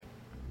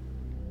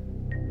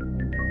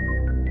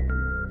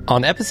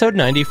on episode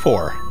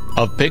 94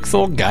 of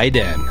Pixel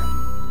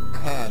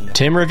Gaiden.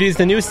 Tim reviews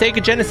the new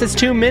Sega Genesis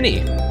 2 Mini.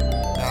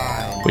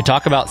 We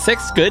talk about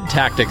 6 good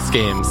tactics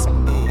games.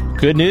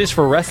 Good news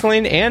for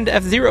wrestling and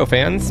F-Zero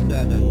fans.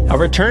 A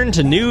return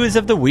to news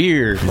of the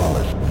weird.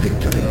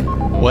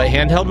 What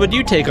handheld would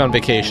you take on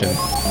vacation?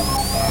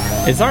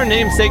 Is our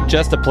namesake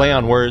just a play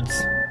on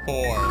words?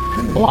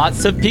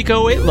 Lots of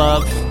Pico 8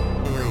 love.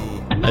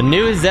 A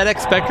new ZX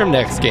Spectrum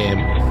Next game.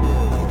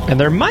 And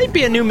there might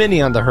be a new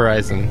Mini on the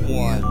horizon.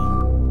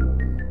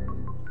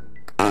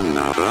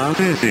 Another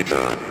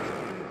visitor.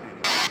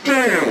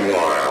 Stay a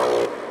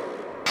while.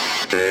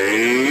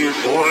 Stay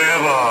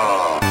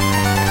forever.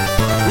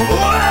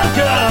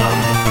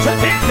 Welcome to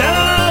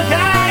Pixel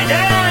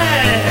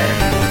Gaiden!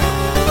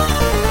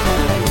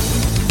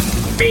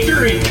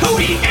 Featuring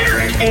Cody,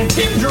 Eric, and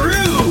Tim Drew.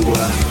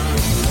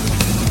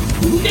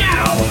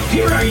 Now,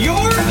 here are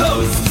your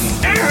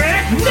hosts,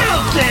 Eric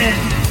Nelson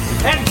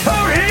and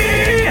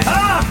Cody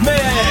Hoffman.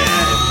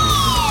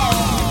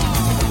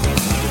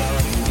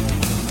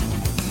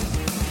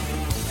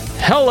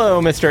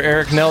 Hello, Mr.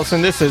 Eric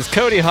Nelson. This is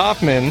Cody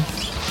Hoffman.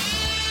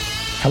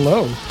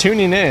 Hello.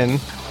 Tuning in.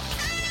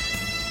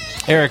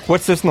 Eric,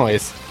 what's this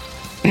noise?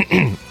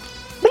 Is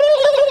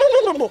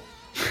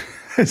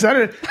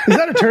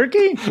that a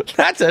turkey?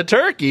 That's a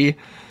turkey.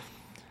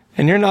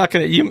 And you're not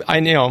going to... I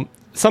know,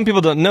 some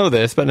people don't know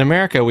this, but in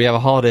America, we have a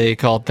holiday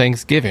called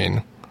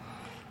Thanksgiving.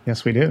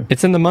 Yes, we do.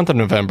 It's in the month of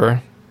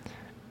November.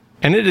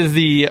 And it is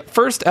the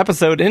first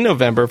episode in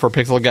November for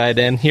Pixel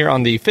Gaiden here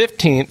on the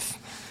 15th.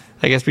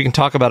 I guess we can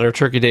talk about our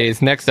Turkey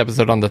Days next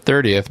episode on the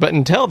 30th. But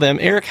until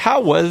then, Eric,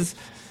 how was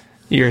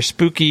your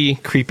spooky,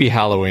 creepy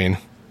Halloween?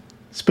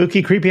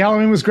 Spooky, creepy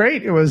Halloween was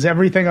great. It was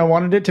everything I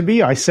wanted it to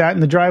be. I sat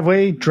in the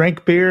driveway,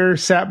 drank beer,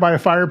 sat by a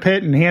fire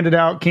pit, and handed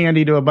out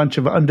candy to a bunch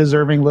of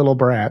undeserving little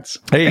brats.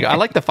 There you go. I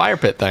like the fire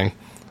pit thing.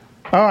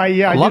 Oh,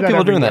 yeah. A lot of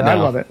people are doing that now. I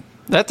love it.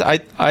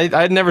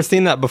 I'd never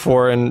seen that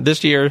before, and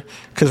this year,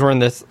 because we're in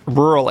this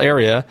rural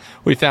area,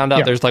 we found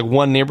out there's like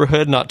one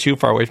neighborhood not too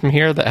far away from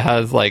here that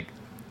has like,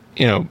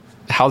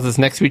 houses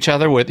next to each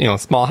other with,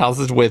 small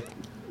houses with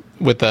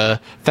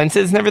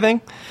fences and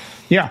everything.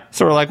 Yeah.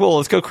 So we're like, well,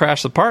 let's go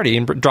crash the party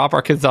and drop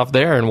our kids off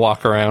there and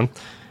walk around.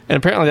 And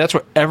apparently that's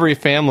what every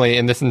family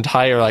in this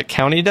entire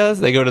county does.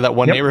 They go to that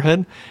one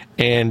neighborhood,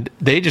 and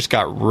they just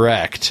got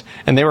wrecked.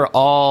 And they were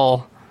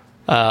all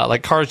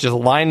cars just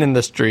lining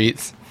the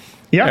streets.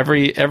 Yeah.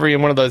 Every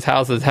one of those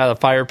houses had a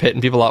fire pit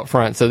and people out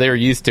front, so they were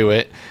used to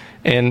it.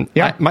 And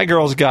my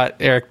girls got,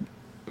 Eric,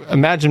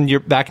 imagine you're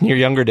back in your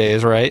younger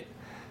days, right?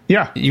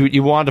 Yeah.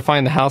 You wanted to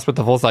find the house with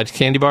the full-size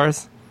candy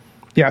bars?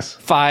 Yes.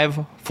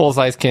 5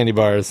 full-size candy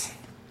bars,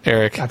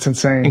 Eric. That's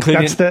insane.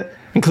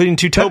 Including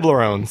 2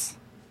 Toblerones.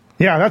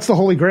 Yeah, that's the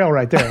holy grail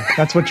right there.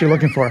 That's what you're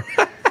looking for.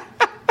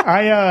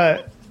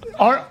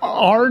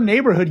 Our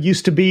neighborhood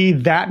used to be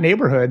that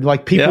neighborhood.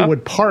 Like, people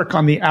would park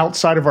on the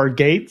outside of our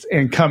gates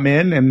and come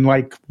in and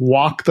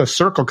walk the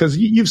circle. Because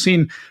you've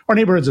seen our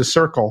neighborhood's a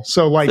circle.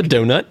 So it's a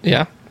donut,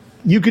 yeah.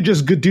 You could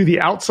just do the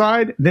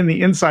outside, then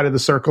the inside of the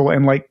circle,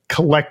 and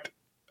collect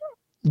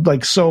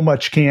so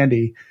much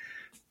candy.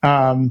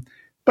 But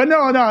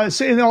no, in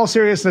all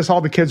seriousness,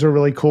 all the kids were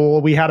really cool.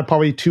 We had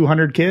probably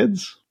 200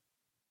 kids.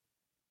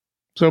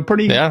 So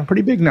pretty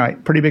big night.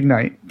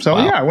 So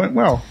wow. It went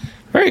well.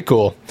 Very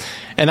cool.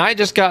 And I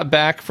just got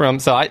back from,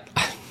 it's going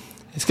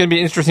to be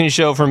an interesting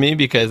show for me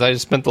because I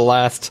just spent the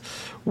last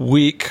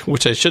week,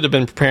 which I should have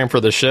been preparing for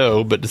the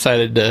show, but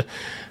decided to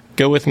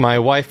go with my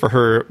wife for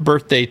her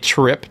birthday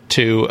trip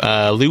to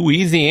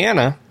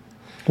Louisiana.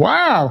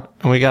 Wow.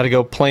 And we got to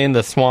go play in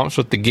the swamps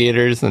with the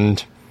gators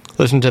and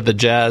listen to the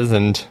jazz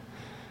and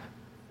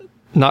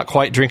not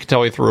quite drink until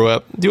we threw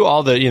up. Do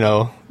all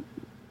the,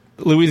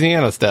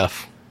 Louisiana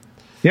stuff.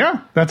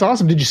 Yeah, that's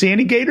awesome. Did you see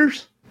any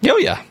gators? Oh,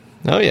 yeah.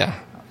 Yeah,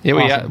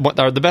 awesome. We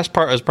got, the best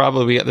part was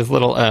probably we got this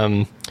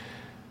little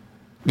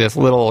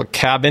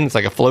cabin. It's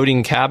like a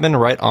floating cabin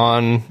right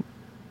on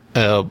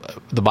the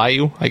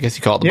bayou. I guess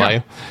you call it the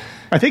bayou.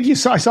 I think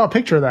I saw a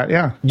picture of that,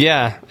 yeah.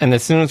 Yeah, and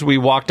as soon as we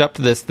walked up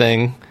to this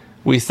thing,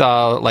 we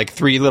saw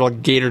 3 little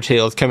gator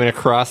tails coming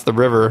across the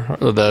river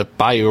or the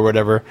bayou or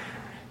whatever,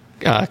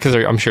 because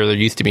I'm sure they're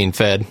used to being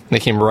fed. They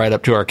came right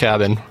up to our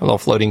cabin, a little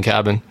floating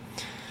cabin.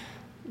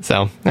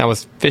 So I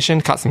was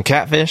fishing, caught some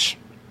catfish.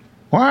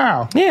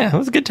 Wow. Yeah, it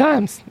was good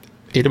times.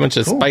 Ate a bunch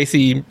of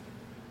spicy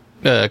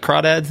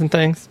crawdads and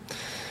things.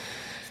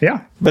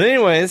 Yeah. But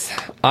anyways,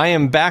 I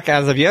am back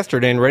as of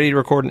yesterday and ready to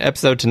record an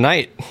episode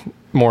tonight,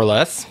 more or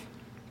less.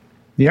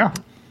 Yeah.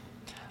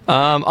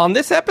 On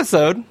this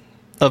episode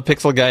of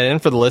Pixel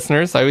Gaiden, for the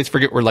listeners, I always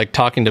forget we're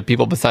talking to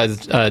people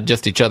besides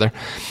just each other.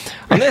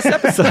 On this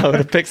episode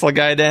of Pixel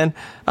Gaiden,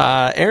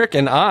 Eric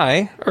and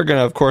I are going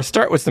to, of course,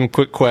 start with some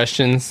quick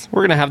questions.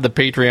 We're going to have the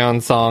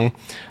Patreon song,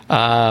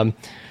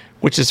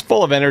 which is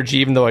full of energy,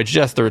 even though I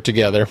just threw it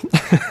together.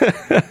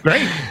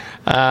 Great.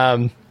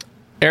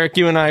 Eric,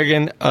 you and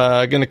I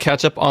are going to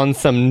catch up on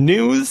some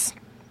news.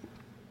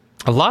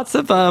 Lots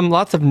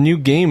of new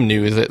game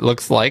news, it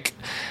looks like.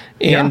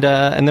 And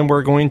then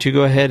we're going to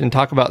go ahead and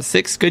talk about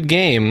 6 good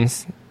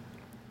games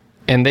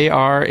and they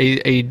are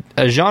a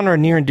genre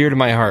near and dear to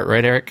my heart,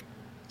 right, Eric?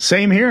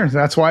 Same here.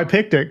 That's why I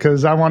picked it,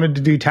 because I wanted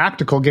to do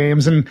tactical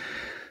games. And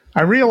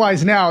I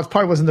realize now it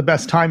probably wasn't the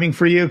best timing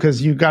for you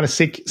because you got to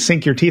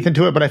sink your teeth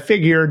into it. But I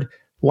figured,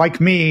 like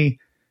me,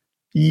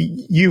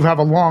 you have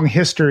a long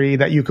history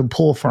that you can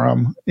pull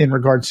from in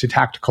regards to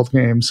tactical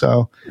games.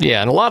 So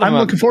yeah, and a lot of I'm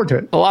looking forward to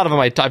it. A lot of them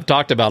I've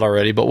talked about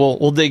already, but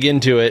we'll dig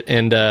into it.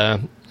 And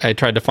I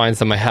tried to find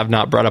some I have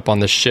not brought up on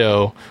the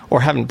show, or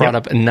haven't brought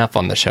up enough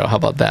on the show. How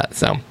about that?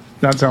 So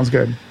that sounds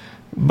good.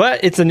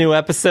 But it's a new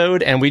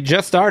episode, and we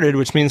just started,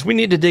 which means we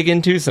need to dig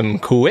into some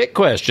quick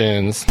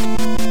questions.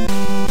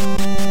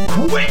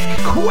 Quick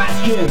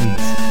questions.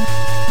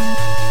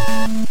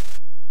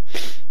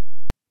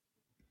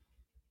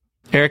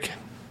 Eric,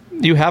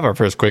 you have our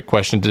first quick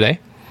question today.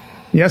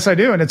 Yes, I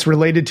do, and it's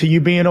related to you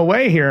being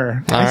away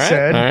here. I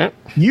said,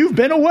 you've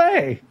been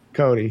away,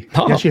 Cody.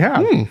 Oh, yes, you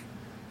have.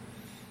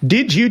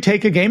 Did you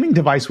take a gaming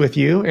device with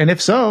you? And if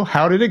so,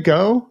 how did it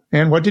go?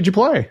 And what did you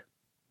play?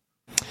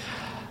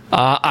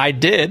 I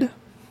did.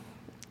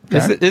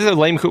 This is a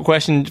lame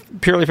question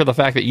purely for the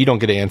fact that you don't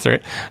get to answer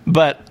it.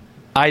 But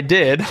I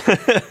did.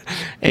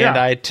 And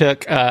I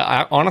took,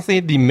 honestly,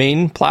 the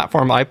main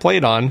platform I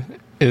played on,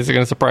 is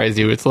going to surprise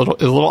you, it's a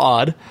little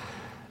odd,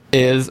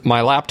 is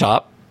my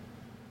laptop.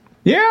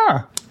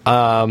 Yeah.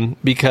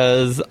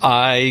 Because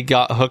I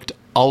got hooked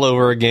all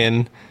over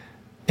again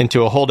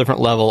into a whole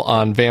different level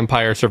on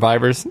Vampire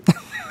Survivors.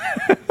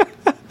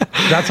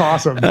 That's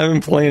awesome. I've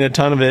been playing a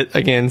ton of it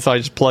again, so I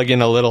just plug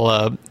in a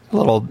little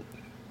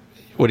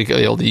what do you call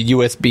it, the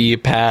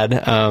USB pad.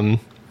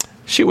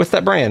 What's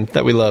that brand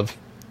that we love?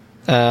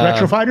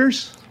 Retro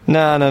Fighters?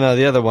 No,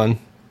 the other one.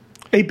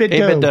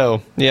 8-Bit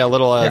Dough. Yeah, a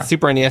little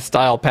Super NES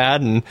style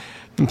pad, and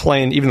been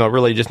playing, even though I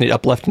really just need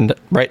up, left,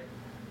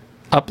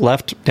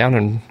 down,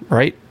 and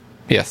right.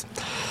 Yes,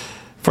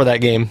 for that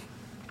game.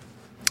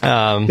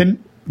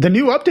 The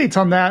new updates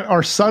on that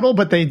are subtle,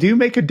 but they do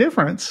make a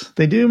difference.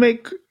 They do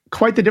make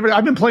quite the difference.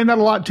 I've been playing that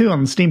a lot too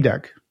on the Steam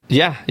Deck.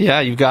 Yeah.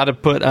 You've got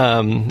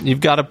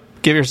to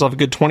give yourself a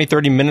good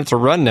 20-30 minutes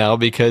of run now,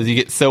 because you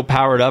get so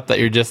powered up that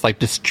you're just like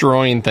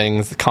destroying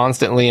things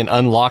constantly and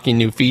unlocking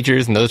new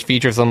features, and those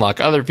features unlock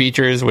other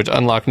features, which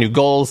unlock new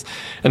goals,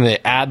 and they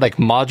add like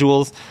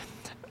modules.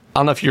 I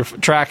don't know if you're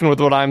tracking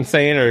with what I'm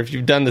saying or if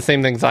you've done the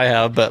same things I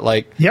have, but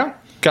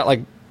got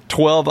like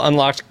 12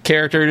 unlocked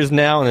characters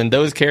now, and then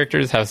those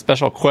characters have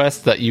special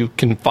quests that you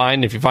can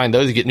find. If you find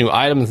those, you get new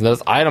items, and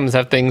those items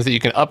have things that you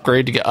can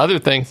upgrade to get other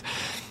things.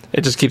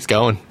 It just keeps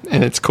going,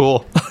 and it's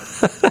cool.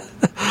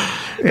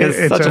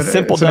 It's such a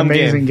simple, dumb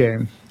amazing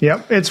game.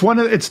 Yep, it's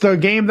the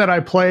game that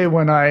I play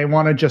when I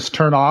want to just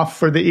turn off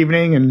for the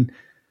evening and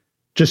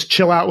just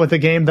chill out with a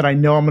game that I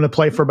know I'm going to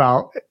play for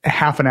about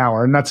half an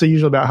hour, and that's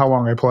usually about how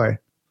long I play.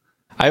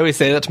 I always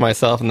say that to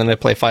myself, and then I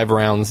play 5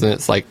 rounds, and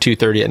it's like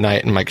 2:30 at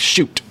night, and I'm like,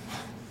 shoot.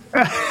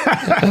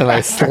 And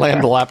I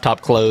slam the laptop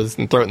closed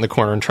and throw it in the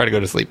corner and try to go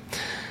to sleep.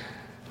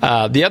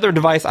 The other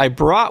device I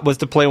brought was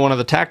to play one of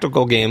the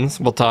tactical games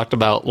we'll talk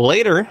about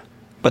later,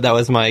 but that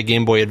was my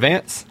Game Boy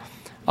Advance.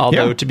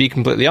 Although, to be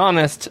completely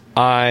honest,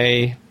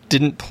 I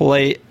didn't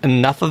play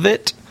enough of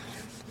it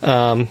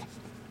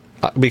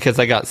because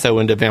I got so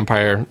into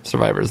Vampire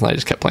Survivors, and I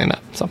just kept playing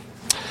that. So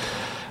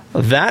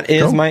that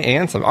is my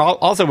answer.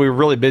 Also, we were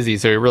really busy,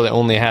 so we really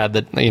only had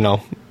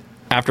the,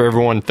 after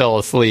everyone fell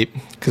asleep,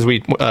 because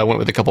we went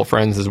with a couple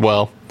friends as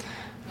well.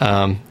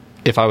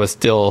 If I was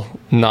still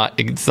not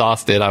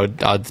exhausted,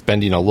 I'd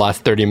spend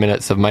last 30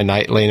 minutes of my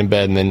night laying in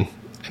bed and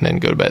then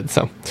go to bed.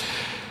 So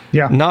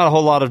not a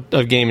whole lot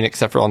of gaming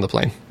except for on the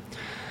plane.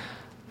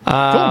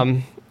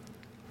 Cool.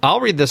 I'll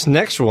read this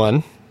next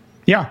one.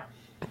 Yeah.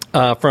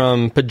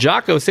 From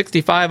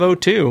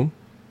Pajako6502.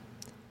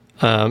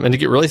 And to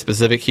get really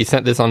specific, he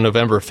sent this on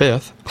November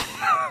 5th.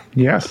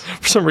 Yes.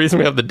 For some reason,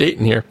 we have the date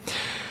in here.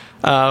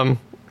 And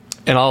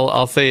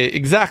I'll say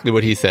exactly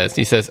what he says.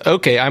 He says,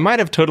 okay, I might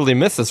have totally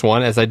missed this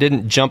one, as I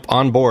didn't jump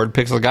on board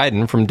Pixel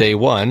Gaiden from day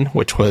one,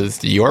 which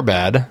was your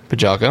bad,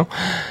 Pajako.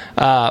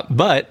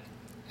 But,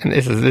 and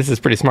this is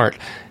pretty smart,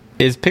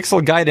 is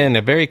Pixel Gaiden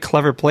a very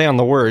clever play on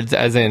the words,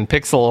 as in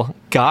Pixel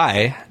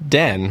Guy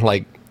Den,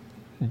 like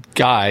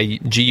Guy,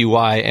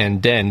 G-U-I,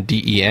 and Den,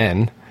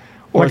 D-E-N?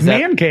 Or like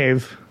Man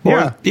Cave.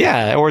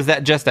 Or is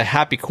that just a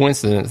happy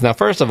coincidence? Now,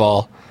 first of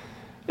all,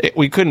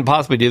 we couldn't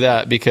possibly do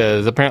that,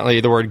 because apparently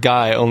the word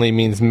guy only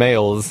means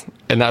males,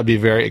 and that would be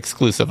very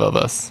exclusive of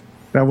us.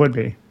 That would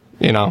be.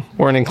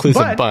 We're an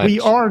inclusive bunch.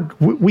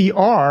 We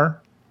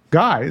are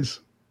guys,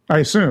 I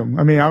assume.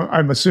 I mean,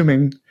 I'm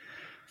assuming,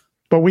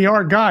 but we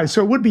are guys,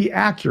 so it would be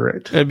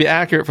accurate. It would be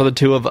accurate for the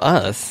two of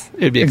us.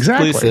 It would be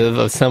exclusive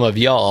of some of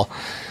y'all.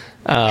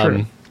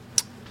 True.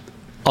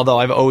 Although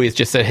I've always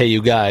just said, hey,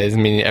 you guys,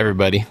 meaning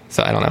everybody.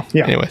 So I don't know.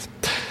 Yeah. Anyways.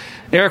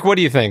 Eric, what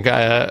do you think?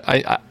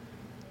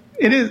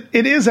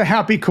 It is a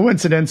happy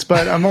coincidence,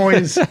 but I'm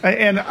always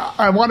and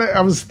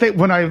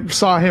when I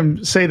saw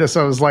him say this,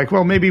 I was like,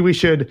 well, maybe we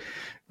should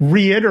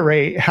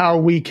reiterate how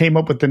we came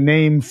up with the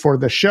name for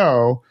the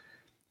show,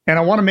 and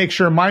I want to make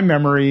sure my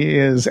memory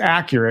is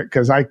accurate,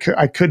 because I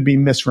could be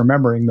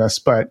misremembering this,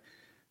 but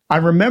I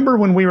remember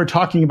when we were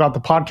talking about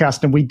the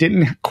podcast and we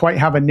didn't quite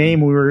have a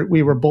name.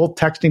 We were both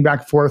texting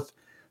back and forth,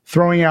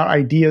 throwing out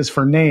ideas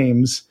for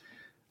names.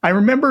 I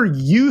remember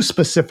you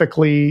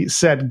specifically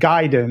said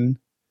Gaiden,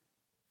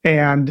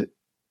 and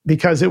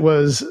because it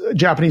was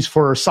Japanese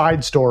for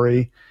side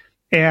story,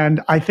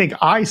 and I think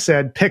I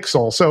said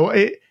Pixel. So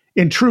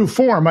in true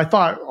form, I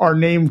thought our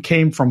name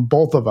came from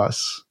both of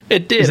us.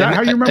 It did. Is that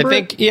how you remember I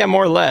think, yeah,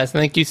 more or less.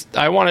 I think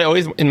I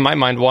always, in my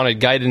mind, wanted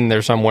Gaiden in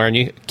there somewhere, and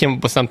you came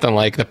up with something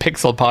like the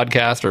Pixel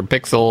podcast or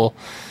Pixel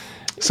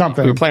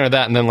something. We were playing with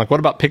that, and then like, what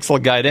about Pixel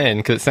Gaiden?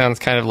 Because it sounds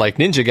kind of like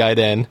Ninja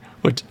Gaiden,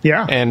 which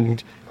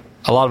and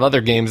a lot of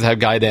other games have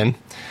Gaiden.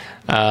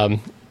 And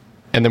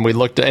then we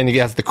looked at, and it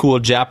has the cool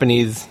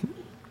Japanese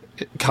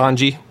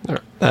kanji.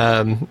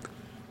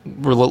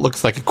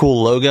 Looks like a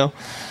cool logo.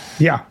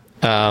 Yeah.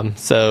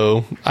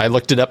 So I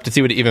looked it up to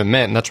see what it even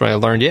meant, and that's when I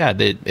learned,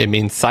 it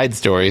means side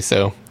story,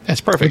 so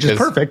that's perfect. Which is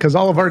perfect, because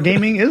all of our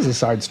gaming is a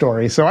side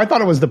story. So I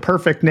thought it was the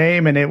perfect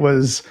name, and it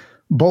was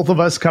both of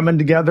us coming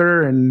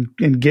together and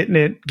getting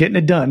it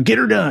done. Get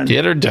her done.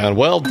 Get her done.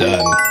 Well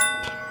done.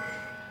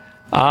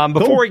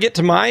 Before we get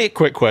to my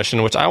quick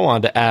question, which I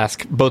wanted to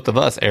ask both of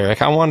us,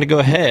 Eric, I wanted to go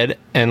ahead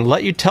and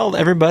let you tell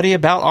everybody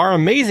about our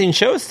amazing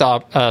show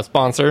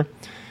sponsor,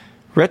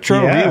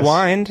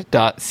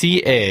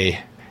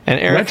 RetroRewind.ca. And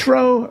Eric,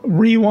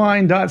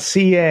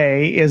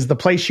 RetroRewind.ca is the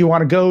place you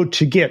want to go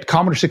to get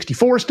Commodore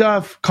 64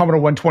 stuff, Commodore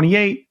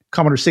 128,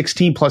 Commodore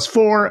 16 plus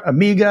 4,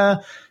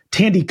 Amiga,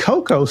 Tandy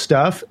Coco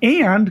stuff,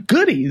 and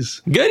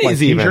goodies. Goodies,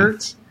 like even.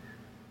 T-shirts.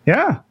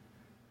 Yeah.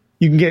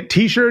 You can get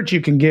T-shirts. You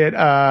can get,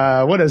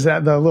 what is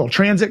that? The little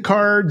transit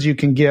cards. You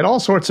can get all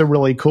sorts of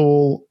really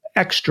cool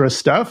extra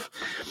stuff.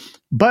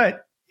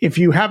 But if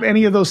you have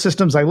any of those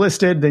systems I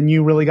listed, then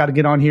you really got to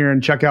get on here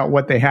and check out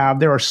what they have.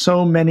 There are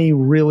so many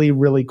really,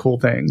 really cool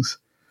things.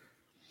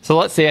 So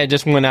let's say I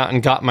just went out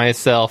and got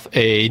myself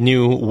a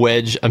new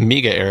Wedge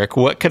Amiga, Eric.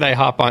 What could I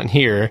hop on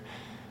here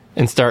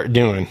and start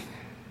doing?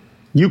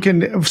 You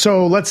can.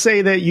 So let's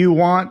say that you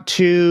want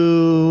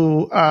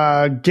to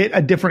get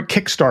a different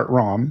Kickstart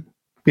ROM,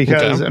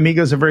 because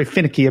Amigas are very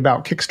finicky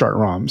about Kickstart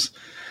ROMs.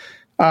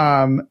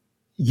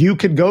 You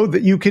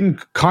can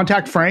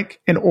contact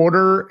Frank and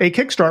order a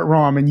Kickstart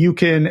ROM, and you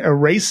can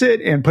erase it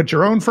and put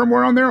your own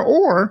firmware on there.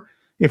 Or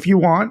if you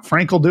want,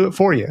 Frank will do it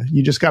for you.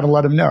 You just got to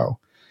let him know.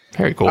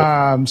 Very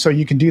cool. So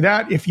you can do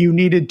that. If you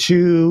needed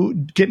to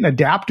get an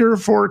adapter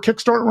for a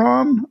Kickstart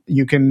ROM,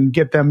 you can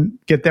get them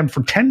for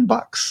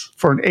 $10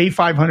 for an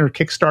A500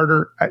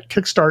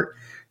 Kickstart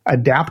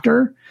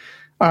adapter.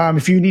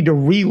 If you need to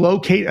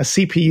relocate a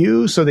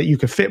CPU so that you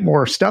can fit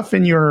more stuff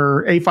in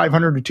your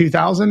A500 to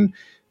 2000,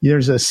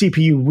 there's a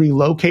CPU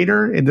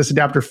relocator, and this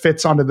adapter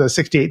fits onto the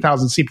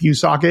 68,000 CPU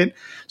socket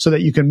so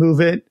that you can move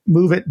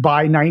it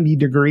by 90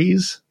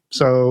 degrees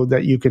so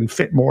that you can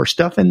fit more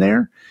stuff in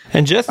there.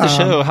 And just to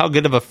show how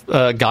good of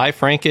a guy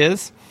Frank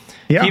is,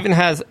 he even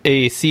has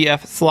a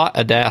CF slot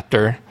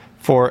adapter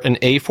for an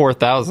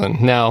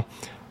A4000. Now,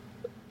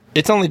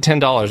 it's only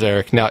 $10,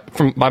 Eric. Now,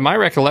 by my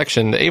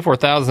recollection, the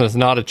A4000 is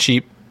not a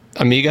cheap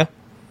Amiga.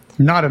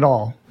 Not at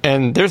all.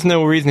 And there's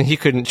no reason he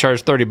couldn't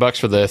charge $30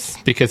 for this,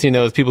 because he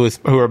knows people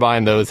who are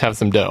buying those have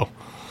some dough.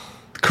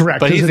 Correct,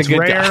 but he's it's a good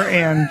rare, guy.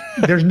 And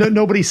there's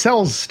nobody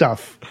sells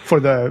stuff for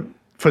the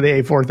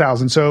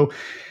A4000. So,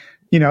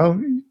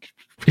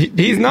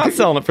 he's not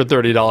selling it for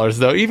 $30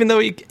 though, even though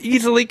he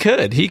easily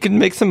could. He could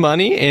make some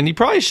money, and he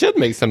probably should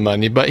make some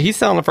money, but he's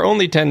selling it for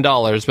only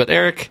 $10. But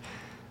Eric,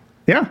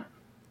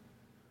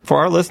 for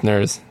our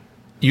listeners,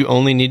 you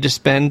only need to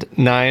spend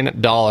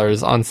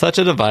 $9 on such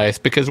a device,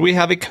 because we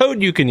have a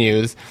code you can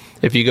use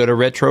if you go to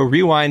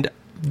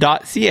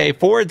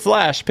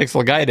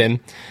retrorewind.ca/Pixel Gaiden.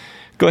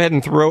 Go ahead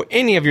and throw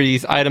any of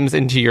these items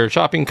into your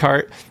shopping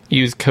cart.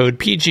 Use code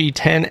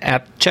PG10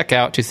 at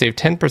checkout to save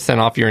 10%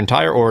 off your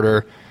entire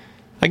order.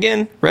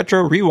 Again,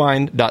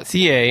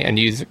 retrorewind.ca, and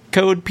use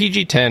code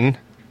PG10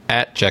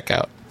 at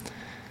checkout.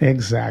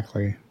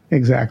 Exactly. All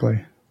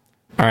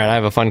right, I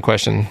have a fun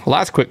question.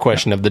 Last quick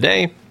question of the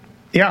day.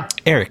 Yeah.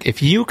 Eric,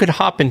 if you could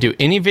hop into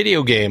any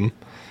video game,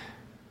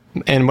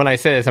 and when I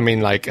say this, I mean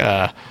like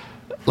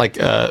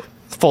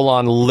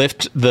full-on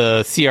lift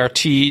the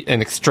CRT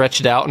and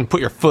stretch it out and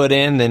put your foot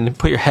in, then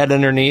put your head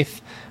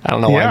underneath. I don't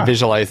know why I'm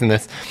visualizing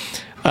this.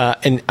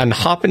 And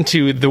hop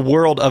into the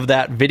world of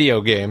that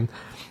video game.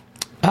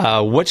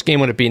 Which game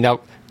would it be?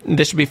 Now,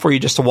 this should be for you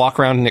just to walk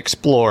around and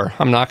explore.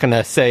 I'm not going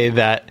to say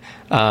that,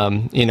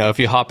 if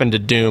you hop into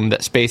Doom,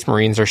 that Space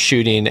Marines are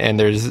shooting and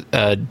there's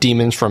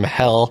demons from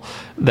hell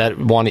that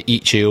want to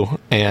eat you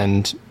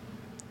and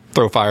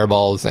throw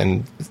fireballs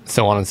and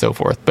so on and so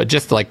forth. But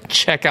just like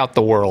check out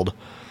the world.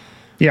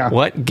 Yeah.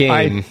 What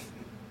game?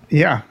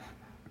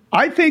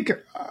 I think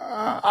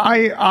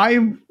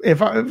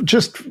if I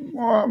just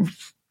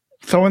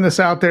throwing this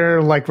out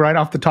there, like right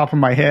off the top of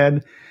my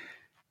head,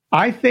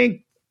 I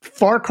think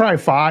Far Cry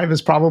 5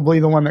 is probably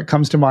the one that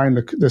comes to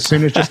mind the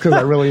soonest, just because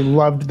I really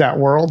loved that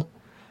world.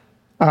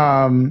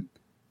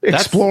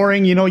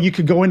 Exploring, you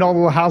could go into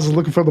all the houses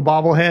looking for the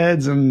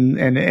bobbleheads and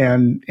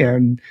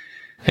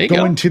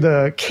go into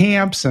the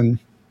camps, and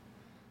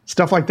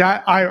stuff like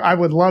that. I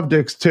would love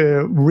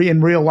to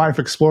in real life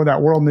explore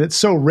that world, and it's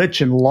so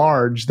rich and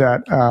large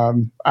that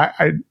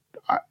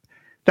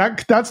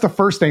that's the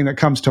first thing that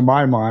comes to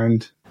my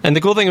mind. And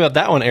the cool thing about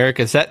that one, Eric,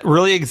 is that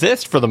really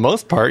exists for the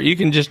most part. You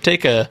can just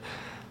take a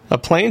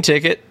plane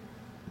ticket,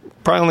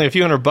 probably only a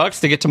few $100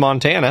 to get to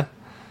Montana.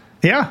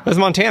 Yeah, it was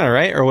Montana,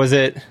 right? Or was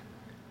it?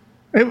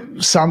 It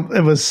was.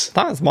 I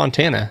thought it was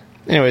Montana.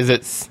 Anyways,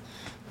 it's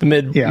the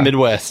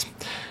Midwest.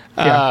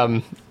 Yeah.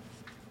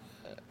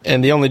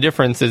 And the only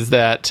difference is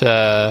that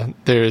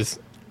there's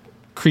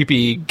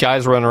creepy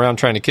guys running around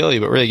trying to kill you,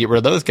 but really get rid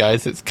of those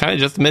guys. It's kind of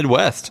just the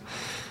Midwest.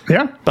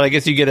 Yeah. But I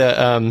guess you get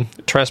a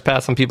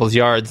trespass on people's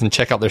yards and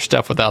check out their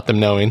stuff without them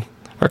knowing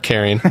or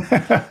caring.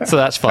 So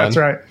that's fun. That's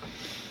right.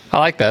 I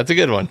like that. It's a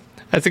good one.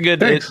 That's a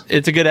good.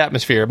 It's a good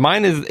atmosphere.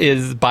 Mine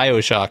is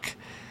BioShock.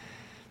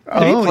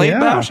 Have you played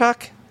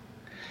BioShock?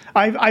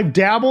 I've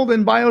dabbled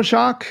in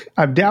BioShock.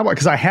 I've dabbled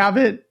because I have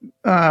it,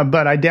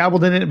 but I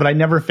dabbled in it, but I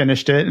never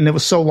finished it, and it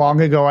was so long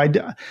ago.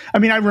 I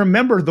mean, I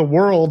remember the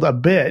world a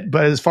bit,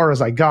 but as far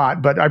as I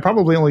got, but I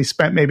probably only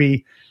spent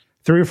maybe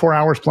 3 or 4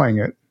 hours playing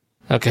it.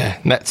 Okay,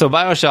 so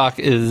BioShock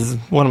is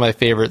one of my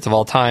favorites of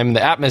all time.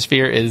 The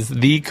atmosphere is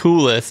the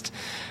coolest.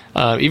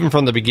 Even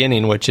from the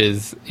beginning, which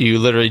is you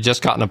literally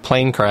just got in a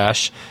plane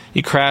crash.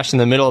 You crash in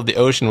the middle of the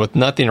ocean with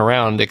nothing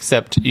around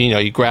except,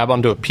 you grab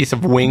onto a piece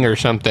of wing or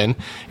something.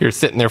 You're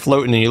sitting there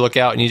floating and you look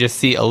out and you just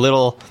see a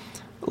little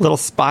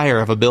spire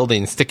of a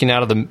building sticking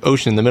out of the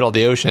ocean in the middle of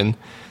the ocean.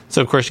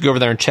 So, of course, you go over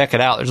there and check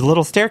it out. There's a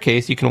little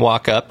staircase. You can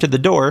walk up to the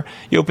door.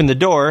 You open the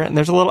door and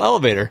there's a little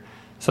elevator.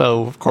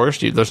 So, of course,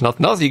 there's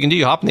nothing else you can do.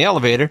 You hop in the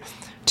elevator.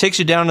 It takes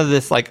you down to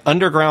this like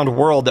underground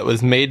world that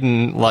was made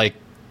in like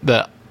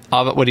the...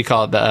 what do you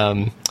call it?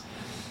 The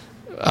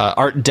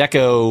Art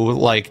Deco,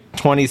 like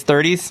 20s,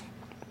 30s.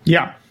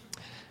 Yeah.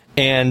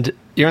 And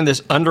you're in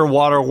this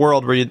underwater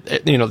world where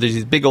there's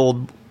these big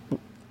old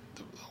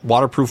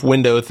waterproof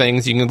window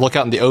things. You can look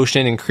out in the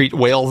ocean and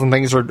whales and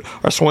things are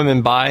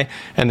swimming by.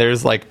 And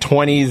there's like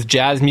 20s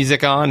jazz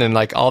music on and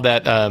like all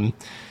that Art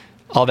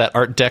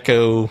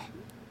Deco.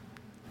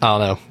 I don't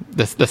know,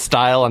 the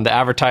style and the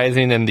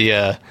advertising and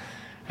the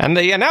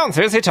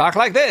announcers who talk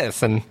like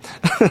this, and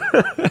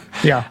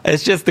yeah,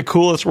 it's just the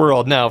coolest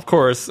world. Now, of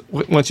course,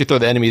 once you throw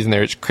the enemies in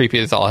there, it's creepy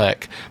as all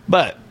heck.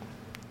 But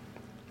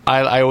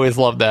I always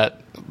loved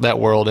that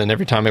world, and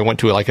every time I went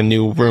to like a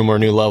new room or a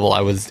new level,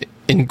 I was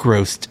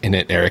engrossed in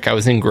it, Eric. I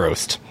was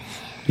engrossed.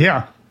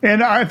 Yeah,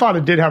 and I thought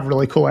it did have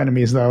really cool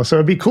enemies, though. So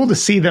it'd be cool to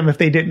see them if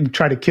they didn't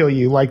try to kill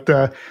you, like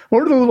what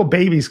were the little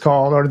babies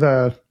called,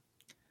 or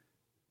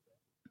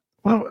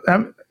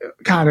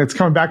God, it's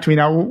coming back to me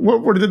now.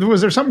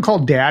 Was there something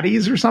called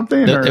daddies or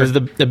something? There's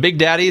the big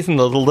daddies and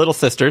the little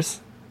sisters.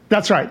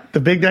 That's right. The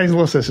big daddies and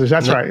little sisters.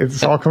 That's right.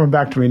 It's all coming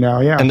back to me now.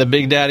 Yeah. And the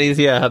big daddies,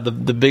 have the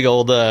big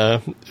old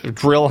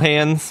drill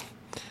hands.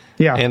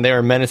 Yeah. And they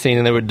were menacing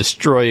and they would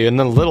destroy you. And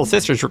then the little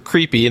sisters were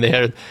creepy. They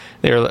had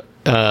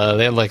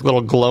like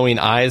little glowing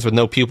eyes with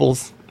no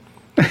pupils.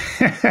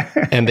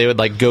 And they would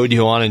like goad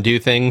you on and do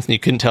things. And you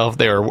couldn't tell if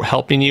they were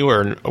helping you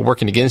or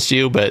working against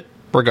you. But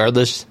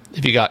regardless,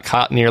 if you got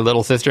caught near your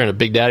little sister and a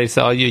big daddy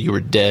saw you, you were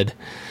dead.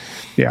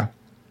 Yeah.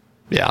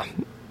 Yeah.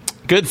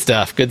 Good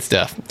stuff. Good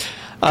stuff.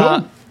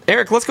 Cool.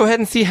 Eric, let's go ahead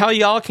and see how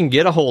y'all can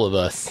get a hold of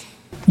us.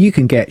 You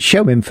can get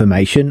show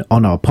information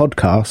on our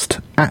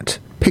podcast at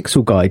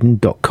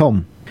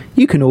pixelguiden.com.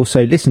 You can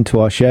also listen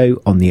to our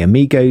show on the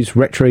Amigos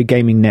Retro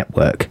Gaming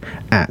Network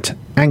at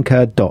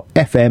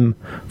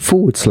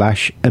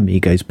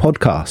anchor.fm/Amigos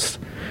Podcast.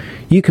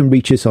 You can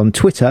reach us on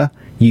Twitter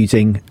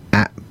using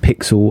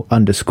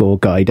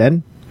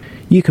 @pixel_guiden.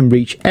 You can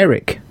reach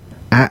Eric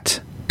at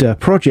The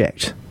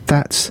Project.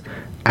 That's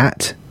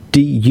at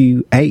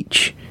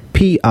DUHPROJECT.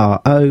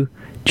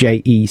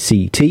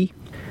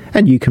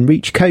 And you can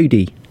reach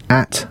Cody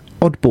at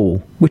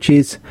Oddball, which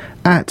is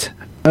at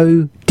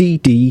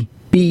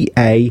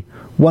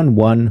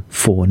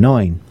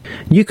ODDBA1149.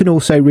 You can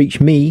also reach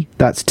me,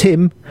 that's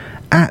Tim,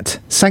 at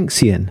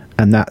Sanxion,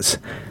 and that's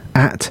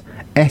at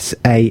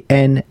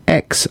SANXION.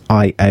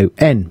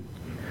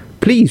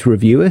 Please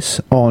review us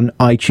on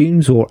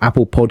iTunes or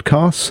Apple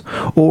Podcasts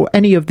or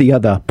any of the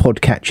other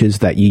podcatchers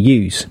that you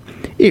use.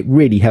 It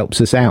really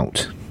helps us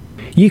out.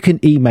 You can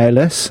email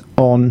us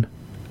on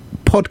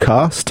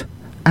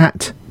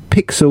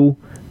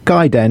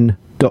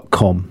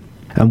podcast@pixelguiden.com.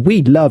 And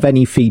we love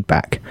any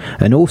feedback.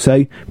 And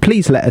also,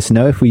 please let us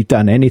know if we've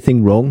done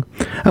anything wrong,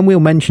 and we'll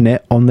mention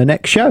it on the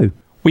next show.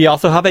 We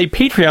also have a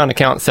Patreon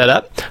account set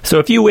up, so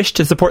if you wish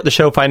to support the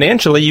show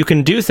financially, you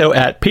can do so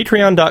at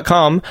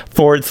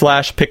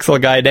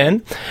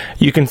patreon.com/pixelguiden.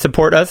 You can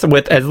support us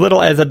with as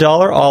little as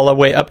 $1 all the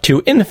way up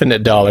to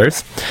infinite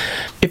dollars.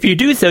 If you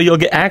do so, you'll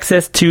get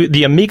access to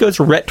the Amigos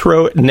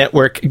Retro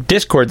Network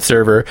Discord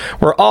server,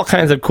 where all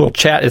kinds of cool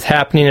chat is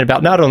happening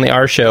about not only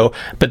our show,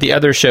 but the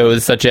other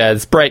shows such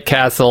as Bright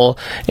Castle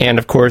and,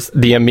 of course,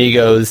 the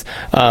Amigos,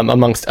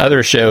 amongst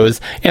other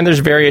shows. And there's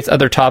various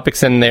other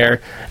topics in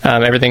there,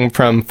 everything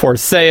from for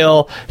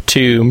sale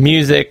to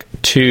music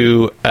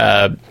to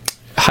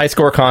high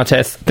score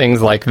contests,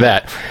 things like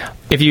that.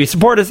 If you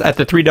support us at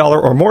the $3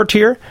 or more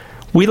tier,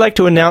 we like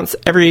to announce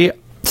every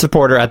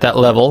supporter at that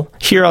level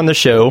here on the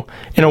show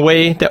in a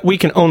way that we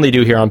can only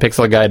do here on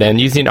Pixel Gaiden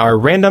using our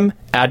random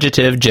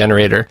adjective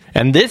generator.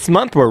 And this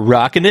month we're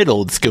rocking it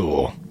old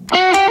school. We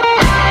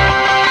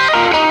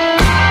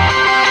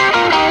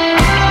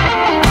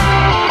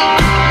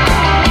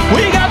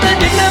got the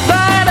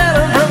dignified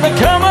Adam from the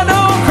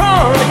Commodore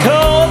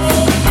Chronicles,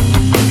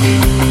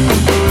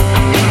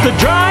 the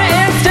dry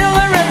and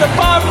stiller and the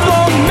bar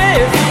floor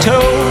Missy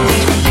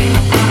Toast,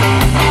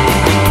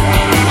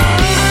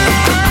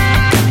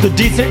 the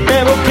decent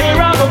and okay,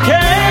 Rob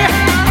okay,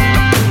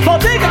 Paul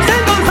Jacobson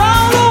goes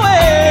all the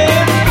way,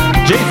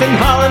 Jason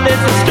Holland is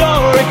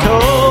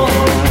historical,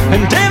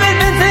 and David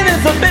Vincent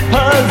is a bit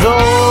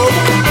puzzled,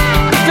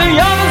 the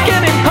young is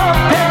getting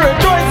pumped,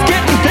 Paradoid's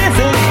getting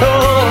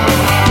physical.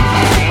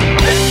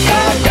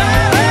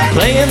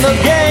 Playing the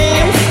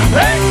games,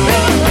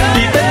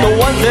 even the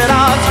ones that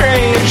are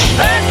strange,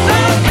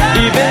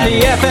 even the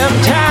FM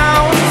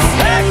towns,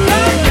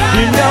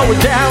 you know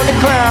we're down to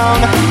clown.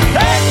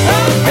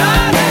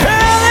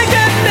 Hell, they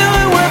can't do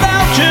it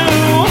without you.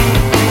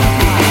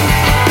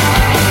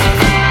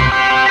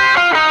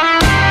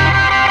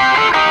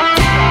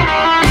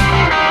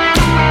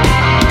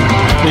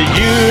 The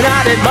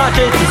United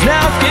Markets is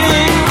now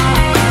skiing,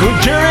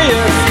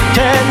 luxurious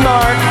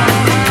Denmark.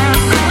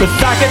 The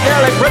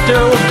psychedelic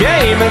retro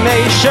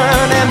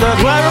game-a-nation and the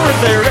glamorous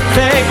lyrics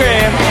and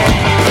grand.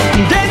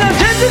 Dana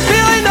Jens is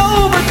feeling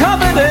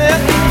overconfident.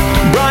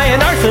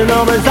 Brian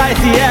Arsenal is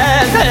icy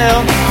as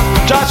hell.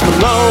 Josh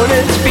Malone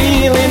is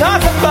feeling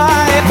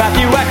ossified.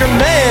 Matthew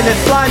Ackerman is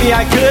slimy,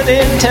 I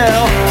couldn't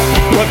tell.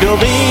 Roy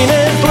Gildine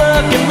is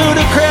looking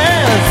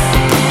ludicrous.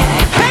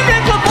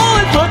 Henrik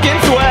LaBolle is looking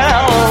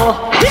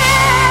swell.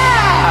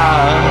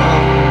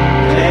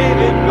 Yeah!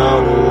 David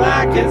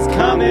Monolak is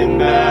coming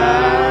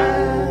back.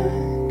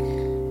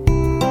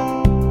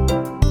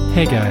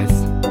 Hey guys,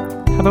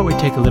 how about we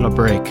take a little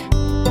break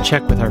and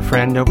check with our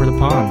friend over the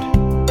pond?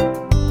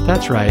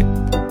 That's right,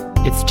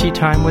 it's Tea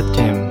Time with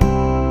Tim.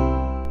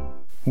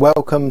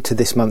 Welcome to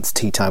this month's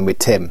Tea Time with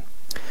Tim.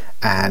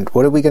 And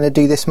what are we going to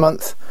do this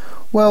month?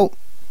 Well,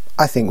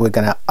 I think we're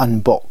going to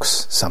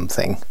unbox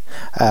something.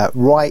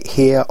 Right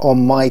here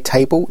on my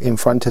table in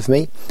front of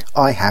me,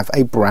 I have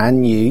a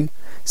brand new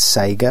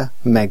Sega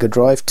Mega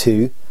Drive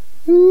 2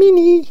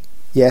 Mini.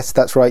 Yes,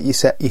 that's right, you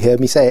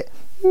heard me say it.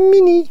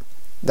 Mini.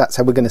 That's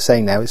how we're going to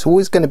say now. It's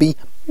always going to be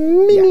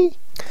Mini. Yeah.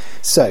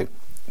 So,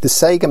 the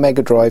Sega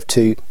Mega Drive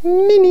 2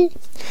 Mini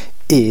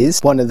is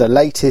one of the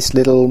latest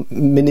little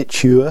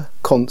miniature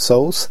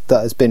consoles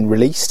that has been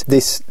released.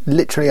 This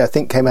literally, I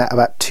think, came out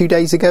about 2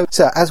 days ago.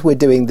 So as we're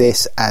doing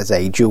this as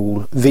a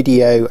dual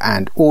video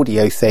and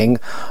audio thing,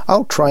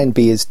 I'll try and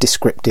be as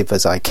descriptive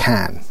as I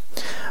can.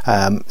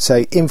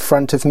 So in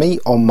front of me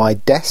on my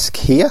desk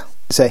here,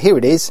 so here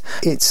it is.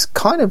 It's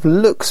kind of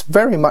looks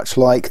very much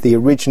like the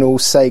original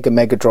Sega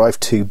Mega Drive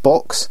 2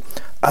 box,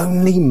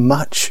 only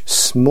much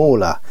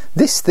smaller.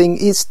 This thing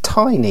is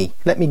tiny.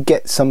 Let me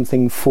get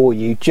something for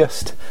you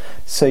just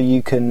so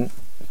you can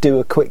do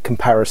a quick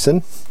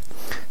comparison.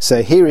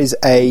 So here is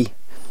a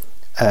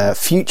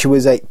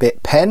FutureWiz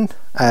 8-bit pen,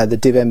 the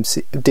Div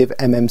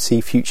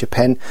MMC Future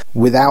pen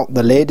without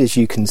the lid. As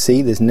you can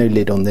see, there's no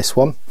lid on this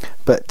one,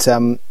 but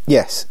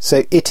yes,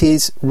 so it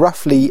is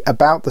roughly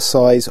about the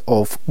size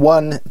of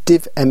one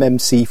Div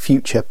MMC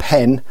Future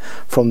pen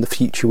from the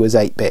FutureWiz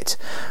 8-bit.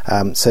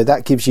 So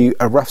that gives you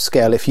a rough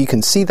scale if you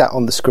can see that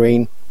on the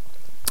screen,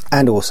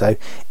 and also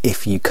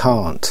if you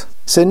can't.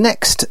 So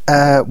next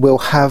we'll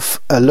have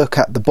a look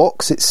at the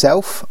box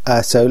itself.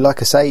 So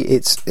like I say,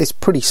 it's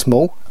pretty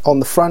small. On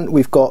the front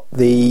we've got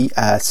the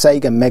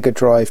Sega Mega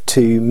Drive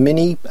 2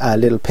 Mini, a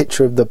little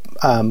picture of the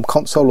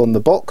console on the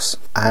box,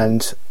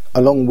 and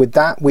along with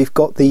that we've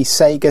got the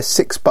Sega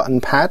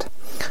 6-button pad.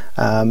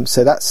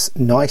 So that's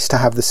nice to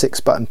have the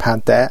 6-button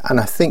pad there, and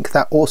I think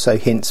that also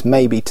hints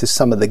maybe to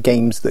some of the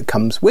games that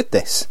comes with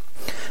this.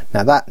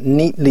 Now that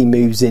neatly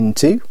moves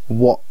into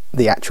what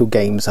the actual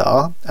games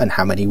are and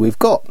how many we've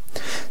got.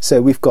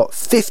 So we've got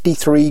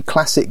 53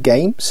 classic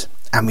games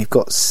and we've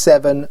got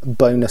 7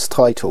 bonus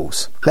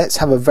titles. Let's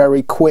have a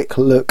very quick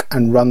look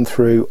and run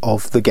through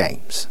of the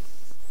games.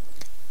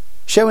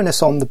 Showing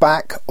us on the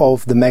back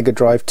of the Mega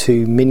Drive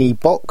 2 Mini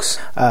box,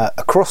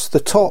 across the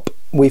top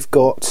we've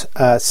got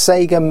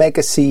Sega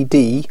Mega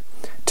CD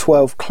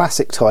 12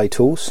 classic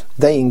titles.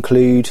 They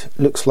include,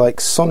 looks like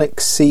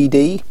Sonic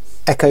CD,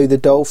 Echo the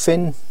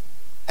Dolphin,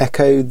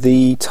 Echo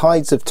the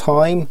Tides of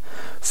Time,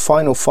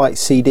 Final Fight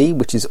CD,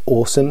 which is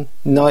awesome,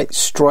 Night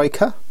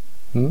Striker,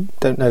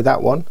 don't know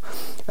that one,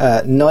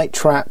 Night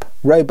Trap,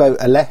 Robo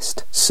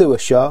Aleste, Sewer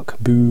Shark,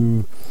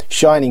 boo,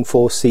 Shining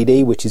Force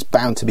CD, which is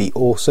bound to be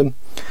awesome,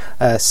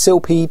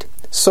 Silpede,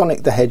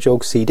 Sonic the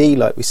Hedgehog CD,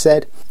 like we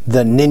said,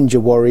 The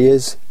Ninja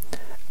Warriors,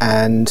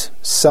 and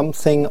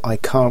something I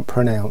can't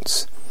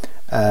pronounce,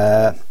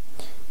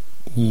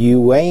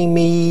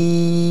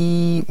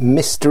 Uemi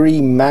Mystery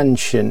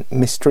Mansion.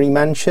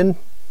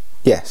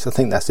 Yes, I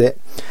think that's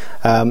it.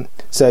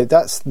 So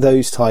that's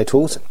those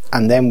titles,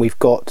 and then we've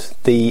got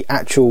the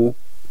actual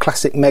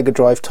classic Mega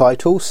Drive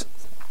titles.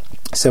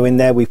 So in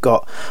there we've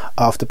got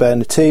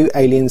Afterburner 2,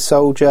 Alien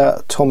Soldier,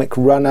 Atomic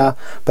Runner,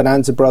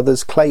 Bonanza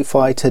Brothers, Clay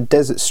Fighter,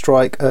 Desert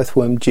Strike,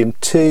 Earthworm Jim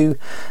 2,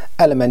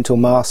 Elemental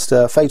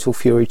Master, Fatal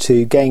Fury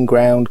 2, Gain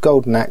Ground,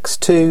 Golden Axe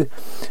 2,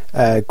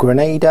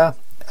 Grenada,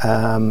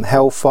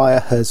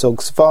 Hellfire,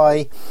 Herzog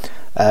Zwei,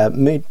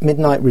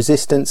 Midnight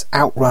Resistance,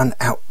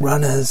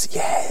 Outrunners,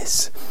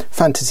 yes,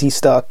 Phantasy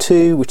Star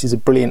 2, which is a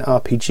brilliant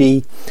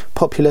RPG,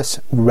 Populous,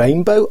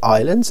 Rainbow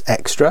Islands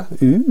Extra,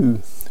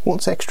 ooh,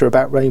 what's extra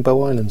about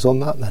Rainbow Islands on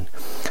that then?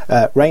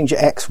 Ranger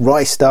X,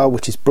 Rystar,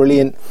 which is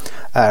brilliant,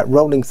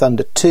 Rolling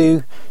Thunder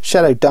 2,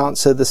 Shadow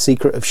Dancer, The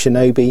Secret of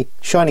Shinobi,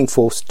 Shining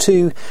Force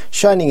 2,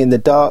 Shining in the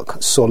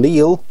Dark,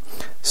 Soleil,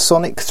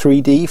 Sonic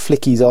 3D,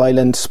 Flicky's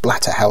Island,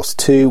 Splatterhouse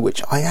 2,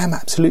 which I am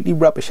absolutely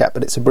rubbish at,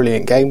 but it's a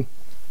brilliant game,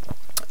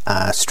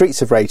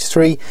 Streets of Rage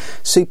 3,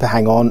 Super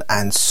Hang-On,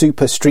 and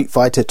Super Street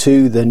Fighter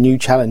 2, The New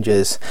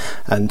Challengers,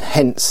 and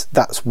hence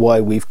that's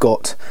why we've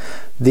got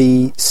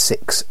the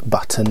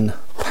 6-button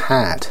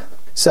pad.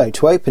 So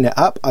to open it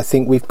up, I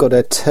think we've got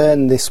to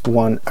turn this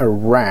one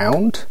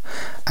around,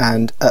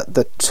 and at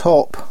the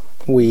top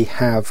we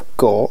have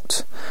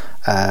got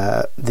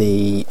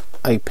the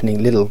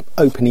little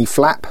opening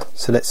flap.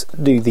 So let's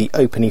do the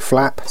opening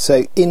flap.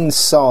 So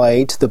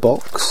inside the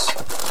box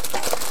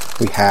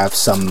we have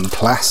some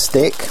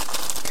plastic,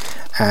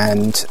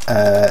 and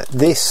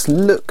this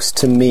looks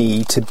to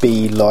me to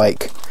be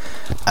like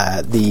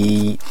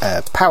the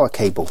power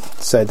cable.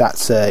 So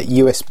that's a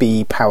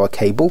USB power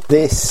cable.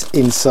 This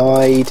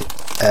inside,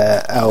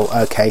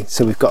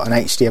 so we've got an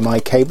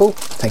HDMI cable.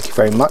 Thank you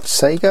very much,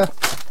 Sega.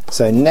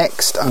 So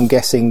next, I'm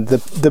guessing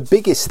the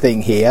biggest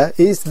thing here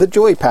is the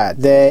joypad.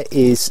 There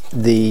is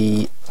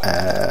the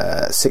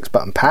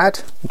 6-button pad,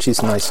 which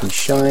is nice and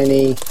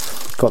shiny.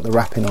 Got the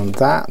wrapping on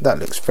that. That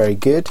looks very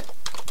good.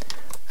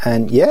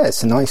 And yeah,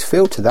 it's a nice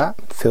feel to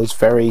that. Feels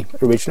very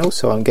original.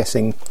 So I'm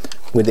guessing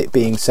with it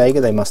being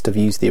Sega, they must have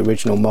used the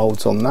original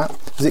molds on that.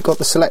 Has it got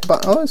the select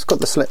button? Oh, it's got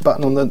the select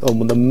button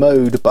on the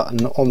mode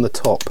button on the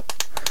top.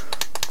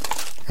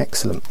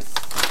 Excellent.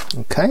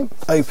 Okay,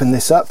 open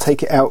this up,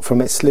 take it out from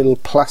its little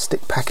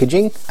plastic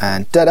packaging,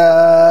 and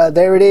ta-da!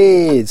 There it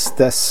is,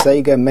 the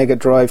Sega Mega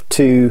Drive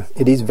 2.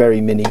 It is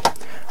very mini.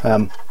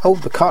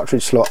 The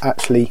cartridge slot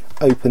actually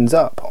opens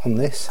up on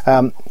this.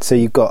 So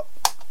you've got,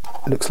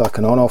 looks like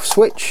an on-off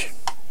switch,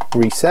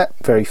 reset,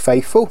 very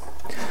faithful.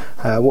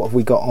 What have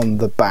we got on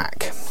the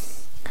back?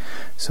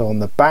 So on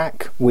the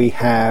back we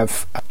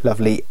have a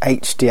lovely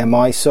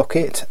HDMI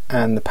socket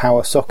and the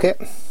power socket.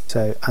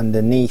 So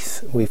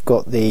underneath we've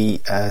got the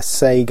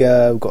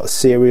Sega, we've got a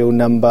serial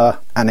number,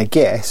 and I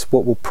guess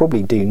what we'll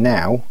probably do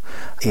now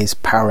is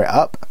power it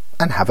up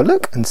and have a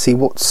look and see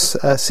what's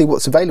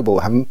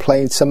available. I haven't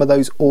played some of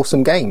those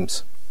awesome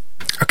games.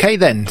 Okay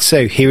then,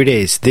 so here it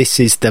is. This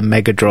is the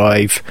Mega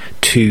Drive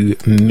 2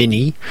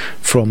 Mini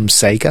from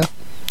Sega.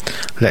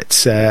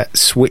 Let's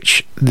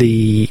switch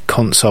the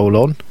console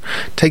on.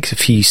 Takes a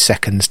few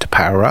seconds to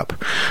power up,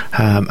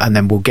 and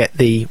then we'll get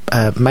the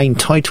main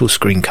title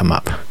screen come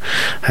up,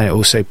 and it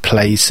also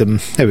plays some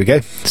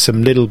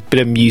little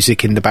bit of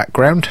music in the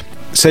background.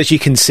 So as you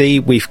can see,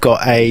 we've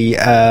got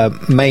a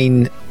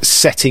main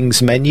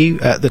settings menu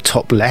at the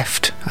top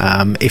left.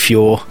 If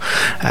you're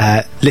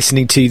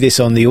listening to this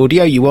on the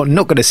audio, you are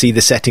not going to see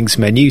the settings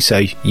menu,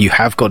 so you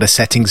have got a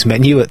settings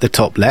menu at the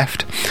top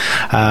left.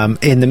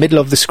 In the middle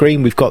of the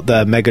screen we've got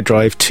the Mega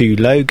Drive 2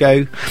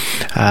 logo,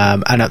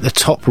 and at the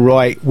top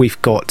right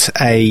we've got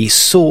a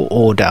sort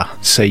order,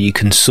 so you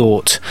can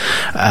sort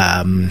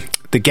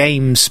the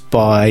games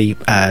by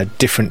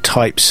different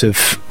types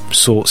of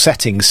sort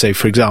settings. So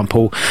for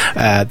example,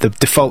 the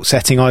default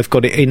setting I've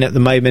got it in at the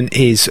moment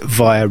is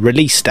via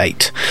release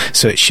date,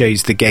 so it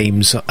shows the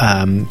games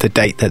the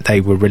date that they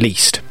were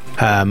released.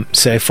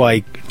 So if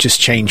I just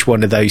change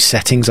one of those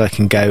settings, I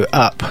can go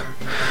up,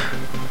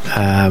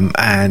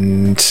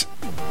 and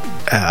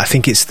I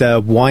think it's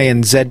the Y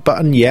and Z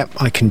button. Yep,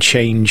 I can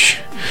change.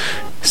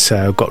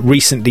 So I've got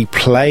recently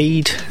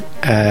played,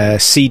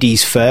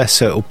 CDs first,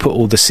 so it'll put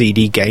all the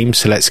CD games.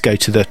 So let's go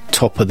to the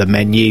top of the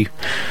menu,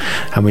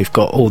 and we've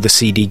got all the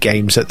CD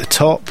games at the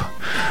top.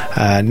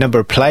 Number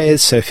of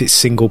players, so if it's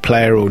single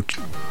player or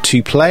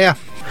 2-player,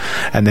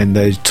 and then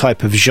the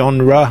type of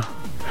genre,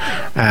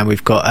 and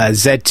we've got a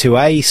Z to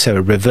A, so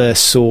a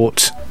reverse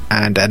sort,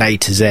 and an A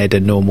to Z, a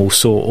normal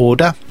sort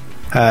order.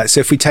 So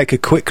if we take a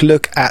quick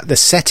look at the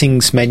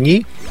settings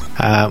menu,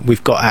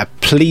 we've got our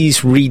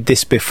please read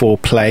this before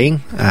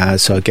playing,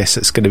 so I guess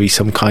it's going to be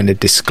some kind of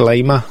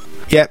disclaimer.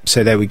 Yep,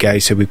 so there we go.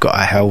 So we've got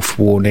a health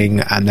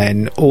warning, and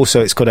then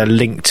also it's got a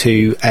link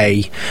to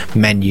a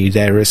menu.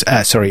 There is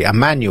a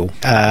manual.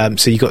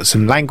 So you've got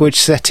some language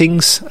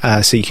settings,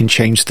 so you can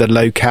change the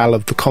locale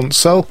of the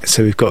console.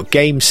 So we've got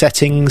game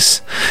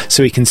settings,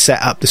 so we can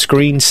set up the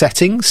screen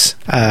settings,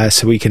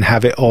 so we can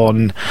have it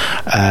on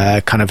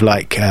kind of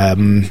like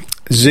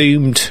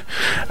zoomed,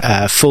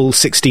 full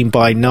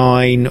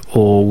 16:9,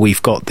 or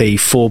we've got the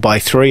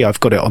 4:3. I've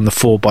got it on the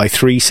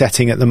 4:3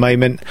 setting at the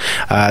moment.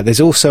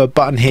 There's also a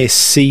button here,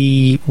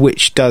 C,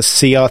 which does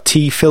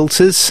CRT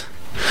filters.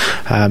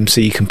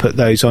 so you can put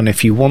those on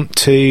if you want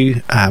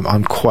to.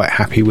 I'm quite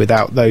happy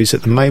without those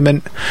at the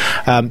moment.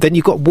 Then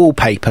you've got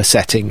wallpaper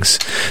settings.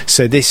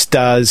 So this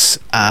does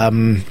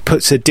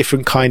puts a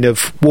different kind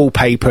of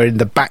wallpaper in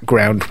the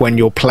background when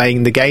you're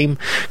playing the game,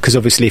 because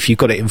obviously if you've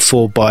got it in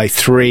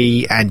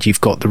 4:3 and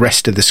you've got the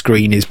rest of the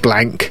screen is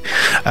blank,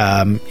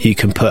 you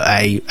can put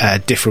a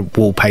different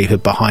wallpaper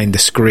behind the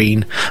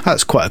screen.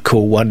 That's quite a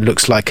cool one.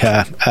 Looks like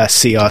a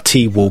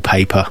CRT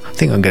wallpaper. I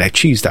think I'm going to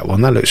choose that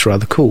one. That looks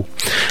rather cool.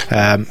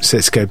 So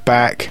let's go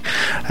back.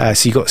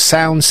 So you've got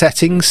sound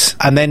settings,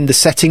 and then the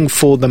setting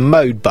for the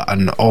mode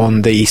button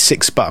on the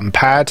 6-button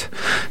pad.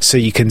 So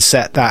you can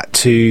set that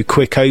to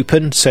quick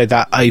open, so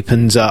that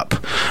opens up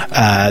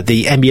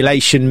the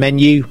emulation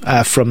menu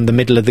from the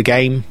middle of the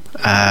game.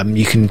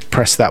 You can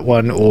press that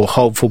one, or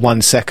hold for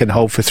 1 second,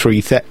 hold for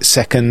 3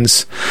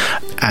 seconds,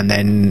 and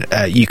then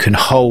you can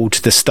hold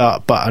the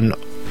start button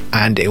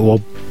and it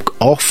will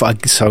off.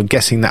 So I'm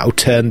guessing that will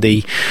turn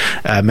the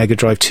Mega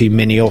Drive 2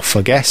 Mini off,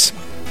 I guess.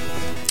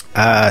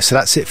 So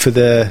that's it for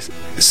the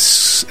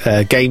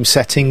game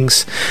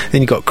settings.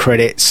 Then you've got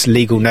credits,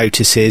 legal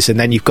notices, and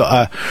then you've got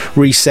a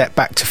reset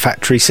back to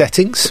factory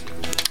settings.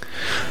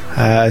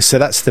 So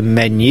that's the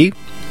menu.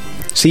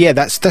 So yeah,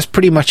 that's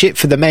pretty much it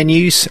for the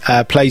menus.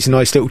 Plays a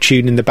nice little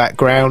tune in the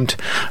background.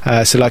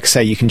 So like I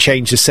say, you can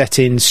change the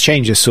settings,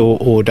 change the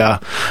sort order,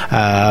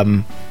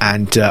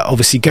 and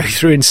obviously go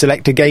through and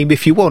select a game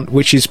if you want,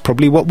 which is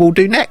probably what we'll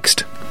do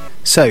next.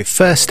 So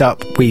first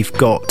up, we've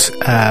got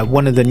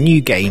one of the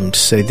new games.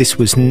 So this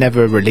was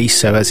never released,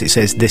 so as it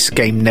says, this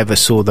game never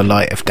saw the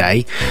light of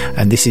day,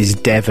 and this is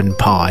Dev and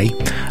Pi,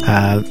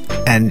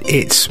 and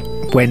it's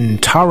when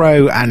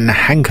Taro and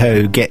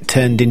Hanko get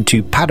turned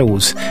into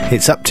paddles.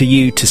 It's up to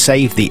you to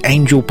save the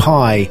Angel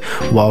Pi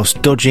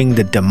whilst dodging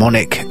the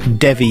demonic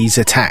Devi's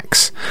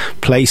attacks.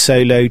 Play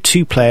solo,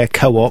 2-player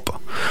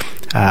co-op,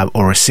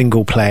 or a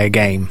single-player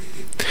game.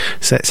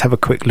 So let's have a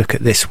quick look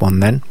at this one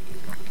then.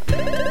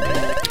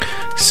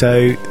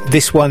 So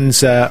this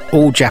one's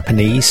all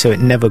Japanese, so it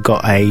never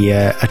got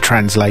a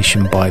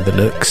translation by the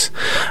looks.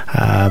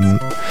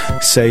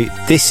 So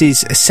this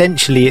is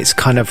essentially, it's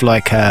kind of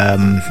like I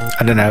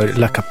don't know,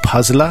 like a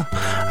puzzler.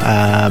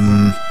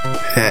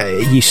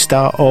 You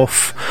start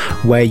off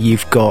where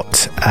you've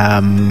got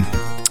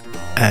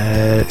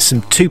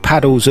some 2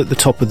 paddles at the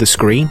top of the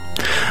screen,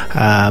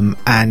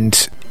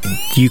 and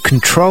you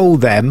control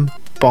them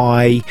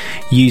by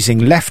using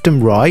left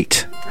and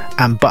right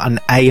and button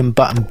A and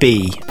button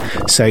B.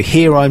 So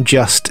here I'm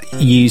just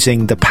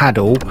using the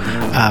paddle,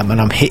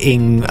 and I'm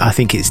hitting, I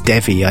think it's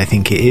Devi, I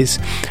think it is,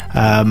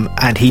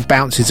 and he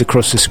bounces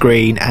across the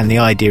screen, and the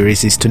idea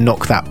is to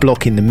knock that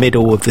block in the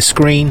middle of the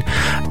screen,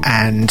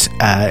 and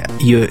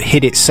you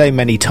hit it so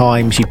many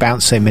times, you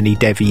bounce so many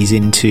Devis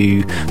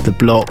into the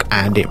block,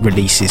 and it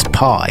releases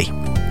Pi.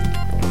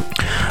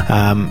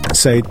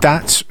 So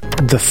that's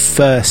the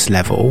first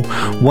level.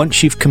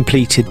 Once you've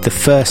completed the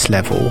first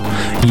level,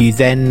 you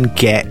then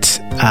get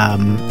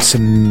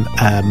some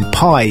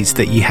pies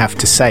that you have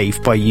to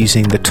save by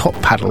using the top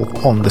paddle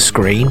on the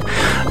screen,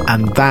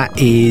 and that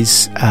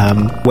is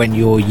when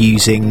you're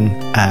using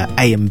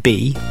A and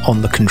B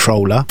on the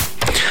controller.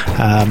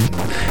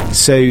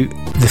 So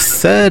the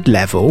third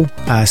level,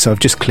 so I've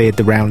just cleared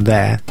the round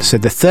there, so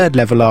the third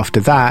level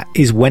after that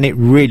is when it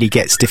really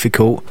gets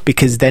difficult,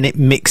 because then it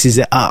mixes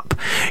it up.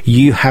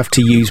 You have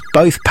to use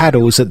both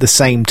paddles at the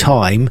same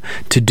time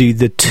to do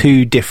the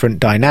 2 different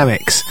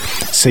dynamics.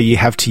 So you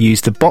have to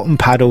use the bottom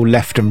paddle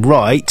left and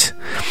right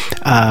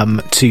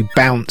to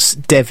bounce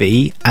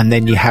Devi, and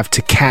then you have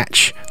to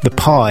catch the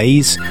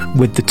pies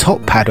with the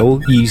top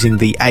paddle using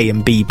the A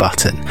and B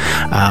button.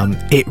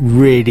 It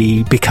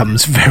really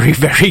becomes very,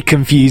 very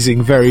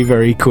confusing very,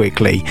 very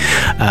quickly.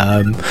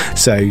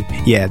 So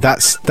yeah,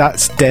 that's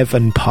Dev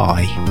and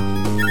Pi.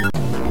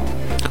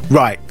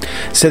 Right,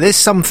 so there's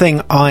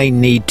something I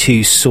need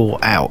to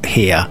sort out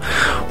here.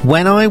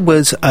 When I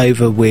was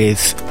over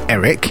with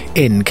Eric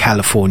in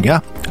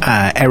California,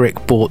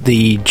 Eric bought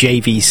the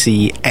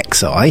JVC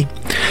XI,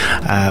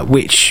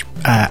 which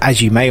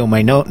as you may or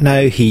may not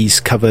know, he's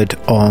covered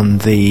on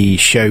the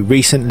show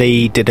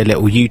recently, did a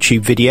little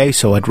YouTube video,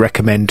 so I'd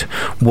recommend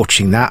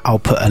watching that. I'll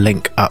put a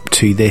link up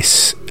to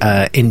this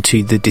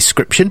into the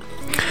description.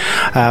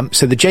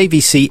 So the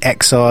JVC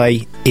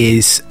XI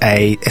is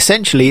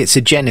essentially it's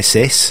a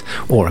Genesis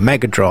or a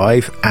Mega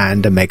Drive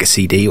and a Mega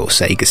CD or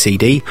Sega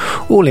CD,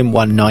 all in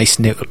one nice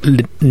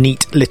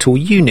neat little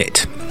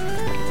unit.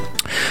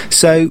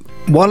 So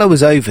while I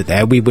was over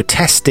there, we were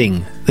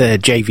testing the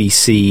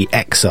JVC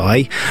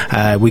XI.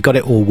 We got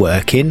it all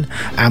working,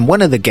 and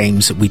one of the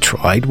games that we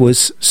tried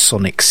was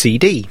Sonic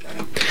CD.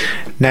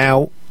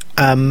 Now,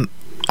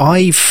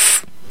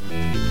 I've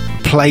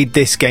played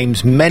this game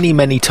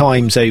many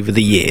times over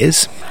the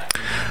years,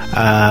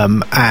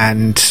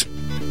 and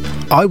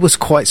I was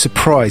quite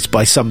surprised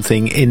by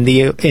something in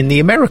the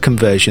American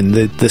version,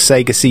 the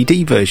Sega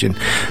CD version.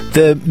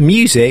 The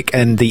music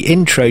and the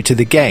intro to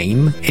the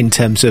game, in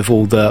terms of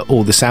all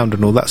the sound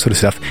and all that sort of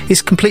stuff,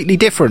 is completely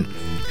different.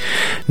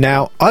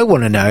 Now, I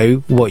want to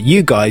know what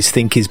you guys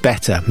think is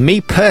better.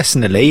 Me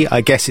personally,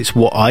 I guess it's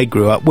what I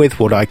grew up with,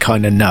 what I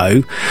kind of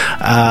know.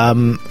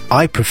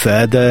 I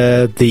prefer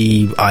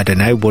the I don't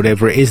know,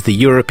 whatever it is, the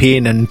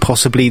European and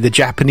possibly the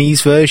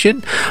Japanese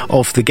version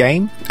of the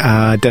game.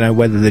 I don't know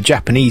whether the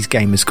Japanese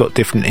game has got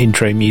different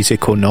intro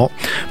music or not.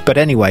 But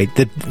anyway,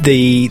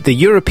 the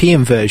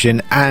European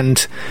version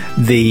and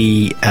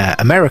the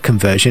American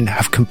version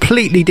have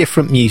completely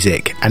different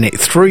music, and it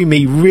threw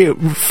me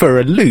for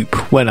a loop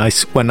when I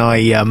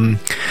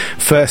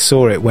first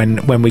saw it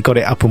when we got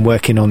it up and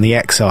working on the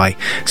XI.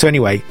 So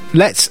anyway,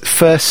 let's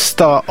first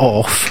start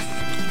off.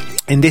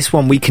 In this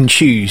one, we can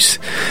choose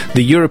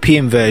the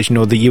European version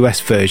or the US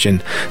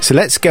version. So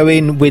let's go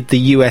in with the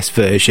US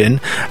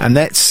version, and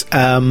let's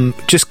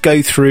just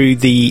go through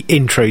the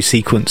intro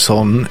sequence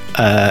on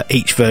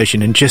each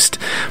version, and just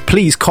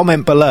please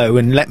comment below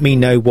and let me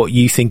know what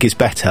you think is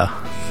better.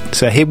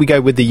 So here we go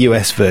with the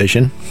US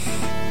version.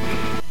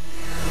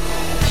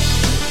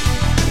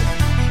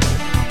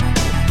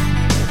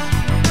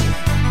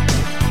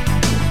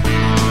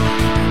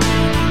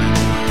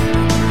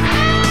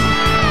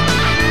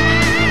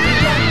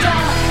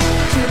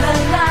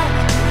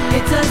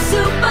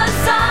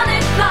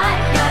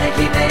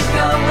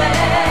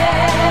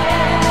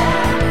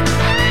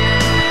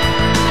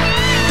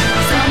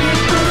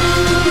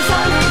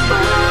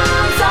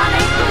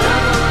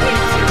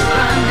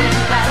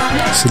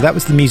 So that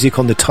was the music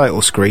on the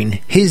title screen.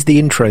 Here's the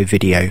intro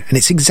video, and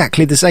it's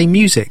exactly the same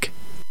music.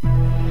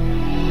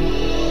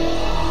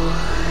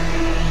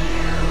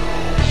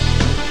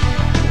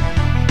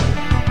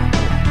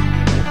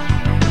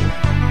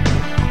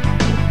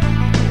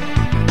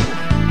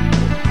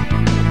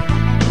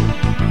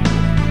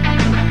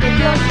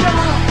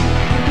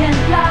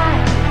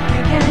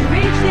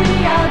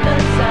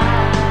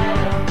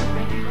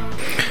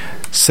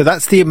 So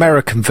that's the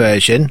American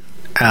version.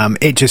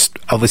 It just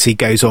obviously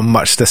goes on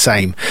much the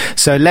same.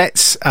 So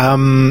let's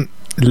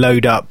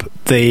load up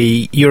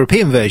the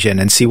European version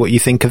and see what you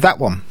think of that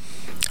one.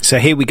 So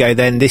here we go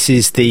then. This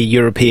is the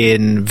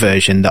European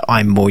version that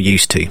I'm more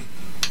used to.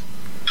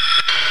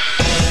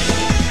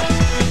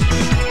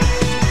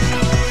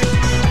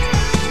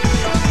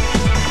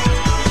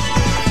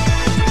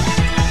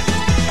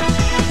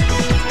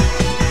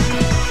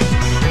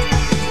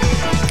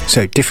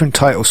 So different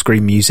title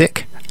screen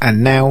music.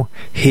 And now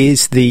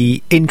here's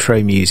the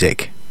intro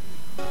music.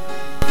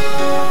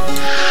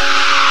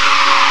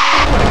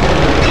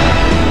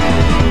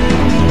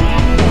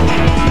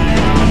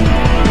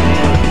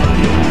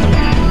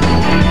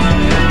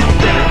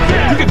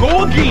 You can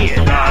go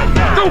again.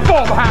 Don't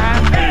fall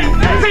behind.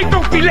 Say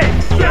don't be late.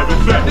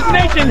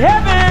 Destination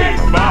heaven.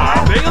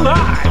 Stay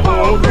alive.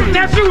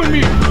 Now you and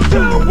me.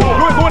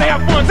 We're going to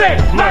have fun. Say,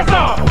 lights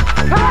off.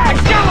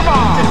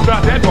 Excalibur. It's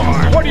about that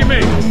bar. What do you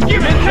mean?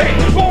 Give and take.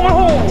 Going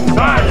home.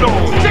 Side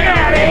zone. Check it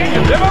out,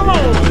 eh? Live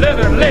alone.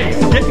 Leather lace.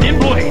 Getting in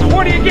place.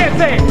 What do you get?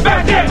 Say,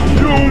 back it.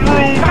 Zoom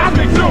room.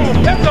 Cosmic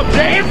zoom. That's up,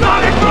 Jay. It's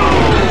Sonic Boom.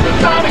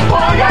 Sonic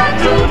Warrior.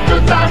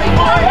 Sonic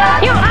Warrior.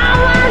 You are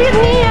what you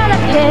need out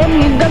of him.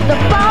 You got the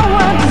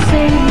power to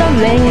save the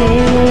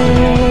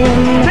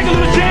land. Take a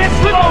little chance.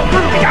 Slip on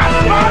through. You got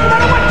to no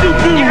matter what you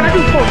do. You gotta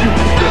do for you.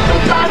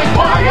 Sonic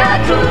Warrior.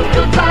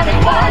 Sonic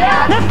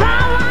Warrior. The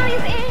power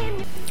is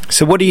in.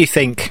 So what do you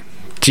think?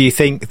 Do you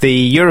think the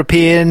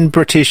European,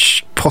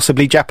 British,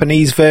 possibly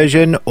Japanese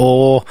version,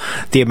 or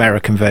the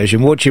American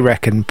version? What do you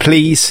reckon?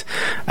 Please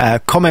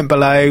comment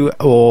below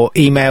or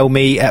email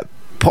me at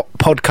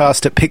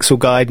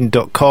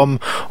podcast@pixelguiden.com,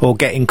 or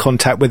get in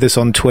contact with us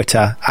on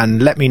Twitter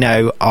and let me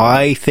know.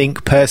 I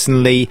think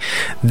personally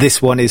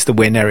this one is the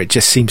winner. It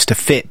just seems to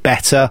fit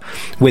better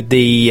with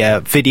the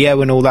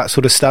video and all that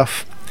sort of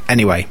stuff.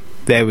 Anyway,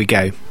 there we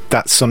go.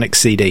 That's Sonic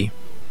CD.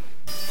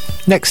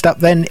 Next up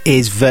then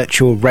is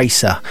Virtual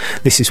Racer.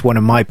 This is one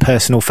of my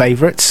personal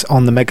favourites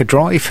on the Mega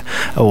Drive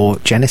or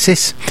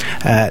Genesis.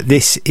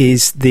 This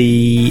is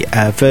the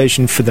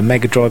version for the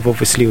Mega Drive,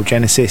 obviously, or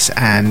Genesis,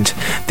 and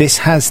this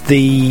has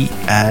the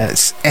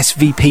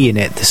SVP in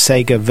it, the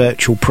Sega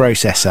Virtual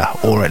Processor,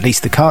 or at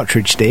least the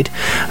cartridge did,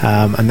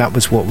 and that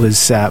was what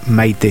was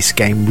made this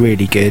game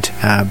really good,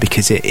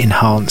 because it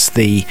enhanced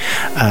the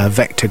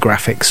vector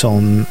graphics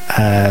on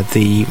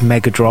the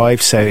Mega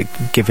Drive, so it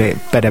give it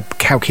better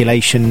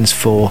calculations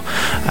for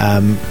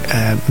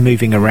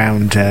moving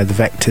around the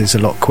vectors a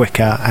lot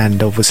quicker,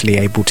 and obviously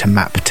able to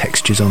map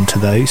textures onto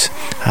those,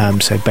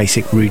 so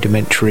basic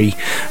rudimentary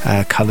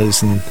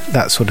colours and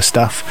that sort of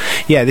stuff.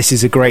 Yeah, this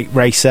is a great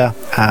racer.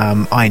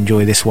 I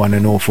enjoy this one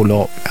an awful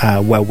lot.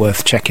 Well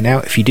worth checking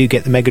out if you do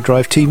get the Mega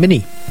Drive 2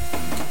 Mini.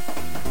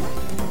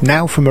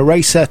 Now from a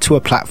racer to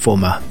a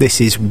platformer, this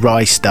is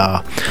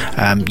Rystar.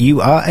 You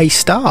are a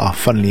star,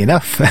 funnily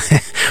enough.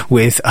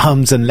 with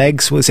arms and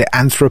legs. Was it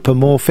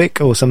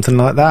anthropomorphic or something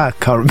like that? I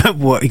can't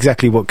remember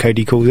exactly what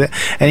Cody calls it.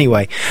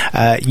 Anyway,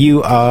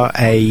 you are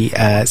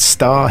a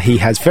star. He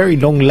has very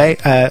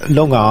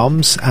long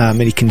arms,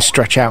 and he can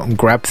stretch out and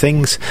grab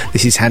things.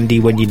 This is handy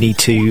when you need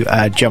to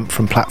jump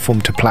from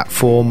platform to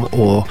platform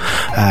or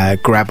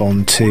grab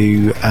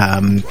onto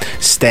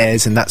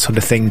stairs and that sort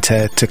of thing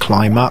to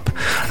climb up.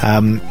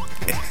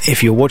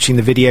 If you're watching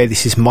the video,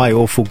 this is my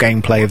awful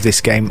gameplay of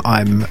this game.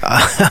 I'm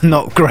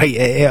not great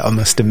at it, I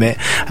must admit,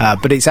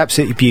 but it's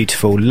absolutely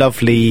beautiful.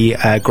 Lovely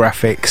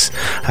graphics.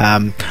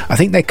 I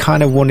think they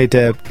kind of wanted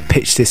to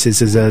pitch this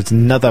as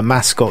another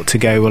mascot to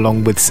go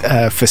along with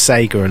for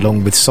Sega,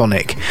 along with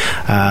Sonic,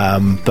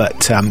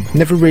 but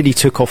never really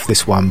took off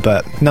this one.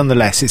 But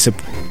nonetheless, it's a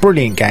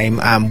brilliant game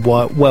and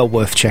well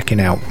worth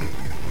checking out.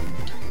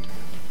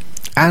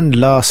 And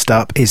last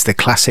up is the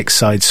classic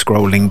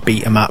side-scrolling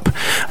beat-em-up,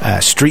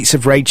 Streets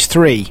of Rage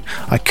 3.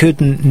 I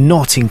couldn't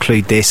not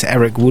include this.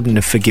 Eric wouldn't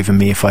have forgiven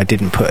me if I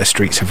didn't put a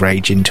Streets of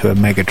Rage into a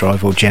Mega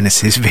Drive or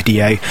Genesis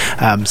video.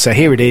 So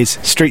here it is,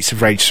 Streets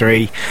of Rage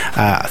 3.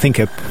 I think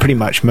pretty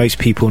much most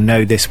people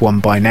know this one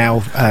by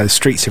now.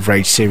 Streets of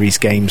Rage series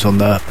games on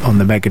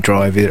the Mega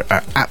Drive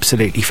are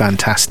absolutely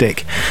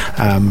fantastic.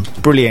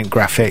 Brilliant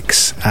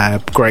graphics,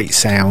 great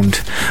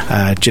sound,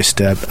 just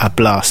a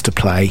blast to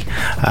play.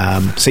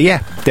 So yeah,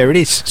 there it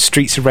is,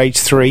 Streets of Rage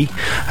 3,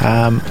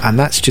 and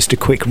that's just a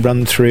quick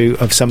run through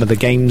of some of the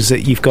games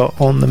that you've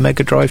got on the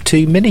Mega Drive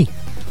 2 Mini.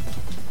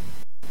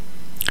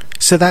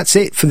 So that's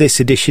it for this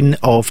edition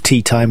of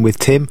Tea Time with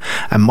Tim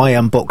and my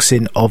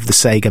unboxing of the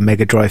Sega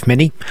Mega Drive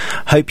Mini.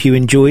 Hope you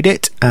enjoyed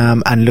it,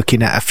 and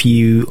looking at a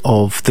few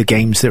of the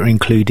games that are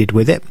included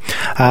with it.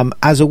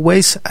 As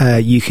always,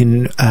 you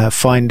can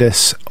find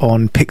us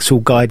on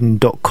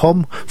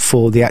pixelgaiden.com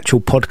for the actual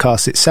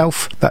podcast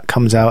itself. That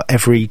comes out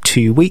every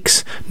 2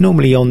 weeks,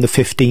 normally on the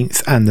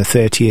 15th and the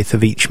 30th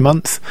of each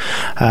month.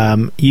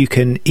 You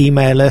can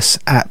email us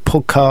at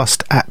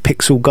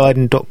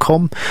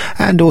podcast@pixelgaiden.com,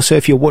 and also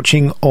if you're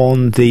watching on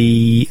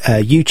the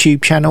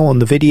YouTube channel, on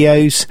the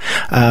videos,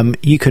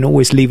 you can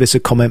always leave us a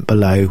comment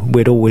below.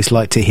 We'd always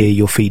like to hear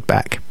your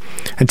feedback.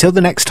 Until the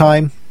next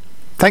time,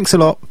 thanks a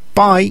lot.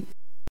 Bye.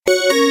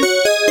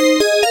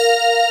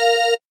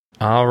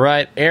 All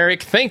right,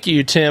 Eric, thank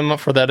you, Tim,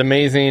 for that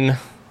amazing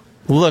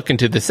look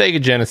into the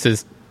Sega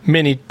Genesis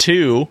Mini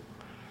 2,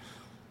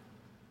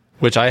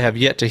 which I have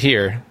yet to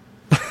hear.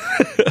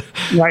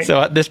 Right. So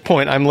at this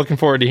point, I'm looking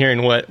forward to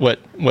hearing what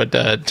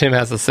Tim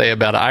has to say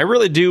about it. I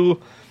really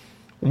do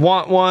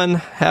want one,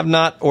 have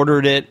not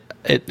ordered it,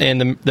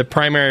 and the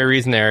primary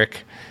reason,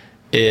 Eric,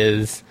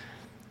 is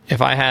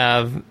if I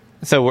have...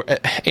 So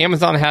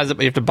Amazon has it,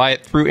 but you have to buy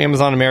it through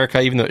Amazon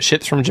America, even though it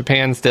ships from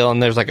Japan still,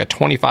 and there's like a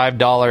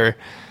 $25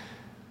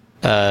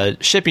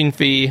 shipping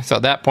fee. So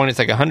at that point, it's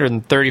like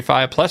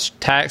 $135 plus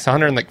tax,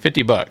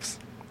 $150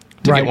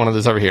 to get one of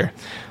those over here.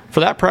 For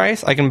that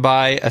price, I can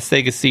buy a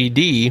Sega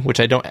CD, which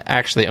I don't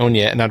actually own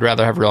yet, and I'd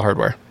rather have real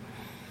hardware.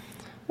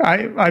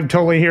 I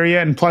totally hear you,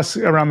 and plus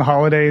around the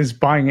holidays,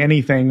 buying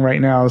anything right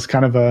now is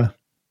kind of a,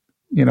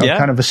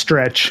 kind of a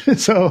stretch.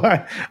 So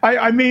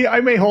I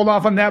may hold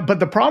off on that. But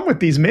the problem with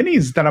these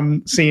minis that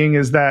I'm seeing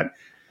is that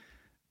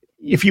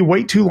if you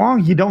wait too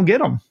long, you don't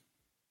get them.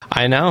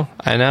 I know.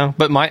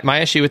 But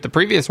my issue with the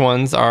previous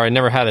ones are I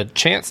never had a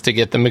chance to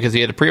get them because you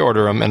had to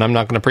pre-order them, and I'm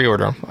not going to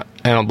pre-order them.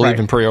 I don't believe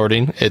in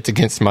pre-ordering. It's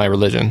against my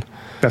religion.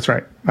 That's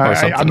right.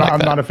 I'm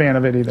not a fan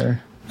of it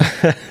either.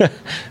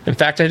 In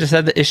fact, I just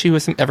had the issue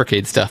with some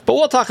Evercade stuff. But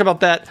we'll talk about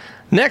that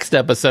next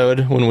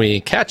episode when we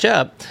catch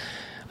up.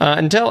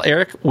 Until,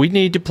 Eric, we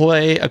need to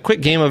play a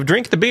quick game of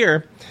Drink the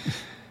Beer.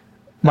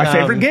 My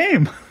favorite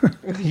game.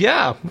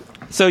 Yeah.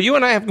 So you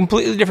and I have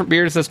completely different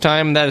beers this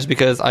time. That is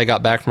because I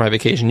got back from my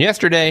vacation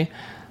yesterday.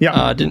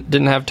 Yeah.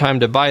 Didn't have time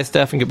to buy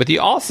stuff and get with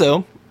you.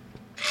 Also,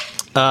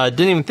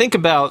 didn't even think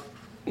about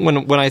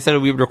when I said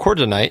we would record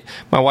tonight.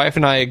 My wife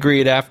and I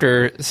agreed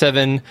after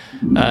 7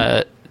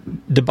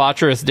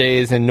 debaucherous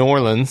days in New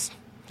Orleans,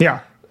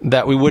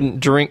 that we wouldn't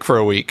drink for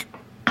a week.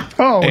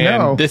 Oh, and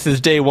no. This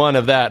is day 1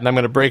 of that, and I'm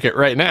going to break it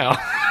right now.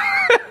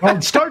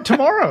 Well, start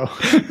tomorrow.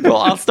 Well,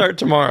 I'll start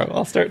tomorrow.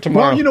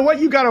 Well, you know what?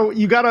 You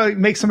gotta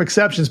make some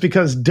exceptions,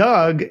 because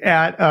Doug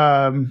at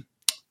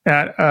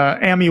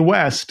Ami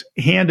West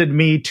handed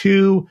me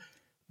 2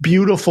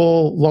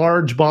 beautiful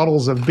large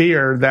bottles of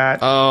beer that...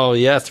 Oh,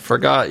 yes.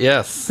 Forgot.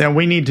 Yes. That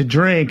we need to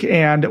drink.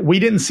 And we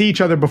didn't see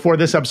each other before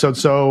this episode,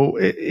 so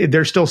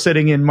they're still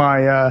sitting in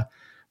my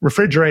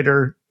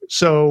refrigerator.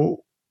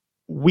 So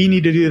we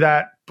need to do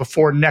that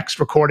before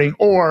next recording,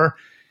 or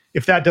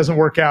if that doesn't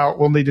work out,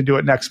 we'll need to do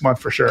it next month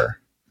for sure.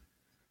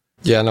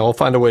 Yeah, no, we'll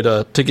find a way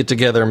to get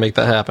together and make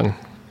that happen.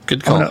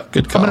 Good call.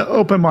 Good call. I'm going to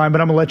open mine, but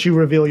I'm going to let you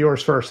reveal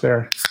yours first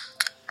there.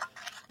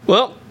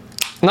 Well,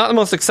 not the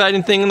most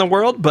exciting thing in the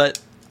world, but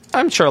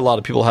I'm sure a lot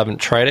of people haven't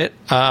tried it.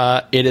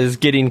 It is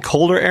getting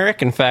colder,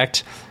 Eric. In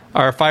fact,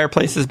 our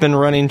fireplace has been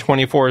running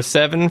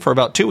 24/7 for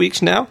about 2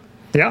 weeks now.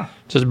 Yeah.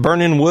 Just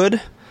burning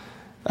wood.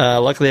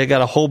 Luckily, I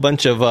got a whole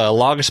bunch of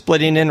log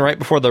splitting in right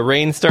before the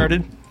rain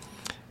started.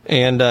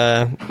 And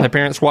my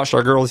parents watched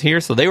our girls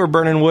here, so they were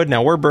burning wood.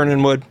 Now we're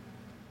burning wood.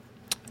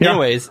 Yeah.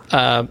 Anyways,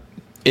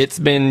 it's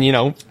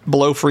been,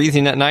 below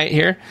freezing at night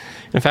here.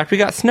 In fact, we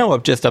got snow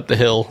just up the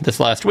hill this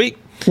last week.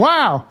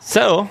 Wow.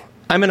 So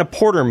I'm in a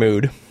porter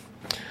mood.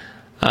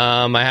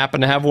 I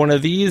happen to have one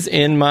of these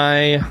in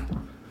my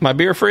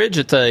beer fridge.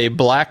 It's a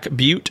Black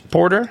Butte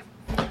Porter.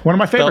 One of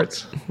my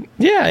favorites.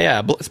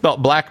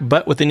 Spelled Black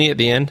Butt with an E at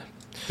the end.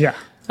 Yeah.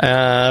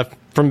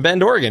 From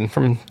Bend, Oregon,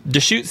 from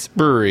Deschutes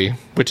Brewery,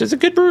 which is a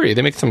good brewery.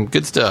 They make some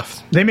good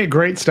stuff. They make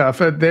great stuff.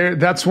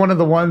 That's one of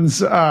the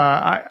ones.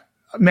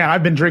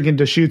 I've been drinking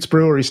Deschutes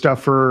Brewery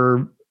stuff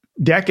for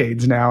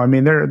decades now. I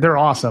mean, they're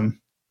awesome.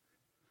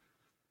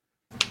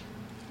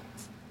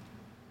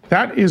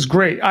 That is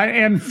great.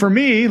 And for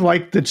me,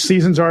 like, the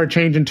seasons are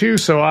changing too,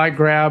 so I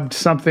grabbed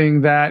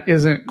something that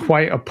isn't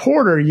quite a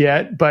porter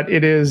yet, but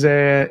it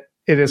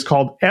is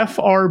called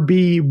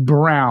FRB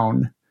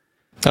Brown.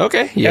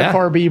 Okay, yeah.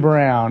 FRB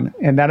Brown,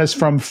 and that is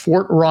from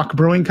Fort Rock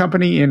Brewing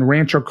Company in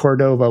Rancho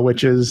Cordova,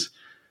 which is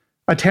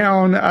a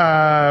town,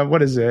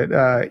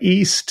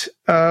 east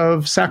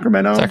of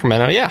Sacramento?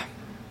 Sacramento, yeah.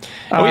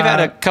 And we've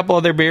had a couple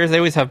of their beers. They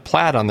always have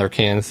plaid on their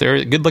cans.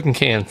 They're good-looking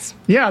cans.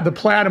 Yeah, the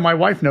plaid, and my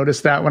wife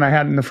noticed that when I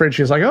had it in the fridge.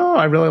 She was like, oh,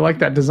 I really like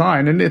that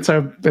design. And it's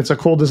a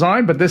cool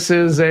design, but this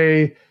is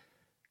a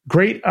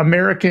Great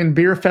American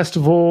Beer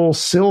Festival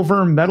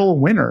silver medal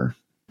winner.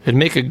 It'd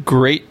make a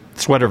great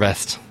sweater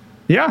vest.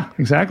 Yeah,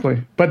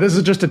 exactly. But this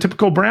is just a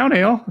typical brown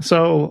ale,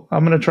 so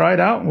I'm going to try it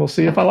out, and we'll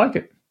see if I like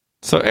it.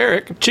 So,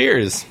 Eric,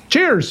 cheers.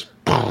 Cheers.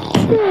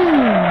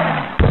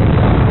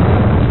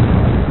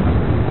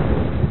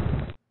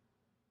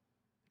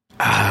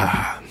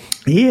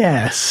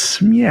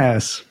 Yes.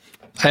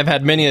 I've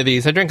had many of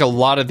these. I drank a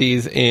lot of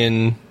these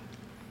in...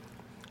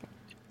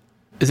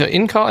 Is it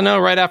in college? No,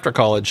 right after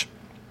college.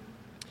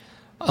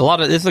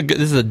 This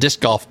is a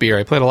disc golf beer.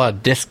 I played a lot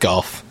of disc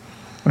golf.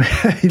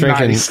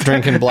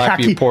 Drinking Black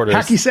Butte Porters.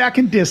 Hacky sack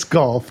and disc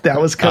golf. That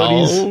was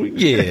Cody's. Oh,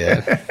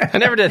 yeah. I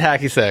never did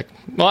hacky sack.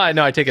 Well,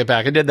 I take it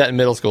back. I did that in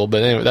middle school,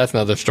 but anyway, that's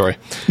another story.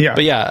 Yeah.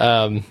 But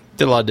yeah,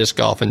 did a lot of disc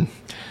golf. And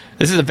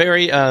this is a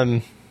very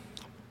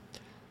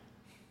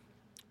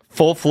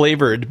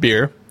full-flavored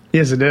beer.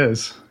 Yes, it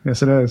is.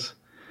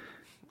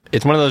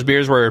 It's one of those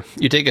beers where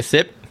you take a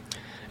sip,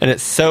 and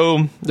there's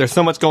so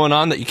much going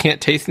on that you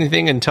can't taste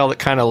anything until it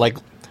kind of like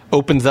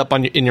opens up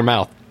in your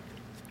mouth.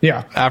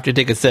 Yeah. After you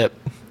take a sip.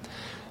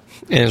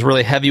 And it's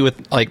really heavy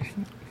with like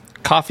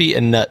coffee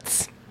and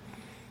nuts.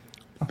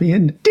 Coffee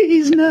and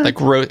these nuts. Like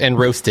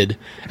roasted.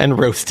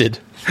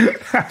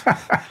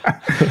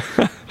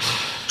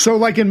 So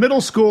like in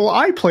middle school,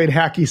 I played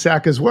hacky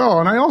sack as well,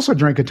 and I also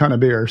drank a ton of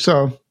beer.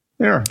 So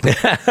there.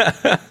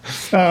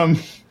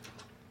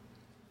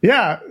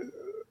 Yeah.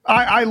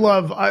 I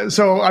love,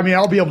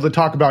 I'll be able to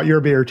talk about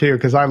your beer too,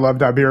 because I love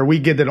that beer. We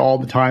get it all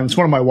the time. It's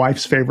one of my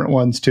wife's favorite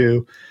ones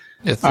too.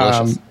 It's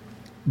delicious.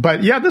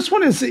 But yeah, this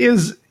one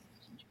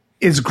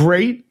is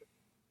great,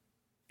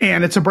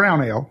 and it's a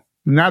brown ale.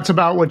 And that's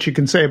about what you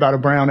can say about a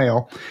brown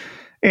ale.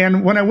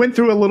 And when I went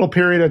through a little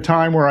period of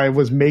time where I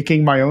was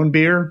making my own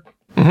beer,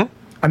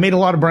 I made a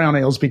lot of brown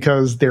ales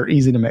because they're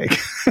easy to make.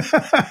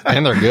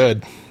 And they're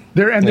good.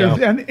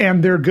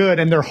 They're good,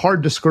 and they're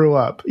hard to screw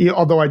up.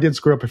 Although I did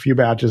screw up a few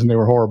batches and they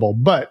were horrible,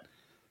 but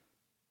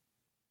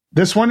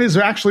this one is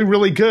actually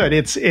really good.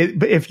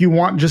 If you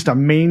want just a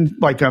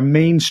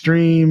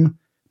mainstream,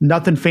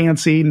 nothing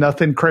fancy,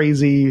 nothing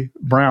crazy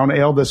brown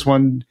ale, this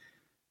one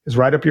is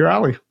right up your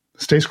alley.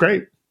 This tastes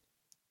great.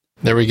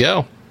 There we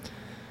go.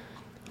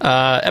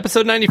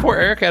 Episode 94,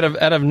 Eric,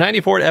 out of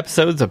 94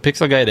 episodes of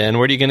Pixel Guide N,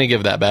 what are you going to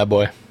give that bad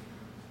boy?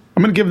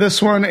 I'm going to give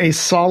this one a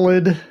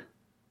solid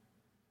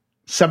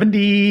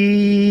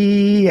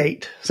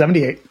 78.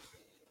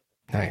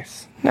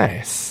 Nice.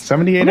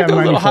 78 I'm going to out of go a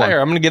 94. little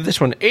higher. I'm going to give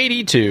this one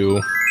 82.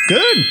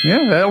 Good.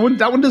 Yeah,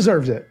 that one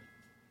deserves it.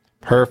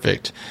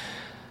 Perfect.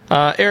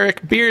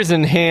 Eric, beers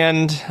in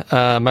hand.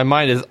 My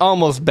mind is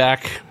almost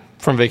back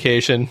from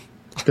vacation.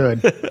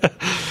 Good.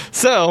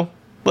 So,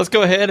 let's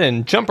go ahead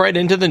and jump right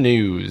into the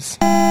news.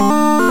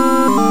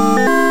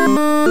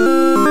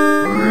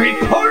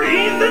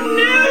 Reporting the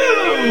news!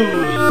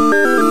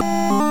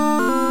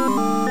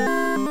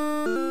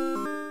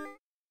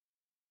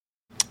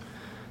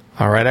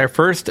 All right, our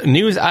first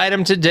news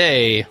item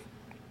today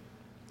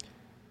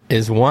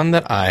is one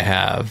that I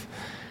have.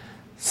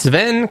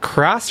 Sven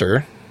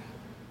Krasser.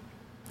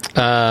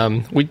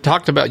 You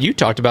talked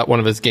about one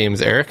of his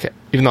games, Eric,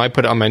 even though I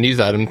put it on my news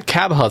item,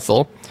 Cab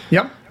Hustle.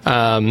 Yep.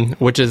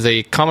 Which is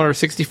a Commodore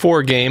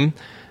 64 game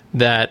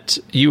that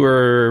you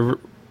were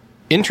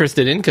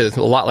interested in because it's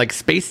a lot like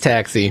Space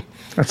Taxi.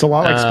 That's a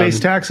lot like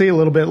Space Taxi, a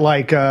little bit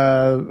like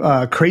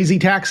Crazy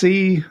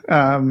Taxi.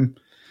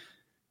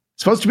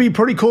 Supposed to be a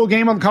pretty cool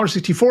game on the Commodore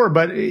 64,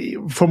 but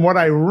from what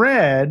I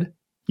read,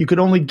 you could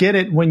only get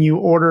it when you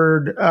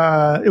ordered,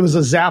 it was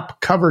a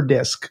Zap cover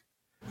disc.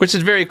 Which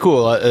is very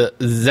cool.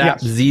 Zap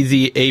Yes.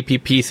 ZZ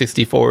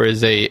APP64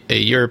 is a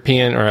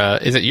European, or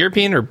is it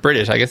European or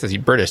British? I guess it's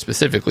British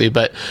specifically,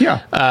 but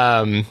Yeah.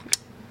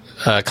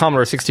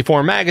 Commodore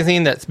 64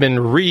 magazine that's been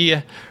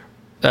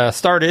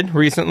started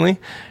recently,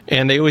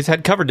 and they always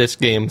had cover disc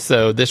games.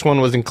 So this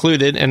one was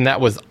included, and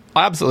that was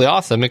absolutely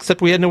awesome,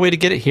 except we had no way to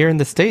get it here in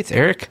the States,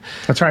 Eric.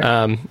 That's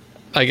right.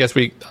 I guess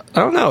I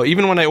don't know.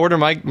 Even when I order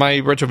my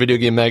retro video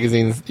game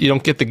magazines, you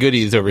don't get the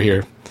goodies over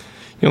here.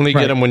 You only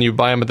get them when you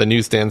buy them at the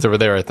newsstands over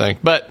there, I think.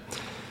 But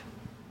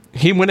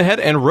he went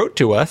ahead and wrote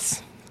to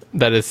us.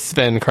 That is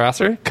Sven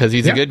Krasser, because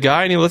he's a good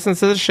guy and he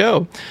listens to the show.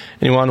 And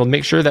he wanted to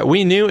make sure that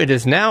we knew it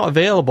is now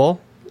available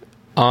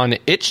on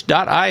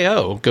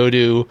itch.io. Go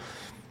to...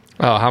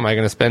 Oh, how am I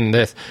going to spend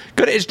this?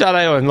 Go to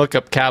itch.io and look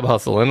up Cab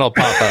Hustle, and it'll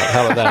pop up.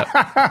 How about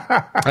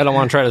that? I don't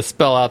want to try to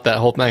spell out that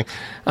whole thing.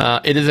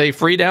 It is a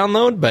free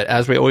download, but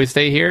as we always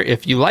say here,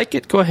 if you like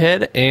it, go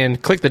ahead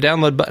and click the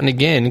download button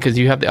again, because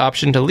you have the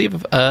option to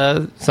leave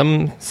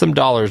some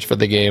dollars for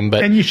the game.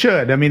 But and you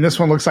should. I mean, this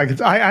one looks like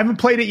it's... I haven't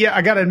played it yet,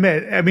 I got to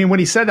admit. I mean, when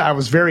he said that, I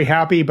was very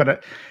happy,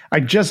 but I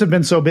just have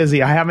been so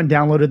busy. I haven't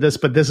downloaded this,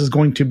 but this is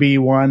going to be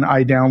one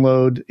I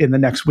download in the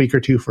next week or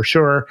two for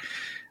sure.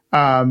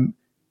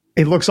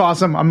 It looks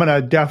awesome.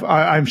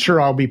 I'm sure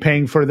I'll be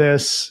paying for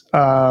this.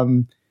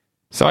 So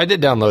I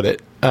did download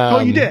it.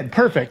 You did?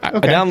 Perfect.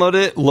 Okay. I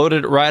downloaded it,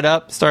 loaded it right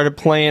up, started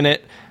playing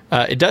it.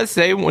 It does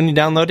say when you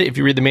download it, if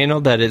you read the manual,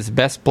 that it's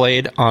best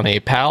played on a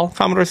PAL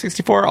Commodore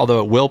 64,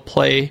 although it will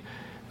play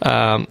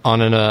on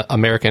an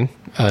American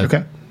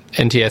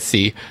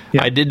NTSC.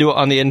 Yeah. I did do it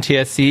on the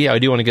NTSC. I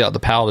do want to get out the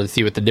PAL to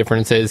see what the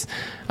difference is.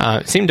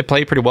 It seemed to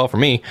play pretty well for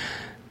me.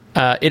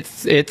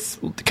 It's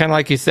kind of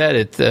like you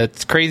said,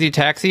 it's Crazy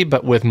Taxi,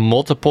 but with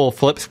multiple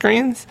flip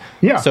screens.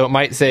 Yeah. So it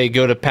might say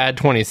go to pad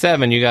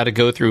 27. You got to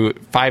go through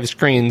 5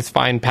 screens,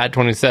 find pad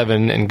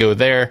 27, and go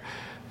there.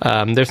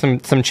 There's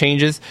some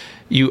changes.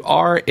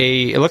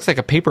 It looks like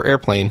a paper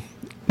airplane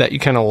that you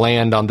kind of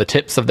land on the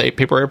tips of the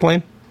paper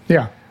airplane.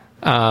 Yeah.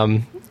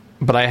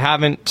 But I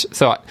haven't.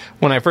 So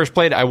when I first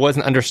played, I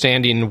wasn't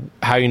understanding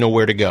how you know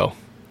where to go.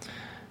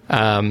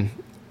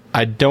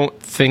 I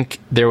don't think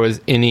there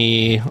was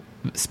any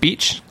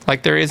speech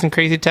like there is in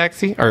Crazy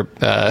Taxi or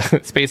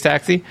Space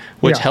Taxi,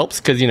 which helps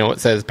because it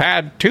says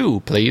pad 2,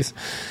 please.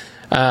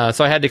 So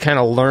I had to kind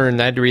of learn.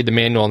 I had to read the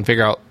manual and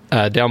figure out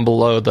down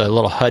below, the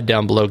little HUD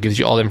down below gives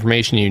you all the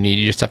information you need.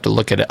 You just have to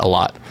look at it a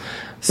lot.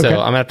 So I'm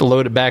gonna have to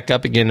load it back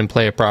up again and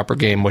play a proper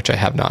game, which I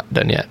have not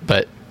done yet.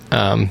 But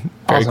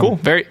very cool,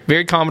 very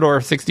very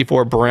Commodore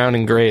 64 brown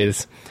and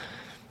grays.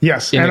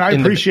 Yes, and I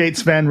appreciate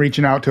Sven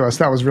reaching out to us.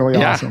 That was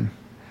really awesome.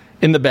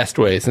 In the best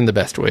ways.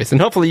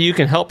 And hopefully you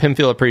can help him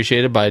feel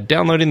appreciated by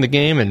downloading the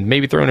game and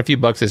maybe throwing a few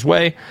bucks his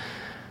way.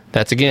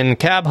 That's, again,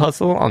 Cab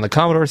Hustle on the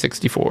Commodore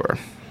 64.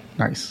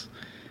 Nice.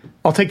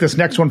 I'll take this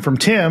next one from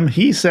Tim.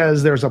 He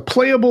says there's a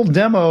playable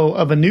demo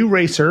of a new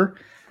racer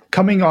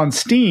coming on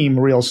Steam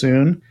real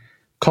soon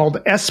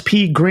called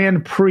SP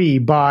Grand Prix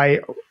by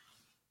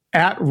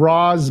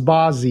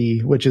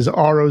 @RozBozzy, which is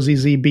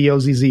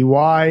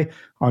ROZZBOZZY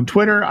on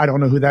Twitter. I don't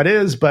know who that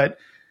is, but...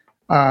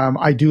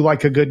 I do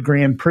like a good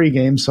Grand Prix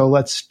game, so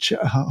let's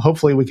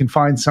hopefully we can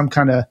find some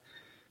kind of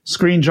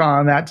screenshot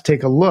on that to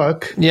take a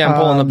look. Yeah, I'm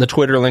pulling up the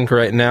Twitter link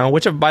right now,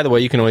 which, by the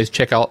way, you can always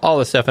check out all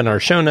the stuff in our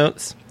show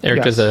notes.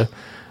 Eric does a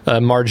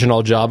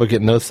marginal job of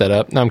getting those set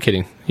up. No, I'm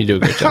kidding. You do a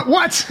good job.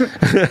 What?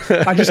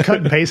 I just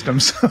cut and paste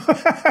them. So.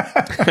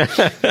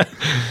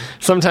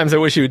 Sometimes I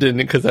wish you didn't,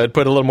 because I'd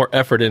put a little more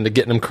effort into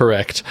getting them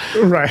correct.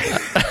 Right.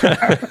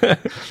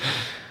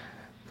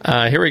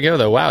 Here we go,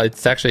 though. Wow,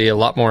 it's actually a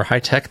lot more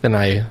high-tech than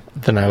I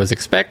was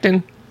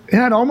expecting.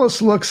 Yeah, it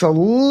almost looks a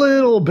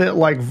little bit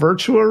like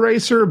Virtua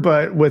Racer,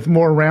 but with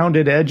more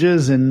rounded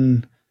edges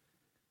and...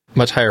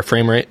 Much higher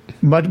frame rate.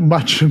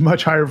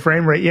 Much higher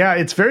frame rate. Yeah,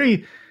 it's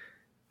very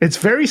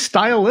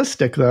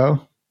stylistic,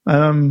 though.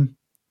 Yeah,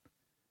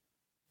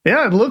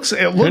 it looks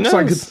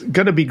like it's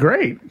going to be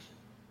great.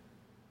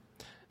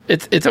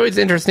 It's always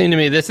interesting to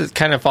me. This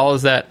kind of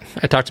follows that.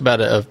 I talked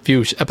about it a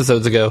few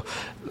episodes ago.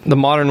 The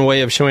modern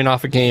way of showing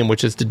off a game,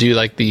 which is to do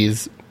like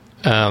these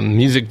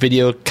music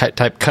video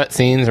type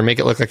cutscenes or make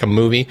it look like a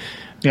movie.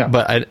 Yeah.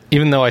 But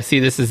even though I see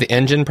this as the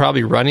engine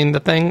probably running the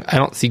thing, I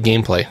don't see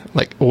gameplay.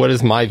 Like, what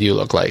does my view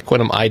look like?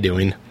 What am I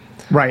doing?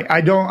 Right.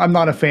 I'm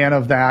not a fan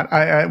of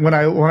that. When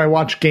I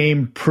watch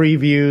game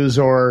previews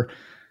or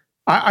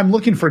I'm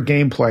looking for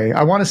gameplay.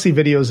 I want to see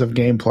videos of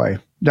gameplay.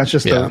 That's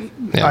just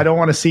I don't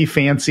want to see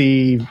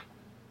fancy,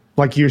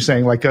 like you're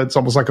saying, like it's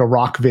almost like a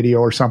rock video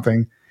or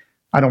something.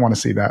 I don't want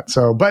to see that.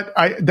 So, but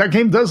that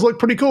game does look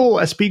pretty cool.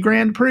 SP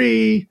Grand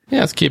Prix. Yeah,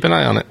 let's keep an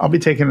eye on it. I'll be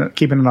keeping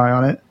an eye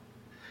on it.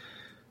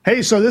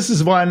 Hey, so this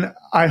is one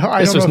I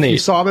don't know if you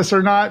saw this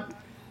or not,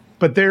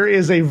 but there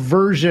is a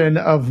version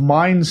of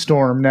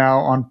Mindstorm now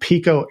on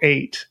Pico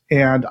 8,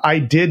 and I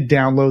did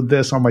download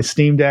this on my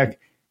Steam Deck,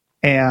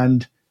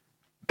 and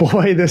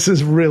boy, this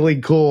is really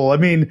cool. I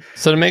mean...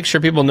 So to make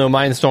sure people know,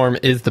 Mindstorm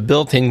is the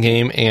built-in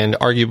game and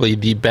arguably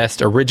the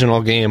best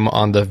original game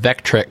on the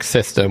Vectrex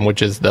system,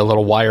 which is the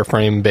little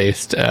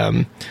wireframe-based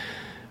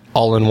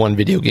all-in-one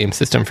video game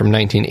system from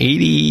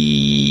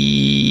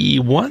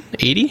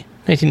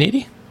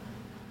 1980?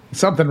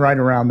 Something right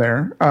around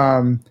there.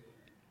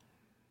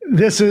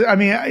 This is, I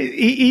mean,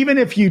 even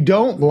if you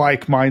don't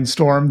like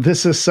Mindstorm,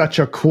 this is such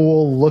a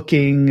cool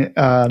looking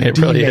It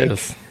really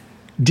is.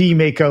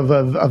 demake of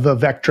a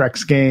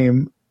Vectrex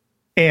game.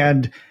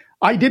 And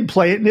I did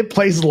play it, and it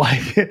plays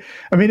like,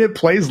 it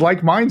plays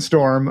like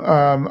Mindstorm.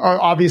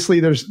 Obviously,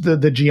 there's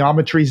the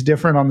geometry is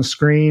different on the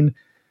screen,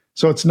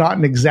 so it's not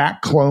an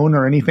exact clone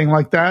or anything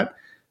like that.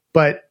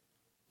 But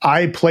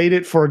I played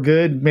it for a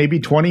good maybe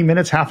 20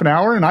 minutes, half an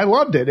hour, and I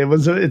loved it.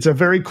 It's a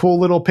very cool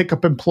little pick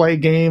up and play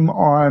game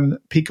on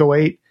Pico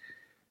 8.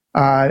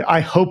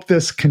 I hope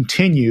this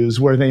continues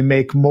where they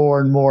make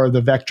more and more of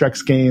the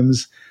Vectrex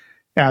games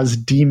as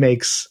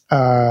demakes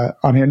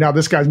on here. Now,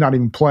 this guy's not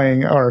even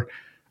playing, or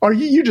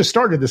you just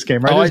started this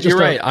game, right? Oh, you're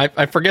right.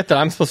 I forget that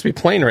I'm supposed to be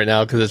playing right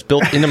now because it's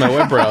built into my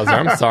web browser.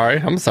 I'm sorry.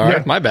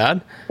 Yeah. My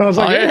bad. I was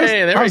like,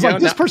 hey, there we go.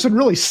 This person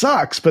really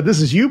sucks, but this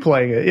is you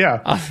playing it.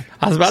 Yeah.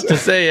 I was about to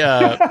say, I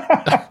can't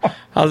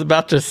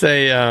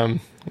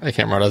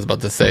remember what I was about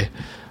to say.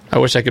 I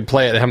wish I could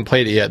play it. I haven't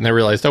played it yet. And I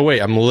realized, oh,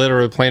 wait, I'm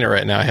literally playing it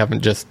right now. I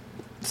haven't just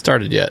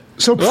started yet.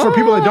 So for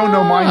people that don't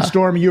know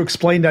Mindstorm, you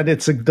explained that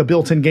it's the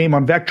built-in game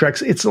on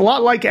Vectrex. It's a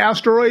lot like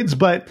Asteroids,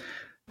 but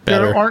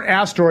there aren't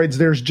asteroids.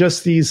 There's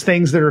just these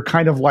things that are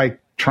kind of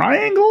like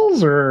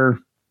triangles, or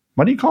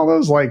what do you call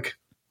those? Like,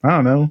 I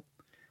don't know.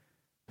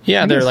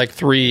 Yeah, they're like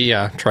three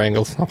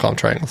triangles. I'll call them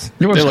triangles.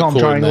 You want to call them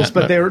triangles,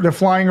 but they're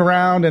flying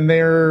around,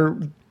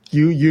 and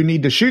you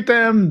need to shoot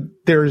them.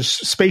 There's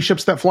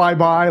spaceships that fly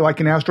by, like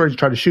in Asteroids,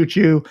 try to shoot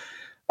you.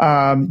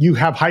 You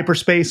have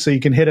hyperspace, so you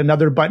can hit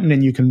another button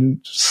and you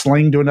can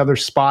sling to another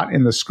spot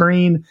in the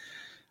screen.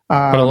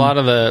 But a lot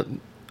of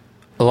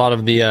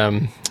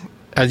the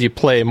as you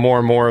play more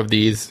and more of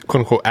these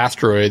quote unquote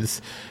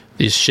asteroids,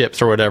 these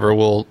ships or whatever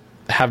will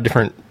have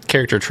different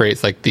character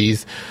traits. Like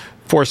these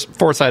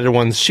four-sided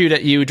ones shoot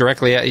at you,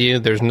 directly at you.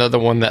 There's another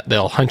one that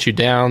they'll hunt you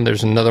down.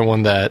 There's another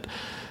one that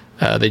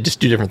they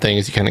just do different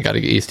things. You kind of got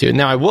to get used to.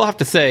 Now, I will have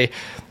to say,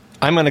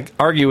 I'm going to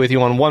argue with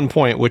you on one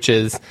point, which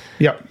is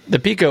the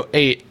Pico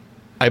 8,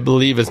 I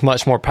believe, is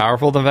much more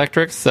powerful than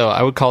Vectrex. So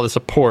I would call this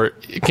a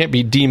port. It can't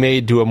be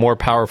demade to a more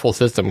powerful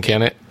system,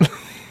 can it?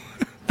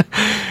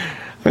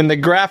 I mean, the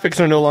graphics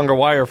are no longer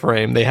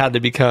wireframe. They had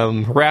to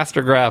become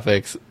raster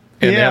graphics,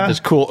 and they have this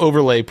cool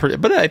overlay.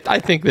 But I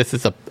think this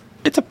is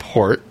it's a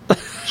port.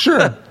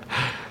 Sure.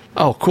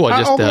 Oh, cool.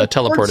 I just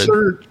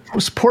teleported.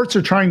 Ports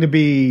are trying to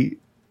be...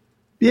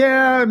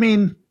 Yeah, I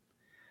mean,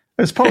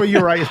 it's probably,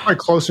 you're right. It's probably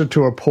closer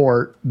to a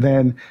port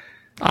than...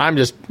 I'm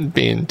just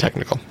being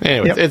technical.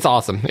 Anyways, It's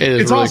awesome.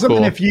 It's really awesome.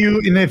 Cool. And if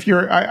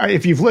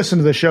you've listened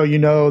to the show, you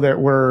know that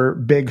we're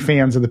big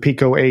fans of the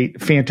Pico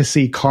 8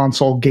 fantasy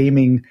console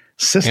gaming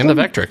system. And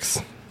the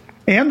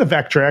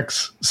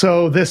Vectrex.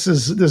 So this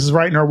is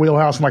right in our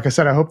wheelhouse. And like I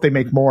said, I hope they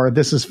make more.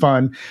 This is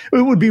fun.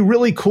 It would be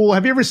really cool.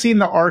 Have you ever seen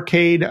the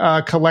arcade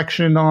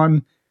collection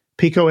on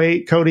Pico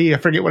 8, Cody? I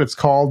forget what it's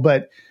called,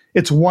 but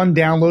it's one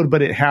download,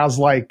 but it has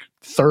like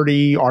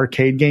 30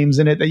 arcade games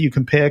in it that you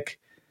can pick.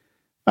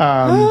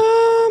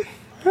 I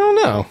don't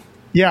know.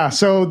 Yeah,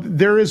 so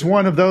there is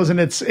one of those, and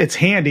it's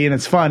handy and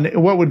it's fun.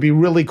 What would be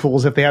really cool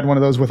is if they had one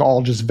of those with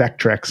all just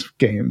Vectrex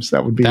games.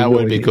 That would be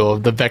cool.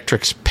 The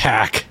Vectrex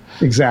pack.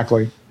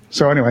 Exactly.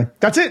 So anyway,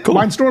 that's it. Cool.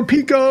 Mindstorm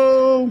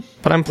Pico.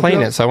 But I'm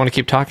playing it, so I want to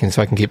keep talking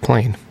so I can keep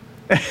playing.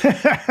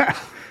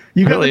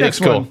 You got the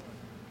next one.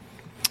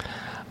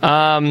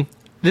 Cool.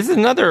 This is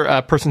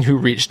another person who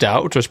reached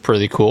out, which was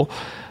pretty cool.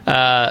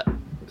 I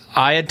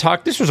had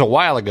talked, this was a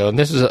while ago, and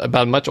this is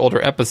about a much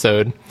older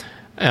episode,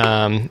 but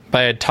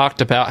I had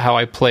talked about how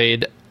I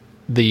played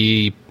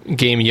the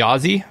game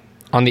Yazi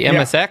on the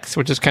MSX,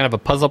 which is kind of a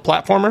puzzle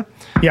platformer.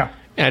 Yeah.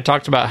 And I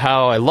talked about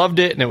how I loved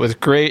it, and it was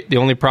great. The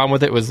only problem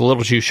with it was a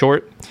little too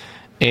short.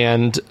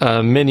 And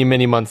many,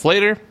 many months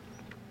later,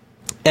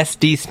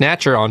 SD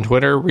Snatcher on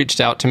Twitter reached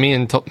out to me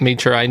and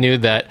made sure I knew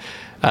that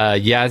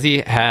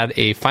Yazi had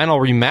a final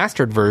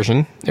remastered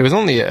version. It was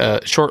only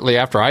shortly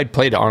after I'd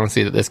played it,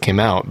 honestly, that this came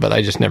out, but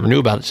I just never knew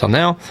about it till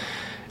now.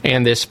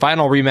 And this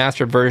final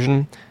remastered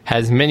version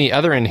has many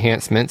other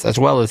enhancements, as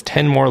well as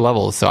 10 more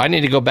levels. So I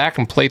need to go back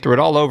and play through it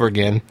all over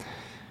again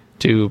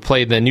to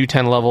play the new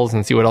 10 levels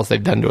and see what else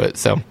they've done to it.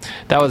 So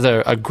that was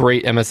a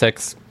great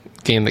MSX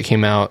game that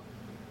came out,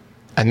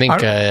 I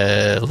think,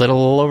 a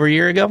little over a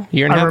year ago,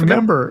 year and a half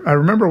ago. I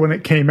remember when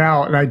it came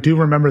out, and I do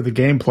remember the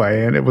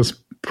gameplay, and it was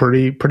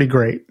pretty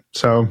great.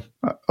 So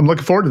I'm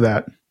looking forward to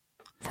that.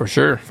 For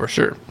sure.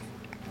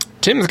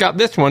 Tim's got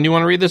this one. Do you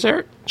want to read this,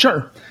 Eric?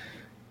 Sure.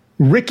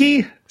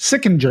 Ricky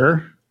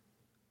Sickinger,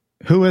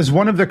 who is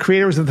one of the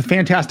creators of the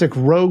fantastic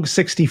Rogue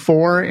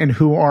 64 and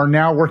who are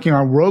now working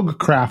on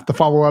Roguecraft, the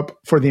follow-up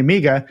for the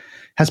Amiga,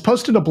 has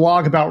posted a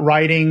blog about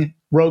writing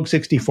Rogue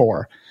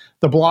 64.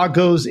 The blog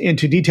goes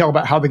into detail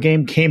about how the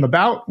game came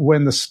about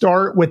with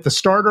the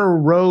starter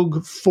Rogue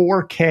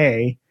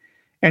 4K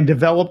and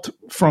developed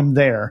from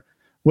there.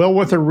 Well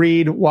worth a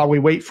read while we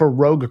wait for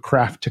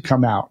Roguecraft to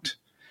come out.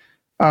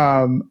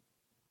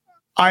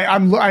 I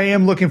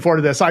am looking forward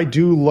to this. I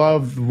do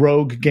love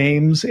Rogue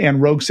games,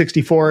 and Rogue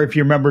 64, if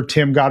you remember,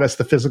 Tim got us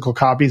the physical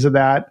copies of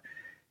that.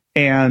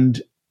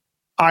 And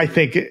I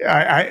think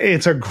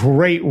it's a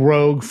great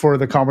Rogue for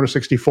the Commodore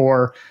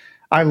 64.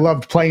 I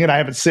loved playing it. I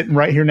have it sitting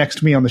right here next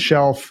to me on the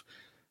shelf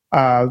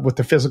with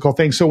the physical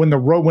thing. So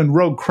when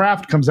Rogue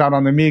Craft comes out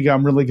on the Amiga,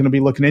 I'm really going to be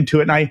looking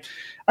into it. And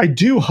I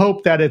do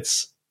hope that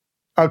it's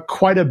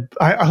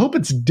I hope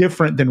it's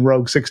different than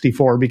Rogue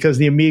 64 because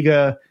the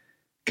Amiga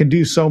can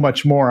do so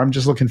much more. I'm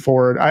just looking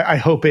forward. I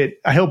hope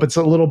it's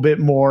a little bit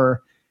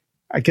more,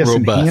 I guess,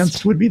 robust.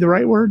 Enhanced would be the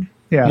right word.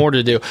 Yeah. More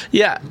to do.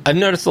 Yeah, I've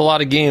noticed a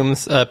lot of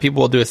games, people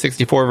will do a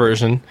 64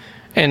 version,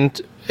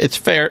 and it's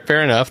fair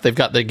enough. They've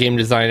got the game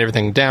design and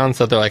everything down,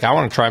 so they're like, I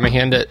want to try my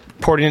hand at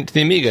porting it to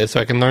the Amiga so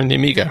I can learn the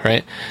Amiga,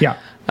 right? Yeah.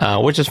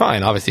 Which is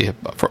fine, obviously.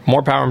 For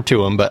more power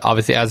to them, but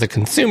obviously as a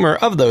consumer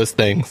of those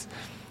things,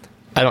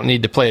 I don't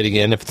need to play it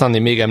again. If it's on the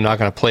Amiga, I'm not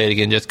going to play it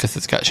again just because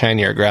it's got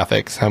shinier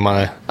graphics.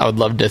 I would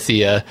love to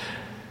see a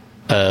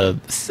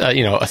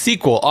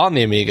sequel on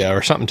the Amiga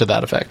or something to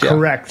that effect. Yeah.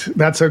 Correct.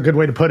 That's a good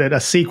way to put it. A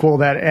sequel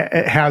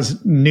that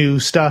has new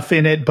stuff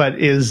in it, but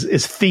is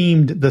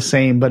themed the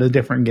same, but a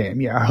different game.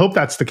 Yeah, I hope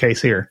that's the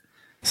case here.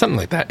 Something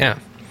like that. Yeah.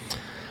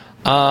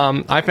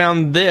 I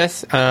found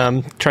this.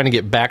 Trying to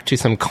get back to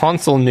some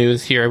console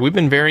news here. We've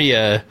been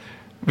very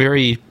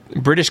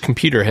British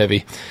computer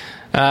heavy.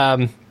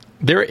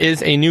 There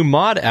is a new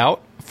mod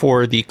out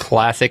for the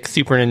classic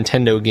Super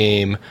Nintendo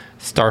game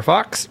Star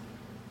Fox.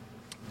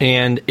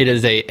 And it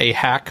is a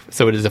hack,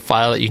 so it is a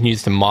file that you can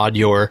use to mod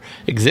your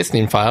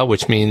existing file,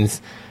 which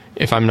means,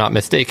 if I'm not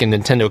mistaken,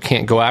 Nintendo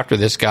can't go after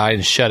this guy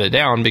and shut it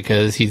down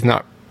because he's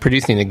not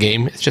producing a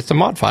game. It's just a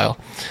mod file.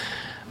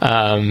 You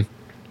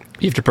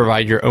have to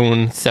provide your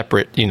own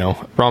separate,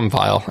 ROM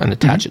file and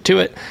attach it to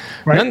it.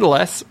 Right.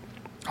 Nonetheless,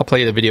 I'll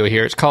play you the video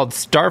here. It's called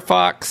Star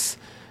Fox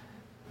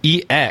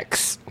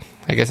EX.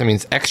 I guess it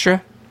means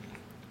extra.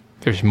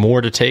 There's more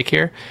to take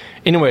here.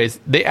 Anyways,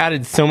 they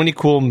added so many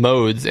cool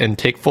modes and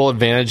take full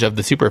advantage of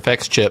the Super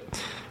FX chip.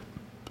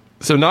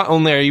 So not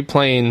only are you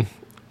playing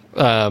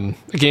a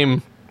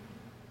game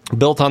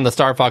built on the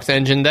Star Fox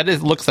engine, it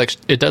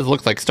does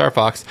look like Star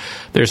Fox.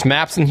 There's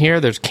maps in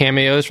here. There's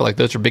cameos for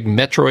those are big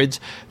Metroids.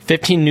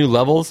 15 new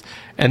levels,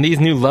 and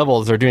these new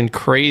levels are doing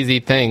crazy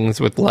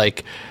things with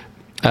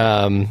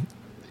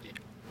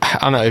I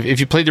don't know,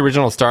 if you played the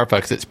original Star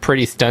Fox, it's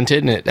pretty stunted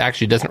and it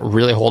actually doesn't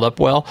really hold up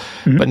well.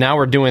 Mm-hmm. But now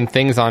we're doing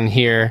things on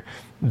here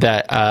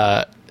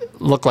that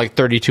look like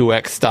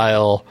 32X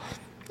style,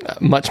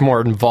 much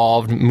more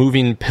involved,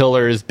 moving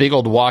pillars, big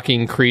old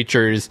walking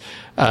creatures.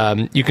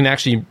 You can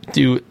actually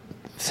do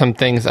some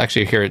things.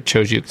 Actually, here it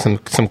shows you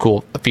some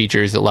cool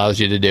features it allows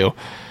you to do.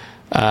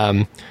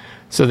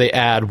 So they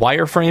add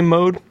wireframe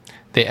mode.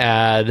 They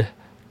add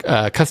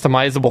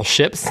customizable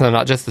ships, so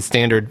not just the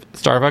standard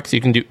Star Fox.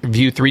 You can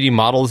view 3D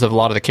models of a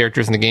lot of the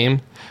characters in the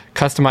game.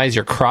 Customize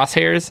your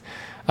crosshairs.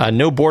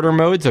 No border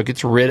mode, so it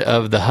gets rid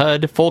of the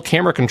HUD. Full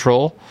camera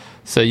control,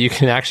 so you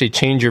can actually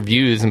change your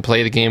views and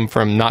play the game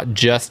from not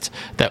just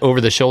that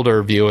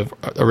over-the-shoulder view of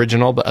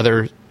original, but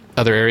other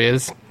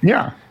areas.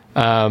 Yeah.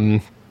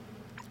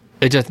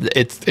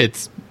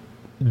 It's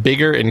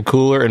bigger and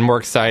cooler and more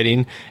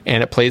exciting,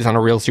 and it plays on a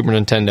real Super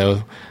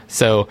Nintendo.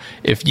 So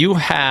if you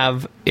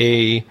have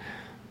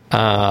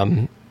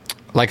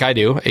like I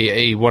do,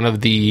 one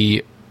of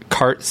the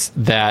carts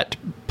that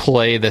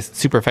play the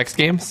Super FX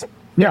games.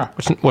 Yeah.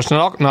 Which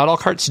not all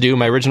carts do.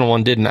 My original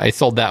one didn't. I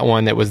sold that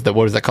one. That was what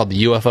was that called?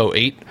 The UFO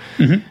 8.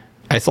 Mm-hmm.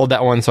 I sold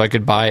that one so I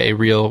could buy a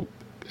real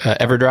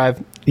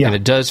EverDrive. Yeah. And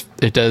it does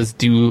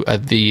do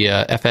the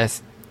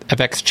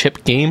FX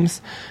chip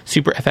games,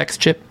 Super FX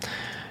chip.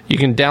 You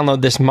can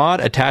download this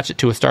mod, attach it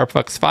to a Star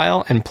Fox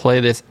file, and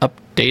play this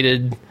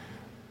updated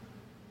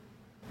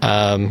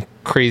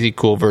crazy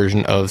cool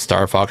version of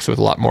Star Fox with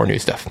a lot more new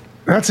stuff.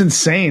 That's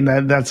insane.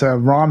 That's a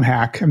ROM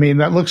hack. I mean,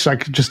 that looks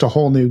like just a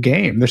whole new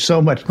game. There's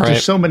so much. Right.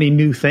 There's so many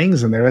new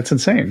things in there. That's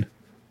insane.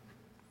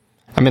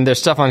 I mean, there's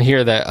stuff on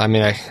here that I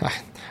didn't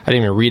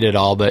even read it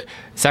all, but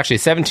it's actually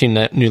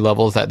 17 new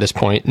levels at this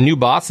point. New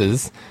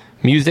bosses,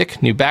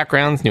 music, new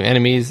backgrounds, new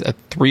enemies, a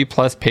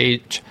 3+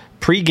 page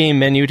pre-game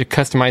menu to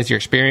customize your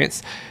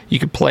experience. You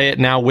can play it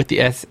now with the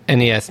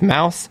SNES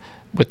mouse,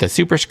 with the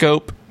Super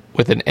Scope,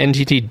 with an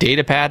NTT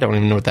datapad. I don't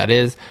even know what that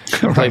is.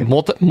 Right. Play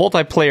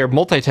multiplayer,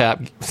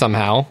 multi-tap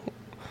somehow.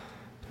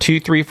 2,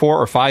 3,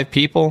 4, or 5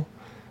 people.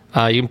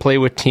 You can play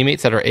with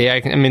teammates that are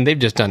AI. I mean, they've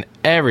just done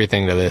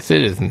everything to this.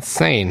 It is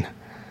insane.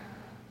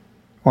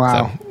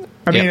 Wow. So,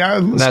 I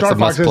mean, Star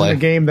Fox isn't a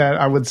game that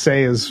I would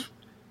say is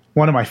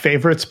one of my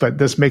favorites, but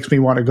this makes me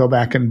want to go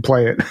back and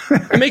play it.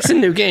 It makes a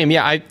new game.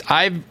 Yeah,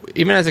 I've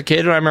even as a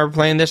kid, when I remember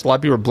playing this, a lot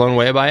of people were blown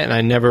away by it, and I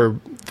never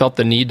felt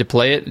the need to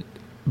play it.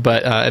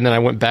 But and then I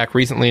went back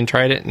recently and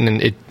tried it,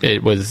 and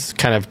it was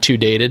kind of too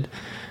dated.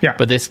 Yeah.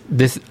 But this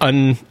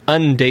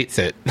undates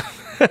it.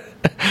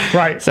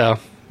 Right. So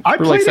I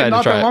played it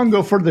not that long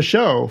ago for the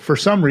show. For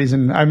some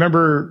reason, I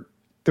remember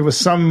there was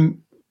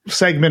some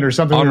segment or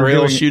something on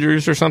rail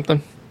shooters or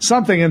something.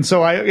 And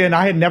so I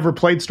had never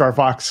played Star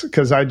Fox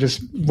because I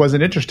just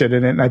wasn't interested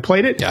in it, and I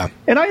played it. Yeah.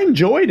 And I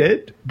enjoyed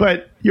it,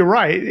 but you're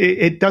right,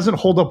 it doesn't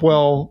hold up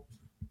well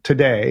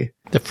today.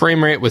 The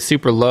frame rate was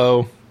super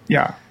low.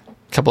 Yeah.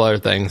 couple other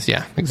things.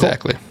 Yeah,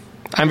 exactly. Cool.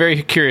 I'm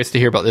very curious to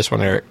hear about this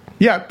one, Eric.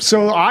 Yeah,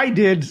 so I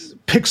did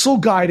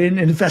Pixel Gaiden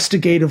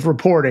investigative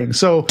reporting.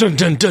 So dun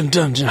dun dun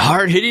dun, dun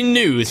hard-hitting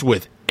news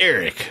with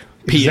Eric.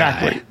 PI.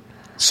 Exactly.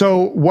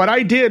 So what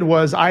I did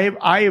was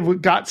I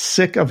got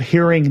sick of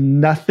hearing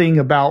nothing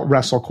about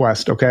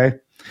WrestleQuest, okay?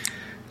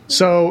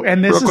 So,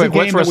 and this is a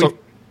game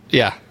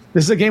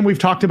this is a game we've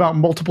talked about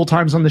multiple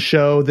times on the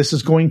show. This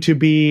is going to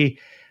be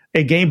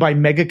a game by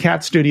Mega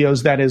Cat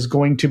Studios that is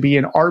going to be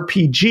an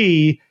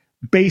RPG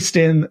based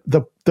in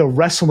the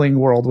wrestling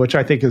world, which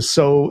I think is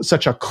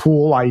such a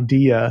cool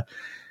idea.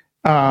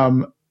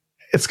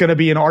 It's going to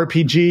be an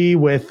RPG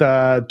with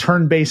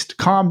turn-based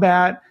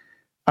combat.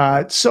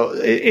 So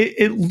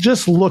it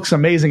just looks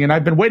amazing. And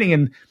I've been waiting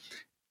in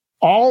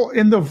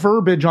the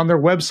verbiage on their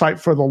website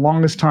for the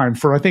longest time,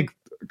 for I think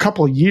a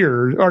couple of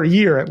years, or a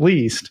year at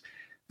least.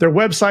 Their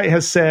website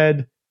has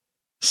said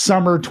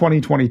summer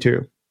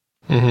 2022.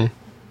 Mm-hmm.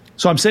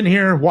 So I'm sitting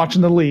here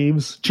watching the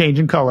leaves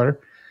changing color.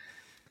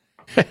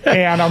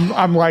 And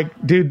I'm like,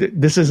 dude,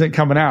 this isn't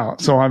coming out.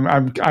 So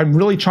I'm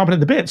really chomping at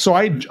the bit. So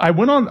I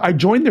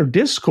joined their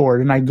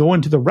Discord, and I go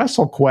into the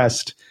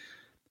WrestleQuest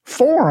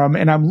forum,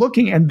 and I'm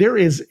looking, and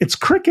it's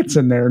crickets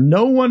in there.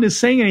 No one is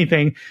saying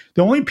anything.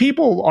 The only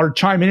people are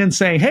chiming in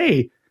saying,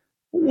 hey,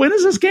 when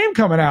is this game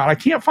coming out? I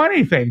can't find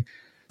anything.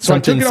 So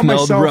something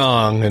smelled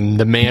wrong, and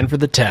the man for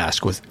the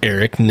task was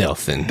Eric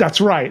Nelson. That's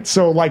right.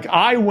 So like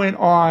I went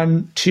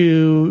on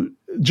to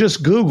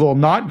just Google,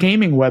 not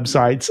gaming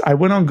websites. I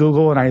went on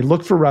Google and I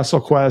looked for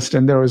WrestleQuest,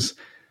 and there was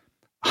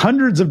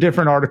hundreds of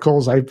different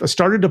articles. I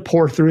started to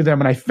pour through them,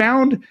 and I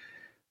found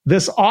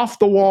this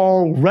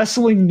off-the-wall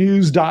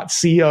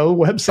wrestlingnews.co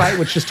website,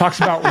 which just talks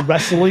about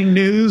wrestling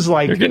news.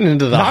 Like, you're getting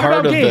into the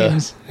heart of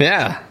games.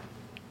 Yeah.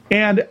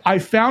 And I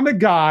found a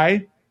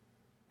guy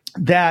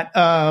that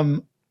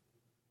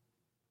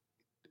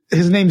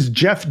his name's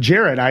Jeff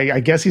Jarrett. I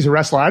guess he's a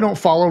wrestler. I don't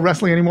follow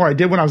wrestling anymore. I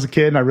did when I was a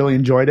kid, and I really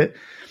enjoyed it.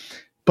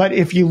 But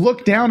if you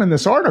look down in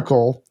this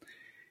article,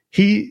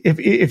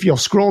 if you'll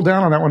scroll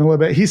down on that one a little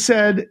bit, he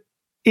said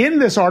in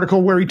this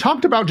article where he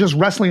talked about just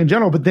wrestling in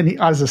general, but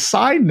then as a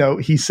side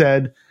note, he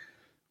said,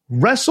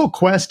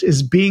 WrestleQuest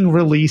is being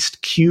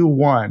released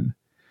Q1.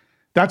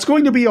 That's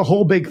going to be a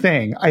whole big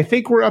thing. I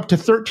think we're up to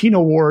 13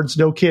 awards.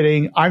 No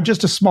kidding. I'm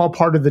just a small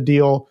part of the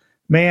deal.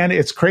 Man,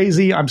 it's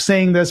crazy. I'm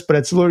saying this, but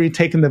it's literally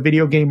taken the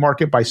video game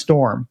market by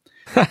storm.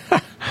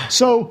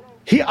 So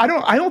I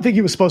don't think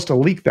he was supposed to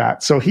leak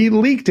that. So he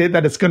leaked it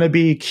that it's going to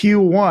be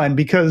Q1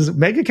 because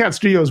Mega Cat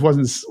Studios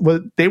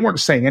they weren't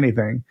saying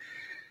anything.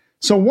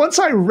 So once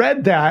I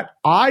read that,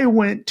 I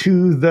went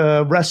to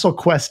the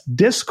WrestleQuest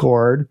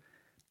Discord,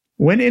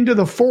 went into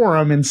the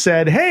forum and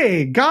said,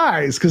 hey,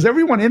 guys, because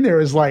everyone in there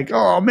is like,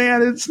 oh,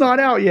 man, it's not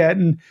out yet.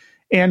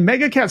 And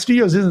Mega Cat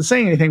Studios isn't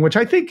saying anything, which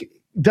I think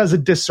does a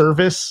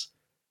disservice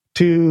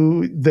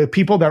to the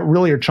people that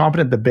really are chomping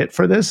at the bit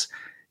for this.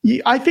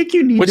 I think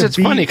you need Which is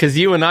funny because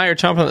you and I are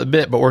chomping at the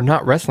bit, but we're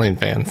not wrestling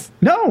fans.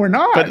 No, we're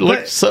not. But it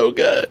looks so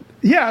good.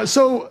 Yeah,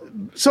 so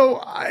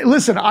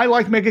listen, I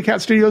like Mega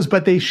Cat Studios,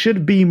 but they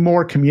should be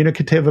more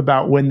communicative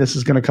about when this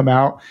is going to come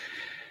out.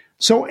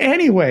 So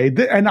anyway,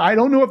 and I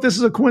don't know if this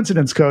is a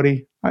coincidence,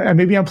 Cody.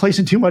 Maybe I'm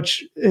placing too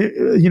much,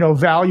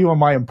 value on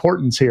my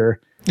importance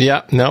here.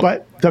 Yeah, no.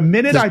 But the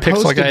minute I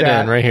posted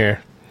that, right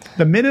here.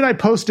 The minute I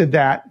posted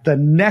that, the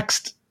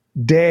next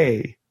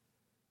day,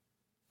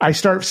 I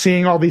start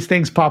seeing all these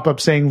things pop up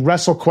saying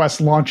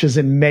WrestleQuest launches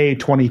in May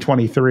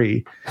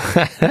 2023.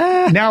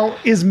 Now,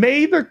 is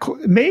May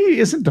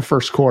isn't the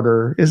first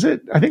quarter, is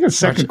it? I think it's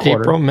second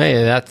quarter. April,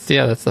 May. That's the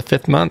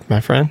 5th month, my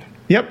friend.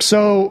 Yep.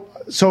 So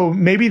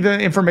maybe the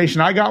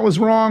information I got was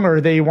wrong, or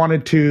they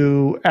wanted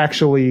to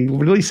actually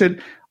release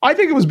it. I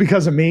think it was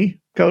because of me,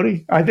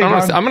 Cody. I think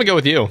I'm going to go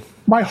with you.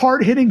 My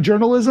hard-hitting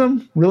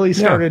journalism really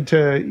started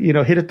to,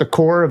 hit at the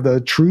core of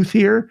the truth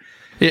here.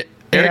 Yeah.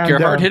 Eric, your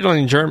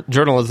hard-hitting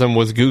journalism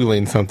was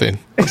Googling something.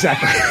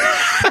 Exactly.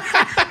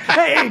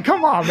 Hey,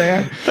 come on,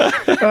 man.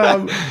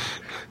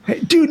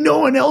 Dude, no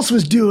one else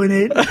was doing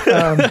it.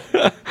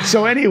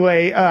 So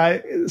anyway,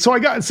 so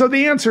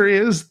the answer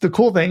is, the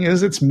cool thing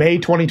is it's May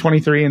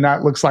 2023, and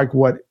that looks like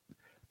what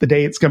the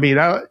date's going to be.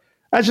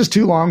 That's just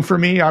too long for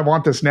me. I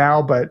want this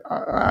now, but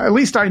at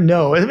least I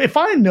know. If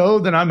I know,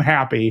 then I'm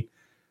happy.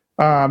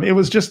 It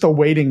was just the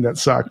waiting that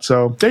sucked.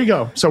 So there you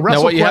go. So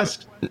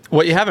WrestleQuest.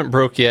 What you haven't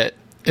broke yet,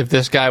 if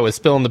this guy was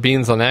spilling the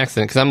beans on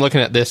accident, because I'm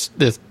looking at this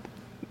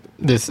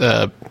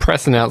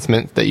press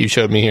announcement that you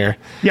showed me here.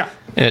 Yeah.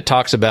 And it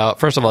talks about,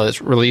 first of all,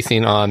 it's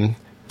releasing on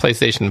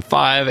PlayStation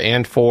 5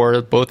 and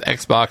 4, both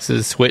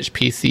Xboxes, Switch,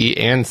 PC,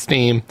 and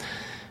Steam.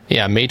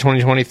 Yeah, May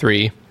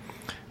 2023.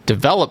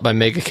 Developed by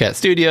Mega Cat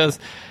Studios.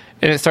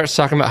 And it starts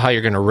talking about how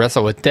you're going to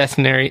wrestle with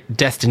destiny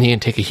and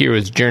take a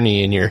hero's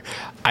journey, and your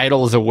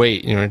idols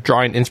await,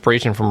 drawing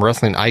inspiration from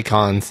wrestling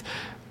icons.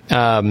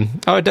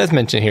 It does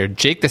mention here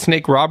Jake the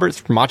Snake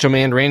Roberts, Macho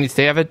Man Randy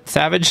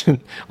Savage, and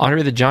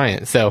Andre the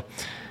Giant. So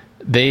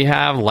they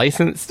have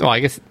licensed, I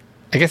guess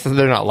I guess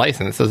they're not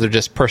licensed. Those are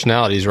just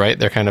personalities, right?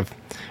 They're kind of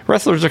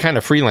wrestlers are kind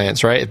of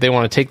freelance, right? If they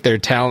want to take their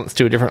talents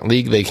to a different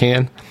league, they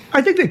can.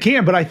 I think they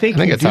can, but I think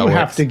you do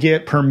have to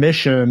get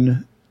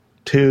permission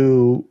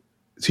to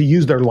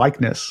use their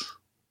likeness.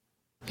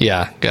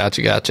 Yeah,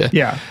 gotcha.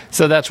 Yeah.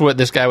 So that's what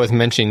this guy was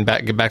mentioning.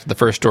 Back to the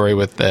first story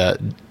with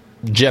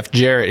Jeff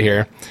Jarrett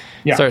here.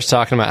 Yeah. Starts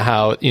talking about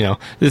how, this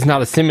is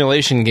not a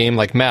simulation game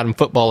like Madden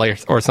Football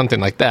or something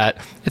like that.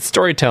 It's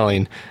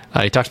storytelling.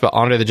 He talks about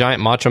Andre the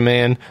Giant, Macho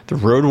Man, the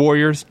Road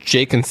Warriors,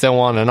 Jake, and so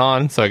on and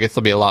on. So I guess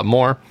there'll be a lot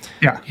more.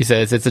 Yeah. He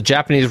says it's a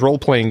Japanese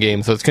role-playing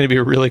game, so it's going to be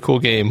a really cool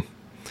game.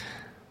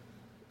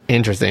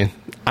 Interesting.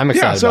 I'm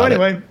excited about it.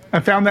 So anyway,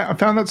 I found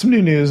out some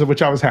new news,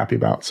 which I was happy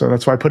about. So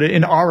that's why I put it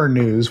in our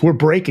news. We're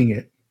breaking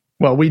it.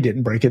 Well, we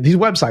didn't break it. These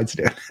websites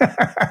did.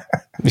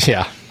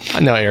 Yeah.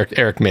 I know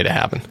Eric made it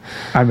happen.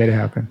 I made it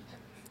happen.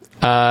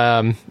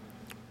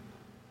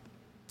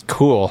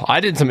 Cool.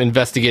 I did some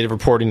investigative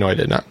reporting. No, I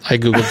did not. I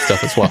Googled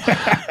stuff as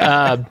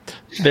well.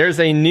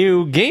 There's a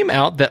new game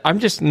out that I'm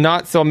just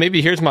not. So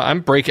maybe here's I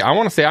want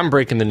to say I'm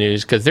breaking the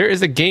news because there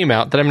is a game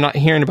out that I'm not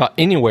hearing about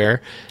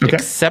anywhere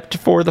except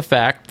for the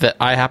fact that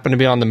I happen to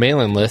be on the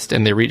mailing list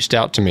and they reached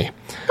out to me.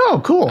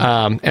 Oh, cool.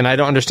 And I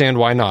don't understand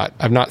why not.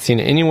 I've not seen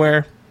it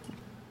anywhere.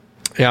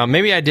 Yeah,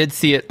 maybe I did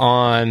see it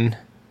on.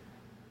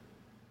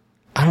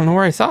 I don't know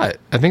where I saw it.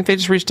 I think they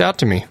just reached out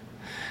to me.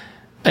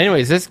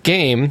 Anyways, this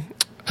game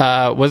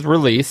was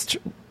released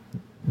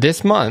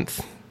this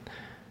month.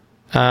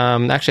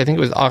 Actually, I think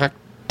it was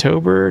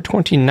October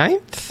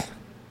 29th.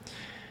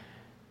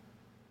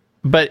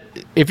 But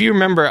if you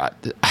remember,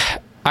 I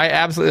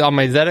absolutely, on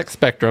my ZX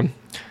Spectrum,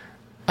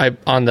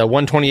 on the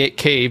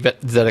 128K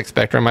ZX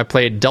Spectrum, I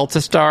played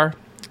Delta Star.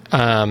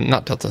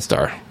 Not Delta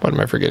Star. What am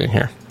I forgetting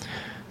here?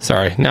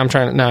 Sorry. Now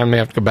I may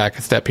have to go back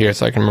a step here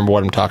so I can remember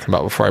what I'm talking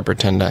about before I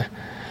pretend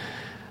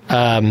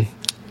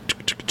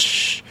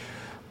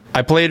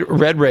I played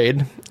Red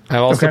Raid. I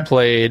also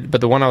played, but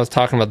the one I was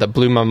talking about that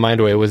blew my mind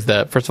away was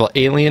first of all,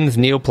 Aliens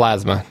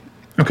Neoplasma.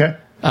 Okay.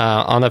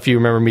 I don't know if you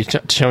remember me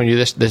showing you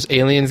this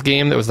Aliens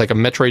game that was like a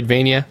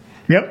Metroidvania.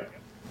 Yep.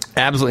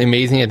 Absolutely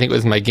amazing. I think it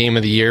was my game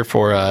of the year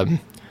for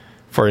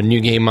a new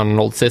game on an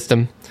old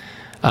system.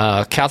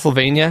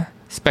 Castlevania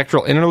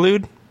Spectral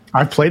Interlude.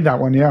 I've played that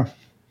one, yeah.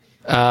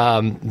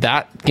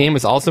 That game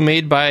was also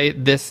made by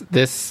this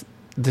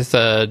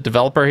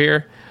developer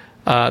here.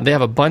 They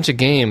have a bunch of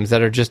games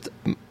that are just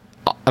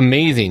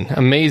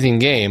amazing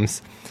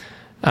games.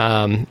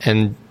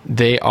 And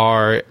they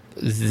are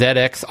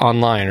ZX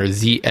Online or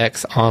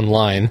ZX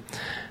Online.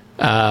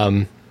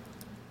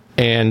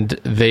 And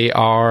they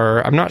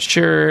are, I'm not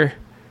sure,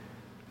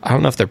 I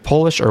don't know if they're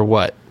Polish or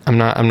what. I'm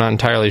not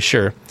entirely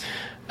sure.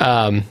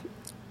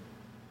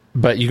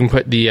 But you can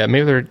put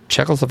maybe they're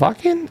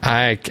Czechoslovakian?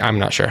 I'm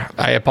not sure.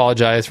 I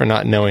apologize for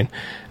not knowing.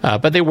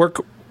 But they work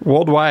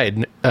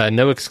worldwide,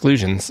 no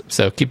exclusions.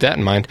 So keep that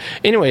in mind.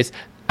 Anyways,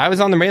 I was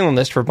on the mailing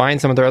list for buying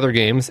some of their other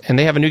games, and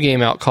they have a new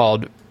game out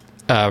called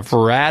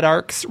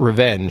Vradark's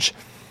Revenge.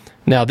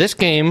 Now, this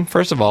game,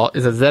 first of all,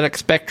 is a ZX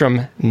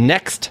Spectrum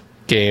Next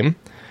game.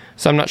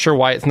 So I'm not sure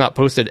why it's not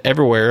posted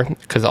everywhere,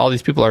 because all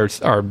these people are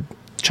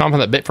chomping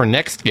that bit for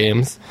Next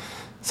games.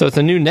 So it's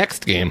a new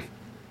Next game.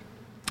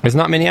 There's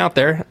not many out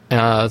there,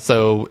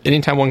 so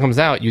anytime one comes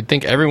out, you'd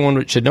think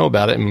everyone should know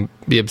about it and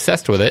be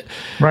obsessed with it.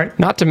 Right.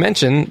 Not to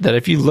mention that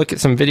if you look at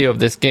some video of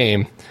this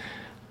game,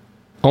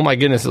 oh my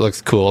goodness, it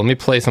looks cool. Let me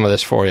play some of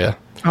this for you.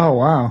 Oh,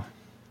 wow.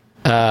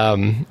 I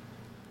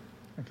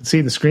can see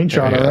the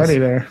screenshot already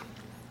there.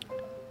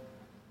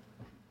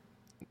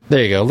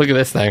 There you go. Look at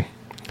this thing.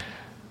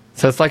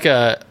 So it's like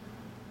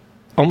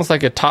almost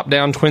like a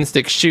top-down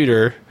twin-stick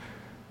shooter.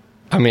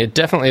 I mean, it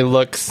definitely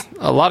looks...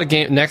 A lot of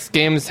Next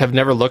games have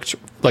never looked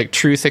like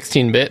true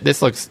 16-bit.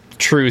 This looks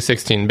true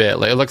 16-bit.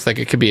 Like, it looks like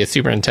it could be a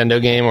Super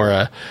Nintendo game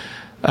or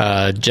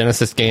a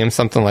Genesis game,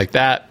 something like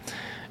that.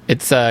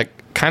 It's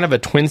kind of a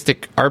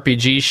twin-stick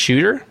RPG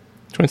shooter.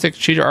 Twin-stick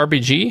shooter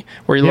RPG,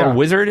 where you're a little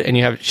wizard and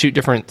you have shoot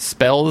different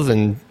spells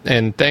and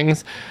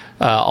things.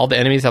 All the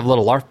enemies have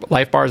little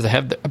life bars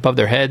above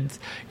their heads.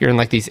 You're in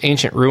like these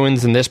ancient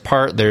ruins in this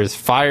part. There's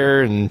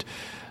fire and...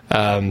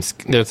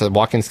 there's a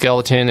walking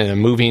skeleton and a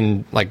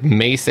moving like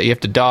mace that you have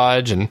to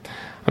dodge, and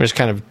I'm just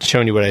kind of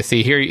showing you what I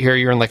see here.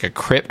 You're in like a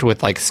crypt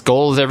with like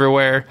skulls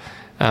everywhere,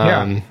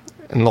 and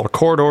little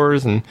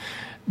corridors,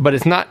 but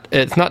it's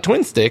not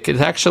twin stick.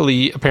 It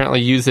actually apparently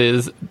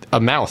uses a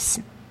mouse.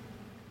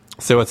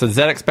 So it's a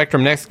ZX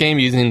Spectrum Next game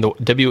using the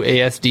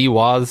WASD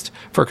WASD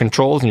for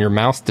controls and your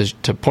mouse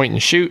to point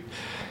and shoot.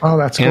 Oh,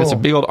 that's cool. And it's a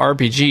big old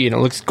RPG, and it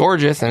looks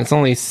gorgeous, and it's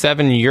only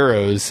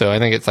 €7, so I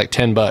think it's like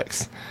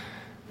 $10.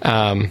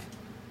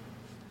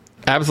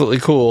 Absolutely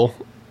cool,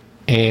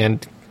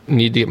 and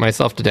need to get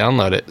myself to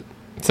download it.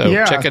 So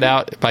check it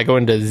out. If I go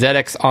into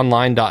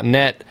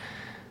zxonline.net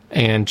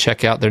and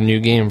check out their new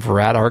game,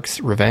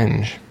 Vradark's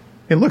Revenge.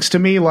 It looks to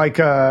me like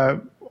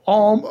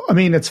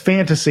it's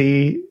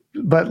fantasy,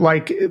 but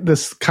like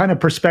this kind of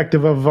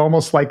perspective of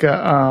almost like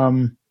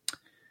a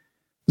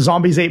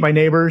Zombies Ate My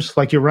Neighbors.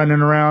 Like you're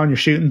running around, you're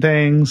shooting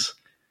things.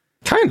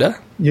 Kinda.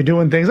 You're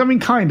doing things. I mean,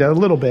 kinda, a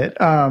little bit.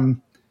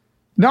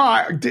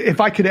 No,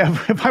 if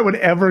I would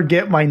ever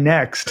get my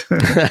next,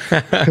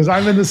 because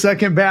I'm in the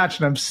second batch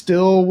and I'm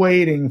still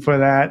waiting for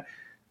that.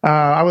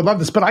 I would love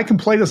this, but I can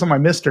play this on my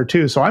Mister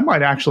too, so I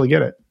might actually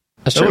get it.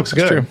 That's true. Looks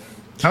good. True.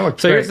 That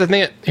looks So great.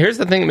 here's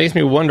the thing that makes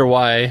me wonder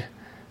why.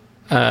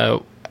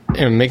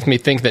 It makes me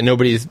think that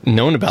nobody's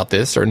known about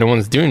this or no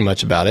one's doing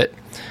much about it.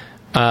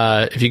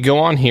 If you go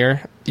on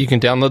here, you can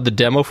download the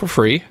demo for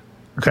free.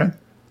 Okay.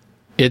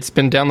 It's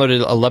been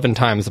downloaded 11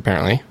 times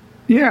apparently.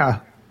 Yeah,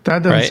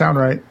 that doesn't Right. sound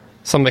right.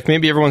 So I'm like,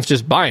 maybe everyone's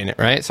just buying it,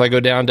 right? So I go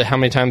down to how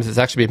many times it's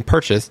actually been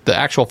purchased. The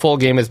actual full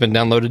game has been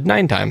downloaded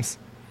 9 times.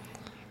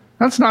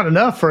 That's not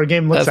enough for a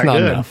game that looks That's that not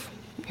good. enough.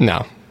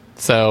 No.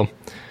 So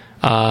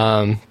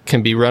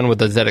can be run with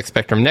the ZX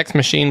Spectrum Next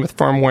machine with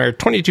firmware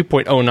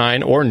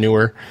 22.09 or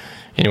newer.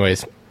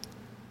 Anyways,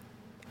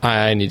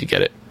 I need to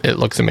get it. It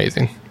looks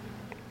amazing.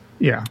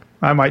 Yeah,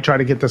 I might try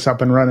to get this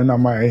up and running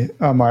on my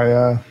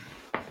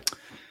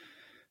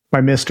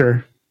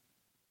Mister.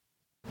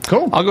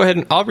 Cool. I'll go ahead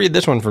and I'll read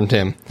this one from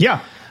Tim.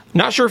 Yeah.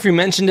 Not sure if you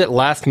mentioned it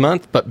last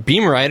month, but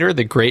Beam Rider,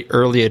 the great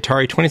early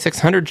Atari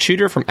 2600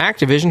 shooter from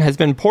Activision, has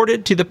been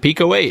ported to the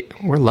Pico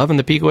 8. We're loving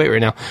the Pico 8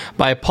 right now.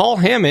 By Paul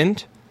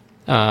Hammond.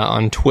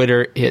 On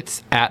Twitter,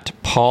 it's at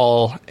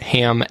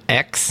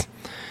PaulHamX.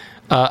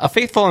 A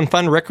faithful and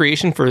fun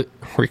recreation for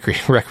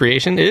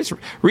recreation. It is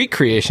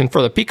recreation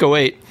for the Pico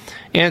 8,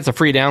 and it's a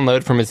free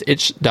download from his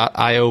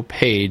itch.io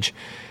page.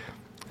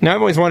 Now,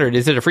 I've always wondered,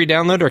 is it a free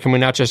download, or can we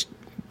not just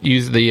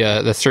use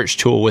the search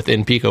tool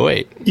within Pico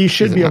 8? You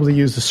should be able to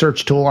use the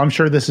search tool. I'm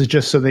sure this is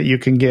just so that you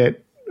can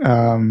get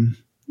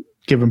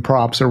given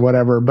props or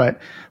whatever. But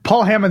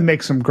Paul Hammond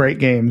makes some great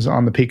games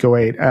on the Pico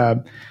 8.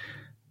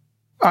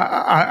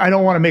 I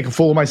don't want to make a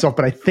fool of myself,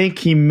 but I think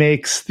he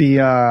makes the.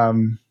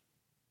 I'm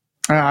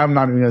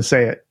not even going to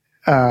say it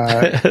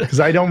because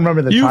I don't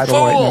remember the title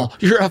fool! right now.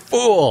 You're a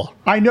fool!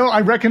 I know.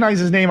 I recognize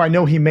his name. I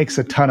know he makes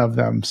a ton of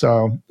them.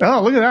 So,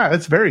 look at that.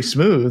 It's very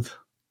smooth.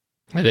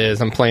 It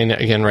is. I'm playing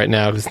it again right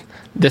now because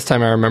this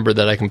time I remember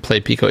that I can play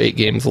Pico 8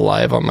 games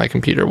live on my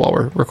computer while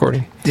we're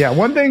recording. Yeah,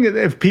 one thing,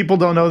 if people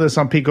don't know this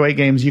on Pico 8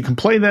 games, you can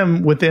play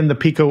them within the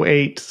Pico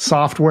 8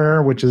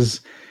 software, which is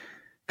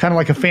kind of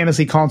like a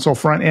fantasy console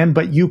front end,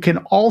 but you can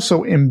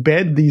also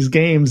embed these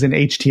games in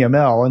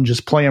HTML and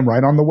just play them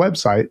right on the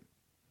website.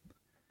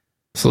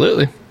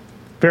 Absolutely.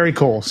 Very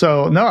cool.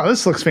 So, no,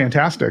 this looks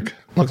fantastic.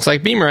 Looks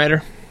like Beam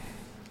Rider.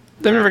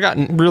 I've never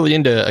gotten really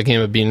into a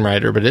game of Beam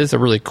Rider, but it is a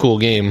really cool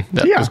game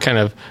that was kind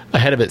of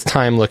ahead of its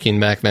time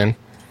looking back then.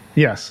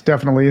 Yes,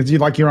 definitely. It's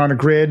like you're on a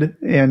grid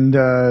and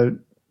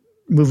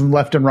moving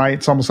left and right.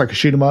 It's almost like a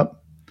shoot 'em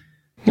up.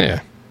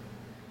 Yeah.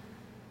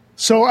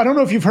 So I don't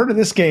know if you've heard of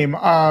this game,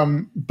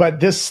 but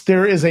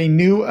there is a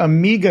new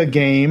Amiga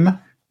game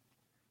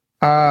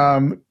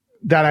that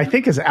I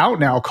think is out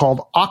now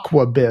called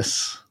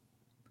Aquabiss.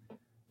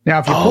 Now,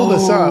 if you pull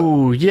this up,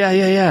 oh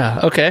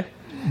yeah. Okay.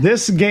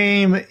 this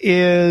game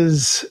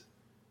is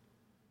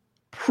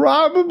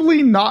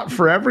probably not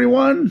for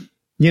everyone.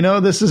 You know,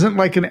 this isn't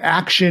like an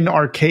action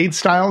arcade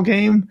style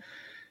game.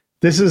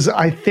 This is,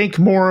 I think,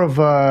 more of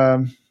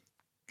a,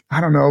 I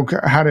don't know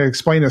how to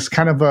explain this,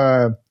 kind of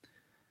a,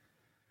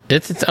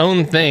 It's its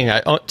own thing.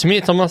 To me,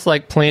 it's almost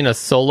like playing a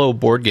solo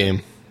board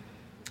game.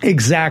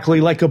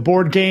 exactly like a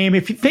board game.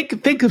 If you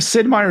think of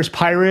Sid Meier's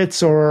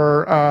Pirates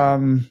or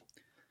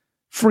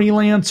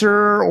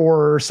Freelancer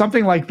or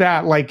something like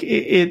that, like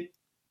it's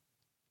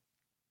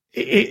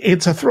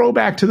a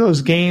throwback to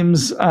those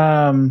games.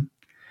 God,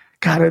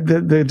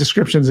 the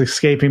description's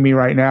escaping me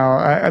right now.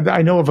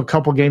 I know of a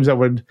couple games that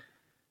would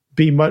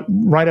be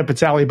right up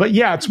its alley, but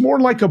yeah, it's more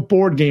like a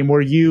board game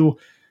where you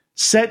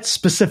set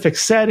specific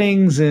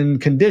settings and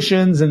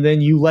conditions, and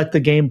then you let the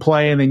game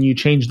play, and then you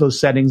change those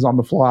settings on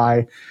the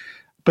fly.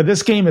 But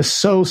this game is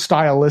so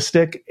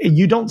stylistic.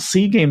 You don't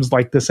see games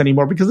like this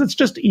anymore because it's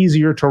just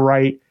easier to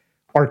write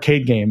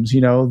arcade games,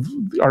 you know,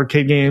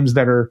 arcade games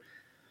that are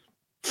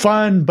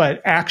fun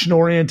but action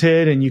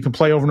oriented and you can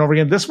play over and over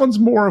again. This one's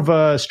more of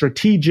a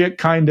strategic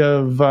kind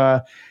of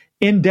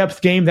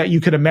in-depth game that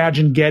you could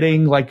imagine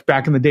getting like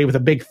back in the day with a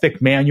big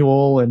thick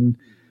manual and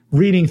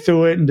reading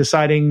through it and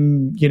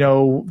deciding, you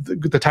know,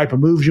 the type of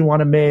moves you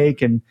want to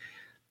make. And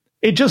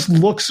it just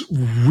looks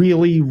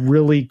really,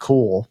 really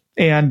cool.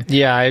 And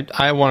yeah,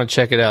 I want to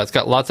check it out. It's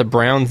got lots of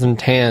browns and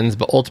tans,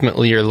 but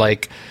ultimately you're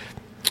like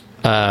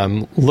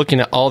looking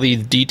at all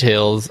these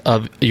details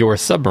of your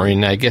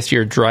submarine. I guess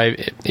you're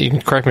you can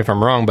correct me if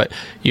I'm wrong, but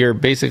you're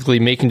basically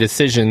making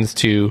decisions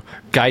to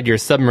guide your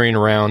submarine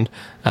around.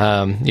 You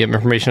have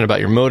information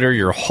about your motor,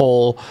 your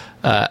hull,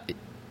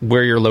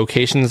 where your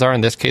locations are.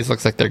 In this case,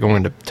 looks like they're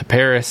going to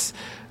Paris.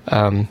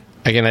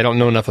 Again, I don't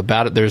know enough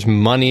about it. There's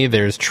money,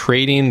 there's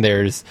trading,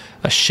 there's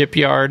a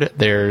shipyard,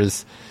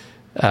 there's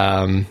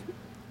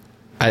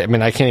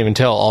I can't even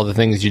tell all the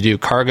things you do.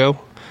 Cargo.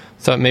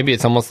 So maybe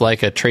it's almost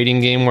like a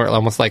trading game where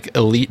almost like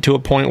Elite to a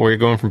point where you're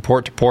going from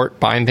port to port,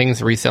 buying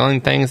things,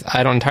 reselling things.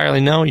 I don't entirely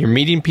know. You're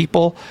meeting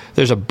people.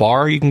 There's a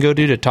bar you can go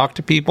to talk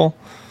to people.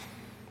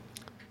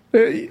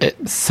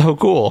 It's so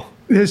cool.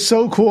 It's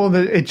so cool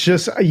that it's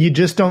just, you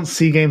just don't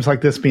see games like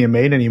this being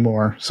made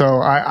anymore.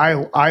 So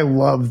I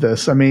love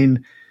this. I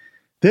mean,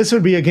 this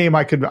would be a game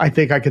I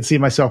think I could see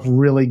myself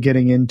really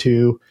getting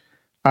into.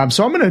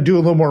 So I'm going to do a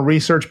little more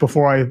research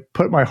before I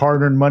put my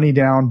hard-earned money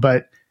down,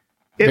 but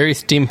very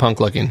steampunk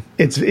looking.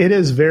 It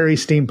is very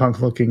steampunk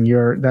looking.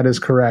 That is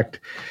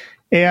correct.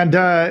 And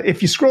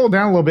if you scroll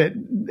down a little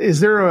bit,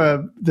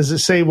 does it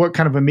say what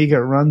kind of Amiga it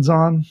runs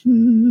on?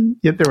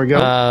 Yep, there we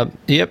go.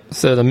 Yep.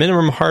 So the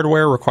minimum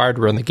hardware required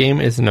to run the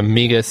game is an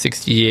Amiga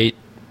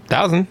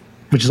 68000,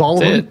 which is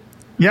all of them.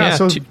 Yeah,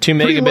 so 2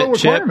 megabit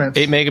chip,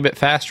 8 megabit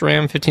fast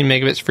RAM, 15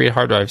 megabits free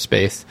hard drive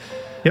space.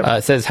 Yep.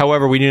 It says,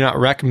 however, we do not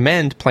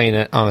recommend playing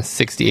it on a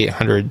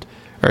 6800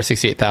 or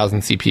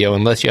 68,000 CPO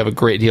unless you have a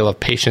great deal of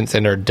patience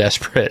and are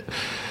desperate.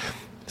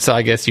 So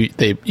I guess you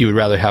would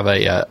rather have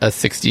a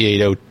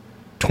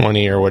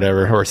 68020 or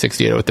whatever, or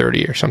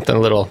 68030 or something a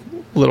little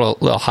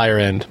higher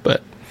end.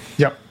 But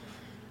yep,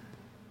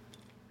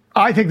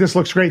 I think this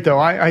looks great though.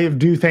 I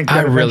do think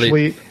that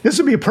eventually this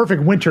would be a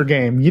perfect winter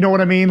game. You know what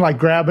I mean? Like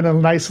grabbing a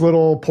nice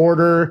little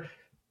porter,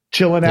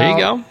 chilling out. There you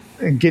go.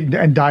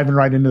 And diving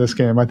right into this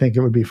game. I think it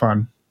would be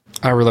fun.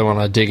 I really want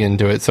to dig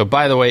into it. So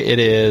by the way, it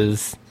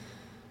is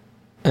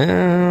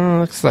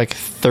looks like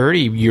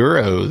 30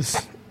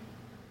 euros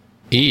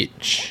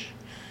each.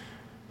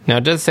 Now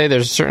it does say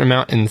there's a certain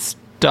amount in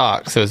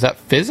stock. So is that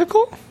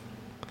physical?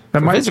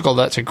 Physical,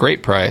 that's a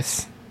great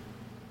price.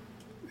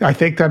 I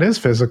think that is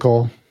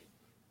physical.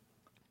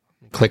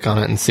 Click on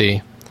it and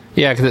see.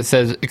 Yeah, because it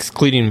says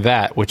excluding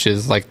VAT, which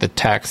is like the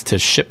tax to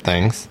ship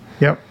things.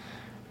 Yep.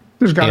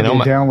 There's got to be a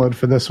download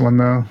for this one,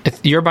 though.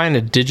 You're buying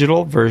a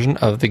digital version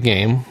of the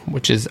game,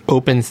 which is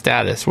open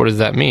status. What does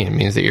that mean? It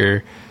means that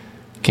your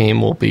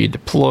game will be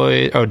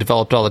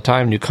developed all the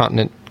time. New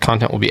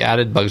content will be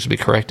added. Bugs will be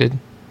corrected.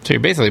 So you're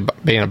basically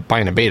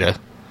buying a beta.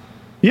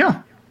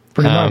 Yeah,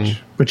 pretty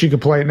much. But you can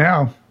play it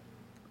now.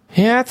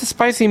 Yeah, it's a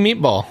spicy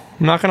meatball.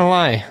 I'm not going to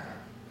lie.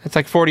 It's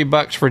like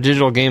 $40 for a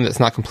digital game that's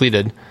not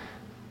completed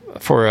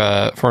for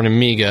an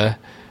Amiga.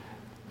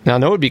 Now,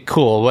 that would be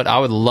cool. What I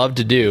would love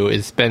to do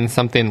is spend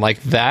something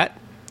like that.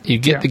 You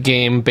get the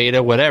game,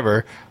 beta,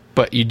 whatever,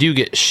 but you do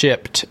get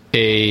shipped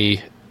a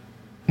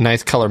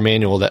nice color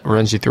manual that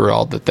runs you through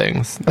all the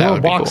things. A little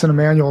box and a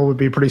manual would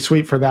be pretty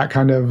sweet for that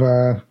kind of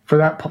for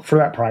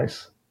that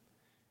price.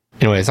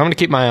 Anyways, I'm going to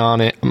keep my eye on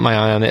it.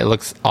 It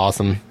looks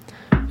awesome.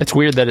 It's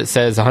weird that it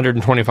says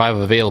 125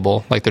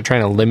 available, like they're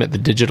trying to limit the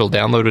digital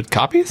downloaded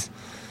copies.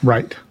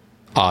 Right.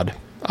 Odd.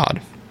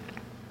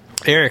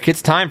 Eric,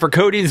 it's time for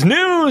Cody's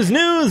news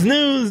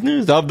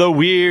of the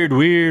weird.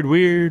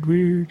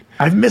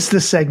 I've missed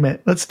this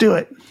segment. Let's do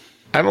it.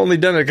 I've only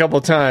done it a couple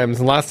times,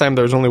 and last time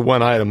there was only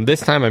one item. This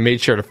time I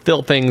made sure to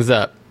fill things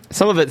up.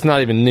 Some of it's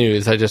not even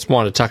news. I just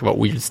want to talk about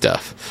weird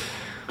stuff.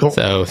 Cool.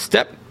 So,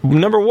 step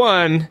number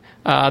 1,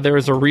 there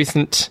was a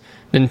recent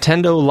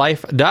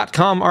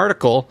NintendoLife.com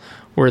article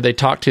where they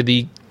talked to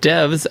the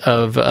devs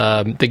of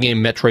the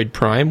game Metroid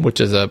Prime,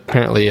 which is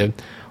apparently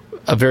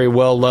a very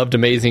well-loved,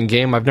 amazing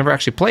game. I've never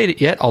actually played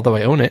it yet, although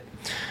I own it.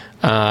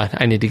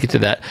 I need to get to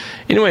that.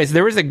 Anyways,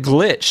 there was a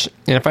glitch,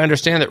 and if I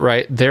understand it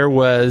right, there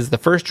was the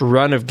first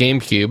run of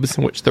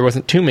GameCubes, which there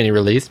wasn't too many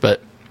released,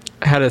 but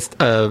had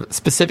a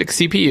specific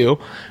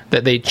CPU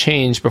that they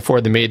changed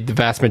before they made the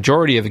vast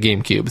majority of the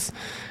GameCubes.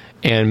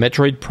 And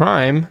Metroid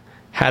Prime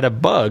had a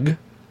bug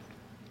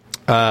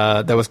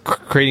that was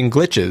creating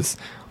glitches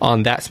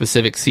on that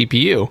specific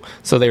CPU.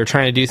 So they were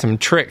trying to do some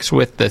tricks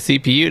with the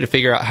CPU to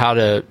figure out how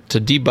to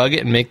debug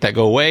it and make that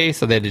go away.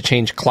 So they had to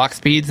change clock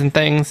speeds and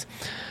things.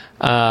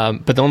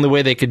 But the only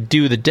way they could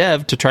do the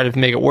dev to try to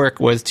make it work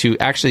was to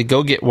actually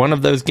go get one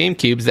of those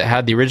GameCubes that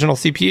had the original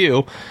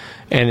CPU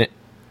and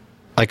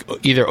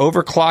either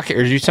overclock it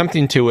or do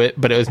something to it,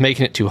 but it was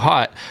making it too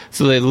hot.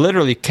 So they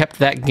literally kept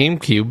that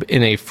GameCube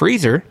in a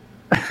freezer.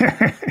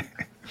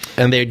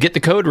 And they'd get the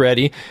code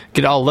ready,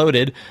 get it all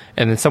loaded,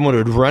 and then someone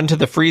would run to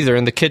the freezer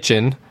in the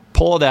kitchen,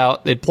 pull it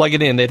out, they'd plug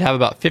it in, they'd have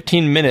about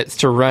 15 minutes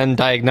to run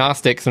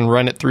diagnostics and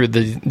run it through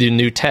the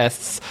new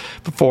tests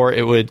before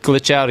it would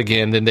glitch out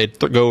again. Then they'd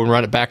go and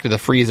run it back to the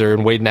freezer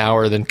and wait an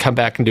hour, then come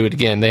back and do it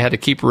again. They had to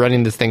keep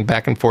running this thing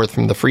back and forth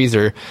from the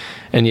freezer.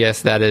 And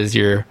yes, that is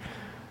your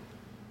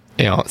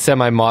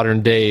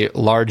semi-modern day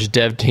large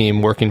dev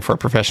team working for a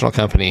professional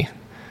company.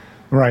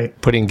 Right.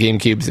 Putting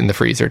GameCubes in the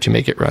freezer to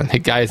make it run. The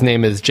guy's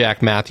name is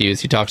Jack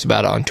Matthews. He talks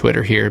about it on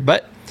Twitter here.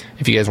 But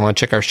if you guys want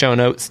to check our show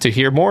notes to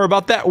hear more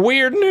about that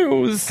weird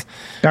news.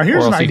 Now,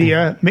 here's an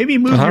idea. Maybe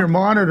move your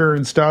monitor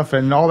and stuff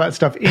and all that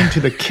stuff into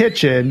the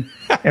kitchen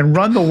and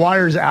run the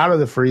wires out of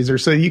the freezer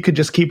so you could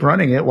just keep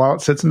running it while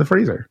it sits in the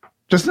freezer.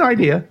 Just an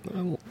idea.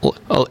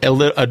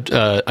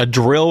 A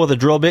drill with a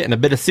drill bit and a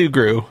bit of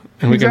Sugru.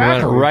 And we can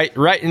run it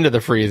right into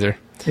the freezer.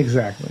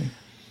 Exactly.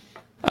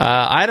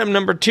 Item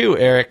number 2,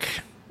 Eric.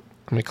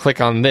 Let me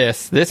click on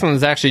this. This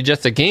one's actually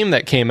just a game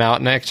that came out,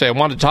 and actually I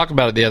wanted to talk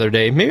about it the other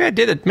day. Maybe I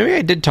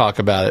did talk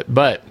about it,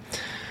 but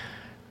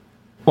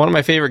one of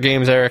my favorite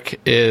games, Eric,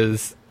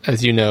 is,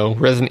 as you know,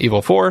 Resident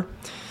Evil 4.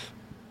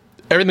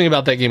 Everything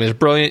about that game is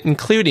brilliant,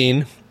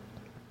 including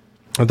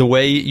the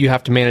way you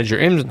have to manage your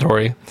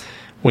inventory,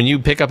 when you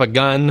pick up a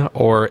gun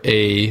or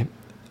a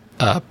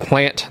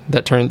plant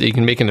that you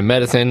can make into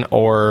medicine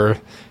or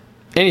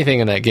anything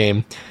in that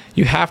game,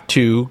 you have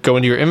to go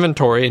into your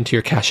inventory, into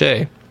your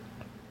cache,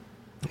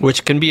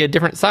 which can be a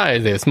different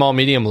size. They have small,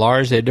 medium,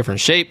 large. They have different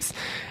shapes,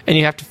 and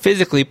you have to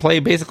physically play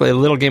basically a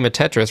little game of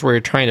Tetris where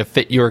you're trying to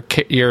fit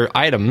your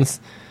items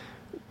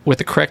with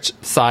the correct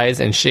size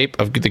and shape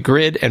of the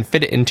grid and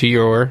fit it into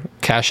your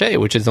cache,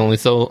 which is only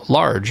so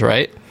large,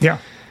 right? Yeah.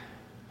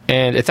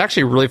 And it's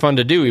actually really fun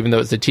to do, even though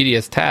it's a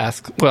tedious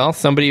task. Well,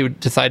 somebody would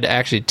decide to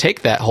actually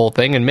take that whole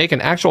thing and make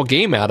an actual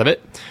game out of it,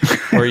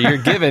 where you're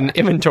given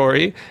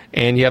inventory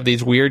and you have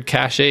these weird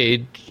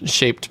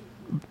cache-shaped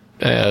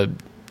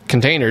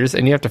containers,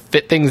 and you have to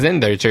fit things in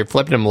there. So you're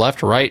flipping them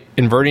left, right,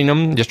 inverting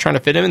them, just trying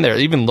to fit them in there.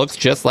 It even looks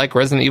just like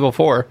Resident Evil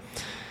 4.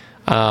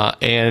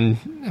 And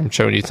I'm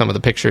showing you some of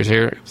the pictures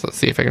here. So let's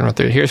see if I can run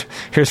through it.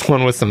 Here's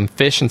one with some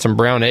fish and some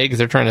brown eggs.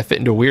 They're trying to fit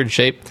into a weird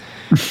shape.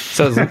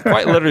 So it's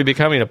quite literally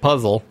becoming a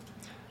puzzle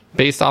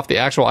based off the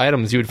actual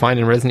items you would find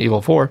in Resident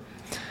Evil 4.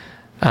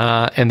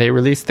 And they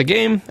released the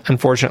game.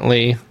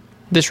 Unfortunately,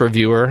 this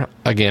reviewer,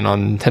 again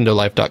on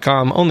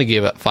NintendoLife.com, only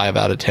gave it 5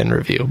 out of 10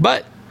 review.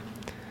 But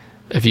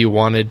if you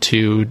wanted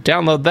to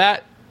download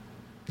that,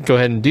 go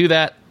ahead and do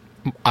that.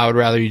 I would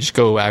rather you just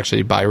go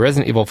actually buy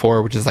Resident Evil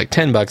 4, which is like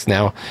 $10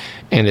 now,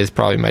 and is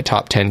probably my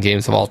top 10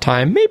 games of all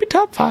time, maybe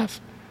top 5.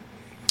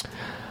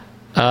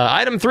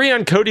 Item 3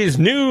 on Cody's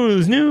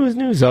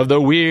news of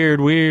the weird.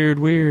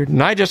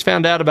 And I just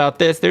found out about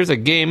this. There's a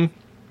game,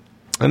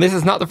 and this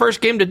is not the first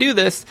game to do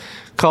this,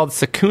 called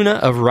Sakuna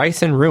of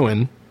Rice and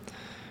Ruin.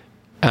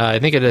 I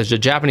think it is a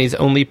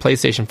Japanese-only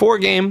PlayStation 4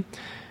 game,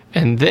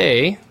 and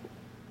they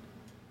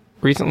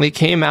recently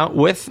came out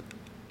with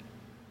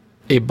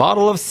a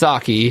bottle of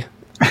sake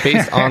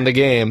based on the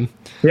game.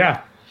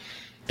 Yeah.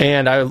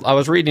 And I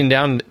was reading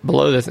down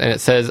below this, and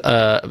it says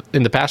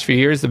in the past few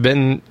years there have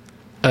been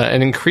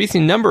an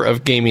increasing number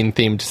of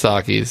gaming-themed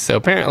sakes. So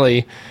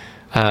apparently,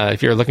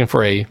 if you're looking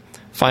for a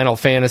Final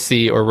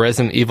Fantasy or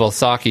Resident Evil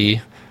sake,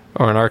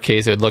 or in our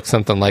case, it would look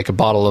something like a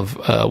bottle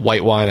of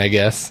white wine, I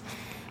guess.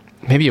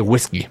 Maybe a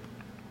whiskey.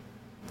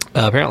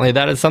 Apparently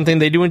that is something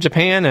they do in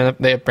Japan,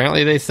 and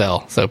apparently they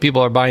sell. So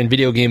people are buying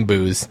video game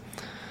booze.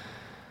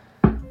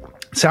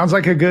 Sounds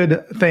like a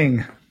good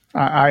thing.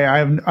 I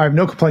have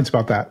no complaints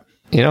about that.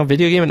 You know,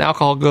 video game and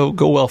alcohol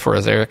go well for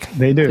us, Eric.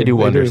 They do. They do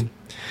wonders.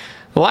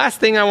 The last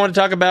thing I want to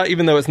talk about,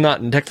 even though it's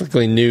not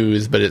technically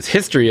news, but it's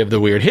history of the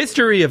weird.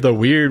 History of the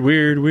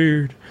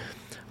weird.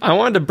 I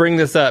wanted to bring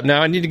this up.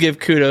 Now, I need to give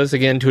kudos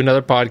again to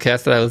another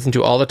podcast that I listen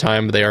to all the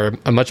time. They are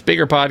a much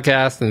bigger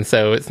podcast, and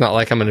so it's not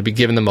like I'm going to be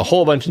giving them a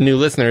whole bunch of new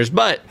listeners.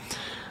 But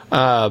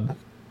the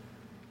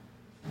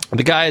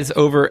guys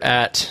over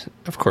at,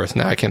 of course,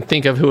 now I can't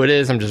think of who it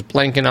is. I'm just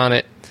blanking on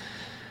it.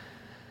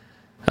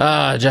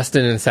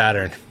 Justin and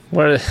Saturn.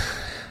 What's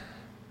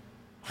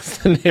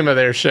the name of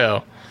their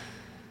show?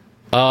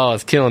 Oh,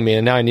 it's killing me,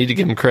 and now I need to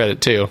give them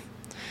credit too.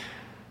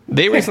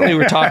 They recently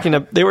were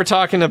talking. They were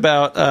talking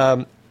about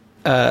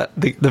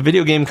the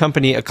video game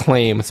company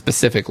Acclaim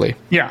specifically.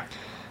 Yeah.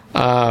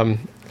 And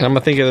I'm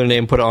gonna think of their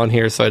name, put it on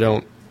here so I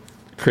don't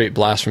create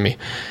blasphemy.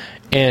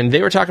 And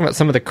they were talking about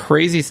some of the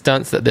crazy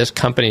stunts that this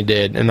company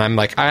did, and I'm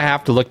like, I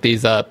have to look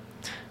these up.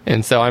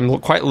 And so I'm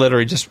quite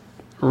literally just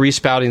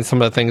respouting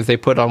some of the things they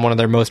put on one of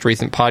their most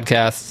recent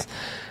podcasts.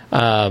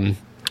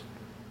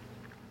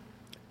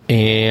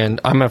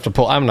 And I'm gonna have to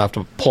pull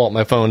out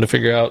my phone to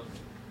figure out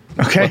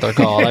what they're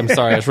called. I'm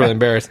sorry, I was really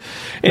embarrassed.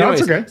 Anyways,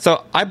 no, it's okay.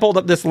 So I pulled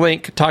up this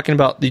link talking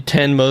about the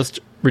 10 most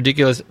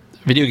ridiculous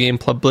video game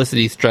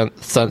publicity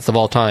stunts of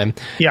all time.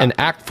 Yeah. And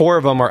 4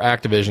 of them are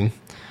Activision.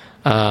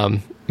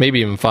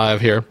 Maybe even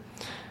 5 here.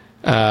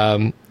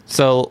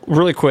 So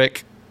really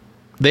quick,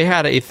 they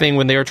had a thing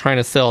when they were trying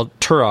to sell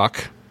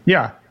Turok.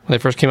 Yeah. When they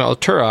first came out with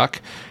Turok,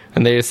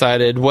 and they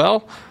decided,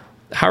 well,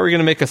 how are we going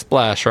to make a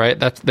splash, right?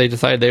 They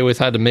decided they always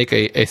had to make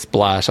a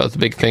splash. That was a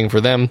big thing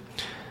for them.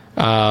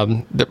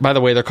 By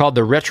the way, they're called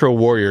the Retro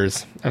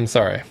Warriors. I'm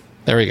sorry.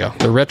 There we go.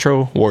 The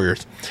Retro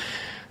Warriors.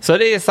 So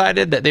they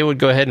decided that they would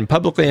go ahead and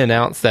publicly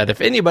announce that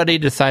if anybody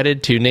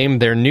decided to name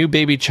their new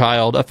baby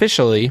child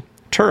officially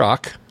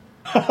Turok,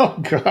 oh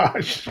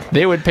gosh,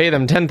 they would pay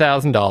them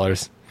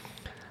 $10,000.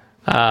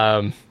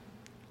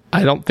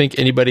 I don't think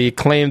anybody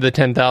claimed the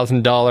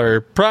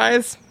 $10,000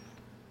 prize.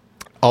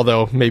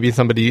 Although maybe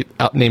somebody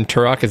named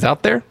Turok is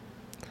out there.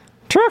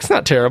 Turok's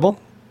not terrible.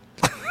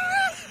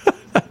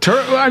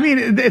 I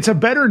mean, it's a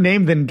better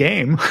name than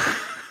game.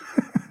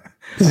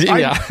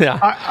 Yeah.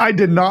 I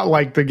did not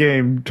like the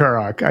game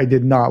Turok. I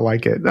did not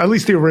like it. At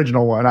least the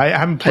original one. I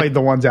haven't played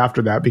the ones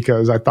after that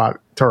because I thought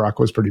Turok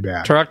was pretty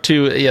bad. Turok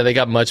 2, yeah, they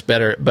got much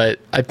better. But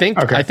I think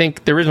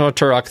the original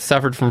Turok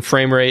suffered from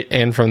frame rate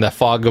and from the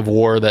fog of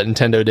war that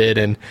Nintendo did.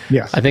 And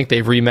yes. I think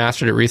they've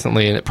remastered it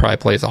recently, and it probably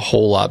plays a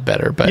whole lot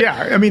better. But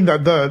yeah, I mean,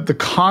 the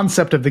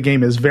concept of the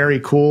game is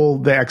very cool.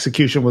 The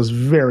execution was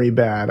very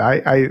bad.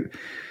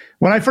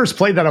 When I first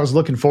played that, I was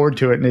looking forward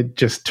to it, and it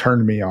just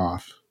turned me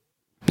off.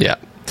 Yeah.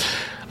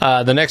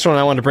 The next one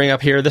I want to bring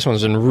up here, this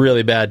one's in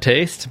really bad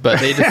taste, but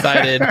they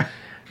decided,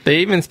 they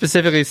even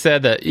specifically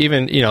said that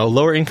even,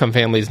 lower income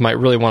families might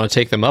really want to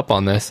take them up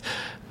on this.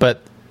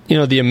 But,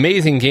 the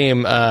amazing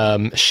game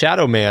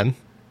Shadow Man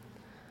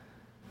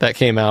that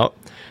came out,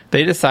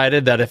 they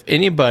decided that if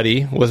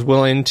anybody was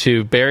willing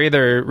to bury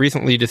their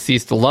recently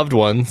deceased loved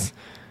ones,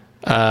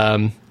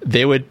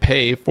 they would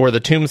pay for the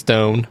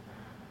tombstone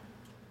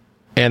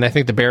and I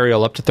think the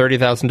burial up to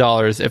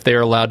 $30,000 if they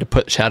were allowed to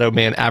put Shadow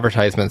Man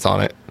advertisements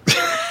on it.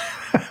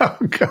 Oh,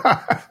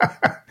 God.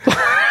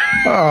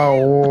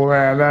 Oh,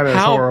 man, that is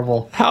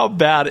horrible. How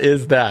bad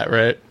is that,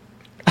 right?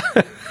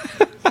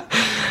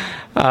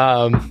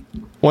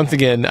 Once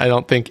again, I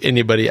don't think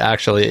anybody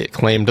actually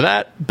claimed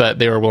that, but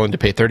they were willing to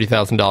pay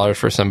 $30,000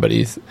 for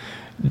somebody's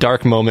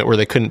dark moment where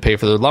they couldn't pay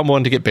for their loved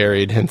one to get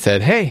buried and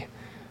said, hey,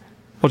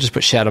 we'll just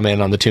put Shadow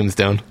Man on the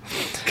tombstone.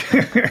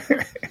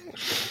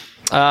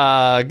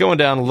 Going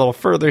down a little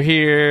further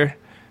here,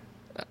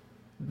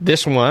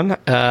 this one,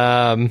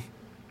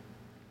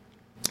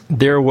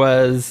 there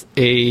was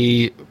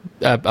a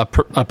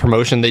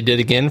promotion they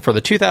did again for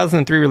the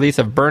 2003 release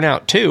of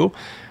Burnout 2.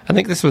 I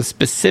think this was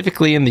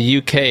specifically in the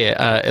UK,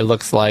 it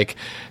looks like.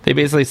 They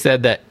basically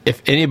said that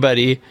if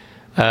anybody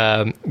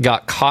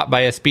got caught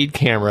by a speed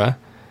camera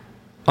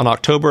on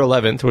October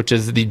 11th, which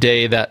is the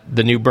day that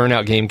the new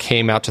Burnout game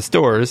came out to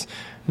stores,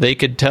 they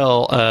could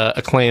tell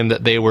Acclaim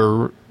that they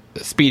were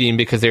speeding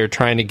because they were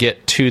trying to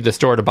get to the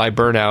store to buy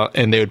Burnout,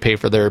 and they would pay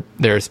for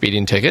their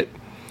speeding ticket.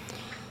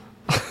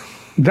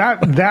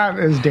 That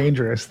is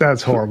dangerous.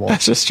 That's horrible.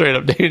 That's just straight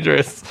up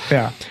dangerous.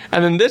 Yeah.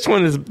 And then this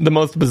one is the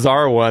most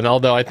bizarre one,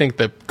 although I think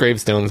the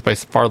Gravestone is by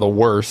far the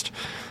worst.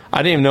 I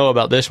didn't even know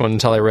about this one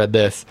until I read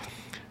this.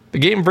 The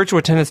game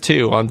Virtua Tennis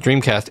 2 on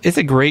Dreamcast is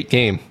a great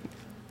game.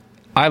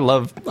 I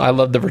love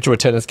the Virtua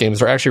Tennis games.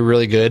 They're actually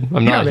really good.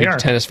 I'm not a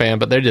huge tennis fan,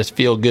 but they just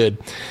feel good.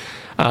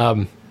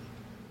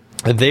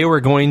 They were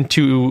going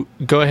to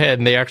go ahead,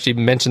 and they actually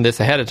mentioned this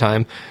ahead of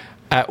time,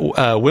 at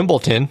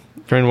Wimbledon,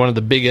 during one of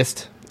the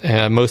biggest,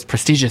 most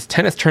prestigious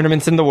tennis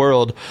tournaments in the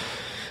world.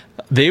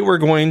 They were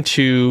going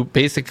to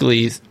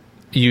basically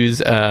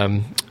use,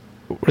 what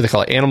do they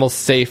call it, animal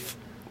safe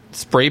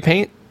spray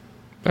paint,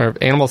 or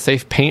animal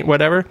safe paint,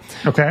 whatever.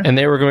 Okay. And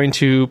they were going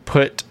to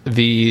put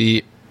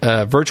the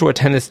Virtua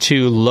Tennis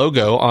 2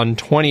 logo on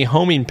 20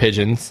 homing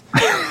pigeons.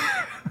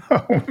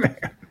 Oh, man.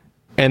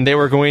 And they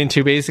were going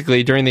to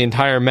basically, during the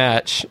entire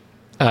match,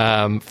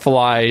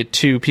 fly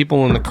to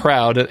people in the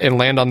crowd and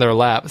land on their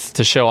laps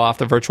to show off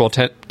the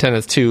Virtua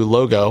Tennis 2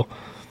 logo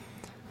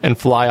and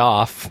fly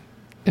off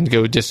and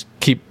go just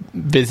keep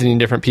visiting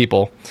different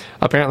people.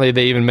 Apparently,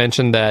 they even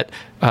mentioned that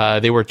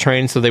they were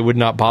trained so they would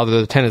not bother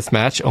the tennis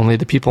match, only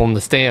the people in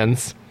the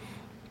stands.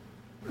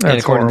 That's and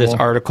according to this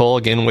horrible. article,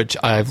 again, which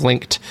I've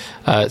linked,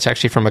 it's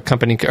actually from a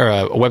company or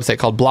a website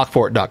called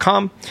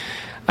Blockfort.com.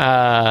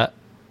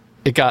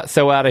 It got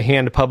so out of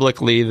hand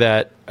publicly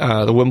that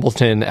the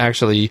Wimbledon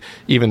actually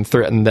even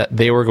threatened that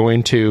they were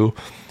going to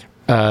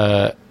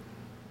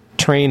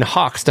train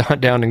hawks to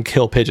hunt down and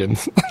kill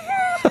pigeons.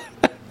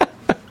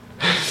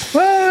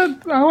 Well,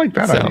 I like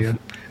that idea.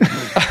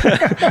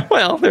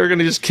 Well, they were going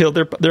to just kill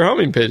their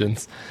homing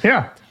pigeons.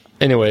 Yeah.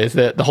 Anyways,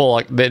 that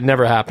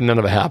never happened. None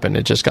of it happened.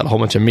 It just got a whole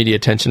bunch of media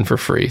attention for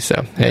free.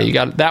 So, hey, you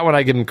got that one.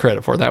 I give them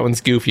credit for. That one's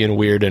goofy and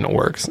weird, and it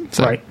works.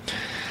 So. Right.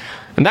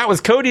 And that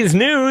was Cody's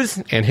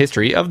news and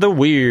history of the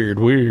weird.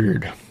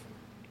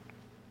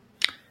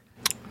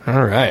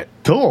 All right.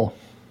 Cool.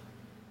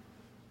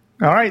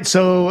 All right.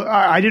 So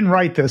I didn't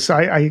write this.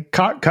 I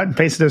cut and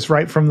pasted this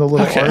right from the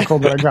little article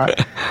that I got.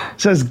 It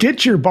says,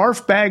 get your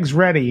barf bags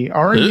ready.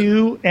 Our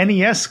new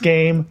NES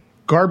game,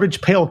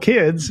 Garbage Pail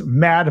Kids,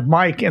 Mad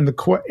Mike and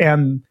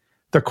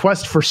the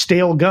Quest for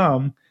Stale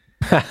Gum,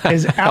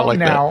 is out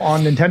now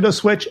on Nintendo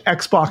Switch,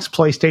 Xbox,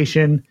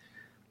 PlayStation.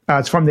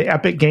 It's from the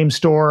Epic Game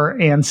Store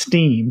and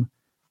Steam,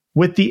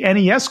 with the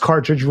NES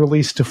cartridge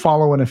released to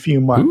follow in a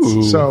few months.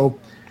 Ooh. So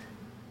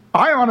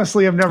I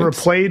honestly have never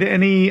played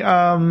any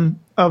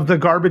of the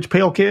Garbage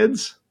Pail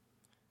Kids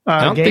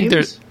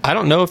games. I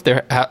don't know if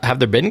there have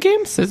there been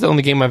games. This is the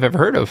only game I've ever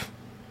heard of.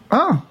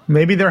 Oh,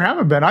 maybe there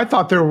haven't been. I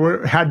thought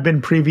there had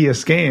been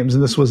previous games,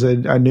 and this was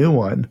a new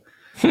one.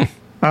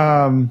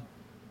 That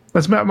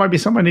might be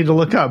something I need to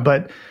look up,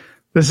 but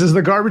this is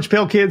the Garbage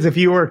Pail Kids. If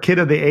you were a kid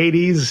of the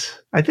 80s,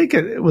 I think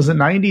it was the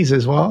 90s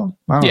as well.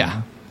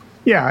 Yeah.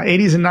 Yeah,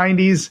 80s and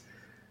 90s.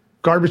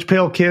 Garbage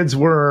Pail Kids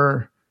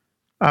were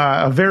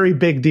a very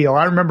big deal.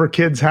 I remember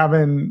kids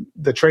having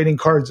the trading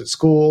cards at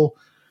school.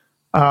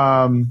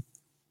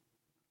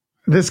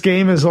 This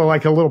game is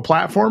like a little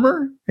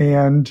platformer,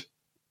 and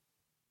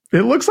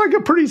it looks like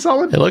a pretty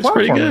solid. It looks platformer.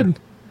 pretty good.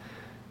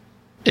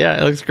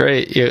 Yeah, it looks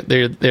great.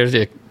 There's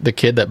the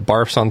kid that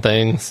barfs on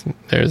things.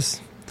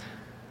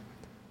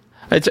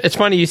 It's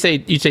funny you say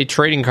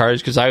trading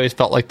cards, because I always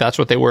felt like that's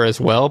what they were as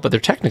well, but they're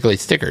technically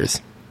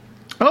stickers.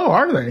 Oh,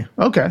 are they?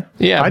 Okay.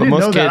 Yeah, I but didn't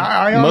know that.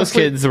 I honestly, most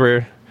kids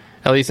were,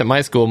 at least at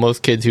my school,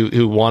 most kids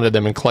who wanted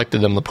them and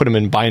collected them, put them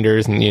in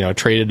binders and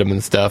traded them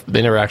and stuff. But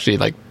they never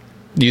actually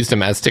used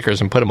them as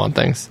stickers and put them on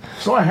things.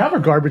 So I have a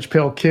Garbage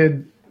Pail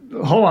Kid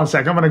hold on a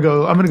sec. I'm gonna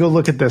go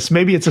look at this.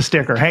 Maybe it's a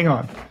sticker. Hang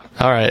on.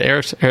 All right,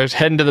 Eric's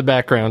heading to the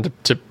background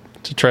to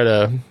try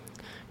to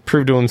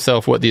prove to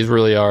himself what these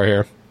really are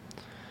here.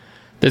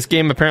 This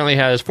game apparently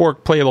has 4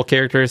 playable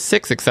characters,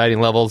 6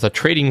 exciting levels, a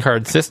trading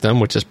card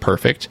system, which is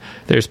perfect.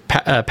 There's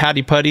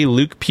Patty Putty,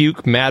 Luke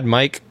Puke, Mad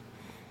Mike,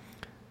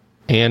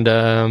 and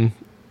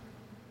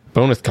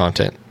bonus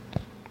content.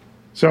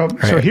 So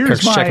here's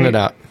Eric's checking it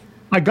out.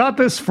 I got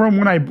this from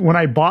when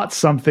I bought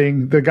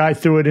something. The guy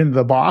threw it into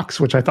the box,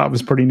 which I thought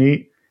was pretty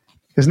neat.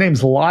 His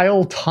name's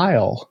Lyle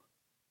Tile.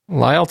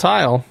 Lyle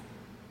Tile.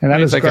 And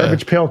that is like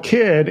Garbage Pail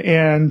Kid.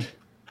 And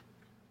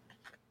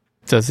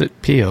does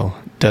it peel?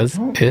 I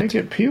don't think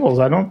it peels.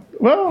 I don't.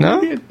 Well,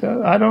 no? maybe it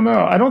does. I don't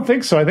know. I don't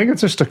think so. I think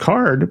it's just a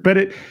card.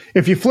 But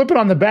if you flip it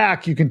on the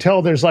back, you can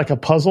tell there's like a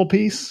puzzle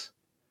piece.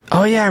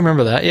 Oh yeah, I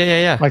remember that.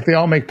 Yeah. Like they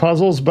all make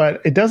puzzles,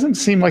 but it doesn't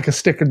seem like a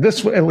sticker.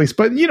 This at least.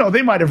 But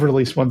they might have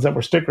released ones that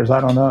were stickers. I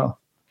don't know.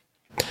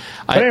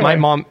 Anyway.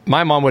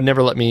 My mom would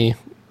never let me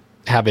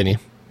have any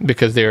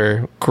because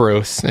they're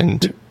gross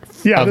and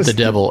the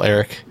devil.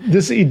 Eric,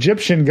 this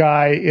Egyptian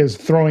guy is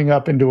throwing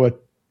up into a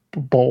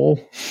bowl.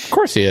 Of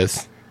course he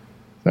is.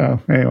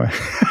 So anyway,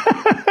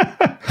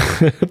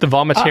 the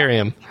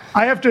vomitarium.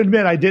 I have to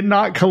admit, I did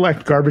not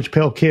collect Garbage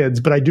Pail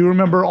Kids, but I do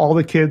remember all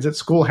the kids at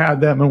school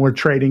had them and were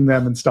trading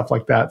them and stuff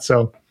like that.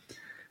 So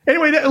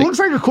anyway, it looks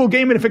like a cool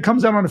game, and if it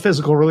comes out on a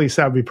physical release,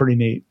 that would be pretty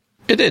neat.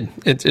 It did.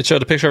 It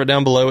showed a picture of it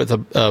down below. It's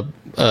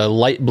a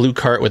light blue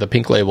cart with a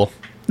pink label.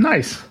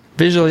 Nice.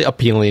 Visually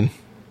appealing.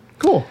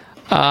 Cool.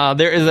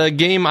 There is a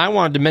game I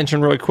wanted to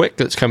mention really quick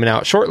that's coming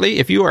out shortly.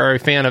 If you are a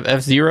fan of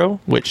F-Zero,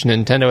 which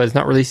Nintendo has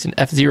not released an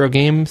F-Zero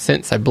game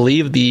since, I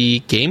believe,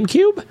 the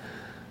GameCube.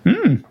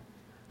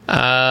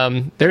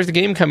 There's a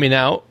game coming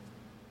out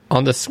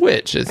on the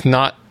Switch. It's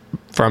not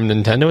from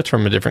Nintendo. It's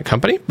from a different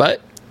company, but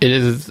it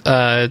is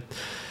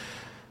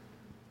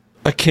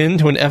akin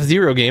to an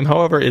F-Zero game.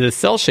 However, it is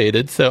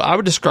cel-shaded, so I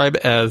would describe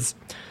it as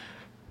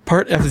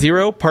part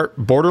F-Zero, part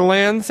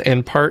Borderlands,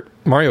 and part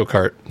Mario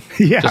Kart.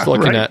 Yeah, just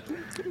looking at...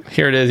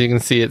 Here it is. You can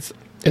see it's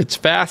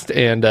fast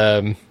and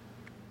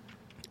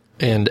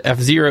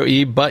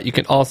F-Zero-y, but you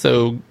can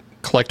also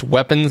collect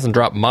weapons and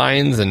drop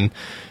mines, and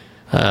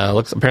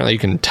apparently you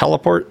can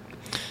teleport.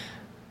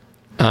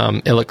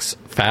 It looks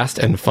fast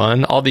and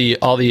fun. All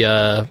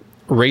the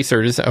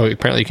racers,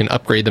 apparently you can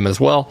upgrade them as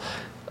well.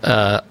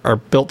 Are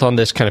built on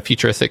this kind of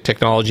futuristic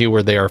technology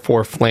where they are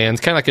 4 fans,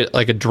 kind of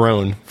like a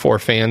drone, 4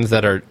 fans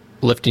that are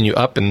lifting you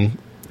up and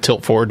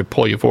tilt forward to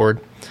pull you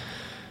forward.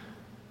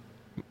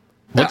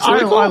 Really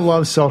cool. I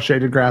love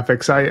cel-shaded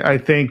graphics. I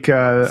think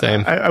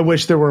Same. I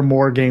wish there were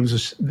more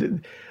games.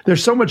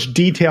 There's so much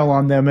detail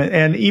on them,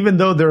 and even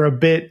though they're a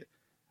bit,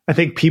 I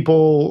think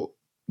people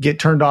get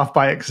turned off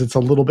by it because it's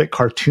a little bit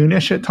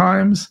cartoonish at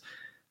times.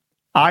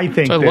 I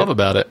think that's what I love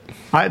about it.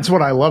 It's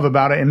what I love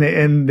about it,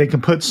 and they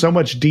can put so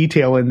much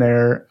detail in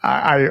there.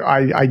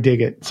 I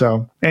dig it.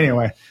 So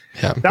anyway,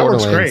 yeah, that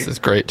looks great. It's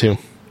great too.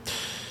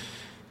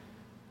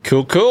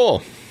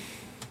 Cool.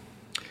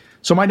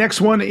 So my next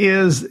one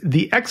is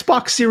the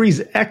Xbox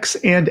Series X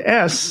and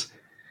S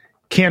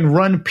can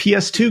run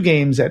PS2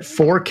 games at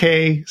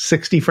 4K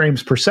 60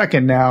 frames per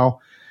second now.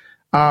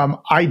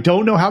 I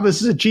don't know how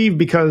this is achieved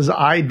because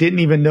I didn't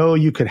even know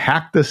you could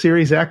hack the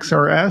Series X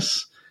or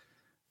S.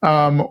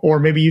 Or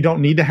maybe you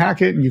don't need to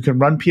hack it and you can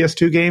run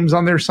PS2 games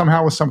on there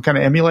somehow with some kind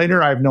of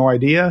emulator. I have no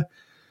idea.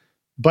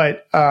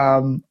 But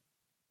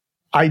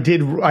I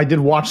did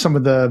watch some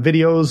of the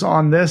videos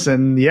on this,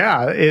 and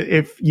yeah,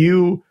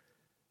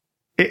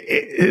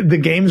 the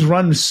games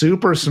run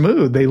super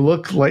smooth. They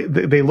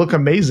look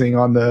amazing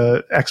on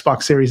the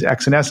Xbox Series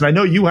X and S. And I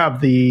know you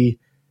have the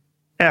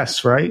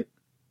S, right?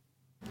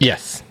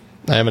 Yes,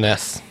 I have an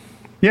S.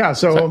 Yeah,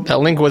 so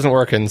that link wasn't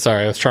working.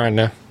 Sorry, I was trying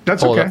to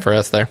hold it up for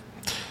us there.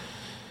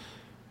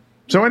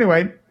 So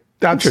anyway,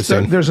 that's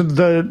there's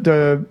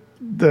the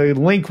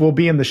link will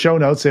be in the show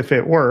notes if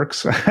it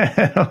works.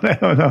 I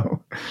don't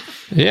know.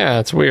 Yeah,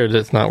 it's weird.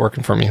 It's not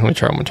working for me. Let me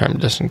try one time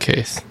just in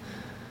case.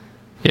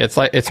 Yeah,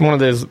 it's one of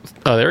those.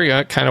 Oh, there we go.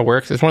 It kind of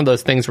works. It's one of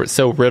those things where it's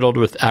so riddled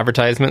with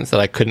advertisements that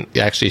I couldn't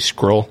actually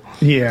scroll.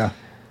 Yeah.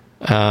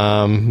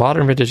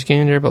 Modern vintage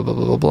game there. Blah blah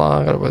blah blah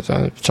blah. I was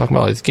talking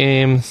about all these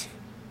games.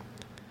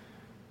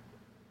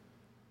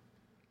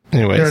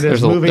 Anyways,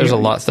 there's a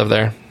lot of stuff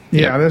there.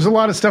 Yeah, there's a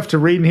lot of stuff to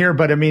read in here,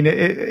 but I mean,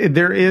 it's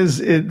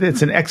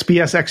an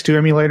XPS X2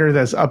 emulator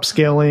that's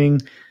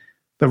upscaling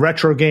the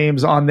retro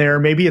games on there.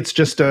 Maybe it's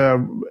just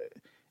a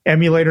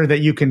emulator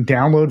that you can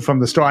download from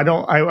the store.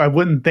 I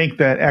wouldn't think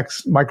that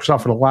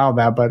Microsoft would allow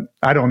that, but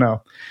I don't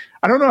know.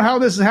 I don't know how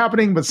this is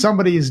happening, but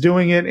somebody's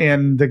doing it,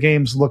 and the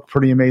games look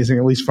pretty amazing,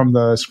 at least from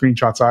the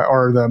screenshots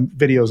or the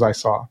videos I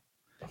saw.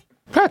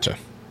 Gotcha.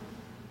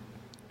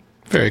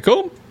 Very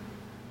cool.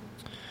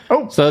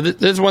 Oh, so this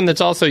is one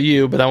that's also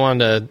you, but I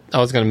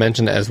was going to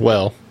mention it as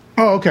well.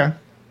 Oh, okay.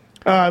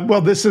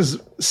 Well, this is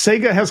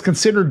Sega has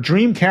considered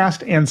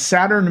Dreamcast and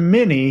Saturn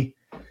Mini,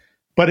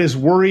 but is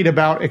worried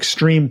about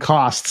extreme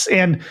costs.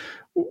 And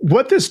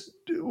what this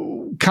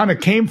kind of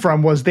came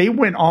from was they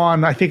went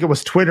on, I think it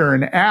was Twitter,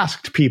 and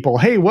asked people,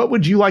 hey, what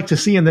would you like to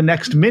see in the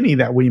next mini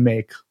that we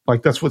make?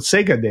 Like, that's what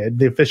Sega did,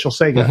 the official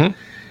Sega. Mm-hmm.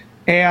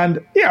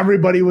 And yeah,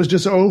 everybody was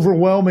just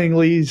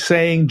overwhelmingly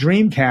saying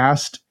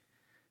Dreamcast.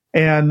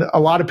 And a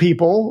lot of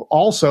people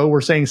also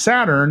were saying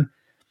Saturn.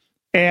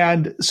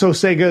 And so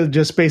Sega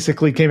just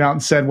basically came out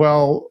and said,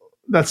 well,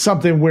 that's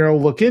something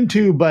we'll look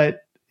into,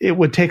 but it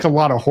would take a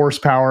lot of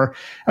horsepower.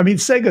 I mean,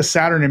 Sega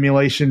Saturn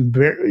emulation,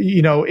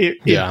 you know,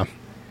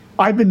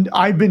 I've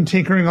been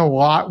tinkering a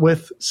lot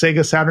with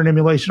Sega Saturn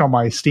emulation on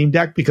my Steam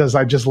Deck because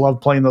I just love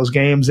playing those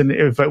games. And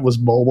if it was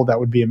mobile, that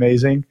would be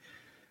amazing.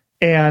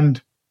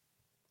 And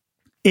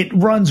it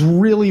runs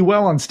really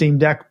well on Steam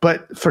Deck,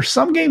 but for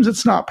some games,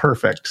 it's not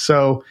perfect.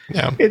 So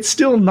it's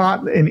still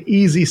not an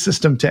easy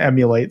system to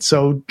emulate.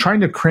 So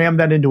trying to cram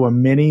that into a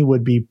mini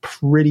would be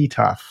pretty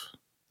tough.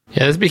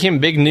 Yeah, this became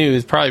big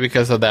news probably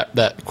because of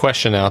that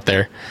question out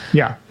there.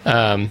 Yeah.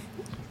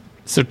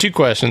 So 2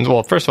 questions.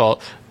 Well, first of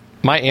all,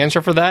 my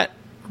answer for that,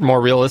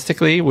 more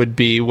realistically, would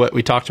be what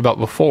we talked about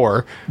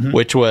before,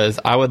 which was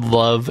I would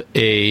love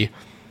a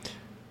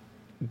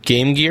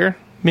Game Gear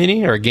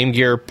Mini or a Game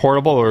Gear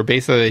Portable, or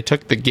basically they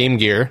took the Game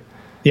Gear,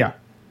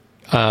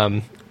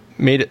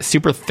 made it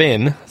super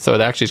thin so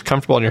it actually is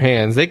comfortable in your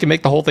hands. They can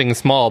make the whole thing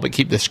small but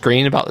keep the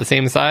screen about the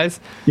same size.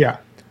 Yeah.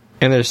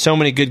 And there's so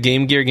many good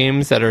Game Gear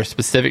games that are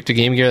specific to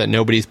Game Gear that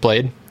nobody's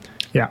played.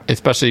 Yeah.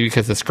 Especially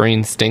because the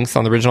screen stinks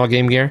on the original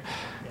Game Gear.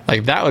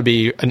 Like, that would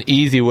be an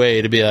easy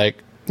way to be like,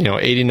 you know,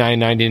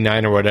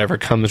 $89.99 or whatever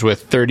comes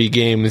with 30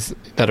 games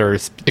that are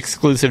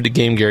exclusive to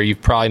Game Gear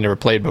you've probably never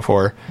played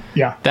before.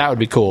 Yeah. That would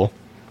be cool.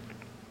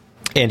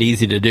 And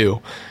easy to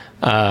do.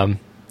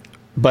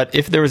 But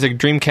if there was a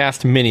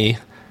Dreamcast Mini,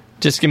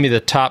 just give me the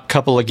top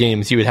couple of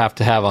games you would have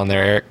to have on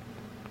there, Eric.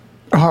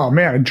 Oh,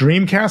 man, a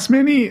Dreamcast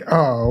Mini?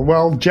 Oh,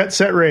 well, Jet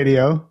Set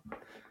Radio.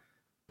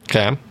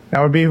 Okay.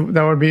 That would be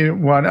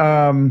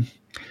one.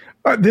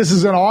 This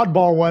is an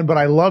oddball one, but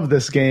I love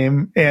this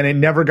game, and it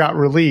never got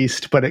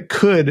released, but it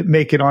could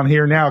make it on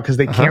here now because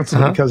they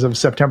canceled it because of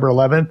September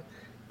 11th.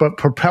 But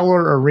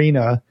Propeller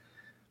Arena,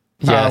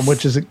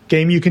 which is a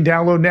game you can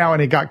download now,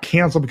 and it got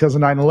canceled because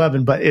of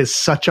 9/11, but is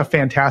such a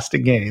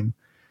fantastic game.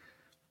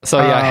 So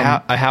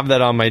yeah, I have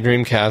that on my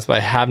Dreamcast, but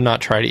I have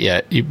not tried it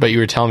yet. But you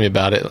were telling me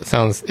about it.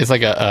 It's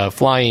like a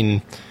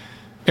flying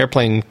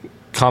airplane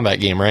combat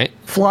game, right?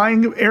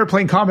 Flying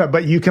airplane combat,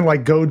 but you can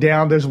like go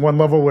down. There's one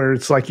level where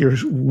it's like you're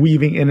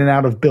weaving in and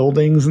out of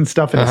buildings and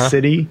stuff in a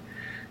city.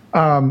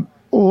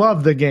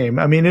 Love the game.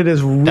 I mean, it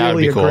is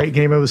really a great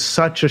game. It was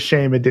such a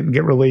shame it didn't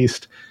get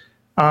released.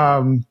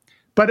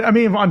 But I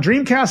mean, on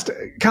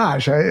Dreamcast,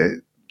 gosh,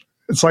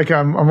 it's like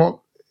I'm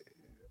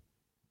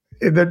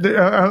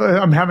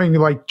having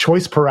like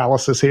choice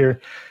paralysis here.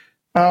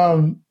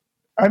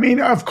 I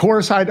mean, of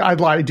course,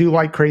 I do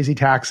like Crazy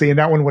Taxi, and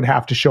that one would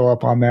have to show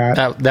up on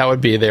that. That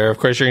would be there. Of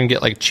course, you're gonna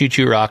get like Choo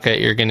Choo Rocket.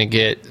 You're gonna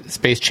get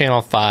Space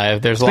Channel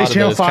 5. There's a lot of those. Space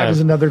Channel 5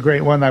 is another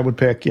great one I would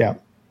pick. Yeah.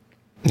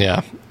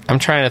 Yeah, I'm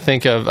trying to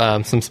think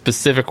of some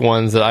specific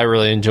ones that I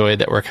really enjoyed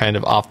that were kind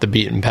of off the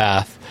beaten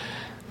path,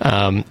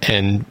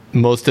 and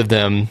most of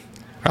them,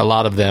 a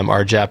lot of them,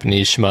 are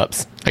Japanese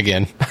shmups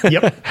again.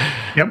 Yep,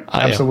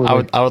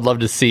 absolutely. I would love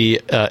to see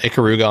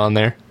Ikaruga on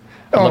there.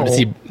 I'd love to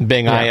see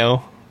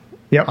Bang.io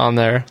on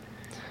there.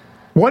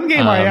 One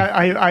game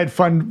I had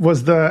fun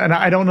was and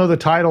I don't know the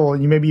title.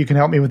 Maybe you can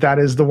help me with that.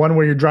 Is the one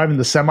where you're driving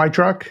the semi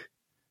truck?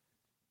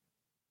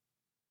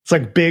 It's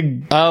like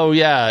big. Oh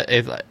yeah,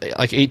 it's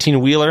like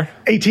 18-wheeler.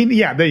 18,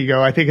 yeah, there you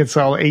go. I think it's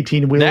all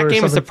 18-wheeler. That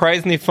game is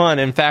surprisingly fun.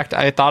 In fact,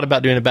 I thought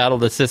about doing a Battle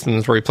of the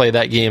Systems where we play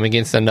that game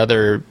against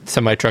another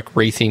semi-truck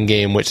racing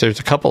game, which there's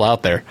a couple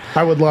out there.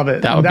 I would love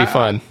it. That would be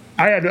fun.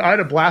 I had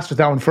a blast with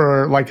that one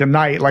for like a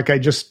night. Like I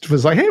just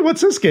was like, hey,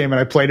 what's this game?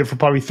 And I played it for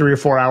probably 3 or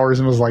 4 hours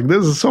and was like,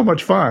 this is so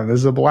much fun. This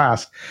is a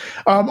blast.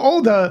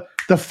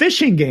 The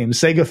fishing game,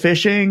 Sega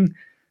Fishing.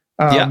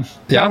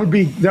 That would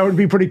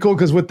be pretty cool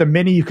because with the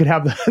Mini you could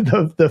have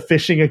the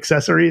fishing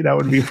accessory. That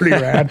would be pretty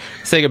rad.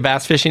 Sega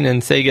Bass Fishing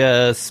and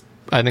Sega,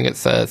 I think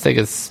it's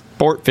Sega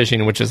Sport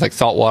Fishing, which is like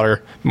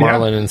saltwater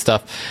marlin and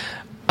stuff.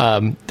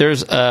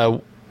 There's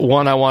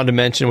one I wanted to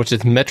mention, which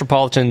is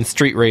Metropolitan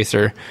Street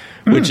Racer,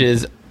 which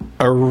is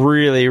a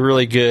really,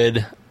 really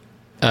good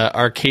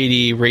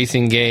arcadey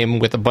racing game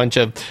with a bunch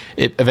of.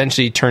 It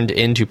eventually turned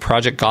into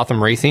Project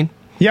Gotham Racing.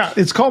 Yeah,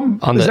 it's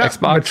called on the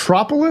Xbox.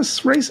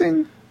 Metropolis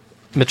Racing.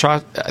 I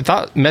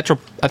thought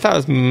it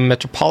was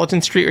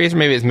Metropolitan Street Racer.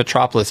 Maybe it's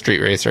Metropolis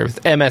Street Racer. It's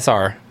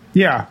MSR.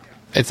 Yeah,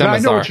 it's MSR. I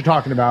know what you're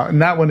talking about,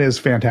 and that one is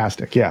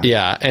fantastic. Yeah,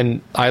 yeah,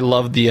 and I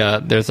love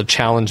the. There's a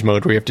challenge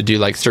mode where you have to do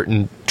like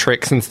certain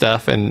tricks and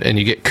stuff, and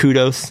you get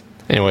kudos.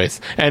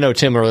 Anyways, I know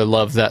Tim really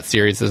loves that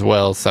series as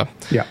well. So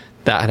yeah,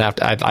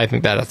 I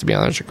think that has to be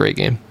on there. It's a great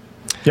game.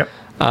 Yep.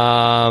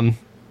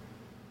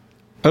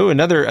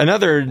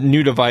 Another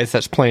new device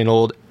that's playing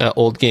old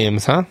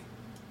games, huh?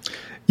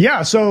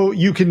 Yeah, so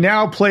you can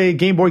now play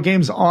Game Boy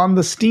games on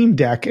the Steam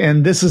Deck,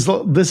 and this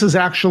isn't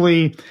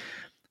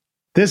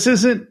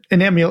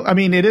an emulator. I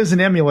mean, it is an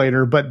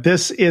emulator, but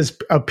this is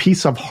a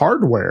piece of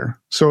hardware.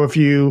 So if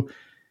you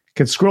You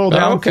can scroll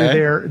down through okay.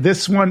 there.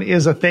 This one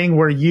is a thing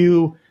where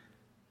you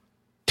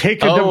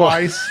take a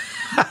device,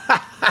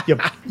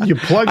 you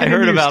plug it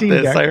into your Steam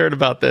Deck. I heard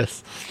about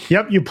this.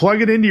 Yep, you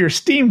plug it into your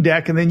Steam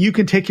Deck, and then you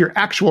can take your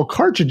actual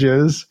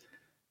cartridges,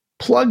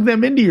 plug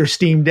them into your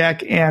Steam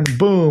Deck, and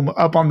boom,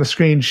 up on the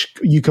screen,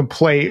 you can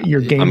play your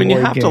Game Boy you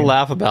have game. to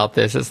laugh about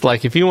this. It's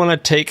like if you want to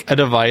take a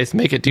device,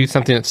 make it do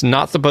something it's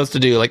not supposed to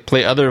do, like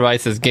play other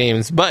devices'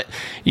 games, but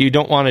you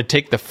don't want to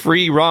take the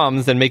free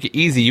ROMs and make it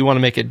easy. You want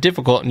to make it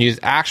difficult and use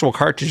actual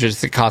cartridges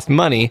that cost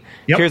money.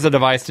 Yep. Here's a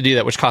device to do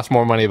that, which costs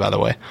more money, by the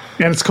way.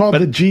 And it's called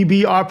the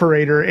GB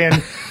operator.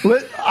 And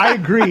I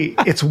agree,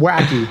 it's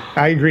wacky.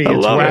 I agree,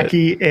 it's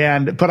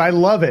wacky. But I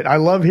love it. I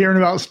love hearing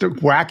about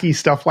wacky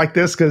stuff like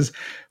this because,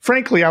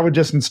 frankly, I would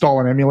just install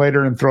an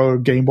emulator and throw a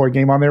Game Boy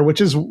game on there,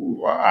 which is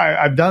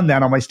I've done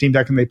that on my Steam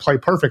Deck and they play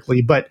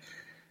perfectly. But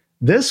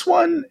this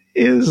one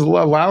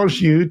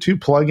allows you to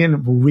plug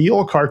in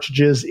real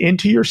cartridges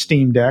into your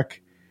Steam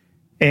Deck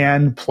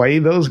and play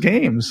those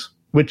games.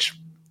 Which,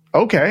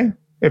 okay,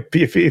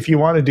 if you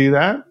want to do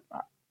that,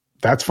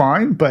 that's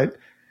fine. But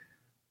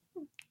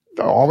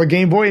all the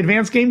Game Boy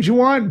Advance games you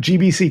want,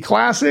 GBC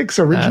Classics,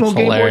 original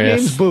Game Boy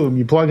games, boom,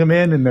 you plug them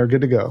in and they're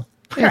good to go.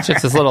 It's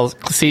just this little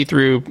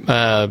see-through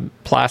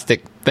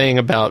plastic thing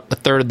about a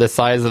third of the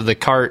size of the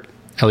cart,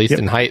 at least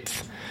in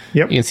height.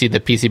 Yep. You can see the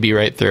PCB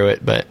right through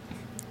it, but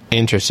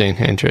interesting.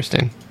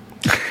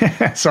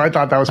 So I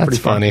thought that was pretty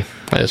funny.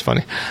 That is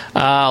funny.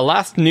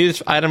 Last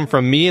news item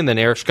from me, and then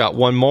Eric's got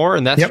one more,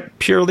 and that's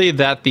purely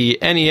that the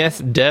NES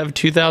Dev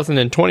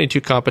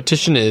 2022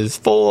 competition is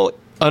full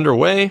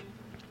underway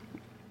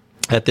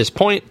at this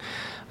point.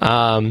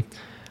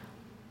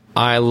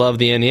 I love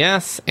the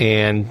NES,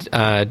 and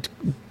I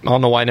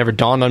don't know why it never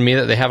dawned on me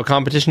that they have a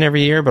competition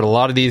every year, but a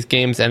lot of these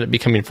games end up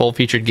becoming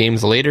full-featured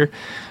games later.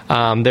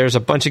 There's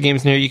a bunch of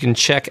games in here you can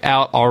check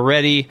out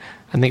already.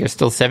 I think there's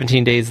still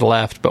 17 days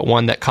left, but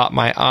one that caught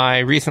my eye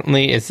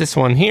recently is this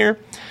one here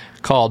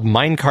called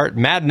Minecart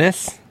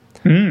Madness.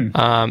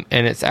 And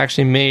it's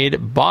actually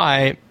made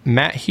by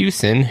Matt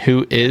Hewson,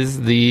 who is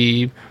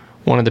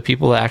one of the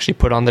people that actually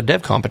put on the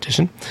dev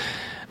competition.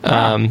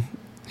 Wow.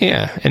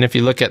 And if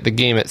you look at the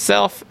game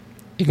itself,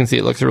 you can see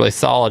it looks really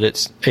solid.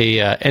 It's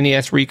a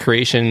NES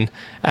recreation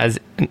as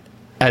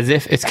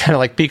if it's kind of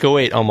like Pico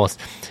 8 almost.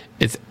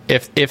 It's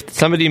if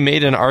somebody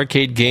made an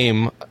arcade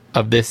game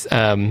of this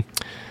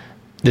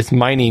this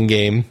mining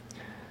game,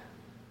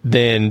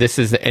 then this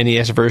is the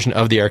NES version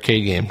of the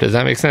arcade game. Does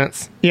that make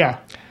sense? Yeah.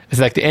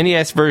 It's like the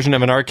NES version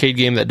of an arcade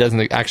game that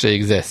doesn't actually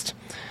exist.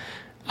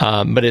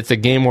 But it's a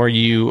game where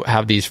you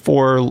have these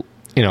four,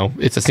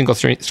 it's a single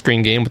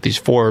screen game with these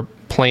four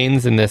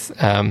planes in this,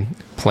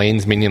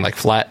 planes meaning like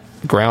flat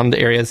ground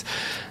areas,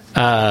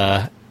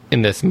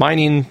 in this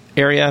mining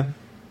area.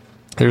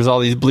 There's all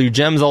these blue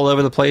gems all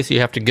over the place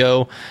you have to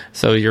go,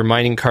 so your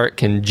mining cart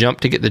can jump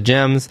to get the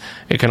gems.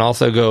 It can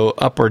also go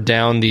up or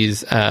down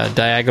these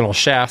diagonal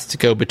shafts to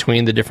go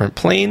between the different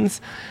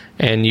planes,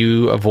 and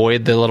you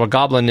avoid the little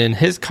goblin in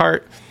his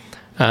cart.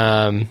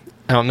 I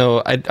don't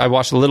know, I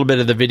watched a little bit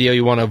of the video.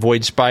 You want to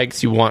avoid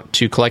spikes, you want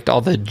to collect all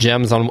the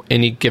gems on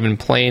any given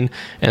plane,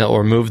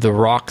 or move the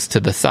rocks to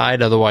the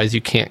side, otherwise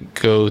you can't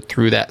go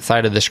through that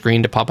side of the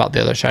screen to pop out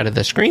the other side of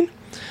the screen.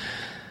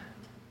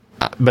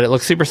 But it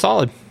looks super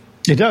solid.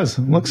 It does.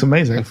 It looks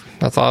amazing.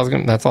 That's all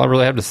I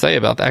really have to say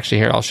about that. Actually,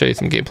 here, I'll show you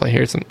some gameplay.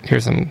 Here's some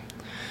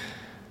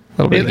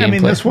little bit of gameplay. I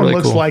mean, this one really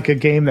looks cool. like a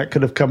game that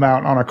could have come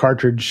out on a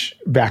cartridge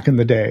back in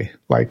the day.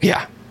 Like,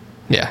 yeah,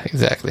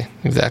 exactly.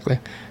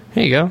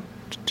 Here you go.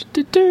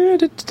 It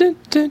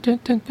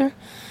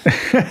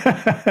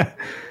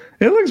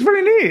looks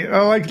pretty neat.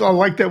 I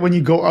like that when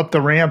you go up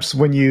the ramps,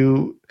 when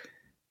you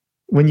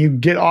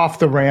get off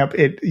the ramp,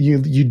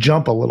 you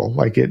jump a little,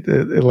 like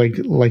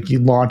you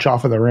launch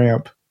off of the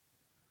ramp.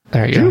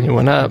 There you go. You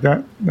went up.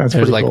 That's There's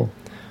pretty like cool.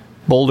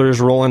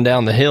 boulders rolling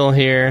down the hill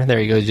here. There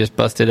he goes. Just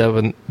busted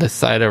open this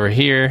side over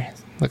here.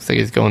 Looks like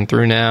he's going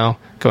through now,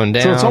 going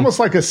down. So it's almost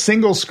like a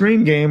single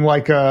screen game,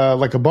 like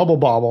a Bubble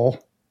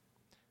Bobble.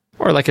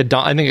 Or like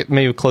I think it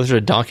may be closer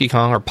to Donkey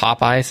Kong or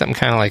Popeye, something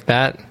kind of like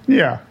that.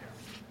 Yeah.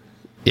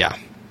 Yeah.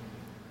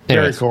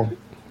 Very cool.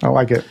 I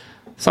like it.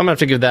 So I'm going to have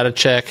to give that a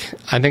check.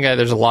 I think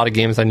there's a lot of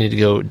games I need to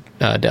go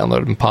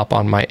download and pop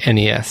on my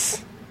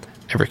NES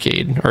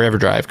Evercade or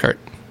EverDrive cart.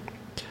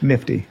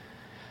 Nifty.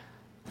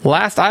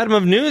 Last item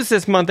of news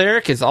this month,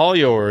 Eric, is all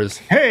yours.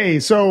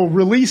 Hey, so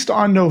released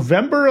on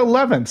November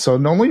 11th, so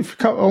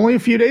only a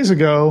few days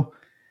ago,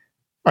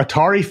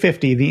 Atari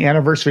 50, the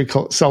anniversary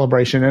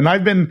celebration. And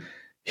I've been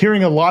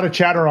hearing a lot of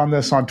chatter on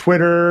this on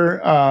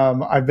Twitter.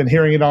 I've been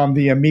hearing it on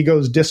the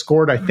Amigos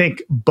Discord. I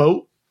think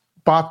Boat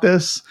bought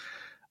this.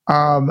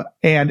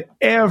 And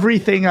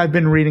everything I've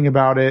been reading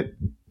about it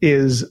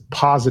is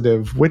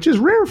positive, which is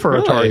rare for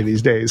Atari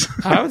these days.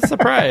 I was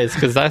surprised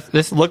because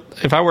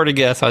if I were to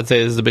guess, I'd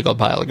say this is a big old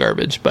pile of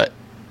garbage. But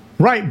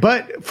right,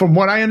 but from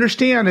what I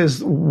understand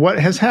is what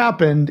has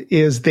happened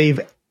is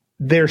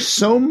there's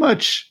so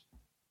much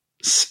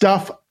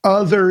stuff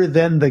other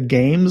than the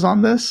games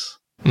on this.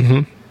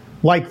 Mm-hmm.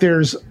 Like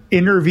there's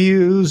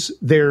interviews,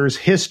 there's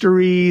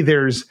history,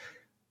 there's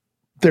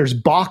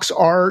box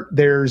art,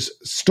 there's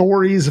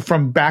stories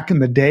from back in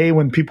the day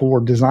when people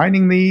were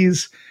designing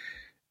these.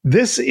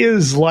 This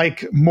is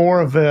like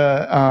more of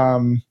a,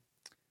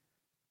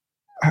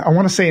 I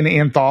want to say an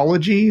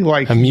anthology,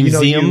 like a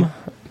museum.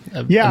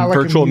 A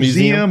virtual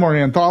museum or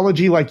an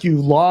anthology. Like you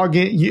log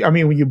in.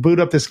 When you boot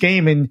up this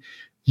game and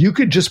you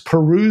could just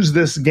peruse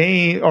this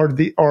game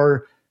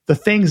or the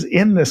things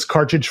in this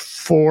cartridge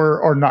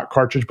or not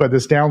cartridge, but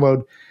this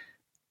download,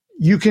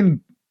 you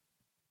can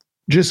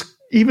just,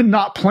 even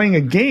not playing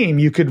a game,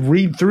 you could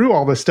read through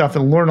all this stuff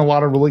and learn a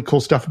lot of really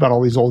cool stuff about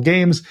all these old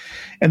games.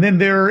 And then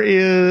there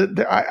is,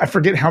 I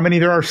forget how many,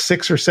 there are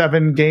 6 or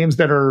 7 games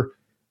that are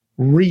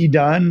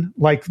redone,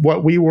 like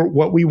what we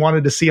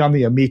wanted to see on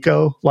the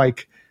Amico,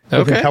 like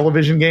with the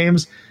television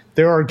games.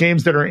 There are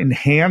games that are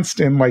enhanced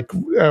and like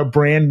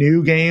brand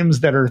new games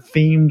that are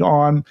themed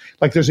on,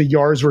 like there's a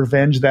Yar's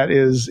Revenge that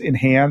is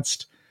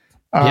enhanced.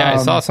 Yeah,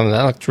 I saw some of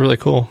that. Looked really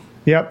cool.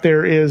 Yep.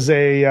 There is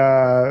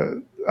I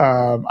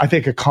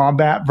think a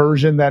combat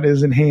version that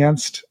is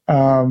enhanced.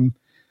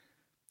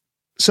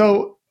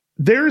 So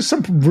there's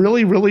some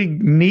really, really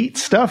neat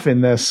stuff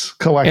in this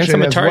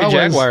collection. And some Atari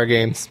Jaguar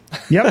games.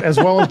 Yep. As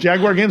well as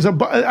Jaguar games.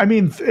 I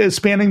mean,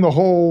 spanning the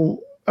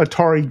whole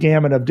Atari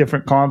gamut of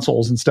different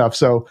consoles and stuff.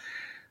 So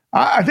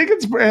I think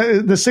it's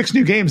the 6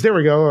 new games. There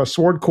we go.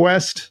 Sword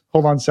Quest.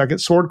 Hold on a second.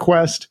 Sword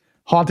Quest,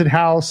 Haunted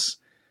House,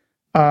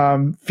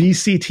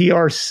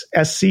 VCTR,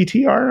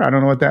 SCTR. I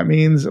don't know what that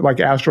means. Like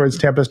Asteroids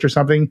Tempest or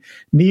something.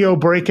 Neo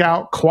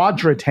Breakout,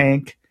 Quadra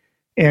Tank,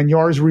 and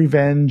Yar's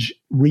Revenge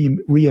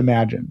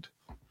reimagined.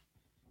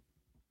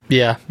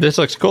 Yeah, this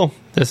looks cool.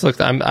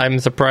 I'm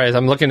surprised.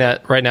 I'm looking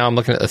at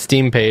a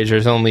Steam page.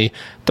 There's only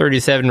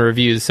 37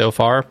 reviews so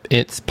far.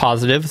 It's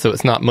positive, so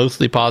it's not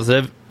mostly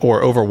positive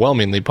or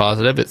overwhelmingly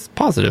positive. It's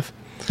positive.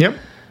 Yep.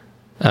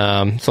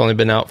 It's only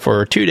been out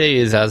for 2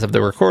 days as of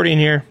the recording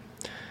here.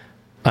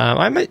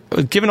 I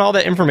might, given all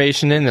that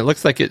information in, it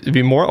looks like it'd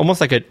be more almost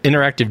like an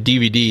interactive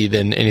DVD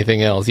than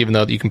anything else, even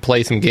though you can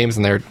play some games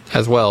in there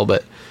as well.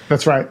 But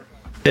that's right.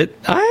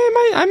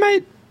 I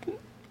might.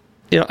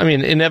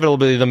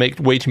 Inevitably they'll make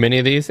way too many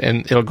of these,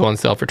 and it'll go on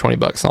sale for $20,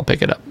 and I'll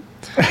pick it up.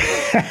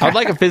 I'd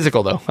like a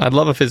physical, though. I'd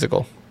love a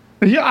physical.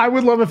 Yeah, I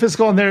would love a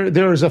physical, and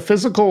there's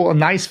a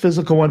nice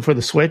physical one for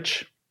the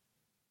Switch.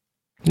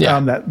 Yeah,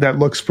 that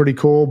looks pretty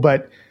cool,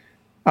 but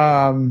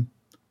I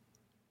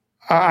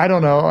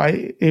don't know.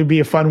 It'd be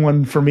a fun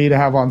one for me to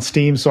have on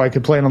Steam, so I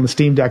could play it on the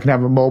Steam Deck and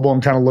have it mobile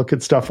and kind of look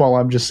at stuff while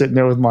I'm just sitting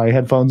there with my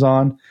headphones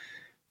on.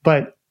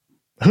 But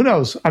who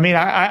knows? I mean,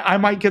 I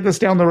might get this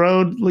down the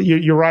road.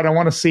 You're right. I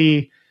want to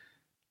see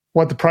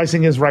what the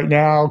pricing is right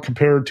now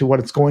compared to what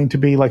it's going to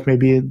be. Like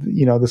maybe,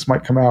 this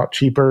might come out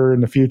cheaper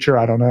in the future.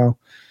 I don't know.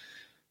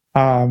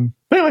 But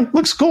anyway,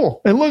 looks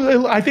cool.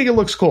 I think it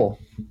looks cool.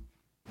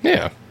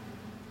 Yeah.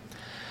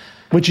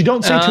 Which you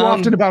don't say too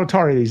often about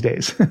Atari these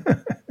days.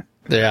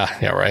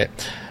 Yeah, right.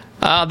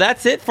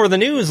 That's it for the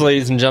news,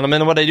 ladies and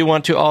gentlemen. What I do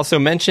want to also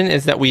mention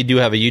is that we do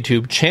have a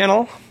YouTube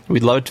channel.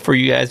 We'd love for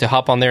you guys to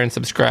hop on there and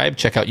subscribe.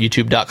 Check out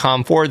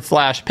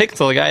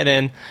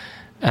youtube.com/PixelGaiden.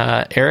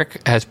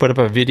 Eric has put up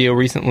a video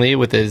recently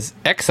with his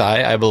XI,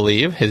 I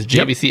believe, his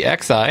JVC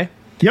XI.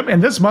 Yep,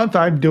 and this month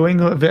I'm doing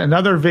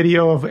another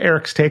video of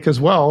Eric's take as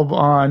well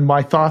on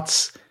my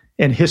thoughts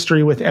and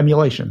history with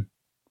emulation.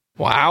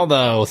 Wow,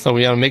 though. So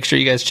we got to make sure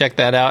you guys check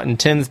that out. And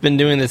Tim's been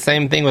doing the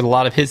same thing with a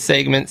lot of his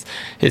segments,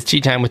 his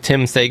Tea Time with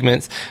Tim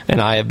segments. And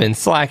I have been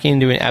slacking,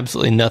 doing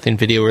absolutely nothing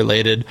video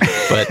related.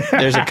 But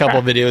there's a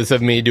couple videos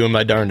of me doing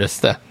my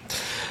darndest.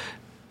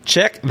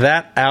 Check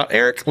that out.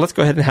 Eric, let's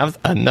go ahead and have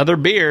another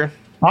beer.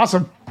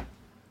 Awesome.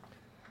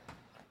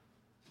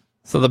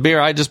 So the beer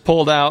I just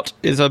pulled out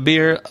is a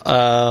beer.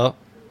 I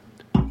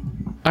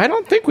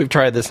don't think we've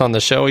tried this on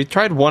the show. We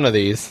tried one of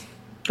these.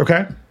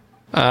 Okay.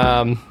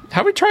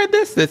 Have we tried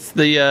this? It's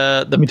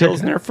the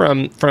Pilsner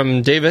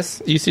from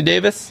Davis, UC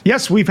Davis.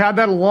 Yes, we've had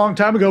that a long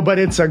time ago, but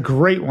it's a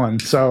great one.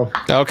 So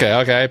okay,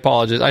 I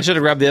apologize. I should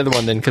have grabbed the other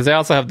one then, because they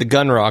also have the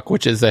Gun Rock,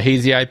 which is a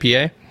hazy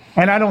IPA.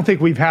 And I don't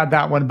think we've had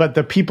that one, but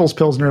the People's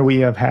Pilsner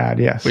we have had.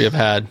 Yes, we have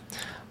had.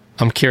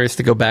 I'm curious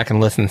to go back and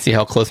listen and see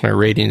how close my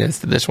rating is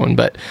to this one.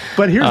 But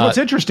here's what's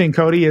interesting,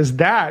 Cody, is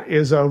that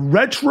is a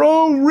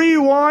retro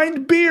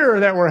rewind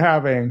beer that we're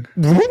having.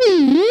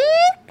 You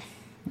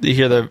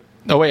hear the...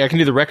 Oh, wait, I can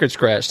do the record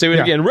scratch. Say it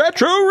again.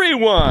 Retro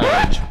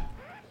Rewind.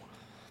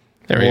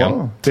 There we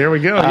go. There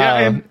we go.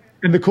 Yeah,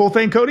 and the cool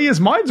thing, Cody,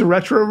 is mine's a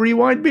Retro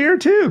Rewind beer,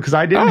 too, because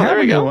I didn't have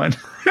a new one.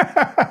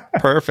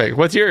 Perfect.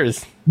 What's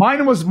yours?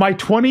 Mine was my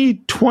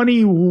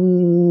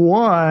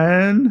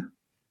 2021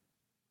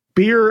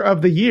 beer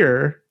of the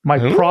year, my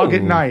Prague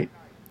at Night.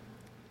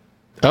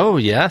 Oh,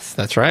 yes,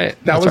 that's right.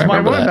 That was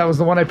my one. That was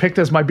the one I picked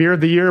as my beer of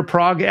the year,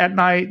 Prague at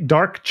Night,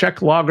 dark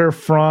Czech lager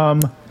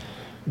from...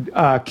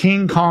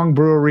 King Kong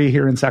Brewery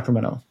here in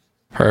Sacramento.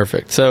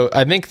 Perfect. So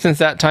I think since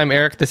that time,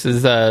 Eric, this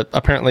is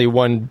apparently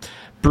one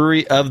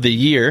brewery of the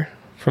year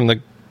from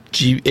the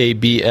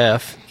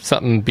GABF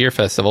something beer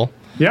festival.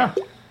 Yeah.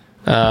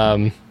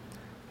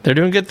 They're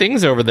doing good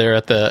things over there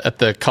at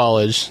the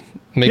college.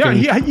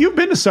 Yeah, you've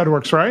been to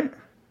Sudworks, right?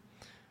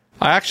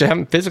 I actually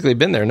haven't physically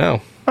been there,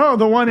 no. Oh,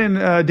 the one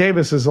in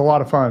Davis is a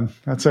lot of fun.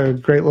 That's a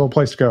great little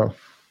place to go.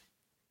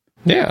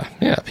 Yeah,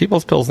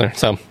 People's Pilsner.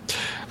 So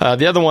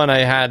the other one I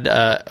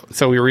had,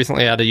 so we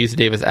recently had a UC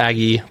Davis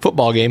Aggie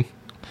football game.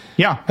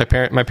 Yeah.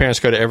 My parents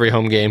go to every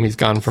home game. He's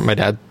gone from my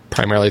dad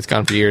primarily. He's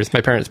gone for years.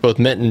 My parents both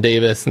met in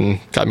Davis and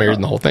got married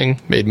in the whole thing.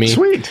 Made me.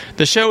 Sweet.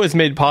 The show is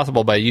made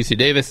possible by UC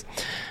Davis.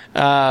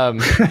 But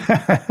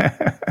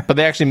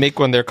they actually make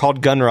one. They're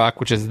called Gun Rock,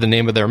 which is the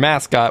name of their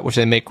mascot, which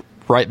they make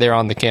right there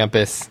on the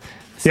campus.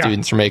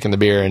 Students are making the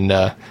beer, and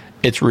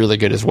it's really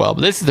good as well.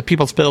 But this is the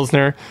People's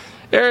Pilsner.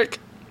 Eric.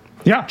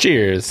 Yeah.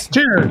 Cheers.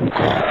 Cheers.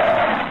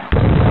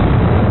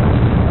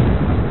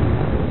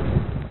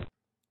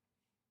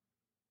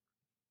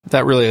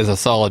 That really is a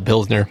solid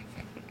Pilsner.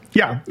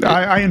 Yeah,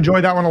 I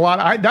enjoy that one a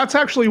lot. That's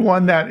actually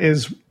one that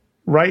is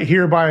right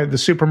here by the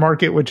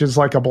supermarket, which is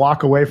like a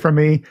block away from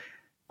me.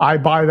 I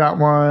buy that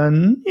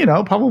one,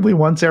 probably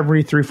once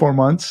every 3-4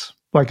 months,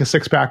 like a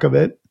 6-pack of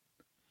it.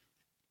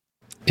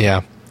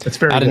 Yeah. It's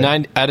very out of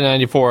good. Out of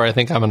 94, I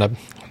think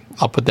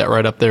I'll put that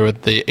right up there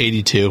with the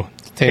 82.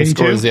 Same 82?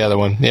 Score as the other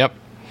one. Yep.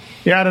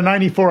 Yeah, out of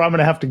 94, I'm going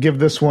to have to give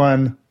this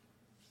one,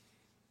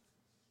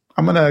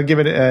 I'm going to give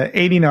it a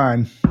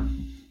 89.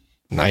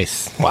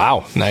 Nice.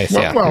 Wow. Nice.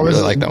 Well, yeah. I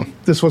really like that one.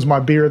 This was my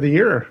beer of the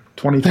year,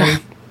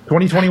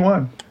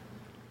 2021.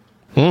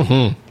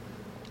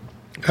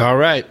 Mm-hmm. All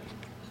right.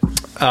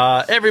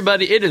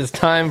 Everybody, it is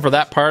time for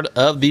that part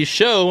of the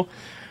show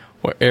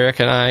where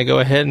Eric and I go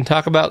ahead and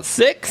talk about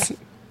 6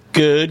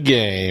 good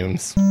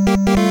games. 6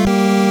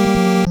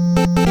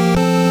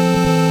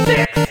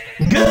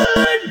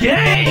 good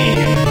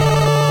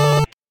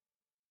games!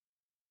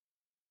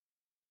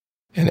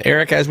 And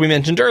Eric, as we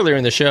mentioned earlier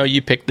in the show,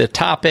 you picked the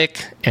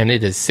topic, and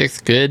it is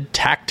 6 good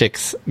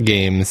tactics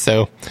games.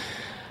 So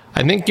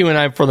I think you and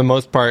I, for the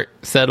most part,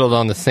 settled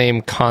on the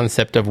same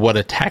concept of what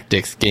a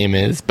tactics game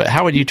is. But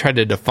how would you try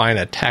to define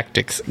a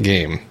tactics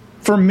game?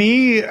 For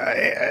me,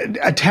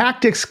 a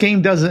tactics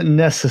game doesn't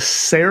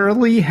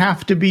necessarily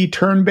have to be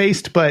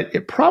turn-based, but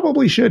it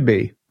probably should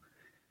be.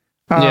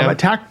 A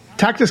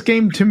tactics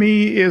game to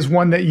me is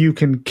one that you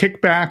can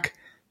kick back,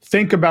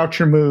 think about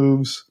your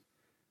moves,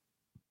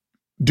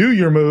 do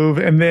your move,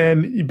 and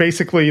then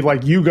basically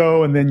like you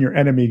go and then your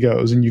enemy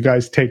goes and you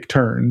guys take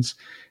turns.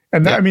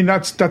 And that, I mean,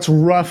 that's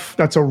rough.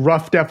 That's a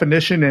rough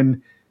definition.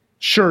 And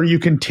sure, you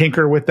can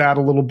tinker with that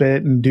a little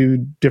bit and do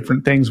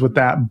different things with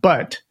that.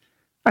 But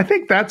I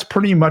think that's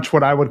pretty much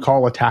what I would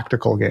call a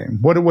tactical game.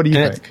 What do you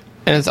think?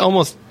 And it's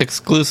almost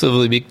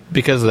exclusively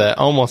because of that,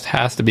 almost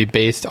has to be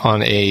based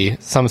on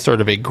some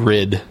sort of a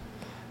grid.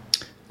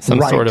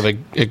 Sort of a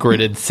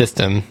gridded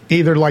system.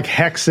 Either like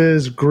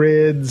hexes,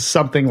 grids,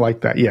 something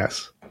like that.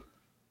 Yes.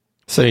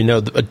 So you know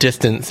a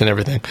distance and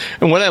everything.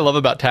 And what I love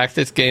about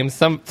tactics games,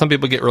 some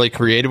people get really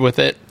creative with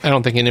it. I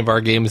don't think any of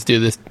our games do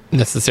this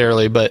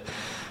necessarily, but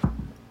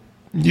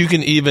you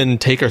can even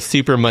take a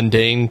super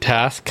mundane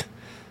task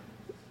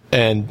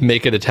and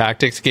make it a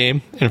tactics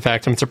game. In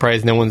fact, I'm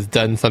surprised no one's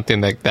done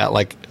something like that.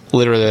 Like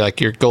literally,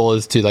 like your goal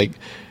is to like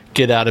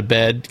get out of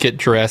bed, get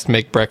dressed,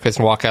 make breakfast,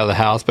 and walk out of the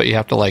house, but you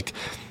have to like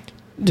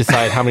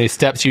decide how many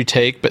steps you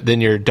take, but then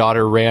your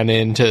daughter ran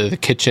into the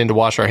kitchen to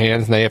wash her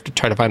hands and they have to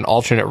try to find an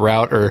alternate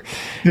route or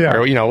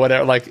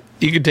whatever. Like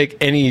you could take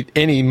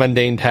any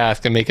mundane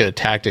task and make it a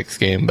tactics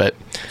game, but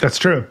that's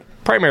true.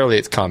 Primarily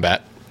it's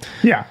combat.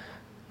 Yeah.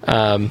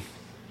 And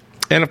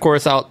of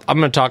course I'm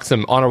going to talk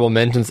some honorable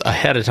mentions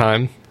ahead of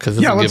time because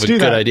this will give a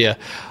good idea.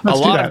 A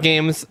lot of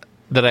games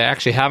that I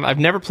actually have, I've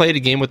never played a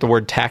game with the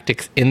word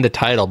tactics in the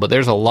title, but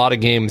there's a lot of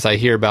games I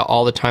hear about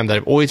all the time that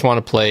I've always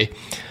wanted to play.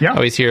 Yeah. I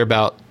always hear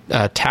about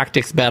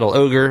Tactics Battle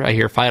Ogre. I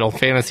hear Final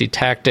Fantasy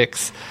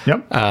Tactics.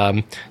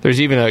 Yep. There's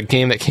even a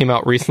game that came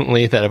out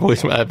recently that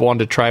I've wanted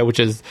to try, which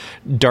is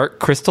Dark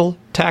Crystal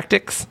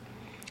Tactics.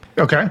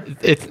 Okay.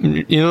 It's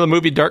the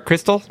movie Dark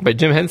Crystal by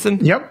Jim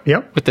Henson. Yep.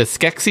 With the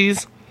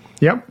Skeksis.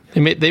 Yep.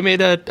 They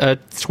made a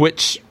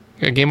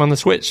game on the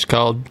Switch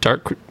called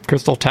Dark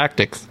Crystal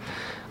Tactics.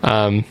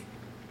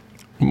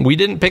 We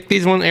didn't pick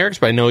these one, Eric,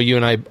 but I know you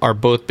and I are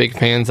both big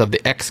fans of the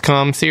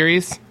XCOM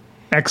series.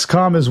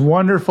 XCOM is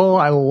wonderful.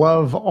 I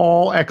love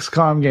all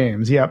XCOM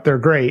games. Yep, they're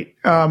great.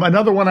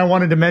 Another one I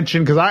wanted to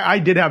mention, because I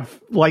did have,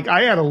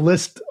 I had a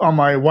list on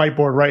my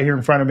whiteboard right here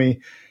in front of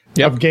me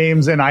of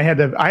games, and I had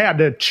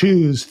to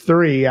choose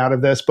 3 out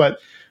of this. But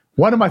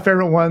one of my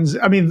favorite ones,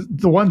 I mean,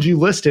 the ones you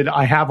listed,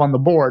 I have on the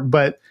board,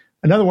 but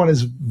another one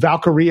is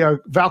Valkyria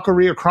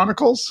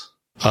Chronicles.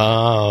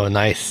 Oh,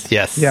 nice.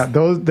 Yes. Yeah,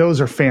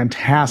 those are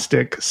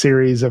fantastic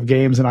series of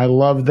games, and I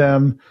love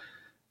them.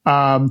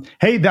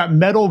 Hey, that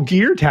Metal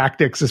Gear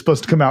Tactics is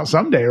supposed to come out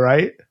someday,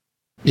 right?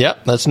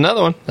 Yep, that's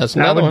another one.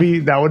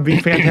 That would be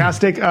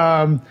fantastic.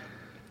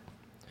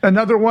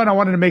 Another one, I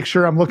wanted to make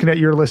sure I'm looking at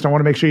your list. I want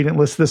to make sure you didn't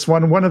list this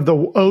one. One of the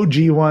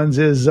OG ones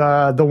is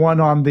the one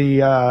on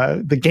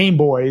the Game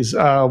Boys.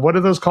 What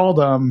are those called?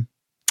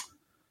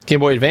 Game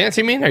Boy Advance,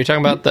 you mean? Are you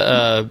talking about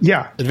the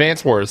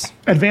Advance Wars?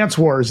 Advance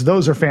Wars.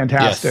 Those are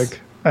fantastic. Yes.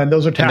 And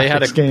those are they had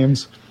tactics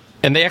games.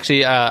 And they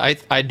actually,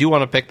 I do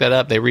want to pick that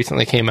up. They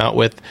recently came out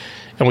with,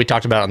 and we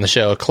talked about it on the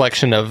show, a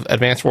collection of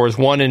Advance Wars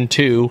 1 and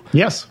 2.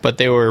 Yes. But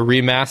they were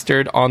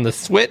remastered on the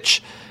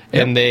Switch,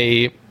 and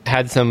they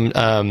had a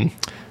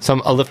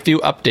few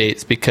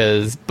updates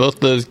because both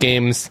those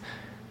games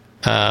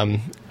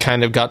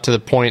kind of got to the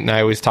point, and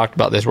I always talked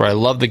about this, where I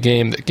love the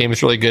game. The game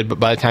is really good, but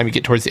by the time you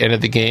get towards the end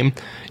of the game,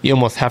 you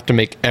almost have to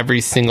make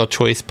every single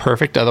choice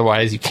perfect.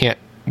 Otherwise, you can't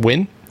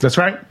win. That's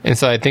right. And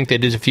so I think they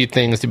did a few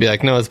things to be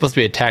like, no, it's supposed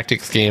to be a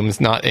tactics game. It's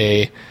not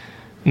a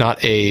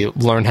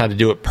learn how to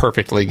do it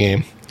perfectly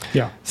game.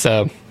 Yeah.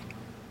 So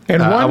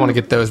and I want to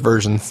get those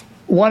versions.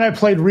 One I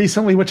played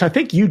recently, which I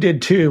think you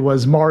did too,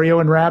 was Mario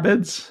and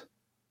Rabbids.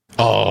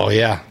 Oh,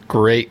 yeah.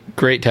 Great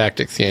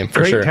tactics game,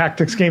 for sure. Great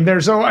tactics game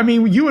there. So, I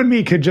mean, you and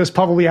me could just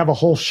probably have a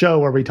whole show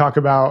where we talk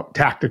about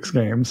tactics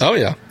games. Oh,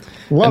 yeah.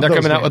 And they're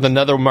coming out with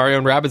another Mario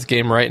and Rabbids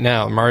game right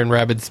now, Mario and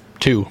Rabbids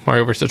 2,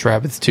 Mario vs.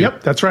 Rabbids 2.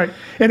 Yep, that's right.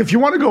 And if you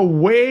want to go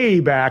way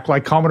back,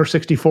 like Commodore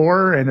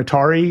 64 and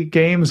Atari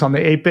games on the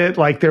 8-bit,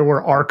 like there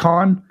were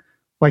Archon,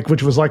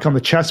 which was like on the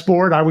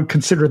chessboard, I would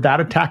consider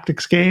that a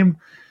tactics game.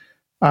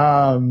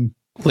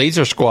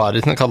 Laser Squad,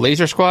 isn't it called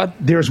Laser Squad?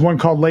 There's one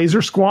called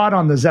Laser Squad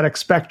on the ZX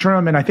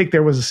Spectrum, and I think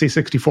there was a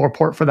C64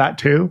 port for that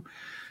too.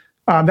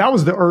 That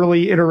was the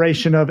early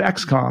iteration of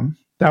XCOM.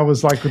 That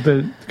was like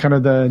the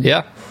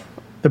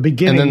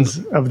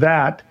beginnings of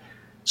that.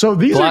 So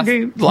these are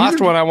games. The last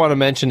one I want to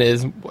mention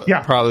is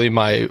probably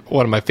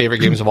one of my favorite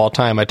games of all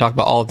time. I talk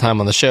about all the time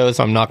on the show,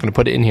 so I'm not going to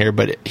put it in here,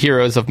 but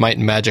Heroes of Might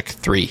and Magic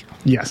 3.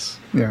 Yes.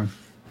 Yeah.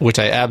 Which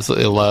I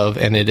absolutely love,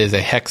 and it is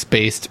a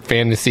hex-based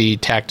fantasy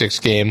tactics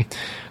game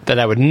that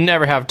I would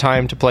never have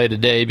time to play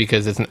today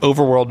because it's an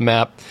overworld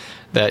map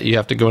that you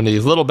have to go into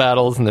these little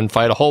battles and then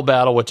fight a whole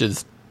battle, which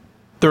is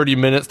 30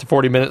 minutes to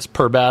 40 minutes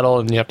per battle,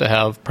 and you have to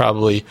have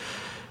probably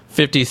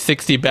 50,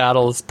 60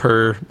 battles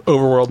per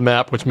overworld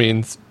map, which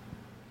means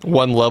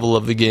one level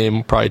of the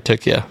game probably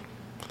took you, I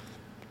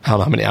don't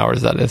know how many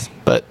hours that is,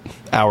 but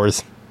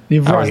hours.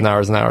 Hours and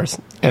hours and hours.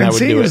 And I would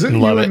do it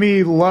and love it. You and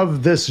me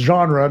love this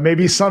genre.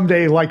 Maybe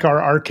someday, like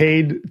our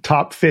arcade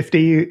top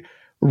 50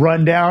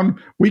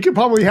 rundown, we could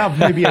probably have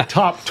maybe a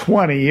top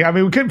 20. I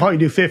mean, we couldn't probably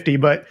do 50,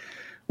 but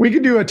we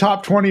could do a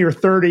top 20 or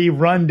 30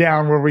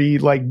 rundown where we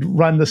like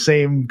run the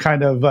same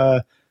kind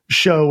of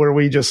show where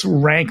we just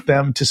rank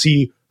them to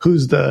see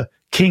who's the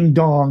king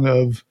dong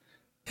of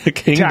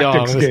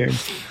tactics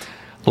games.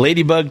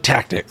 Ladybug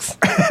Tactics.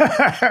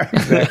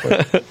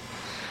 Exactly.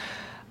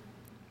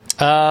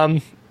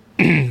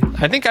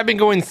 I think I've been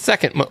going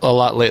second a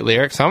lot lately,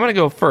 Eric, so I'm going to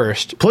go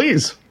first.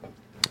 Please.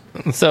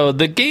 So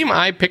the game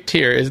I picked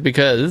here is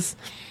because,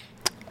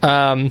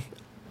 as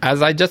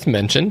I just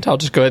mentioned, I'll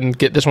just go ahead and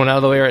get this one out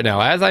of the way right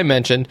now. As I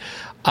mentioned,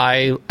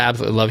 I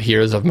absolutely love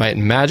Heroes of Might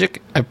and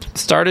Magic. I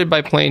started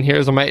by playing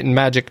Heroes of Might and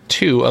Magic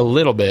 2 a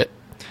little bit,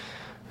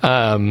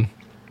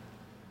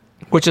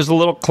 which is a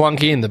little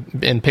clunky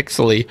and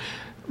pixely,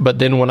 but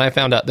then when I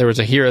found out there was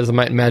a Heroes of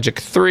Might and Magic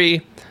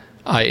 3,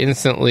 I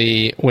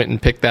instantly went and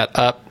picked that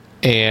up,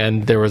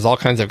 and there was all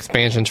kinds of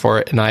expansions for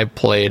it, and I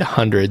played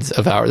hundreds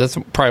of hours. That's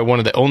probably one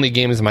of the only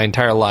games in my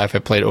entire life I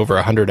played over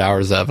 100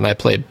 hours of, and I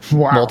played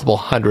multiple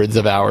hundreds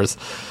of hours.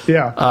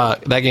 Yeah.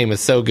 That game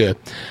is so good.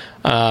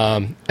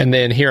 And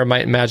then Hero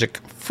Might and Magic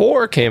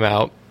 4 came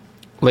out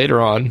later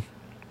on.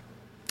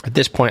 At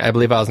this point, I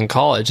believe I was in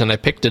college, and I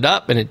picked it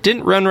up, and it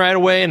didn't run right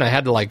away, and I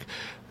had to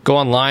go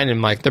online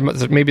and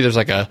maybe there's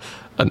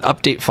an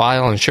update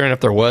file, and sure enough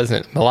there was,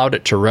 and it allowed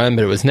it to run,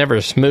 but it was never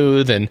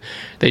smooth, and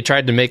they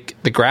tried to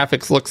make the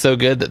graphics look so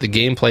good that the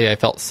gameplay I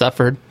felt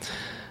suffered.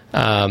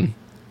 And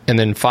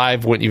then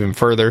 5 went even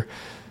further.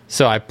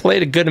 So I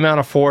played a good amount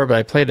of 4, but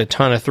I played a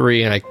ton of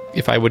 3, and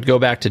if I would go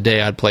back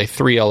today, I'd play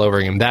 3 all over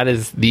again. That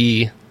is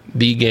the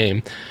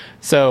game.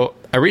 So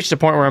I reached a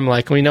point where I'm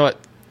like, well, you know what?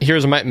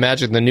 Heroes of Might and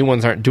Magic, the new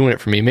ones aren't doing it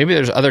for me. Maybe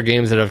there's other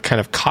games that have kind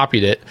of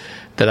copied it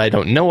that I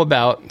don't know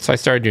about. So I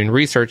started doing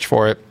research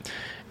for it.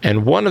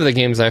 And one of the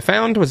games I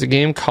found was a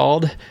game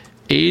called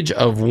Age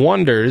of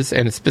Wonders.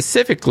 And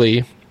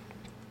specifically,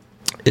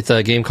 it's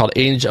a game called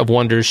Age of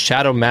Wonders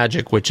Shadow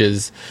Magic, which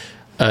is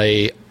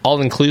a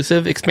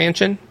all-inclusive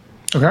expansion,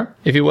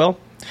 if you will.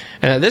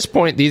 And at this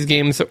point, these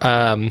games,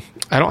 I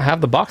don't have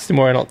the box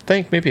anymore, I don't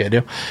think. Maybe I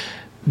do.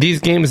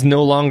 These games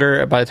no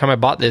longer, by the time I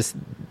bought this,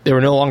 they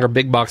were no longer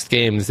big box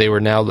games. They were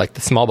now like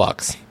the small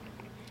box.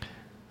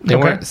 They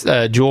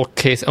weren't jewel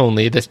case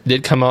only. This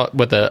did come out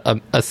with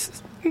a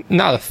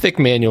not a thick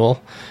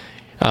manual.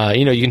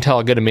 You can tell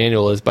how good a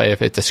manual is by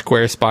if it's a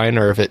square spine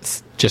or if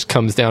it's just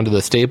comes down to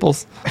the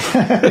staples.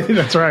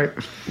 That's right.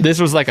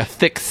 This was like a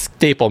thick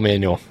staple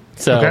manual.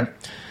 So,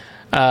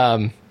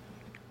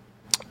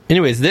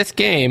 anyways, this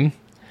game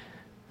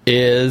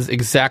is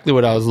exactly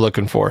what I was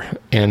looking for.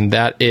 And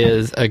that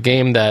is a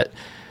game that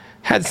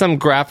had some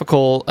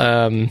graphical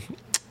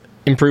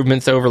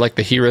improvements over like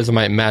the Heroes of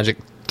Might and Magic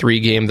 3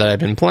 game that I've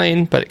been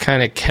playing, but it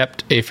kind of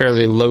kept a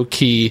fairly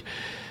low-key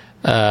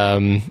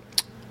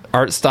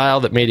art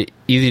style that made it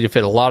easy to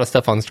fit a lot of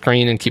stuff on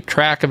screen and keep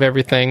track of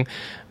everything.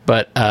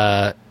 But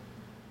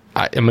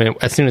I mean,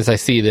 as soon as I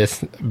see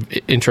this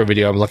intro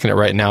video I'm looking at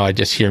right now, I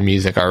just hear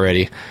music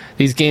already.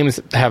 These games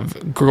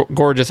have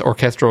gorgeous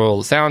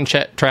orchestral sound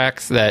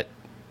tracks that,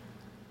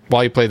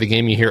 while you play the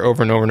game, you hear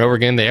over and over and over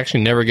again. They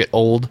actually never get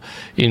old.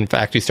 In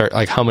fact, you start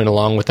like humming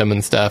along with them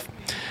and stuff.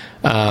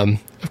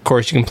 Of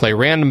course, you can play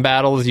random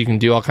battles. You can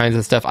do all kinds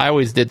of stuff. I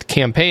always did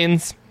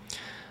campaigns.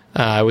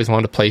 I always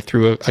wanted to play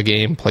through a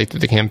game, play through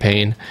the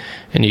campaign,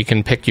 and you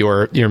can pick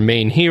your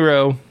main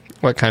hero,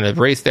 what kind of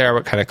race they are,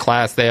 what kind of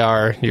class they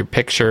are, your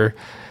picture,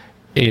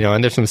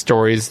 and there's some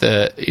stories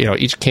that,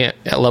 each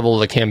level of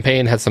the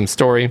campaign has some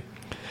story.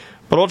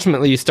 But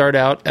ultimately, you start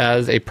out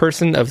as a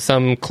person of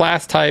some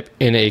class type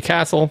in a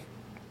castle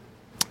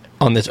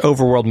on this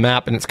overworld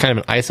map, and it's kind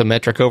of an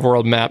isometric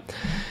overworld map.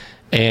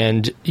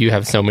 And you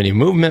have so many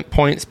movement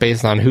points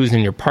based on who's in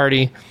your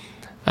party.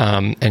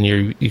 And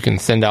you can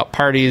send out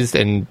parties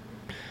and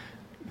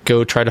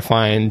go try to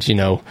find,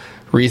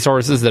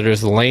 resources that are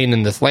just laying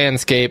in this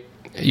landscape.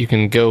 You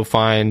can go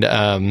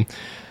find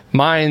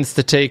mines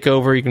to take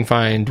over. You can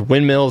find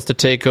windmills to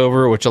take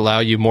over, which allow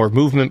you more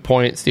movement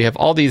points. You have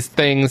all these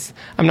things.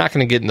 I'm not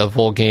going to get into the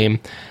full game.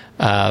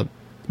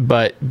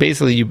 But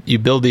basically, you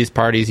build these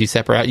parties, you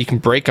separate out. You can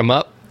break them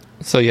up.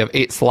 So you have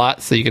 8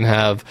 slots, so you can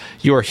have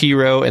your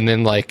hero, and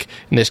then, like,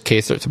 in this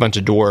case, it's a bunch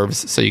of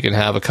dwarves. So you can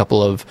have a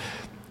couple of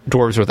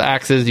dwarves with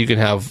axes. You can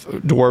have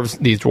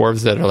these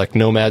dwarves that are like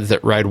nomads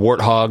that ride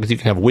warthogs. You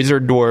can have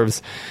wizard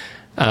dwarves.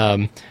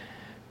 And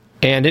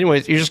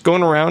anyways, you're just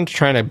going around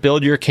trying to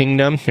build your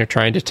kingdom. You're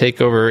trying to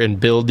take over and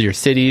build your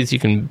cities. You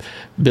can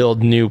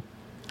build new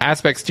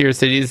aspects to your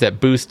cities that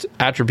boost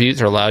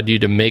attributes or allowed you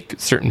to make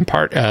certain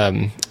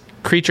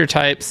creature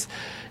types.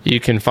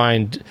 You can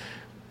find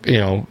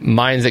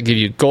mines that give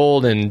you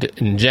gold and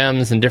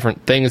gems and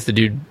different things to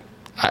do.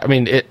 I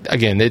mean,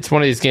 it's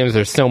one of these games,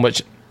 there's so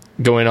much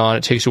going on,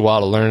 it takes you a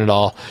while to learn it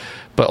all.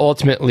 But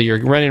ultimately, you're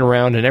running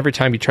around, and every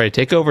time you try to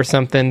take over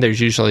something,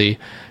 there's usually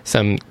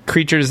some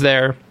creatures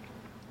there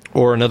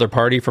or another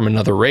party from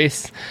another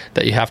race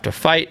that you have to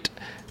fight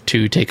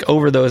to take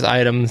over those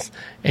items.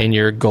 And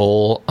your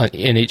goal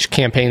in each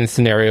campaign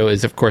scenario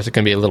is, of course, it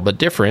can be a little bit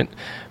different.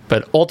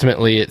 But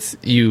ultimately, it's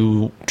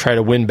you try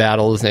to win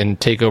battles and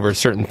take over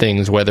certain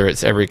things, whether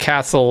it's every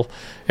castle,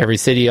 every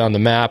city on the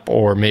map,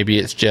 or maybe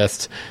it's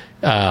just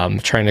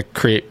trying to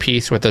create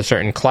peace with a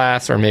certain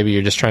class, or maybe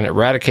you're just trying to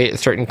eradicate a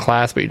certain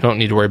class, but you don't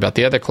need to worry about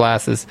the other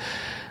classes.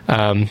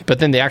 But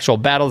then the actual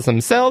battles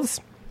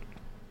themselves,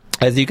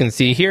 as you can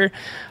see here,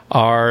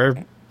 are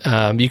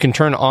you can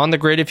turn on the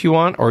grid if you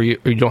want, or you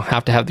don't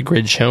have to have the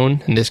grid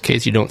shown. In this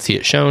case, you don't see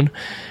it shown.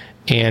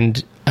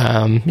 And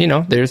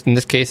there's, in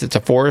this case, it's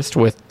a forest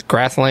with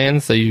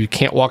grasslands, so you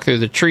can't walk through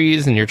the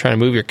trees, and you're trying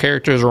to move your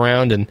characters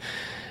around and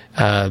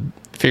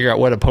figure out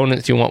what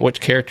opponents you want, which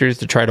characters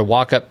to try to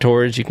walk up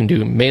towards. You can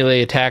do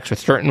melee attacks with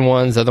certain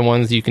ones. Other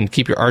ones, you can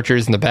keep your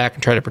archers in the back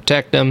and try to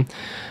protect them.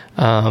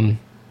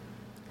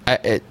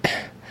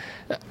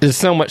 There's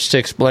so much to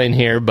explain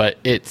here, but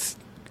it's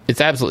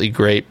absolutely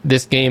great.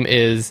 This game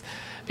is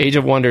Age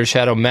of Wonders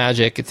Shadow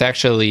Magic. It's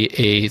actually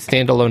a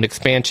standalone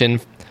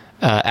expansion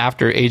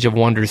after Age of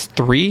Wonders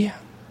 3,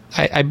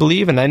 I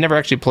believe, and I never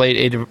actually played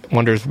Age of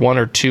Wonders 1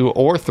 or 2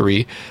 or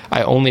 3.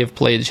 I only have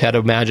played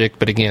Shadow Magic,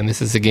 but again,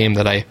 this is a game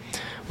that I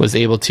was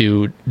able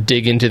to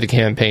dig into the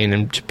campaign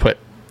and to put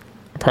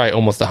probably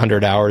almost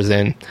 100 hours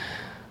in.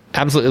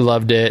 Absolutely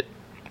loved it.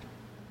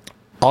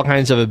 All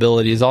kinds of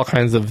abilities, all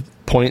kinds of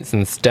points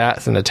and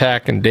stats and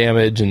attack and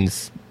damage and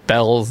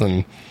spells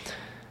and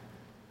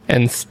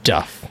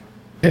stuff.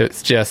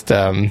 It's just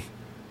it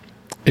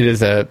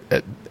is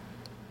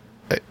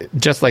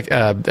just like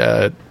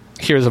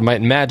Heroes of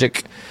Might and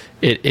Magic.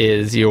 It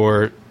is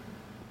your,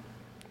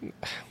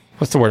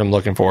 what's the word I'm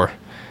looking for?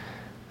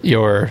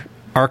 Your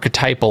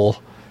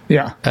archetypal,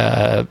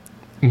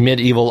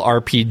 medieval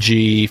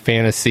RPG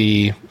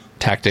fantasy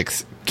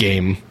tactics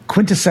game.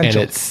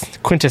 Quintessential. And it's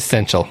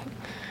quintessential.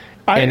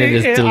 And it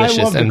is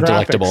delicious and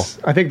delectable.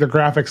 I think the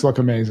graphics look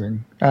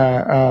amazing.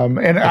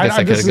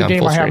 This is a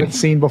game I haven't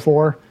seen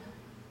before.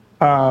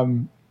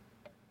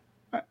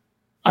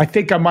 I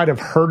think I might have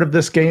heard of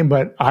this game,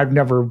 but I've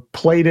never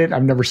played it.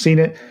 I've never seen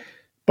it.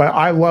 But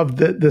I love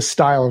this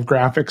style of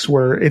graphics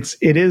where it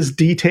is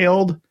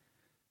detailed,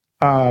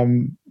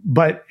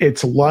 but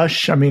it's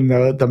lush. I mean,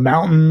 the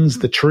mountains,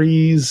 the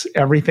trees,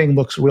 everything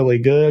looks really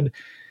good.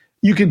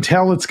 You can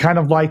tell it's kind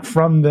of like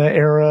from the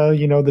era,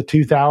 the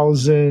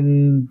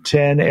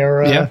 2010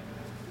 era. Yeah.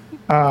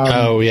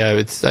 I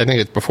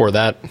think it's before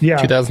that. Yeah.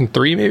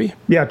 2003 maybe?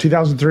 Yeah,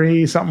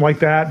 2003, something like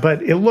that.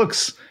 But it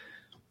looks...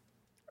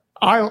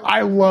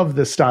 I love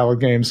this style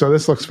of game, so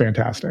this looks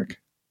fantastic.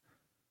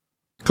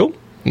 Cool.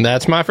 And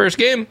that's my first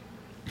game.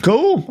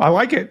 Cool. I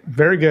like it.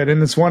 Very good.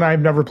 And it's one I've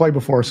never played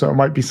before, so it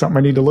might be something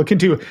I need to look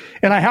into.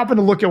 And I happened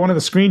to look at one of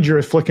the screens you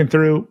were flicking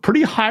through,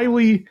 pretty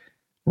highly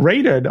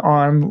rated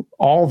on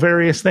all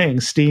various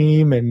things,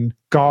 Steam and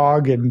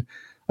GOG, and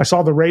I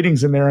saw the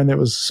ratings in there, and there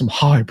was some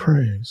high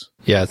praise.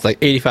 Yeah, it's like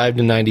 85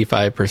 to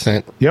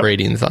 95%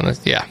 ratings on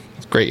this. Yeah,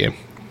 it's a great game.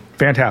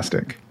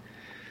 Fantastic.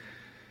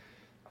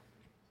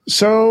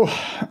 So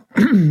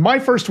my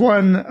first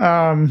one,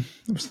 I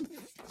was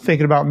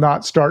thinking about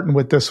not starting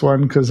with this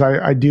one because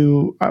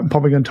I'm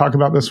probably going to talk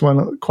about this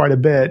one quite a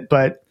bit,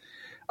 but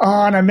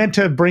and I meant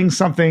to bring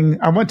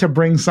something. I want to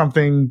bring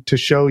something to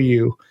show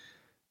you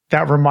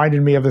that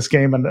reminded me of this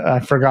game, and I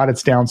forgot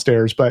it's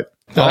downstairs, but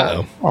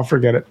I'll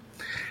forget it.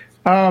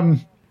 The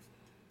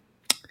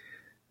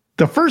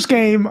first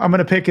game I'm going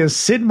to pick is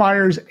Sid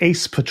Meier's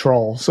Ace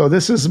Patrol. So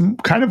this is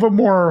kind of a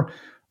more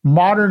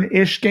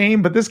modern-ish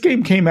game, but this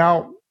game came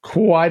out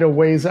quite a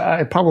ways. I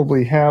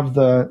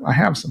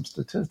have some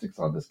statistics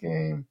on this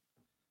game.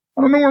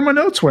 I don't know where my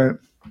notes went.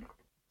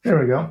 There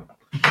we go.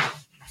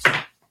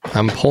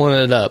 I'm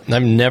pulling it up.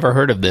 I've never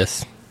heard of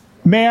this.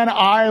 Man,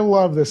 I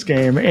love this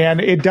game,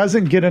 and it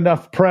doesn't get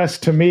enough press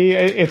to me.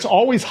 It's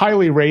always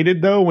highly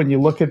rated, though, when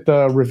you look at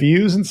the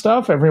reviews and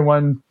stuff.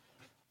 Everyone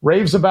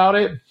raves about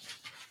it,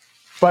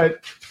 but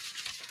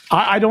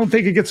I don't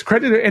think it gets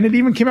credit, and it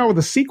even came out with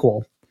a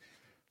sequel.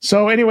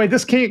 So anyway,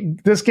 this game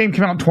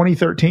came out in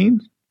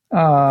 2013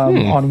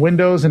 on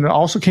Windows, and it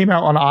also came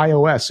out on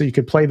iOS, so you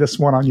could play this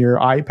one on your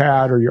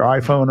iPad or your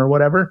iPhone or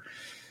whatever.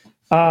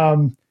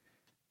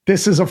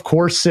 This is, of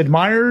course, Sid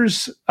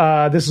Meier's.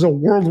 This is a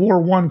World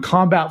War I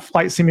combat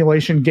flight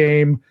simulation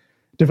game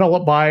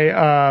developed by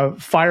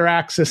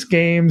Firaxis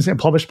Games and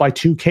published by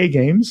 2K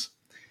Games.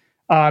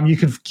 You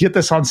can get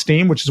this on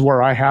Steam, which is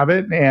where I have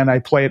it, and I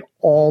play it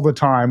all the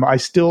time. I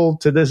still,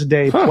 to this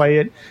day, play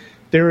it.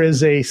 There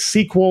is a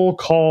sequel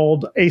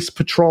called Ace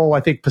Patrol, I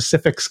think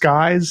Pacific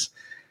Skies.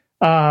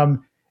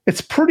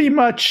 It's pretty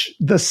much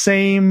the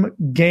same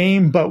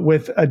game, but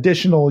with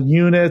additional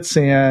units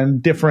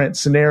and different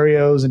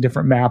scenarios and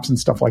different maps and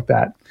stuff like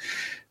that.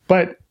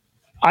 But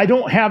I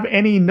don't have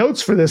any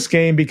notes for this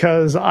game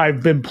because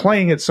I've been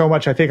playing it so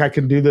much. I think I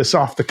can do this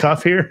off the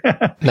cuff here.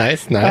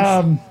 Nice.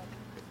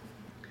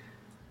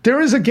 There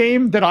is a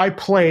game that I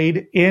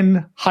played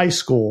in high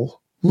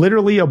school,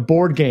 literally a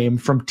board game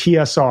from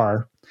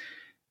TSR.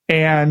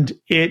 And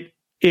it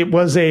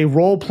was a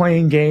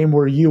role-playing game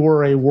where you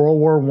were a World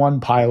War I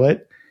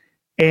pilot,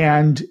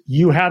 and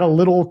you had a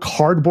little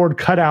cardboard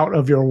cutout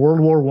of your World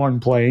War I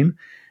plane.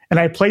 And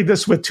I played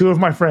this with two of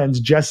my friends,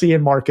 Jesse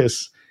and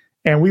Marcus,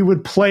 and we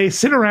would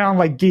sit around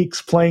like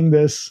geeks playing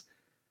this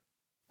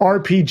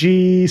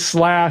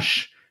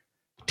RPG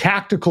 /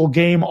 tactical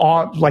game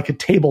on like a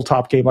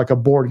tabletop game, like a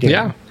board game.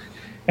 Yeah.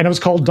 And it was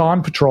called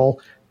Dawn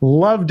Patrol.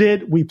 Loved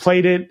it. We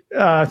played it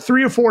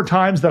 3 or 4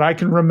 times that I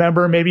can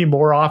remember, maybe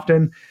more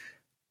often.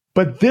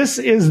 But this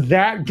is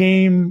that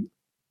game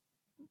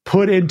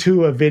put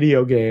into a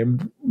video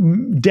game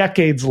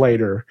decades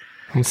later.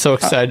 I'm so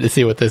excited to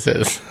see what this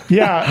is.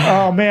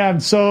 Yeah. Oh, man.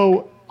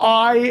 So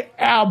I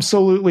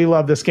absolutely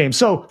love this game.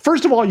 So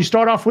first of all, you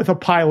start off with a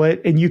pilot,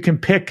 and you can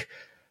pick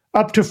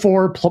up to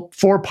four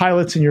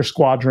pilots in your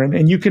squadron,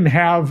 and you can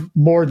have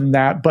more than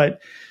that.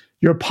 But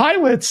your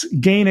pilots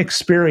gain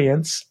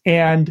experience,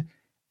 and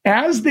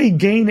as they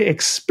gain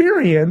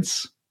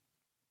experience,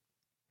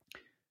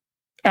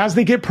 as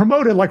they get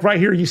promoted, like right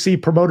here, you see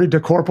promoted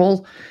to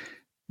corporal,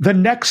 the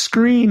next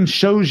screen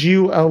shows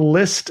you a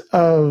list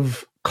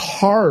of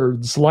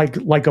cards,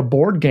 like a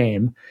board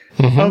game,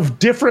 of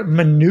different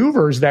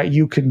maneuvers that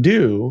you can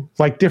do,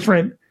 like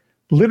different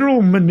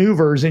literal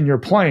maneuvers in your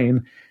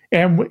plane.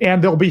 And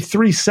there'll be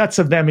 3 sets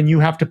of them, and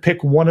you have to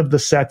pick one of the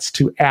sets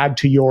to add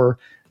to your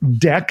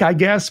deck, I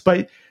guess.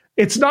 But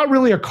it's not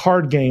really a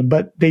card game,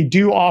 but they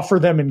do offer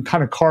them in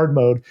kind of card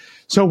mode.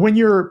 So when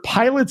your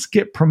pilots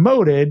get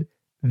promoted,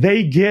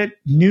 they get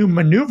new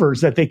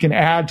maneuvers that they can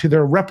add to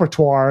their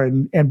repertoire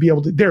and be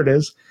able to, there it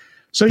is.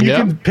 So you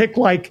can pick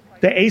like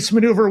the ace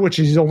maneuver, which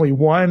is only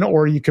one,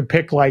 or you can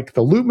pick like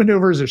the loop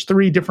maneuvers. There's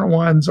 3 different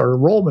ones, or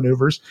roll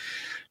maneuvers.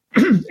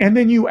 And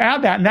then you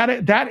add that,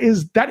 and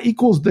that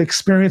equals the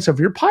experience of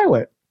your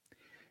pilot.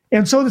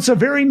 And so it's a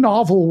very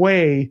novel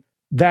way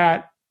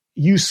that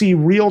you see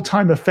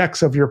real-time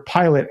effects of your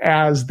pilot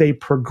as they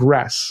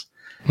progress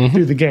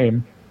through the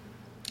game.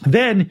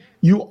 Then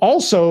you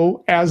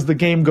also, as the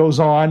game goes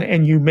on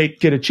and you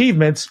get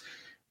achievements,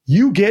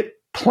 you get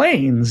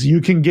planes.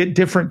 You can get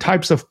different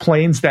types of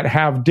planes that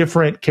have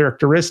different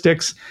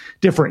characteristics,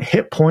 different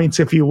hit points,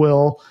 if you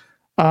will.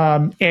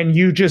 And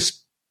you just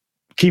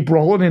keep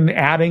rolling and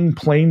adding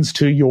planes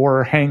to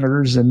your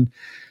hangars and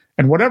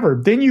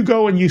whatever. Then you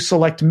go and you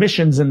select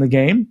missions in the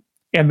game.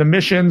 And the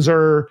missions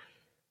are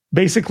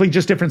basically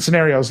just different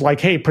scenarios,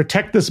 like, hey,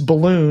 protect this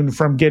balloon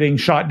from getting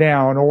shot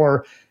down,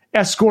 or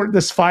escort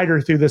this fighter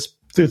through this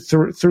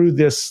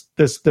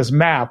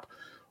map,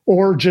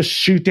 or just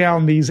shoot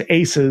down these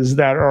aces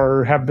that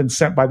have been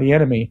sent by the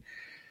enemy.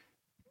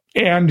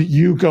 And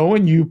you go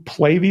and you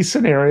play these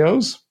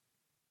scenarios.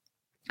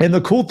 And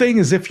the cool thing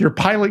is, if your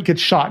pilot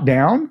gets shot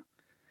down,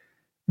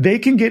 they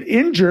can get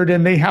injured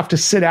and they have to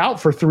sit out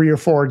for 3 or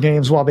 4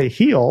 games while they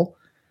heal,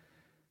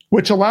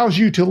 which allows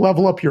you to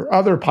level up your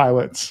other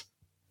pilots,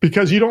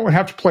 because you don't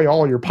have to play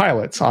all your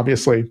pilots,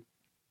 obviously.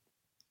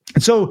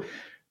 And so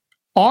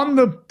on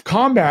the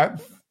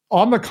combat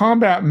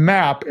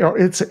map,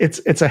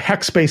 it's a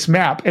hex-based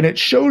map, and it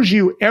shows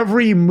you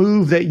every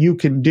move that you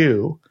can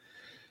do.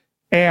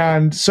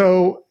 And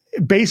so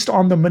based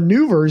on the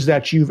maneuvers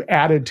that you've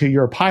added to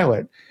your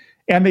pilot,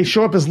 and they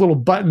show up as little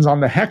buttons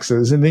on the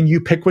hexes, and then you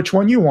pick which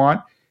one you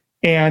want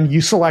and you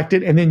select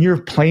it, and then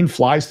your plane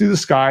flies through the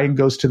sky and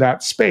goes to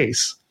that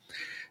space.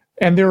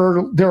 And there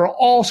are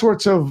all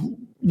sorts of,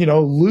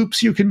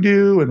 loops you can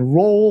do, and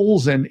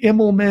rolls and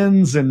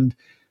Immelmans and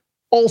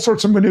all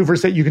sorts of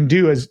maneuvers that you can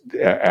do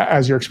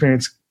as your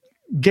experience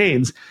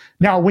gains.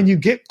 Now, when you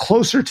get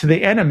closer to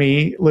the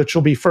enemy, which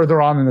will be further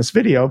on in this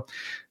video,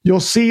 you'll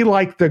see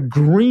like the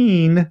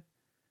green,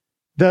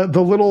 the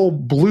little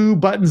blue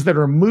buttons that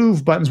are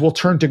move buttons will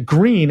turn to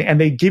green, and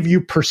they give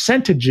you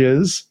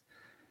percentages.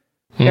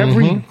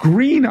 Every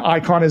green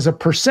icon is a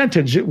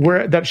percentage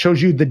that shows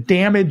you the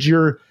damage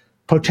you're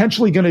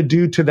potentially going to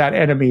do to that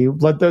enemy,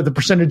 the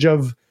percentage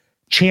of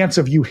chance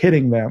of you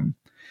hitting them.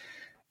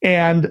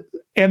 And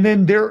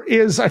then there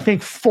is, I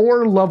think,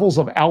 4 levels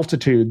of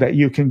altitude that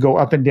you can go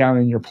up and down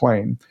in your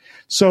plane.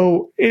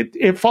 So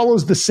it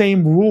follows the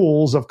same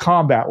rules of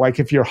combat. Like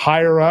if you're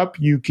higher up,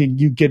 you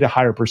get a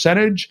higher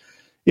percentage.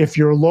 If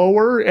you're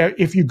lower,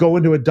 if you go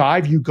into a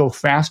dive, you go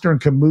faster and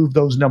can move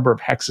those number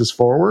of hexes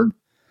forward.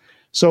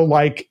 So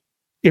like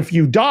if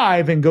you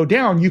dive and go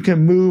down, you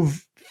can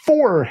move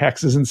 4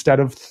 hexes instead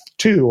of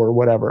 2 or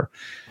whatever.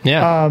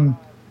 Yeah.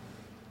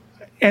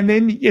 And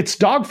then it's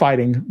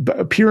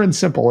dogfighting, pure and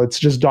simple. It's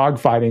just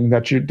dogfighting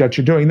that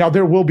you're doing. Now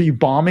there will be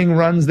bombing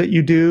runs that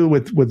you do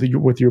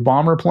with your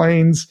bomber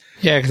planes.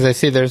 Yeah, because I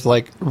see there's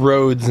like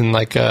roads and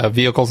like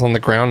vehicles on the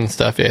ground and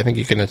stuff. Yeah, I think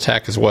you can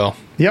attack as well.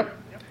 Yep.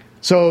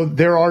 So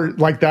there are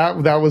like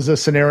that. That was a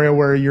scenario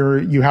where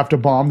you have to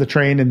bomb the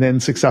train and then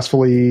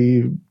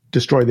successfully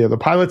destroy the other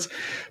pilots.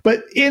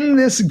 But in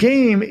this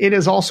game, it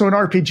is also an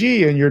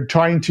RPG, and you're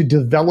trying to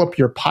develop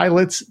your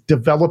pilots,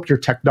 develop your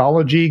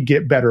technology,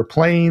 get better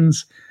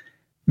planes.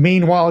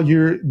 Meanwhile,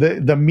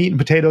 the meat and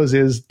potatoes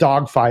is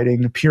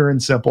dogfighting, pure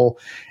and simple.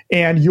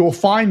 And you'll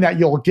find that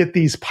you'll get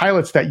these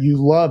pilots that you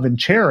love and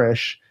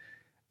cherish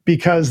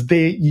because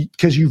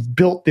you've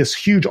built this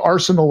huge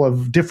arsenal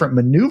of different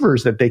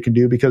maneuvers that they can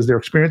do because their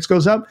experience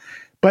goes up.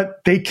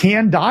 But they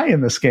can die in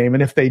this game.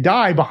 And if they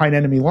die behind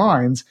enemy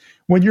lines,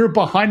 when you're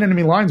behind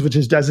enemy lines, which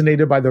is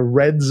designated by the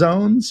red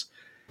zones,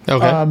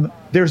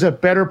 there's a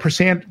better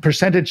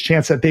percentage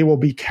chance that they will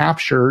be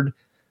captured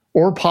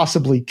or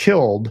possibly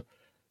killed.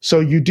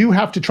 So you do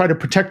have to try to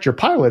protect your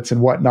pilots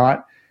and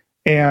whatnot.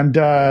 And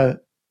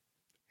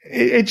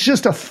it's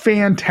just a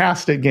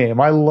fantastic game.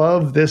 I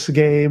love this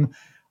game.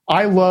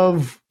 I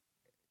love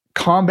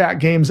combat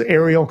games,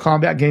 aerial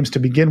combat games to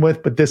begin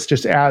with, but this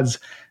just adds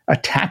a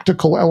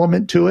tactical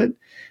element to it.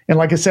 And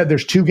like I said,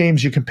 there's 2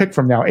 games you can pick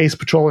from now, Ace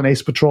Patrol and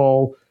Ace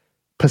Patrol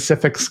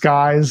Pacific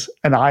Skies,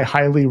 and I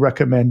highly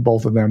recommend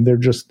both of them.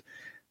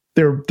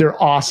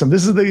 They're awesome.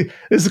 This is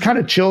the kind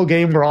of chill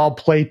game where I'll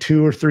play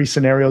 2 or 3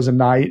 scenarios a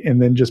night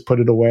and then just put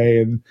it away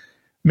and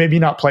maybe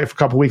not play it for a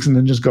couple of weeks and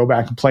then just go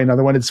back and play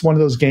another one. It's one of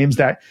those games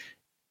that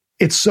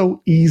it's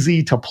so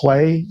easy to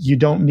play. You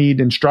don't need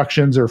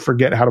instructions or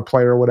forget how to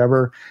play or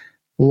whatever.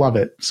 Love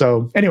it.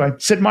 So anyway,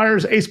 Sid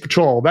Meier's Ace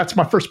Patrol. That's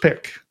my first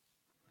pick.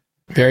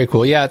 Very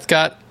cool. Yeah, it's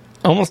got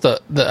almost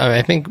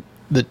I think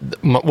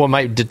what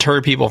might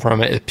deter people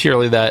from it is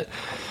purely that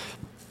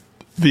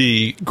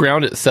the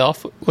ground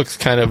itself looks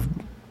kind of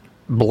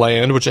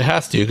bland, which it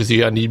has to because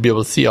you need to be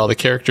able to see all the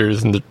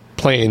characters and the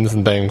planes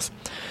and things.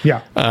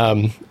 Yeah.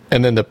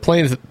 And then the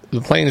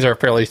planes are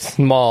fairly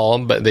small,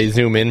 but they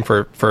zoom in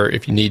for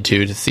if you need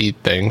to see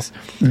things.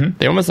 Mm-hmm.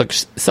 They almost look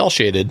cell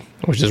shaded,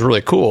 which is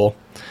really cool.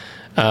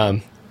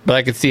 But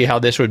I could see how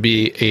this would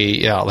be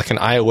like an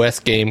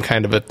iOS game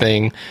kind of a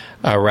thing,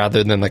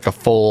 rather than like a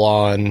full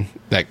on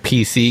like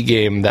PC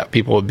game that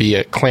people would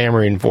be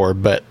clamoring for.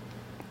 But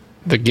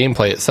the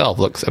gameplay itself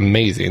looks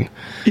amazing.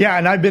 Yeah,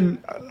 and I've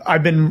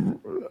been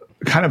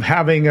kind of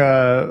having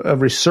a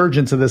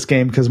resurgence of this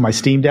game because of my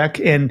Steam Deck,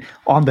 and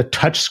on the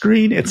touch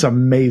screen, it's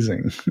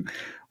amazing.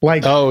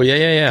 Like, oh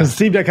yeah. Because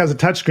Steam Deck has a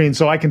touch screen,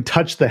 so I can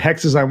touch the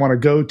hexes I want to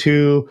go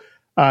to.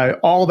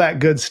 All that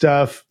good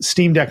stuff.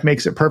 Steam Deck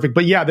makes it perfect.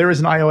 But yeah, there is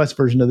an iOS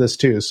version of this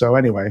too. So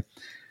anyway,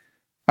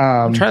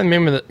 I'm trying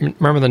to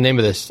remember the name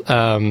of this.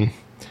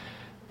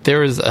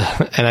 There is,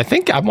 and I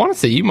think I want to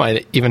say you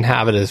might even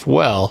have it as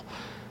well.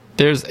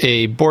 There's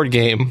a board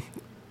game.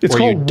 It's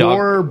called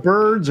War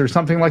Birds or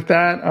something like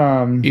that.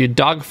 You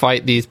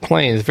dogfight these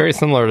planes, very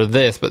similar to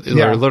this, but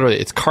they're literally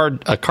it's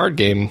a card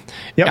game,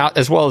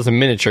 as well as a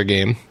miniature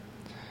game.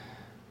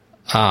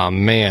 Oh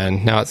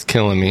man, now it's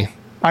killing me.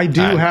 I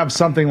do have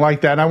something like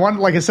that. And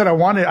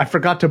I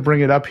forgot to bring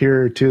it up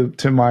here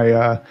to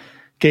my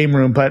game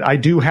room, but I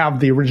do have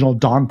the original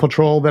Dawn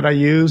Patrol that I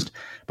used.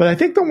 But I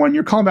think the one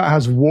you're calling about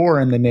has war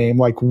in the name,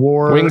 like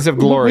War. Wings of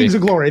Glory. Wings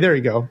of Glory. There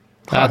you go.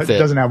 That's it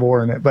doesn't have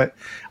war in it, but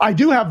I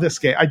do have this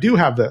game. I do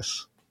have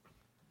this.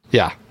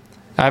 Yeah.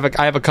 I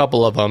have a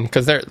couple of them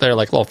because they're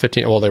like little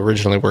 $15. Well, they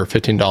originally were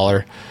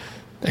 $15,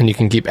 and you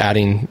can keep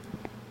adding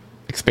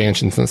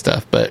expansions and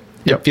stuff. But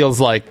it feels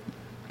like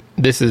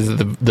this is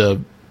the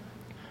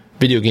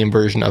video game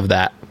version of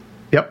that.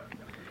 Yep.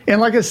 And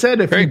like I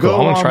said, if Very you go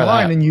cool. I wanna try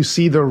online that. and you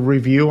see the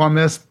review on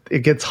this, it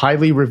gets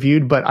highly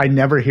reviewed, but I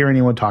never hear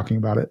anyone talking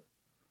about it.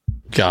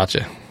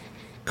 Gotcha.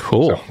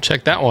 Cool.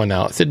 Check that one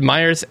out. Sid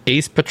Meier's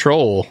Ace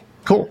Patrol.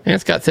 Cool. And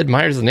it's got Sid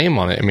Meier's name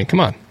on it. I mean, come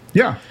on.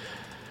 Yeah.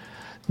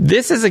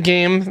 This is a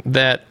game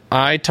that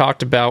I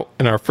talked about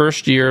in our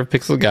first year of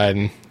Pixel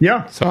Gaiden.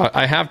 Yeah. So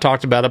I have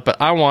talked about it, but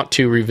I want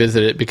to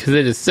revisit it because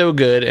it is so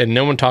good and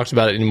no one talks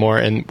about it anymore,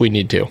 and we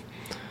need to.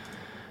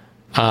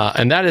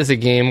 And that is a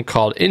game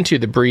called Into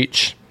the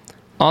Breach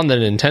on the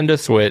Nintendo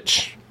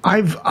Switch.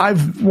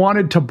 I've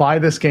wanted to buy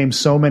this game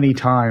so many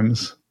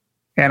times,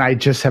 and I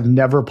just have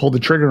never pulled the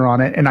trigger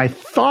on it. And I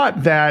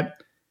thought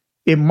that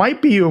it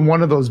might be in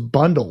one of those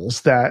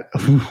bundles that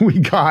we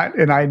got,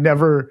 and I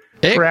never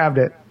grabbed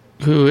it.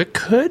 Ooh, it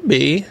could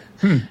be.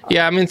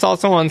 Yeah, I mean, it's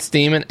also on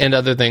Steam and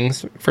other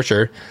things, for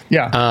sure.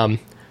 Yeah.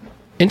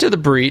 Into the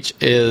Breach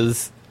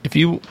is, if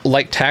you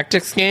like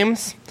tactics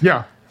games,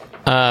 Yeah.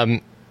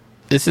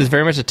 this is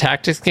very much a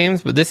tactics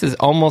games, but this is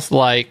almost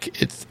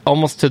like, it's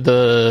almost to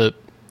the,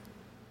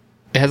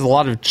 it has a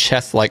lot of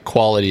chess-like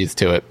qualities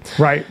to it.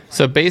 Right.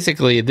 So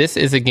basically, this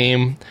is a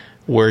game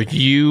where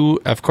you,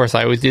 of course,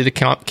 I always do the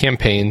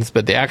campaigns,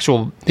 but the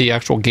actual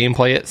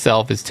gameplay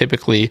itself is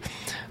typically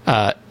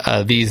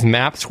these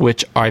maps,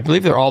 which are, I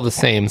believe they're all the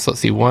same. So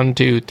let's see, 1,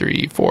 2,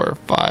 3, 4,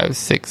 5,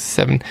 6,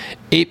 7,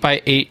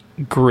 8x8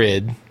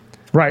 grid,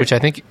 Right. which I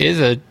think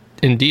is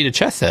indeed a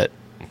chess set.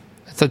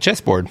 It's a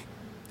chessboard,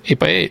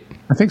 8x8.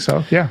 I think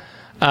so. Yeah.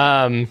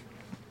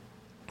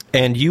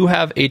 And you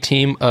have a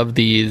team of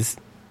these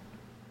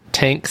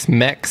tanks,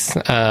 mechs.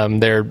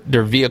 They're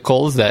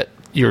vehicles that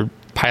your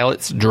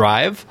pilots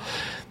drive,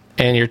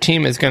 and your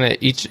team is going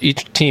to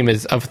each team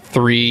is of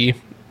 3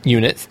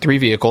 units, 3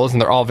 vehicles,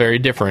 and they're all very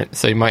different.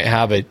 So you might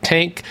have a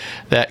tank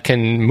that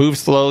can move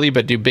slowly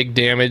but do big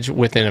damage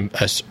within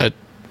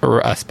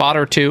a spot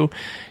or two.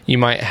 You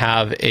might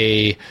have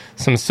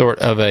some sort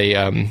of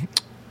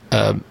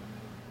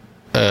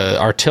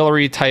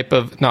artillery type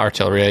of, not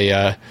artillery,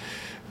 a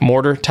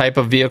mortar type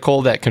of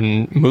vehicle that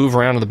can move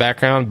around in the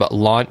background but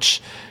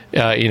launch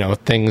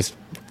things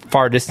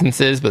far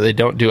distances, but they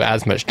don't do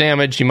as much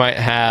damage. You might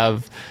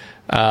have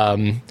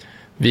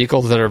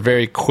vehicles that are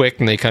very quick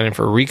and they kind of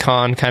for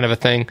recon kind of a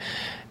thing.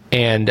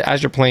 And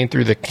as you're playing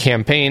through the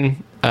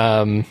campaign,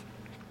 you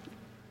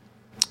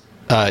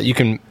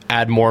can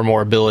add more and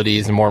more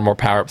abilities and more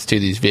power-ups to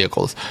these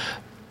vehicles.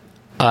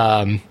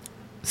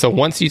 So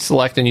once you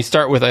select, and you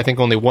start with, I think,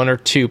 only 1 or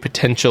 2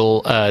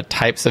 potential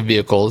types of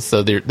vehicles,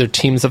 so they're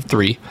teams of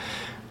 3.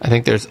 I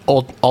think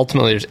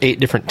ultimately there's 8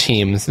 different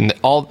teams, and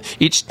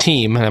each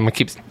team, and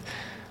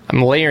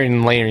I'm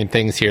layering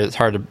things here. It's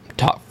hard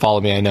to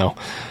follow me, I know.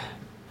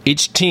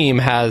 Each team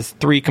has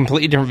 3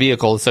 completely different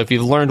vehicles, so if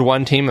you've learned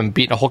one team and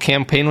beaten a whole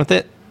campaign with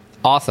it,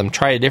 awesome.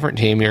 Try a different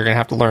team. You're going to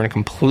have to learn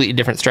completely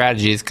different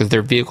strategies because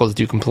their vehicles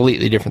do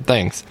completely different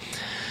things.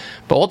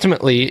 But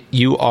ultimately,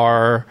 you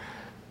are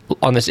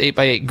on this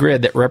 8x8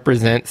 grid that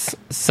represents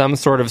some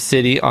sort of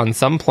city on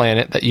some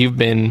planet that you've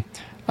been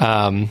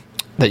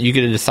that you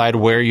get to decide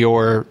where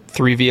your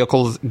 3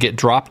 vehicles get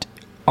dropped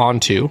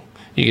onto.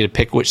 You get to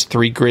pick which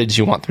 3 grids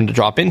you want them to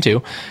drop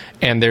into,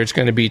 and there's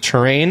going to be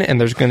terrain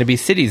and there's going to be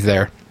cities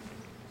there.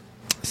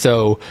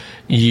 So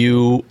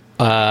you,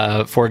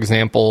 for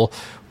example,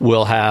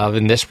 will have,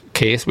 in this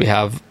case, we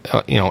have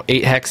 8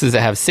 hexes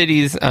that have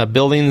cities,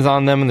 buildings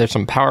on them, and there's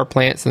some power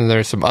plants, and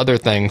there's some other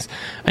things,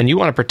 and you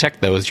want to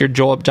protect those. Your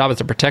job is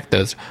to protect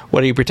those.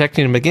 What are you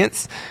protecting them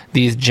against?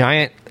 These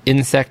giant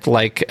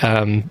insect-like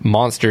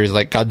monsters,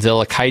 like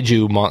Godzilla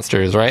kaiju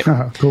monsters, right?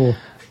 Cool.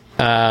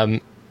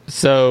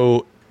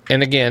 So,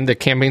 and again, the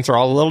campaigns are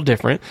all a little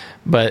different,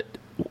 but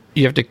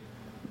you have to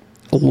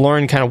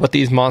learn kind of what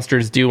these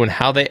monsters do and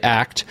how they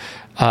act.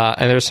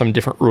 And there's some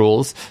different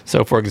rules.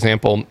 So, for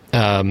example,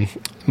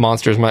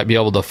 monsters might be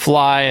able to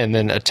fly and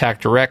then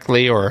attack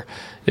directly, or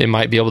they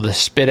might be able to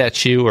spit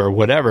at you or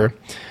whatever.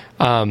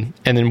 And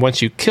then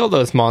once you kill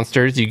those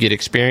monsters, you get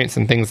experience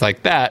and things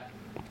like that.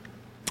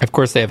 Of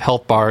course, they have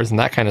health bars and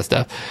that kind of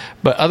stuff.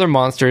 But other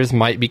monsters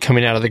might be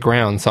coming out of the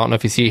ground. So I don't know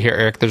if you see here,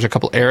 Eric, there's a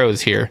couple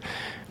arrows here.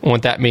 And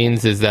what that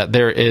means is that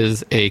there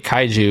is a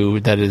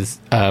kaiju that is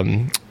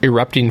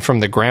erupting from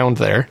the ground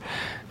there.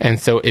 And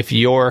so if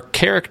your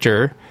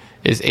character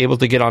is able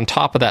to get on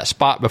top of that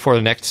spot before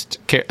the next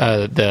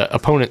the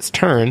opponent's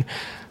turn,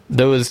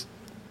 those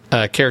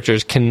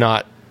characters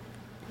cannot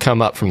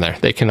come up from there.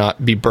 They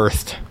cannot be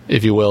birthed,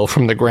 if you will,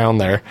 from the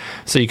ground there.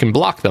 So you can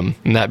block them,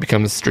 and that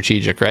becomes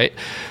strategic, right?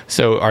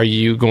 So are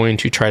you going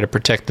to try to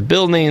protect the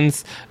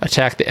buildings,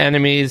 attack the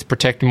enemies,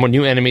 protect more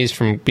new enemies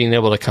from being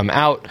able to come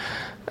out?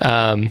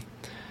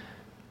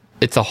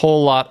 It's a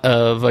whole lot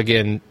of,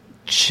 again,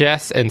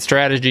 chess and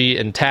strategy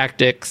and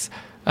tactics.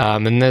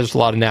 And there's a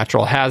lot of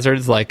natural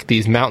hazards, like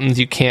these mountains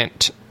you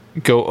can't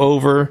go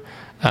over.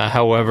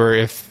 However,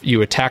 if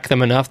you attack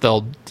them enough,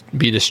 they'll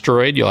be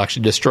destroyed. You'll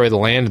actually destroy the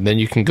land, and then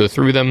you can go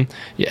through them.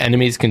 Your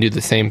enemies can do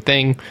the same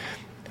thing.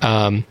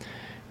 I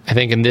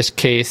think in this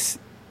case,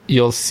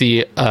 you'll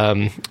see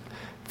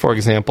For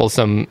example,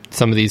 some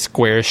of these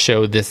squares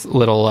show this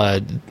little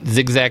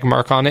zigzag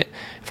mark on it.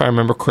 If I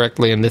remember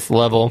correctly, in this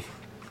level,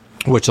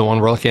 which the one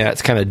we're looking at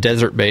is kind of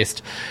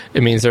desert-based,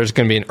 it means there's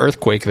going to be an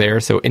earthquake there,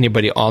 so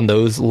anybody on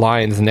those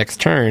lines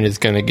next turn is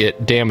going to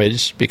get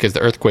damaged because the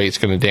earthquake is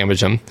going to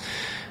damage them.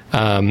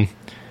 I'm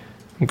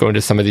going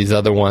to some of these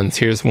other ones.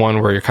 Here's one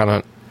where you're kind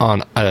of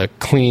on a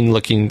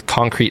clean-looking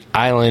concrete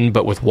island,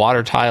 but with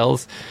water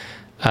tiles,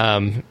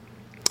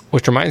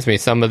 which reminds me,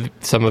 some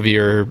of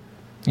your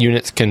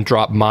units can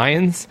drop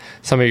mines.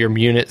 Some of your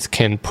units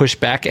can push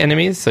back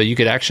enemies, so you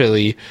could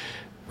actually,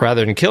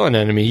 rather than kill an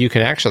enemy, you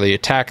can actually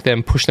attack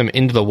them, push them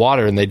into the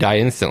water, and they die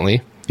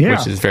instantly,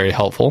 which is very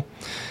helpful.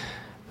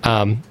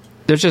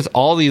 There's just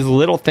all these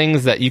little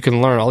things that you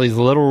can learn, all these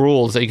little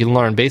rules that you can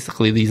learn,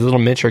 basically these little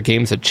miniature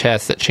games of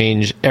chess that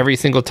change every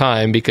single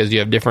time because you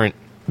have different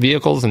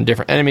vehicles and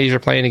different enemies you're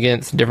playing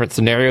against, different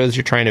scenarios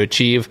you're trying to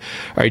achieve.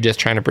 Are you just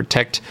trying to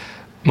protect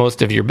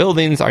most of your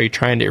buildings? Are you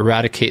trying to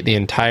eradicate the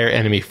entire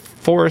enemy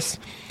force?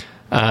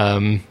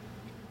 But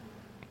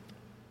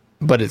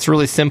it's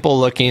really simple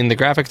looking. The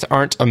graphics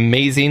aren't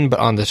amazing, but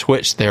on the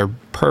Switch, they're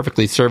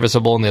perfectly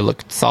serviceable and they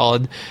look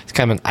solid. It's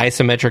kind of an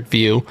isometric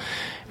view.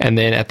 And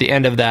then at the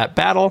end of that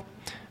battle,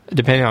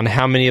 depending on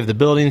how many of the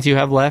buildings you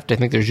have left, I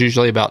think there's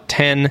usually about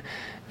 10.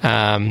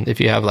 If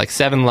you have like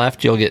 7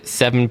 left, you'll get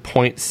 7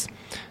 points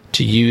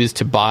to use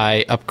to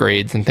buy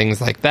upgrades and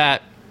things like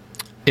that.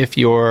 If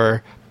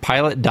your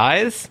pilot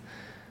dies,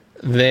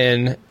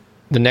 then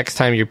the next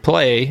time you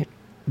play,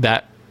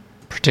 that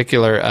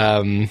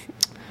particular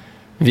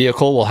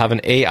vehicle will have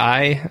an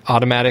AI,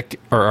 automatic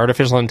or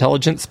artificial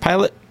intelligence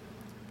pilot.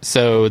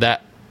 So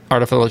that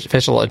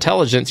artificial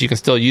intelligence, you can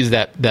still use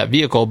that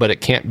vehicle, but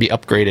it can't be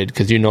upgraded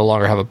because you no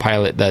longer have a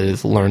pilot that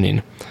is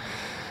learning.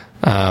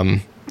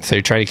 So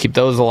you're trying to keep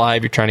those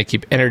alive, you're trying to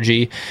keep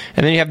energy,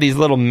 and then you have these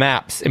little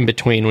maps in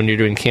between when you're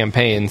doing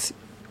campaigns.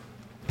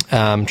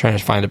 I'm trying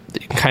to find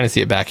you can kind of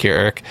see it back here,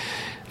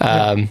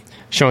 Eric.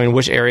 Showing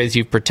which areas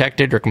you've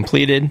protected or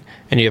completed,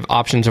 and you have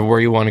options of where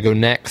you want to go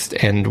next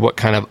and what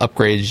kind of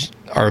upgrades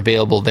are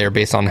available there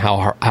based on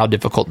how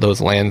difficult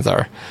those lands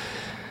are.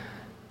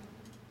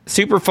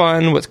 Super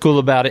fun. What's cool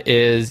about it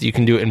is you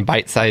can do it in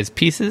bite-sized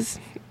pieces.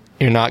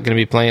 You're not going to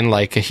be playing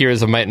like a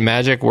Heroes of Might and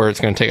Magic where it's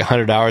going to take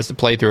 100 hours to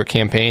play through a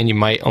campaign. You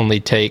might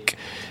only take,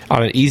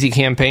 on an easy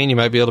campaign, you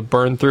might be able to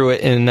burn through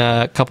it in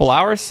a couple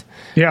hours.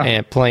 Yeah.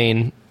 And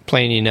playing a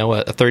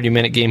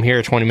 30-minute game here,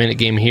 a 20-minute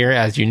game here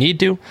as you need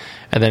to.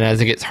 And then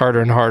as it gets harder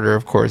and harder,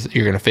 of course,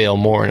 you're going to fail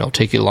more, and it'll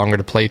take you longer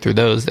to play through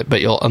those.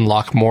 But you'll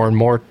unlock more and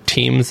more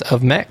teams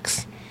of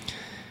mechs.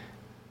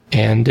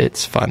 And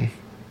it's fun.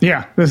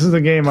 Yeah, this is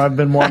the game I've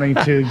been wanting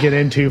to get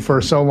into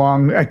for so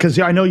long. Because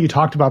I know you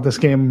talked about this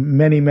game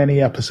many, many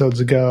episodes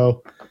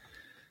ago.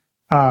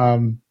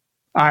 I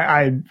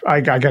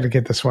got to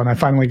get this one. I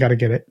finally got to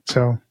get it.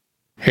 So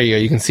here you go.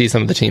 You can see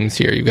some of the teams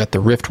here. You've got the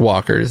Rift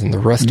Walkers and the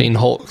Rusting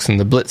Hulks and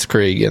the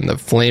Blitzkrieg and the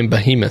Flame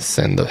Behemoths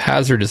and the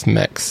Hazardous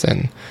Mechs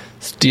and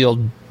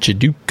Steel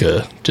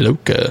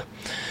Judoka.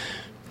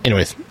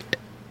 Anyways,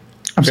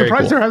 I'm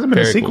surprised there hasn't been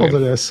a sequel to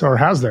this, or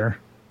has there?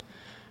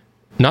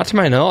 Not to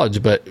my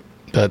knowledge, but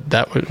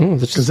that would.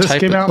 Let's just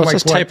type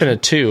in a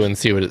 2 and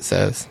see what it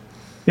says.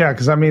 Yeah,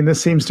 because I mean,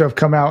 this seems to have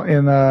come out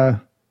in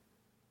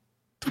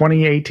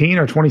 2018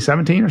 or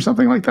 2017 or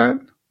something like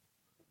that.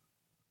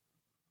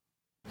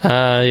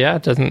 Yeah,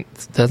 it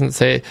doesn't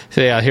say.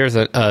 So yeah, here's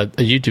a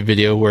YouTube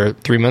video where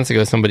 3 months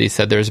ago somebody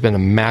said there's been a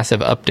massive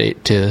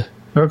update to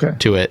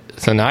it.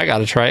 So now I got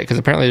to try it because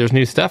apparently there's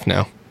new stuff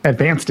now.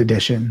 Advanced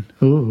edition.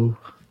 Ooh.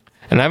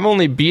 And I've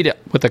only beat it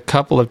with a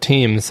couple of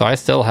teams, so I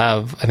still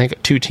have, I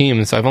think, 2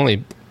 teams. So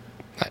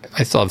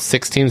I still have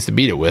 6 teams to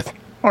beat it with.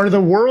 Are the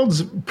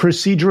worlds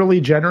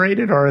procedurally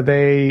generated, or are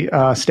they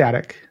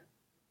static?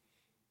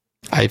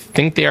 I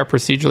think they are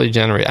procedurally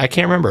generated. I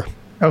can't remember.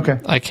 Okay.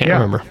 I can't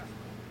remember.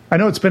 I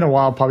know it's been a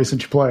while, probably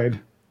since you played.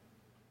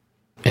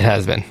 It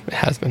has been.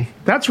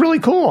 That's really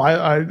cool.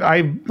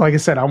 I like I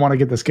said, I want to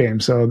get this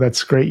game, so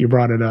that's great you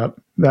brought it up.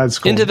 That's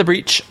cool. Into the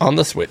Breach on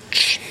the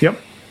Switch. Yep.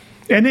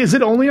 And is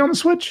it only on the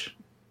Switch?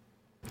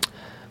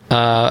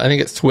 I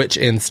think it's Switch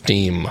and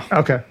Steam.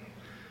 Okay.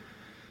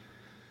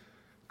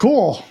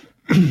 Cool.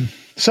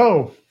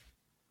 So,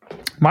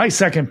 my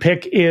second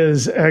pick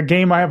is a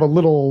game I have a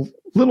little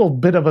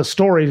bit of a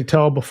story to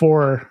tell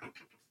before.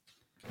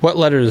 What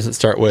letter does it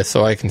start with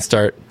so I can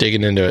start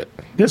digging into it?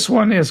 This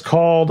one is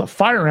called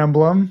Fire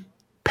Emblem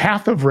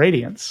Path of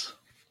Radiance.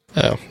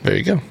 Oh, there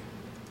you go.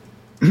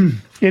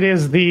 It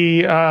is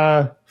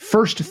the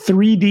first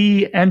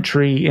 3D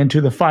entry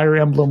into the Fire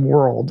Emblem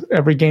world.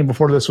 Every game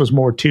before this was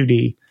more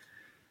 2D.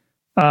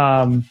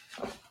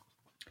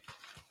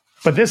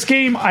 But this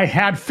game, I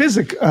had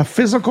a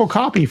physical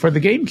copy for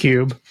the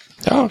GameCube.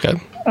 Oh, okay.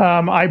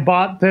 I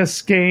bought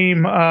this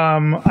game.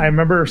 I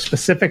remember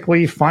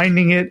specifically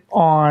finding it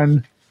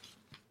on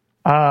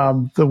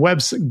the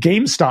web's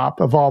GameStop,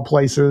 of all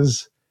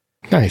places.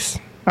 Nice.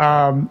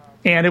 And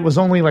it was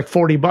only like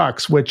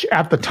 $40, which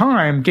at the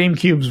time,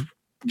 GameCube's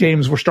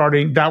games were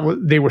starting.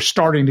 They were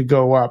starting to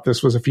go up.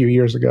 This was a few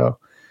years ago.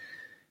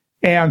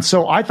 And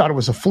so I thought it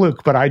was a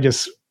fluke, but I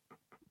just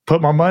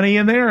put my money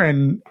in there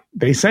and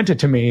they sent it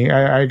to me.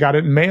 I got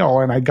it in mail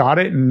and I got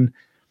it and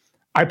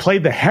I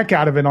played the heck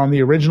out of it on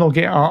the original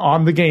game,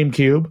 on the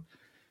GameCube.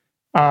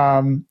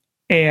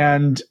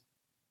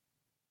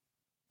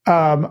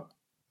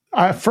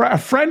 A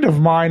friend of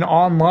mine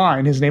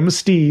online, his name is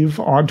Steve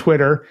on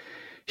Twitter,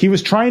 he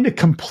was trying to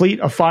complete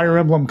a Fire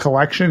Emblem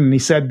collection, and he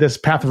said this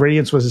Path of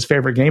Radiance was his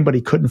favorite game, but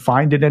he couldn't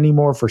find it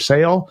anymore for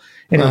sale,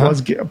 and it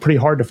was pretty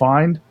hard to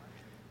find.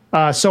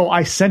 So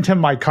I sent him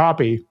my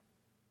copy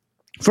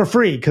for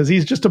free because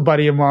he's just a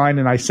buddy of mine,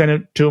 and I sent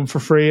it to him for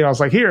free. And I was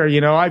like, here,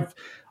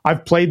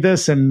 I've played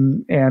this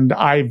and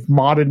I've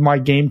modded my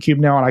GameCube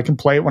now, and I can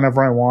play it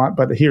whenever I want.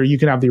 But here, you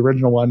can have the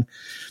original one.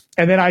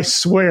 And then I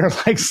swear,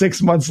 like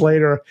 6 months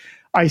later,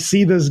 I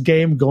see this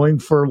game going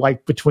for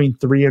like between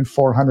 $300 and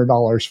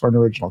 $400 for an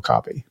original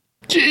copy.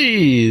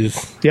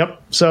 Jeez.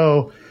 Yep.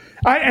 So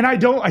I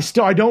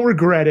don't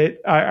regret it.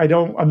 I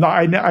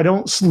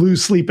don't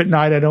lose sleep at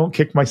night. I don't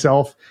kick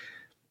myself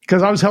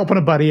because I was helping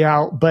a buddy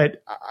out,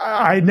 but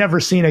I'd never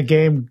seen a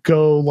game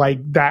go like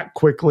that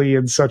quickly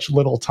in such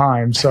little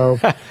time. So,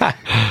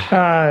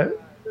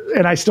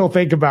 and I still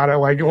think about it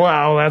like,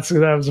 wow,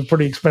 that was a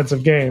pretty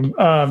expensive game.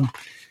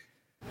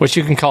 Which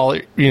you can call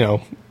it,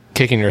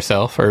 kicking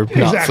yourself or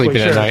not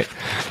sleeping at night.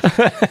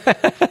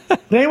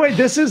 Anyway,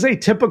 this is a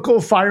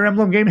typical Fire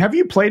Emblem game. Have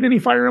you played any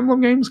Fire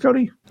Emblem games,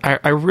 Cody?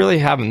 I really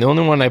haven't. The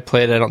only one I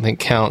played I don't think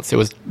counts. It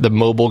was the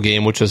mobile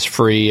game, which was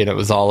free, and it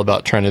was all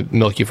about trying to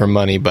milk you for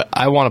money. But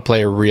I want to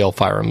play a real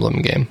Fire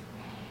Emblem game.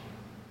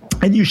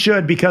 And you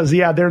should, because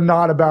they're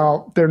not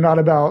about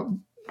DLC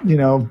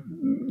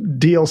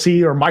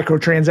or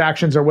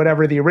microtransactions or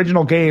whatever. The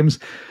original games,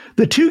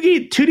 the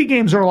 2D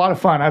games are a lot of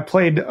fun. I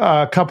played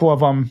a couple of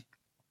them,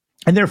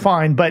 and they're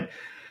fine. But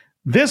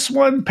this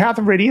one, Path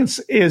of Radiance,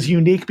 is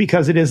unique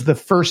because it is the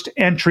first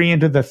entry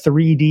into the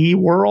 3D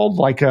world,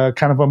 like a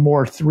kind of a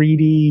more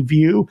 3D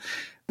view.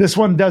 This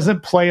one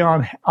doesn't play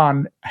on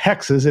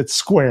hexes; it's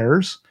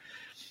squares.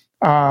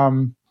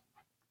 And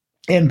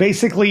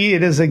basically,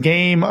 it is a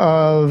game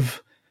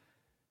of.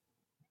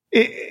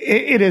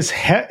 It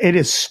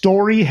is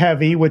story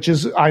heavy, which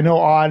is, I know,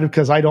 odd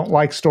because I don't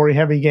like story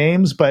heavy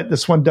games, but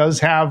this one does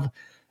have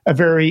a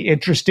very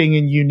interesting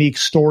and unique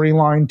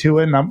storyline to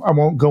it, and I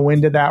won't go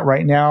into that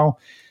right now.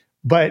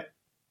 But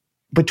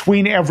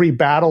between every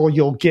battle,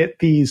 you'll get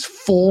these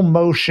full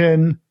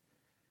motion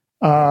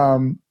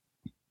cutscenes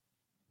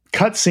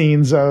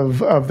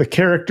of the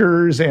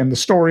characters and the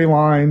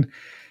storyline.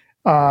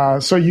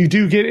 So you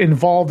do get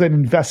involved and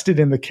invested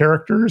in the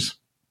characters.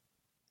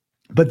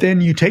 But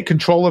then you take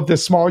control of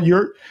this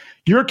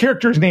your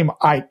character's named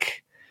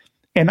Ike.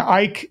 And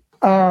Ike,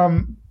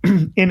 in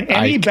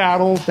any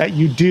battle that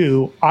you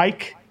do,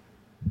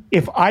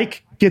 if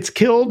Ike gets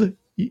killed,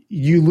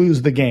 you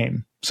lose the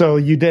game. So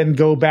you then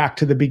go back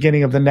to the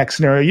beginning of the next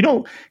scenario. You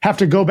don't have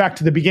to go back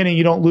to the beginning.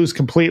 You don't lose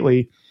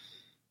completely.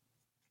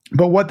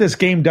 But what this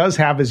game does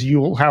have is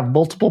you'll have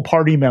multiple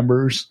party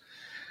members.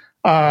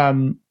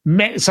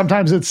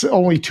 Sometimes it's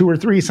only 2 or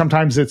 3.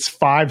 Sometimes it's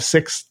 5,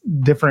 6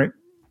 different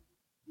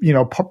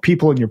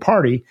people in your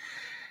party.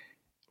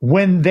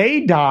 When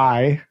they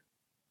die,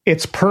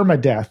 it's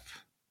permadeath.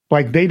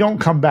 Like, they don't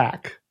come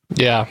back.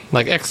 Yeah,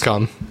 like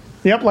XCOM.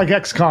 Yep, like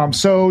XCOM.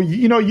 So,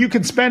 you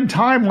can spend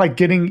time like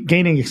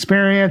gaining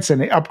experience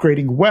and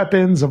upgrading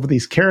weapons of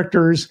these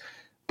characters.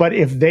 But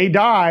if they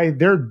die,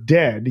 they're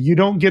dead. You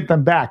don't get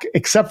them back,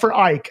 except for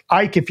Ike.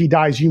 Ike, if he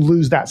dies, you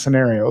lose that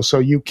scenario. So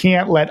you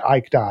can't let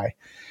Ike die.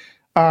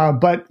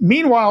 But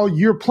meanwhile,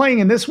 you're playing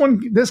in this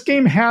one. This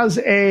game has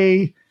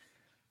it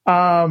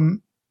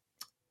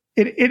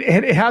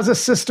has a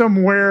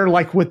system where,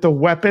 like, with the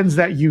weapons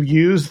that you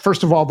use,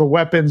 first of all, the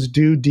weapons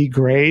do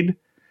degrade.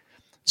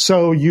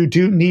 So you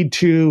do need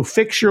to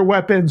fix your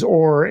weapons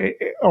or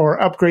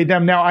upgrade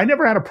them. Now, I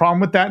never had a problem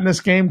with that in this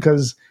game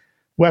because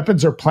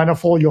weapons are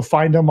plentiful. You'll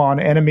find them on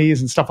enemies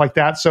and stuff like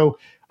that. So,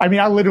 I mean,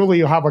 I literally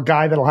have a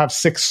guy that'll have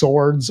 6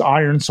 swords,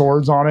 iron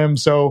swords on him.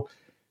 So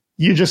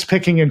you're just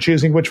picking and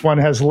choosing which one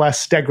has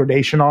less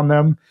degradation on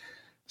them.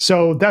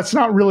 So that's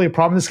not really a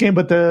problem in this game,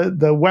 but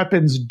the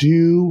weapons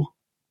do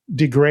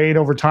degrade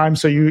over time.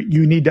 So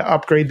you need to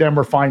upgrade them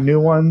or find new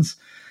ones.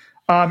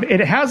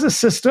 It has a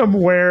system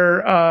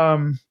where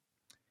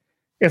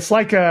it's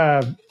like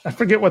I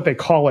forget what they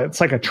call it.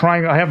 It's like a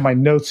triangle. I have my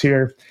notes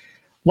here.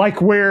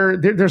 Like where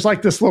there's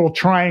like this little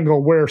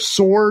triangle where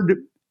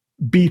sword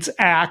beats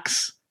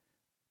axe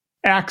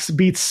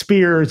beats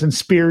spears, and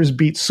spears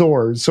beat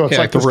swords. So it's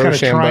like this kind of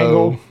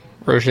triangle.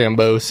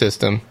 Rochambeau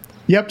system.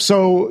 Yep.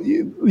 So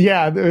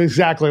yeah,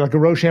 exactly, like a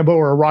Rochambeau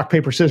or a rock,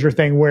 paper, scissors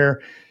thing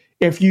where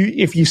if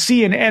you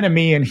see an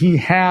enemy and he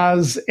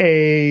has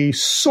a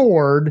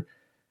sword,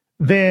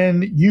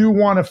 then you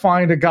want to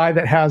find a guy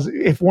that has,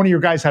 if one of your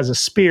guys has a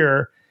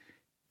spear,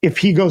 if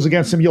he goes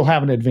against him, you'll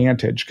have an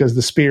advantage because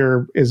the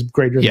spear is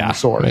greater than the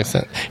sword. Makes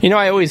sense.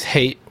 I always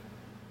hate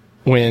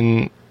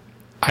when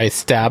I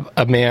stab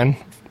a man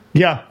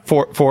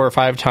 4 or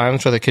 5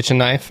 times with a kitchen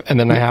knife, and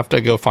then I have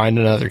to go find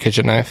another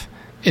kitchen knife.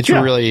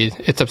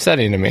 It's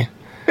upsetting to me.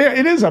 Yeah,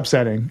 it is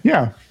upsetting.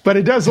 Yeah, but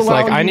it does It's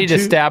allow. like I need to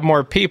stab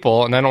more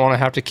people, and I don't want to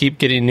have to keep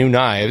getting new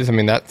knives. I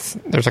mean,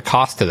 there's a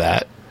cost to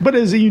that. But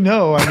as you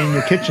know, I mean,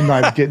 your kitchen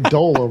knives get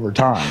dull over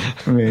time.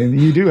 I mean,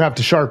 you do have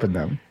to sharpen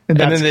them, And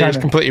then they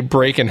just completely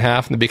break in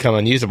half and they become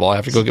unusable. I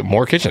have to go get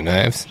more kitchen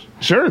knives.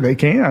 Sure, they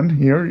can.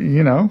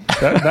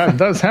 That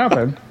does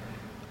happen.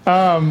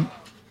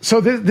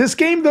 So this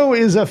game, though,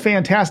 is a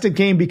fantastic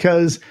game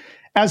because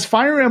as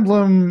Fire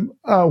Emblem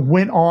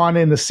went on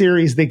in the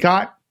series, they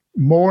got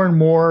more and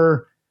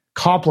more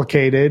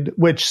complicated,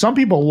 which some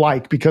people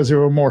like because there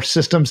were more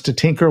systems to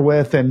tinker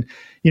with and,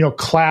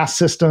 class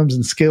systems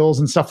and skills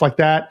and stuff like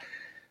that.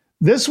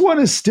 This one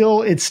is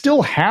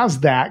still has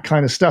that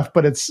kind of stuff,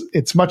 but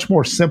it's much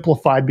more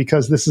simplified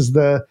because this is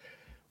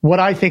what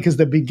I think is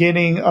the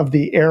beginning of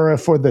the era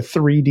for the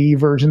 3D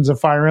versions of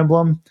Fire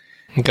Emblem.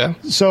 Okay.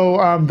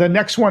 So the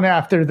next one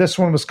after this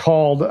one was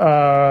called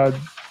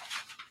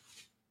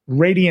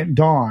Radiant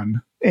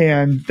Dawn,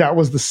 and that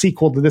was the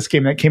sequel to this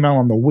game that came out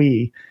on the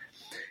Wii.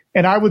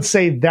 And I would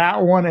say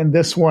that one and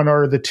this one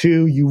are the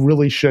two you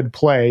really should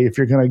play if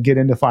you're going to get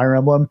into Fire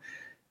Emblem.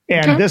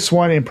 And this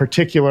one in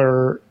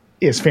particular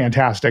is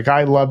fantastic.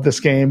 I love this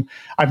game.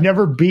 I've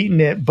never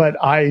beaten it, but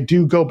I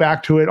do go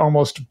back to it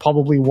almost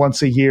probably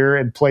once a year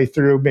and play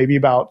through maybe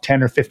about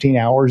 10 or 15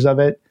 hours of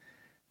it.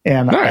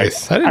 And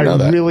nice. I didn't know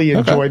that. really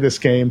enjoy this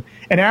game.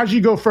 And as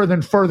you go further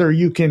and further,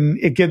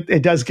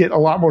 it does get a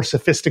lot more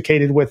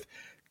sophisticated with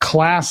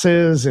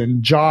classes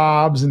and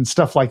jobs and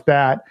stuff like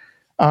that.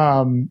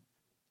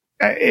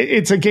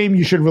 It's a game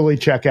you should really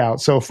check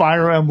out. So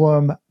Fire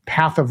Emblem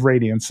Path of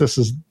Radiance. This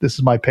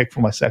is my pick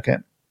for my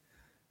second.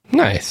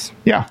 Nice.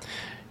 Yeah.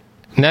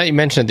 Now you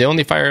mentioned the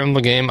only Fire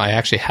Emblem game I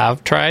actually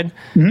have tried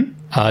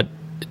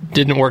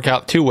didn't work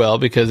out too well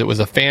because it was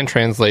a fan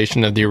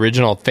translation of the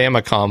original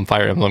Famicom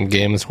Fire Emblem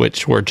games,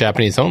 which were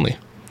Japanese only.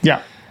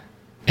 Yeah.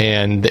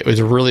 And it was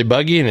really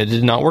buggy and it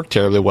did not work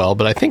terribly well.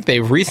 But I think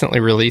they've recently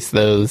released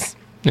those.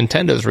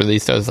 Nintendo's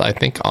released those, I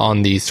think,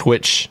 on the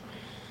Switch.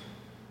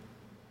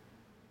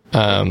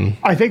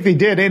 I think they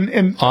did,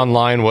 and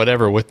online,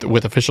 whatever,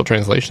 with official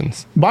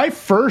translations. My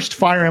first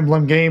Fire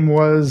Emblem game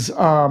was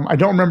I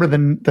don't remember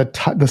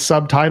the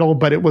subtitle,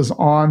 but it was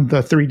on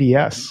the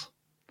 3DS.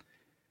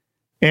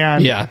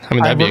 And yeah, I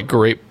mean that'd be a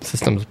great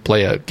system to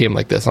play a game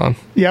like this on.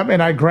 Yep,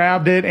 and I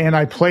grabbed it and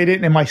I played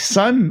it, and my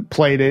son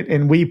played it,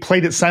 and we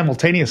played it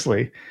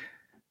simultaneously,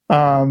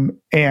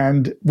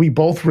 and we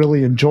both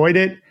really enjoyed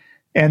it.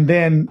 And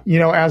then,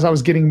 as I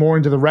was getting more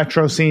into the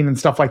retro scene and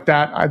stuff like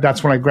that,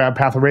 that's when I grabbed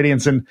Path of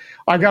Radiance. And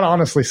I got to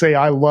honestly say,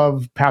 I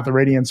love Path of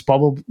Radiance.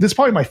 This is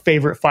probably my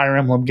favorite Fire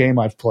Emblem game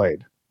I've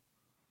played.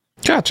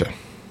 Gotcha.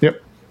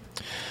 Yep.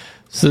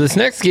 So this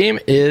next game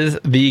is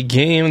the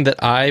game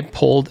that I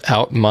pulled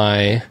out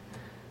my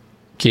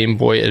Game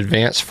Boy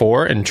Advance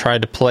for and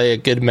tried to play a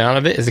good amount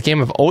of it. It's a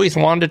game I've always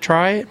wanted to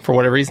try. For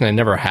whatever reason, I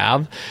never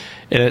have.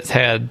 And it's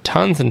had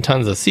tons and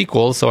tons of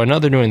sequels, so I know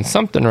they're doing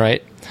something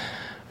right.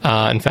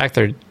 In fact,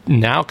 they're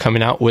now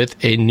coming out with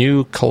a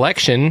new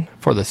collection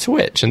for the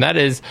Switch, and that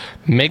is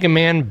Mega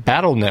Man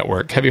Battle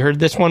Network. Have you heard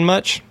this one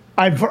much?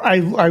 I've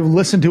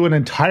listened to an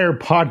entire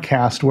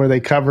podcast where they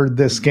covered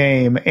this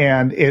game,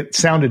 and it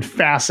sounded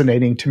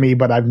fascinating to me,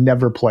 but I've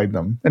never played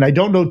them, and I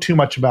don't know too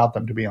much about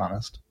them, to be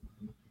honest.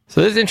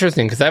 So this is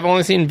interesting, because I've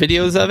only seen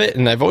videos of it,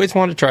 and I've always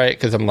wanted to try it,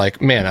 because I'm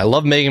like, man, I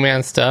love Mega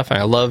Man stuff, and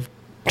I love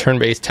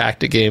turn-based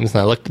tactic games, and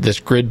I looked at this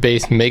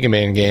grid-based Mega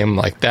Man game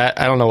like that.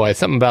 I don't know why.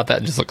 Something about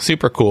that just looks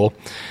super cool.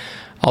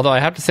 Although I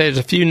have to say there's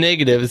a few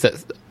negatives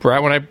that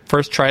right when I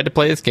first tried to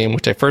play this game,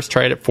 which I first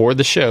tried it for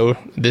the show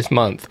this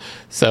month,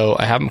 so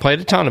I haven't played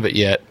a ton of it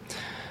yet.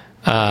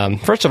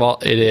 First of all,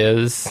 it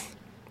is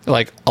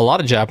like a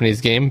lot of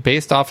Japanese game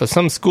based off of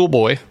some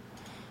schoolboy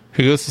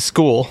who goes to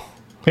school.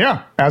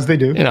 Yeah, as they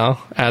do.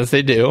 As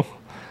they do.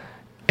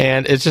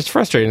 And it's just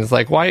frustrating. It's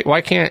like, why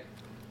can't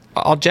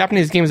all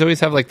Japanese games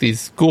always have like these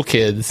school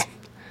kids,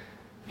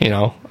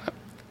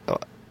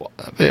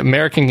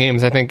 American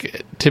games I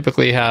think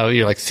typically have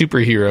like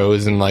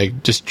superheroes and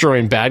like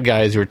destroying bad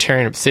guys who are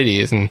tearing up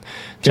cities, and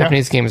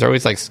Japanese games are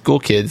always like school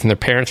kids and their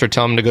parents are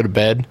telling them to go to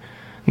bed and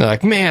they're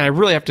like, man, I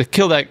really have to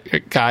kill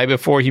that guy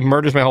before he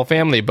murders my whole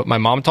family, but my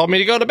mom told me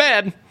to go to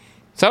bed,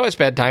 so it's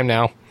bedtime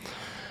now.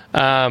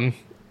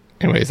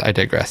 Anyways, I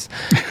digress.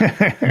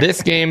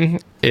 This game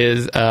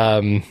is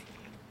a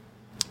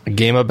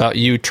game about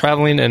you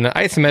traveling in an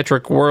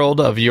isometric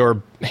world of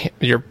your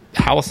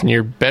house and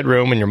your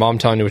bedroom and your mom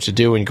telling you what to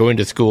do and going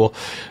to school.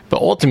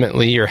 But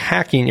ultimately, you're a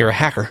hacker, and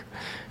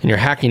you're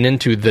hacking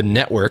into the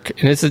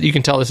network. And you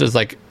can tell this is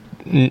like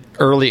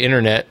early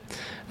internet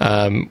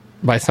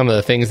by some of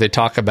the things they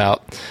talk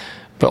about.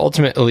 But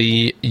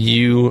ultimately,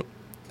 you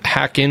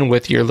hack in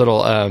with your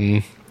little,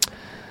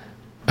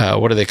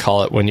 what do they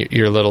call it? When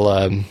your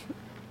little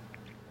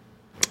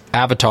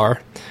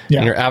avatar. Yeah.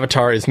 And your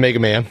avatar is Mega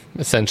Man,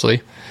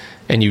 essentially.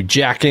 And you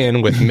jack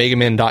in with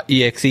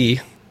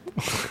megaman.exe.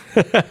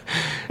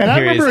 And I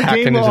remember a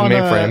game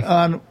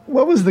on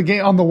what was the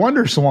game on the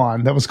Wonder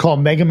Swan that was called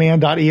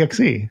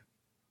megaman.exe?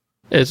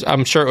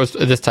 I'm sure it was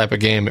this type of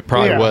game. It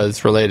probably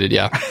was related,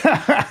 yeah.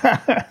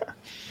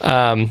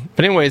 But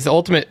anyways, the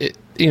ultimate,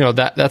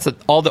 that's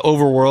all the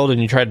overworld,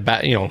 and you try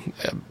to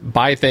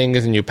buy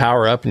things and you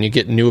power up and you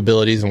get new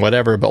abilities and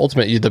whatever. But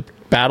ultimately, the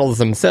battles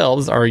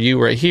themselves are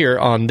you right here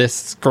on this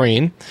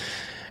screen,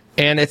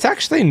 and it's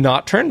actually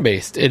not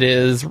turn-based. It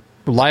is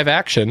live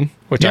action,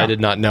 which I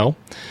did not know.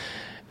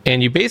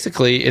 And you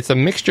basically, it's a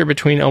mixture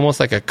between almost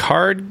like a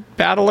card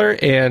battler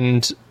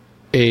and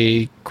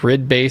a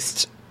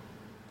grid-based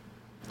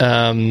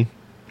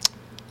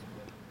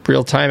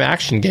real-time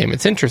action game.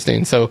 It's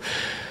interesting. So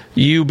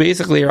you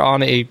basically are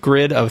on a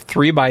grid of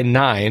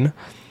 3x9,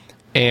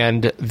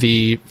 and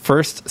the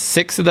first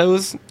 6 of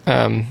those,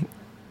 3x9?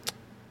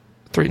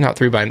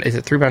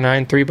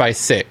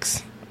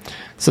 3x6.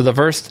 So the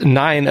first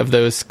 9 of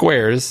those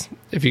squares,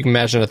 if you can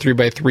imagine a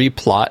 3x3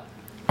 plot,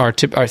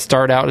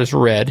 start out as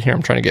red. Here,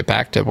 I'm trying to get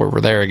back to where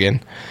we're there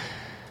again.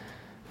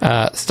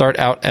 Start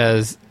out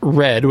as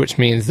red, which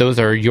means those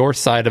are your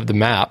side of the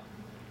map.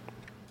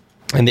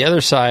 And the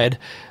other side,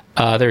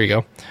 there you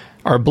go,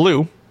 are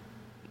blue.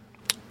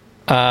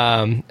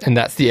 And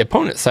that's the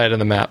opponent side of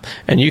the map.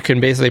 And you can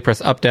basically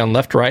press up, down,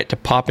 left, right to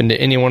pop into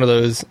any one of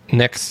those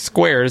next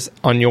squares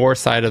on your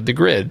side of the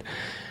grid.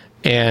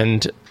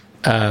 And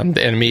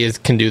the enemies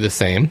can do the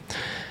same.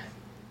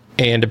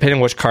 And depending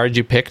on which cards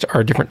you picked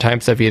are different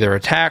types of either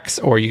attacks,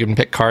 or you can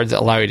pick cards that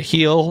allow you to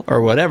heal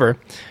or whatever.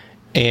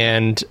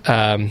 And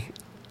I'm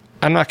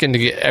not going to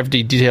get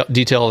every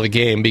detail of the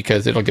game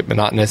because it'll get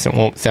monotonous and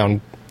won't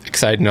sound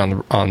exciting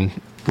on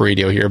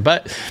radio here.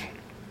 But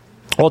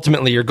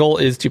ultimately, your goal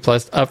is to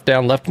press up,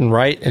 down, left, and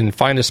right and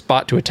find a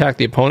spot to attack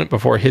the opponent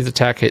before his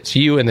attack hits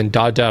you, and then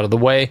dodge out of the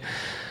way.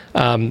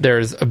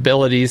 There's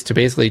abilities to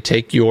basically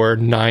take your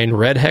 9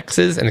 red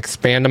hexes and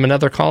expand them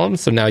another column.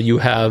 So now you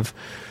have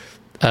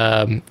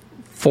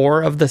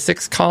 4 of the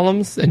 6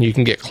 columns, and you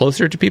can get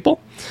closer to people.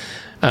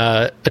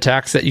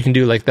 Attacks that you can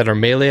do that are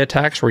melee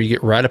attacks, where you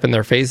get right up in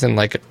their face and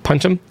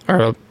punch them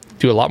or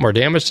do a lot more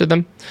damage to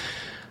them.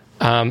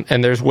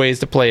 And there's ways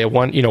to play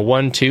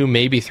 1, 2,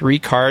 maybe 3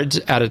 cards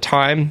at a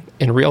time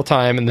in real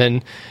time,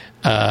 and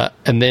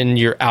then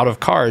you're out of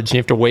cards. And you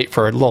have to wait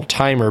for a little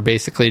timer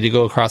basically to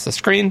go across the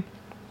screen.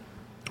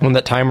 When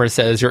that timer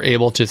says you're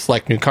able to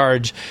select new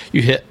cards,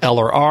 you hit L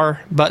or R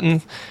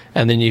button,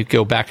 and then you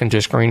go back into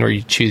a screen where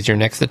you choose your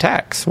next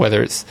attacks,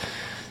 whether it's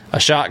a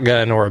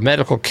shotgun or a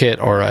medical kit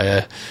or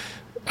I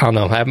don't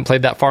know. I haven't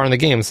played that far in the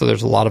game, so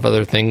there's a lot of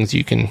other things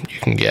you can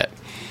get.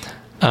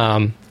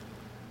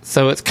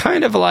 So it's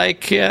kind of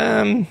like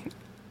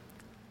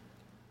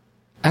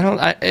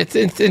it's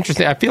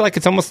interesting. I feel like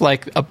it's almost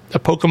like a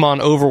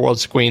Pokemon overworld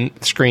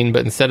screen,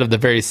 but instead of the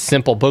very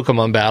simple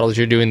Pokemon battles,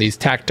 you're doing these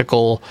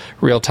tactical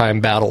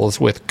real-time battles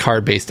with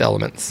card-based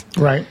elements.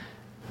 Right.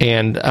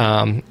 And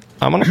I'm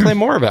going to play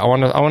more of it. I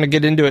want to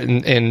get into it,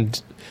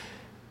 and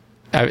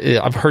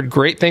I've heard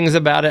great things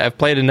about it. I've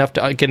played enough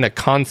to get a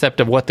concept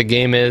of what the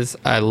game is.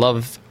 I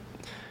love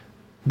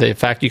the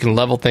fact you can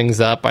level things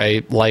up.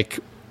 I like,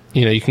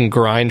 you can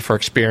grind for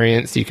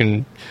experience. You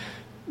can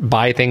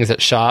buy things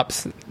at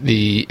shops.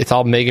 It's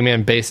all Mega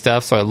Man based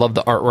stuff, so I love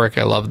the artwork.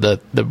 I love the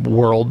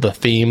world, the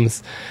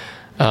themes.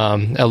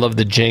 I love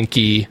the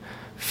janky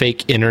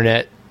fake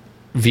internet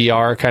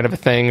VR kind of a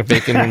thing,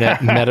 fake internet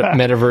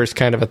metaverse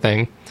kind of a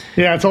thing.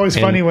 Yeah, it's always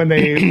funny when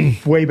they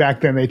way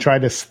back then they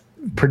tried to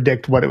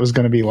predict what it was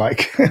going to be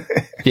like.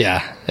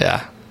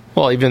 yeah.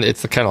 Well, even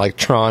it's kind of like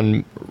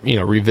Tron,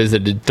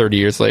 revisited 30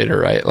 years later,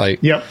 right?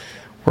 Yep.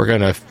 We're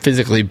going to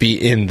physically be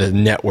in the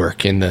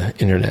network, in the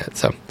internet.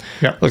 So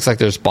looks like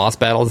there's boss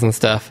battles and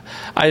stuff.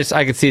 I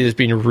could see this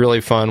being really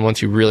fun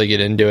once you really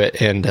get into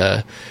it. And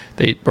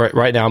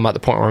right now I'm at the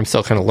point where I'm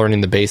still kind of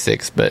learning the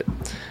basics. But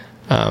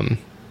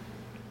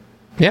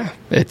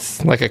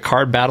it's like a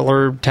card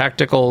battler,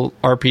 tactical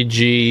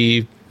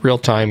RPG,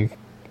 real-time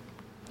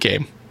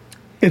game.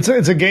 It's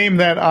a game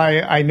that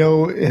I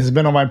know has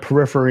been on my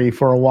periphery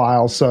for a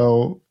while.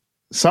 So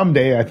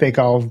someday I think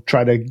I'll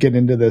try to get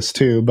into this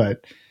too.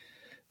 But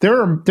there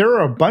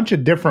are a bunch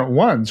of different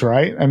ones,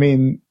 right? I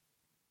mean,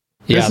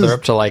 yeah, they're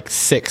up to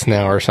 6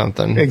 now or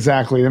something.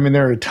 Exactly. I mean,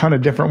 there are a ton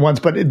of different ones,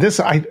 but is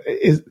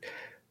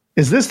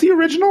this the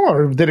original,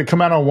 or did it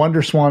come out on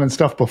WonderSwan and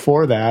stuff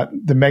before that?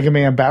 The Mega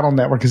Man Battle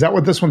Network. Is that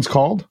what this one's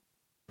called?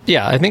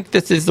 Yeah, I think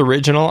this is the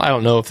original. I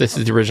don't know if this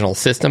is the original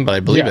system, but I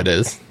believe it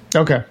is.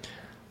 Okay.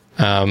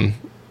 Let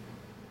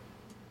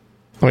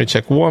me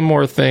check one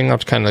more thing. I'll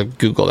kind of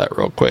Google that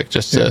real quick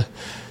just to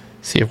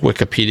see if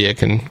Wikipedia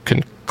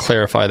can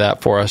clarify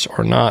that for us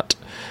or not.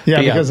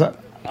 Yeah, because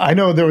I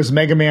know there was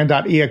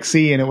Megaman.exe,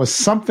 and it was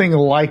something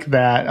like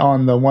that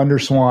on the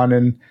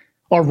WonderSwan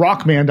or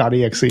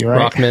Rockman.exe,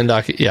 right?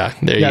 Rockman. Yeah,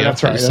 there you go.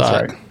 That's right.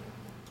 That's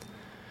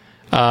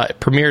right. It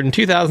premiered in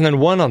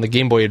 2001 on the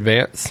Game Boy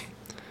Advance.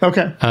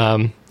 Okay.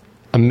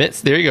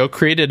 There you go.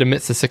 Created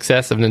amidst the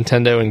success of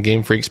Nintendo and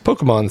Game Freak's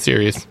Pokemon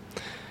series.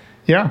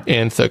 Yeah.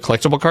 And it's a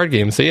collectible card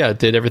game. So yeah, it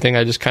did everything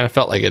I just kind of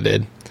felt like it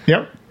did.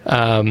 Yep.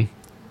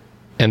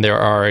 And there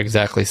are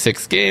exactly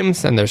 6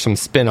 games, and there's some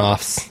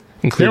spin-offs,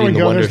 including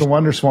there's the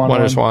WonderSwan.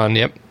 WonderSwan,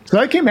 yep. So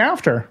that came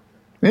after.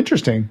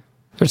 Interesting.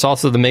 There's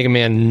also the Mega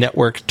Man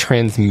Network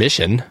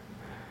Transmission.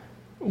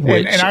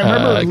 Which, and I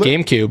remember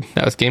GameCube.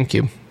 That was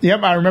GameCube.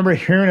 Yep, I remember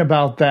hearing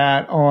about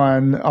that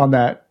on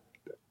that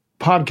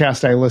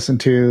podcast I listened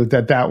to.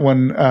 That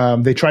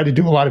one they tried to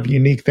do a lot of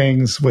unique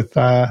things with.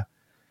 I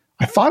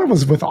thought it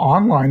was with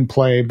online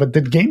play, but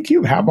did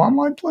GameCube have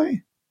online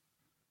play?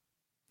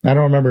 I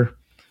don't remember.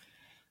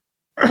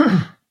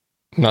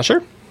 Not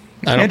sure.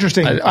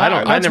 Interesting.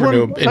 I never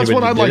knew. That's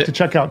what I'd like to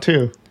check out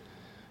too.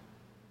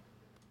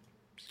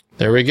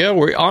 There we go.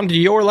 We're on to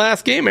your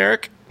last game,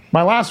 Eric.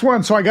 My last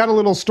one. So I got a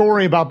little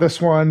story about this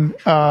one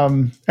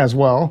as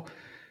well.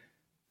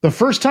 The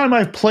first time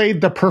I played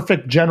the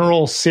Perfect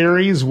General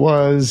series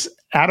was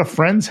at a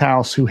friend's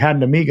house who had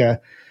an Amiga.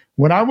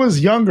 When I was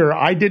younger,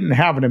 I didn't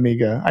have an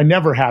Amiga. I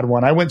never had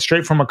one. I went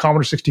straight from a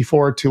Commodore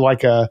 64 to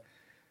like a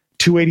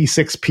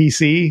 286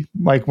 PC,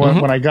 like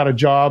when I got a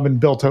job and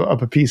built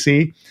up a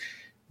PC.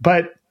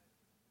 But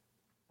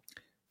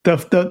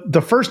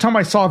the first time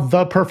I saw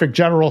the Perfect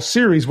General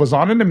series was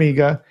on an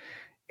Amiga,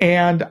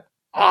 and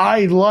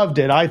I loved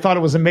it. I thought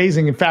it was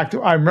amazing. In fact,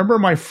 I remember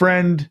my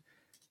friend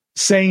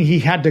saying he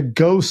had to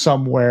go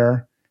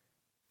somewhere,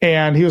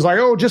 and he was like,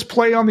 "Oh, just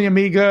play on the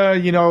Amiga.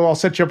 You know, I'll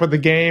set you up with the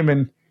game."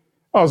 And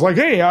I was like,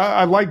 "Hey,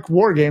 I like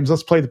war games.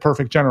 Let's play the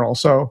Perfect General."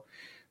 So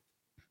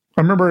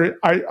I remember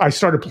I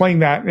started playing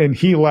that, and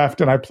he left,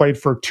 and I played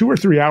for 2 or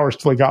 3 hours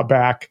till he got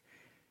back.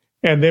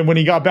 And then when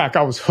he got back,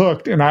 I was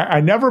hooked, and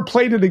I never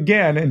played it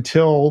again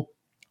until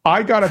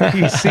I got a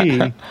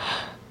PC,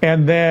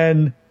 and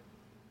then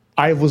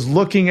I was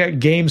looking at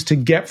games to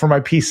get for my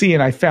PC,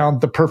 and I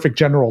found the Perfect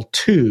General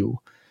 2,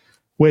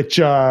 which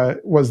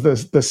was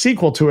the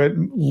sequel to it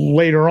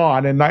later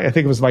on, and I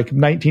think it was like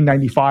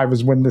 1995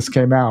 is when this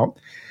came out.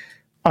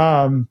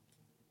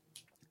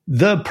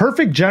 The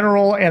Perfect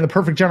General and the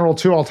Perfect General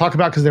 2 I'll talk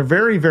about because they're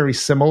very, very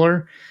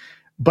similar,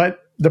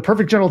 but the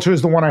Perfect General 2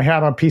 is the one I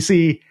had on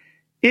PC.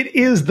 It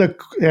is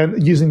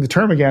using the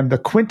term again, the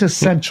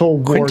quintessential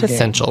war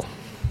game.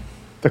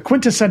 The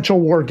quintessential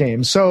war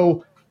game.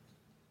 So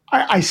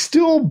I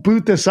still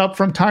boot this up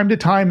from time to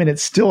time, and it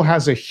still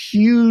has a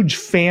huge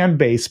fan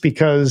base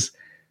because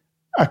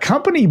a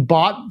company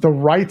bought the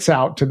rights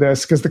out to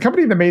this, because the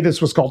company that made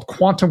this was called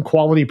Quantum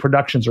Quality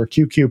Productions, or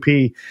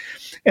QQP.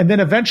 And then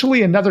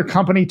eventually another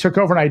company took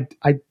over, and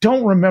I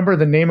don't remember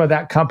the name of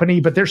that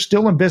company, but they're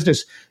still in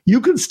business.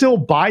 You can still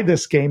buy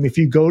this game if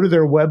you go to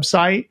their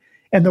website,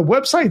 and the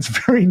website's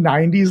very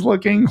 90s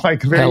looking,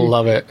 like very I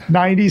love it.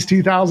 90s,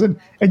 2000.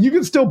 And you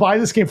can still buy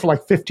this game for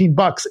like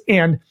 $15.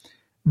 And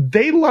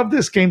they love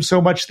this game so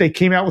much, they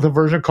came out with a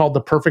version called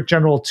the Perfect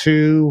General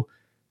 2,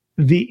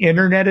 the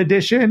Internet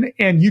Edition,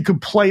 and you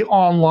could play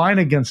online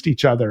against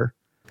each other.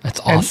 That's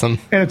awesome.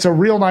 And it's a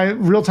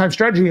real-time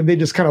strategy, and they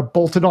just kind of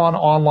bolted on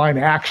online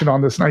action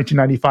on this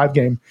 1995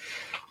 game.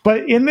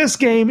 But in this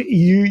game,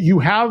 you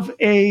have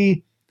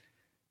a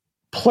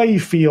play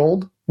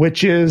field,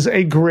 which is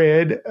a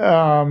grid.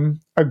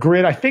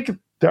 I think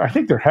they're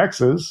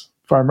hexes,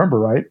 if I remember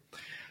right.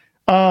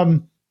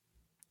 And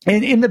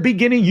in the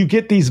beginning, you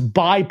get these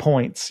buy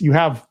points. You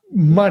have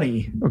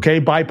money, okay,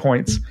 buy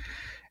points.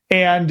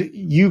 And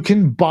you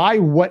can buy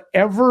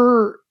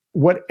whatever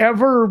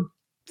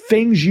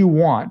things you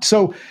want.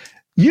 So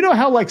you know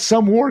how like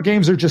some war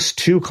games are just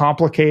too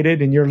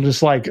complicated, and you're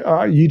just like,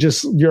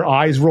 your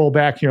eyes roll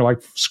back and you're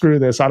like, screw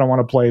this, I don't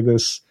want to play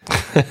this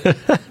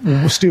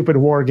stupid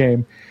war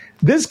game.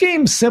 This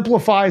game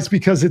simplifies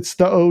because it's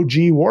the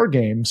OG war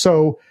game.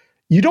 So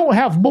you don't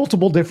have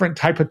multiple different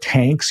type of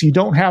tanks. You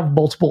don't have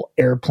multiple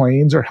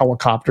airplanes or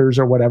helicopters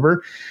or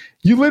whatever.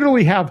 You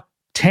literally have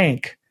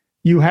tank.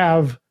 You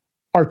have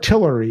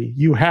artillery.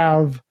 You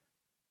have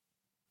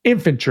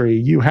infantry.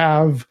 You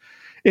have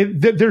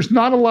there's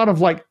not a lot of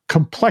like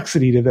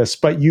complexity to this,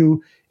 but in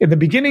the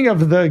beginning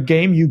of the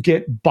game, you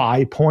get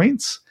buy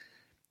points,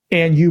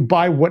 and you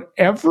buy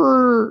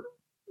whatever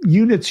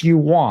units you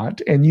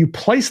want, and you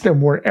place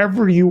them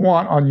wherever you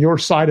want on your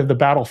side of the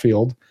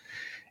battlefield.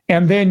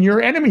 And then your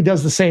enemy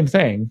does the same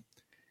thing.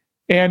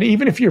 And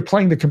even if you're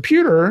playing the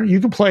computer, you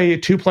can play a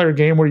 2-player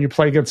game where you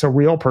play against a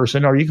real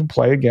person, or you can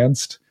play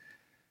against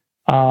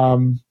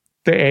the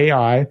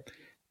AI.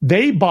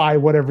 They buy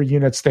whatever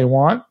units they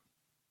want.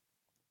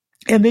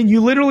 And then you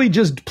literally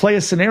just play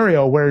a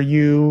scenario where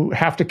you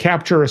have to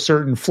capture a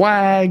certain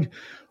flag,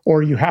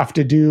 or you have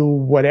to do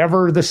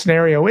whatever the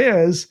scenario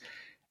is.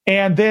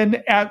 And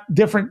then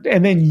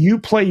and then you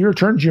play your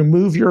turns, you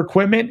move your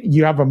equipment,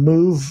 you have a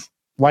move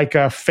like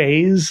a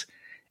phase.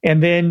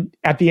 And then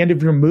at the end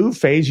of your move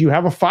phase, you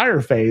have a fire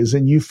phase,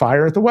 and you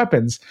fire at the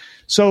weapons.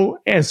 So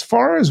as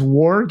far as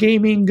war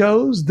gaming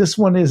goes, this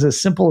one is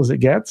as simple as it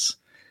gets.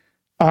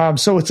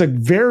 So it's a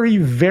very,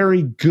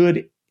 very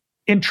good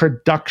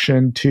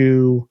introduction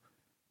to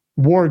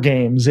war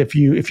games. If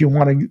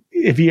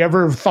you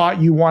ever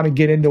thought you want to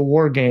get into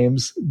war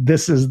games,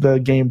 this is the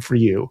game for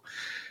you.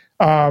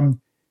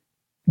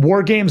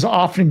 War games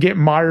often get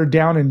mired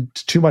down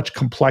into too much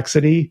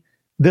complexity.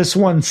 This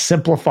one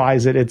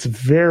simplifies it. It's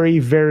very,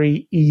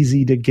 very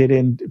easy to get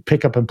in,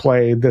 pick up and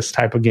play this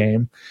type of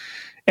game.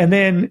 And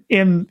then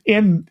in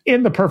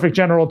the Perfect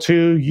General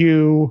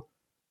 2,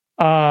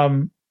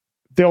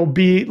 there'll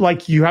be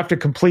like you have to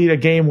complete a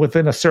game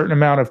within a certain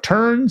amount of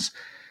turns.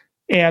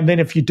 And then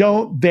if you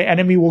don't, the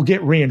enemy will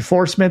get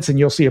reinforcements and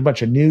you'll see a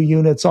bunch of new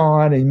units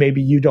on, and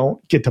maybe you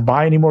don't get to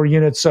buy any more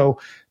units. So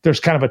there's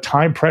kind of a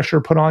time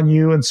pressure put on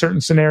you in certain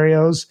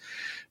scenarios.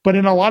 But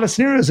in a lot of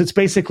scenarios, it's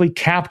basically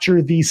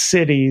capture these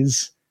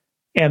cities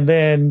and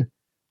then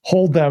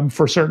hold them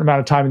for a certain amount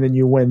of time, and then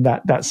you win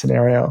that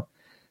scenario.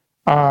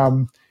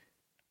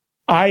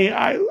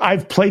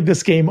 I've played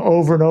this game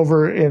over and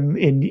over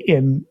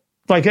in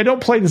like, I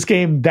don't play this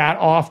game that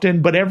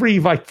often, but every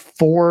like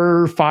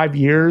 4 or 5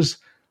 years,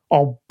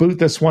 I'll boot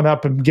this one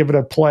up and give it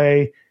a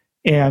play,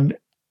 and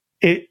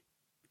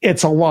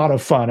it's a lot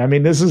of fun. I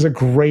mean, this is a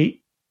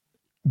great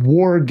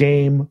war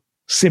game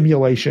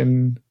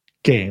simulation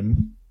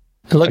game.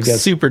 It looks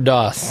super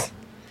DOS.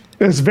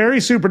 It's very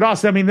super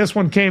DOS. I mean, this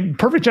one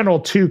Perfect General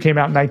 2 came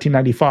out in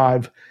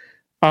 1995.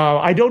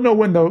 I don't know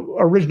when the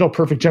original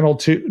Perfect General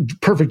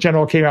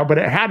came out, but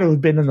it had to have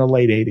been in the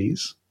late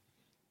 80s.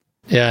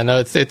 Yeah, no,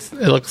 it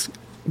looks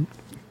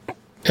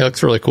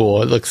really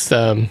cool. It looks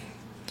like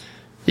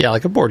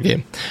a board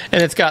game,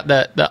 and it's got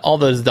that all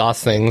those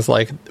DOS things.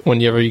 Like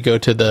whenever you go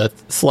to the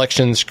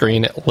selection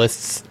screen, it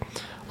lists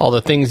all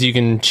the things you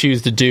can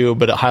choose to do,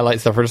 but it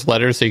highlights the first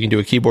letter so you can do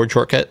a keyboard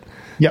shortcut.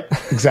 Yep,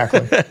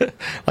 exactly.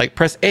 Like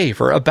press A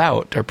for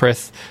about, or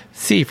press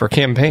C for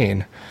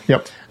campaign.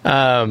 Yep.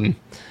 I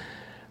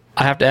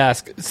have to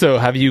ask, so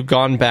have you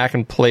gone back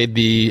and played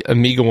the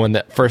Amiga one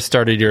that first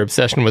started your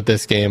obsession with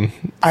this game?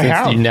 I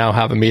have. You now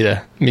have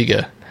Amiga.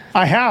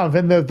 I have,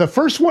 and the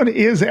first one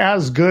is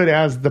as good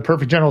as the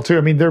Perfect General 2.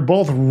 I mean, they're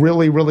both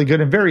really, really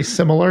good and very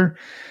similar.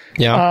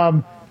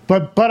 Yeah.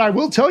 But I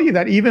will tell you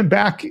that even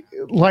back,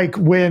 like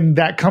when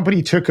that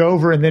company took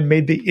over and then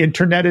made the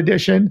Internet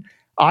Edition,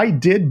 I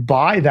did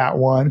buy that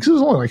one because it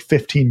was only like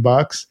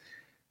 $15.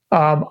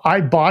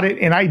 I bought it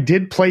and I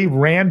did play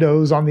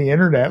randos on the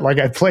internet. Like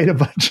I played a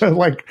bunch of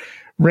like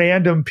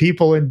random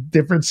people in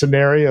different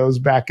scenarios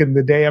back in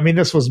the day. I mean,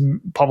 this was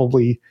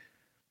probably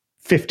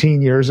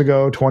 15 years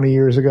ago, 20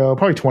 years ago,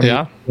 probably 20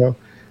 years ago.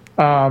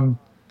 And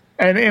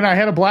I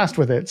had a blast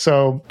with it.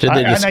 So did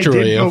they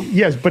destroy you?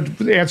 Yes, but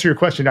to answer your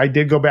question, I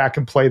did go back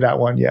and play that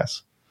one.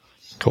 Yes.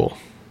 Cool.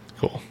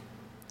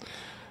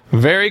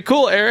 Very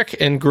cool, Eric,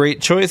 and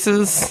great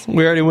choices.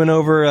 We already went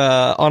over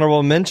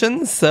honorable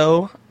mentions,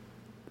 so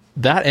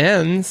that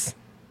ends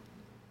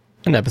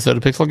an episode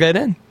of Pixel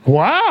Gaiden.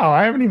 Wow,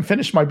 I haven't even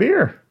finished my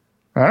beer.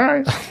 All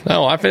right.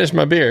 Oh, I finished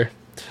my beer.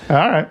 All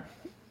right.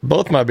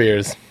 Both my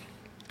beers.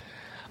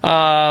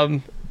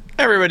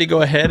 Everybody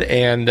go ahead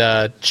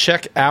and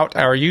check out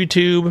our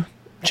YouTube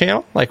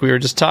channel, like we were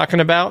just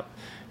talking about,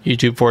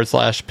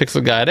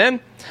 YouTube.com/Pixel Gaiden.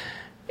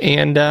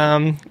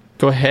 And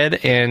go ahead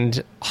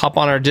and hop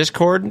on our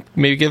Discord.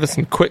 Maybe give us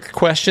some quick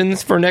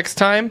questions for next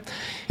time.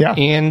 Yeah.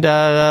 And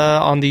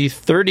on the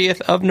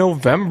 30th of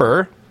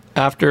November,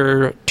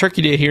 after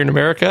Turkey Day here in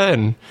America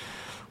and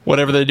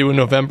whatever they do in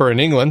November in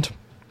England,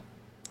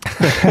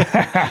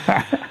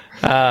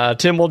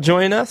 Tim will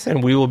join us,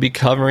 and we will be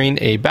covering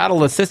a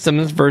Battle of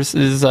Systems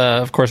versus,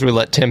 of course, we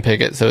let Tim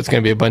pick it, so it's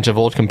going to be a bunch of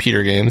old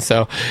computer games.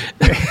 So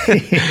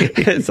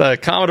it's a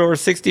Commodore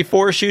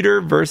 64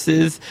 shooter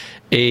versus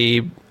a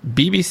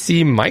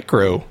BBC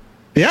Micro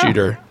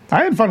shooter.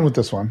 I had fun with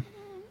this one.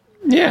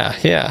 Yeah.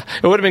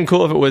 It would have been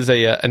cool if it was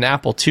an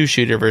Apple II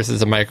shooter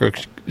versus a Micro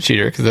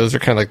shooter, because those are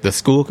kind of like the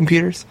school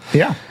computers.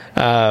 Yeah.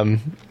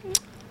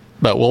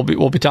 But we'll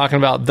be talking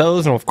about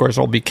those, and of course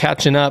we'll be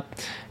catching up,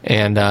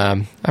 and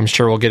I'm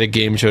sure we'll get a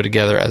game show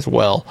together as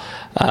well.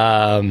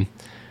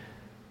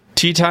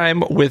 Tea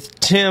Time with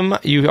Tim,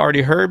 you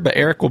already heard, but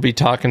Eric will be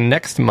talking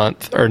next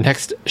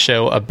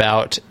show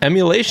about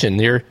emulation.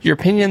 Your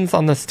opinions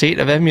on the state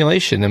of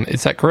emulation,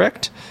 is that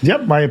correct?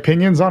 Yep, my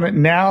opinions on it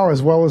now,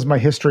 as well as my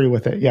history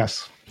with it.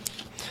 Yes.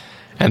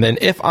 And then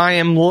if I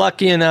am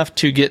lucky enough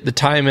to get the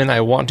time in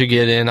I want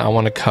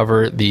to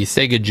cover the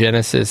Sega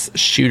Genesis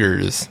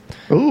shooters.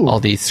 Ooh. All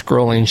these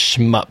scrolling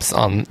shmups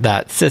on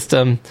that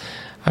system.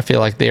 I feel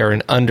like they are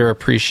an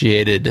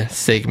underappreciated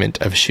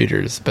segment of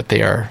shooters, but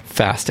they are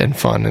fast and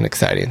fun and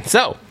exciting.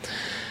 So,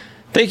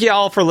 thank you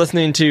all for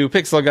listening to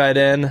Pixel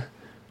Gaiden.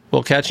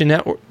 We'll catch you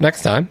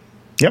next time.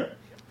 Yep.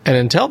 And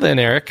until then,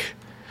 Eric,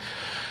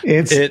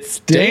 it's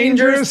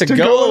dangerous to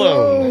go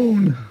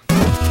alone.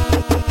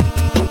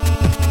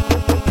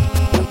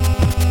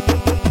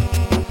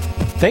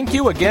 Thank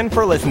you again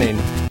for listening.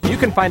 You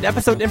can find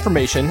episode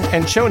information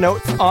and show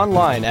notes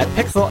online at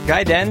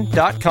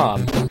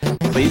pixelgaiden.com.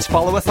 Please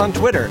follow us on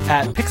Twitter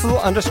at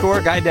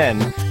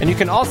pixel_gaiden. And you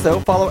can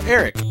also follow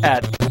Eric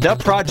at The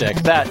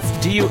Project. That's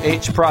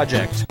DUH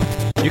Project.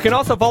 You can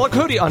also follow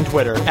Cody on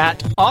Twitter at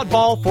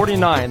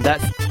Oddball49.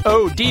 That's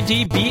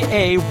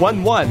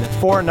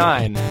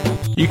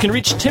ODDBA1149. You can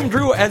reach Tim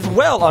Drew as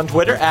well on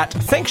Twitter at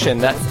Sanction.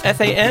 That's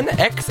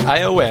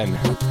SANXION.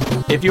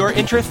 If you are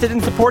interested in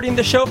supporting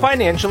the show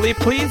financially,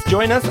 please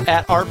join us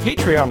at our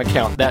Patreon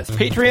account. That's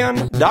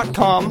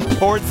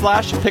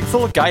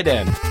patreon.com/Pixel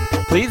Gaiden.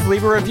 Please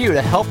leave a review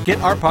to help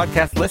get our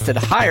podcast listed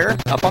higher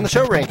up on the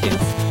show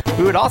rankings.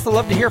 We would also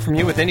love to hear from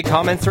you with any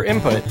comments or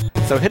input.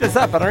 so hit us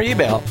up on our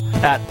email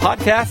at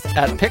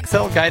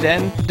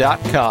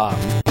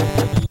podcast@pixelgaiden.com.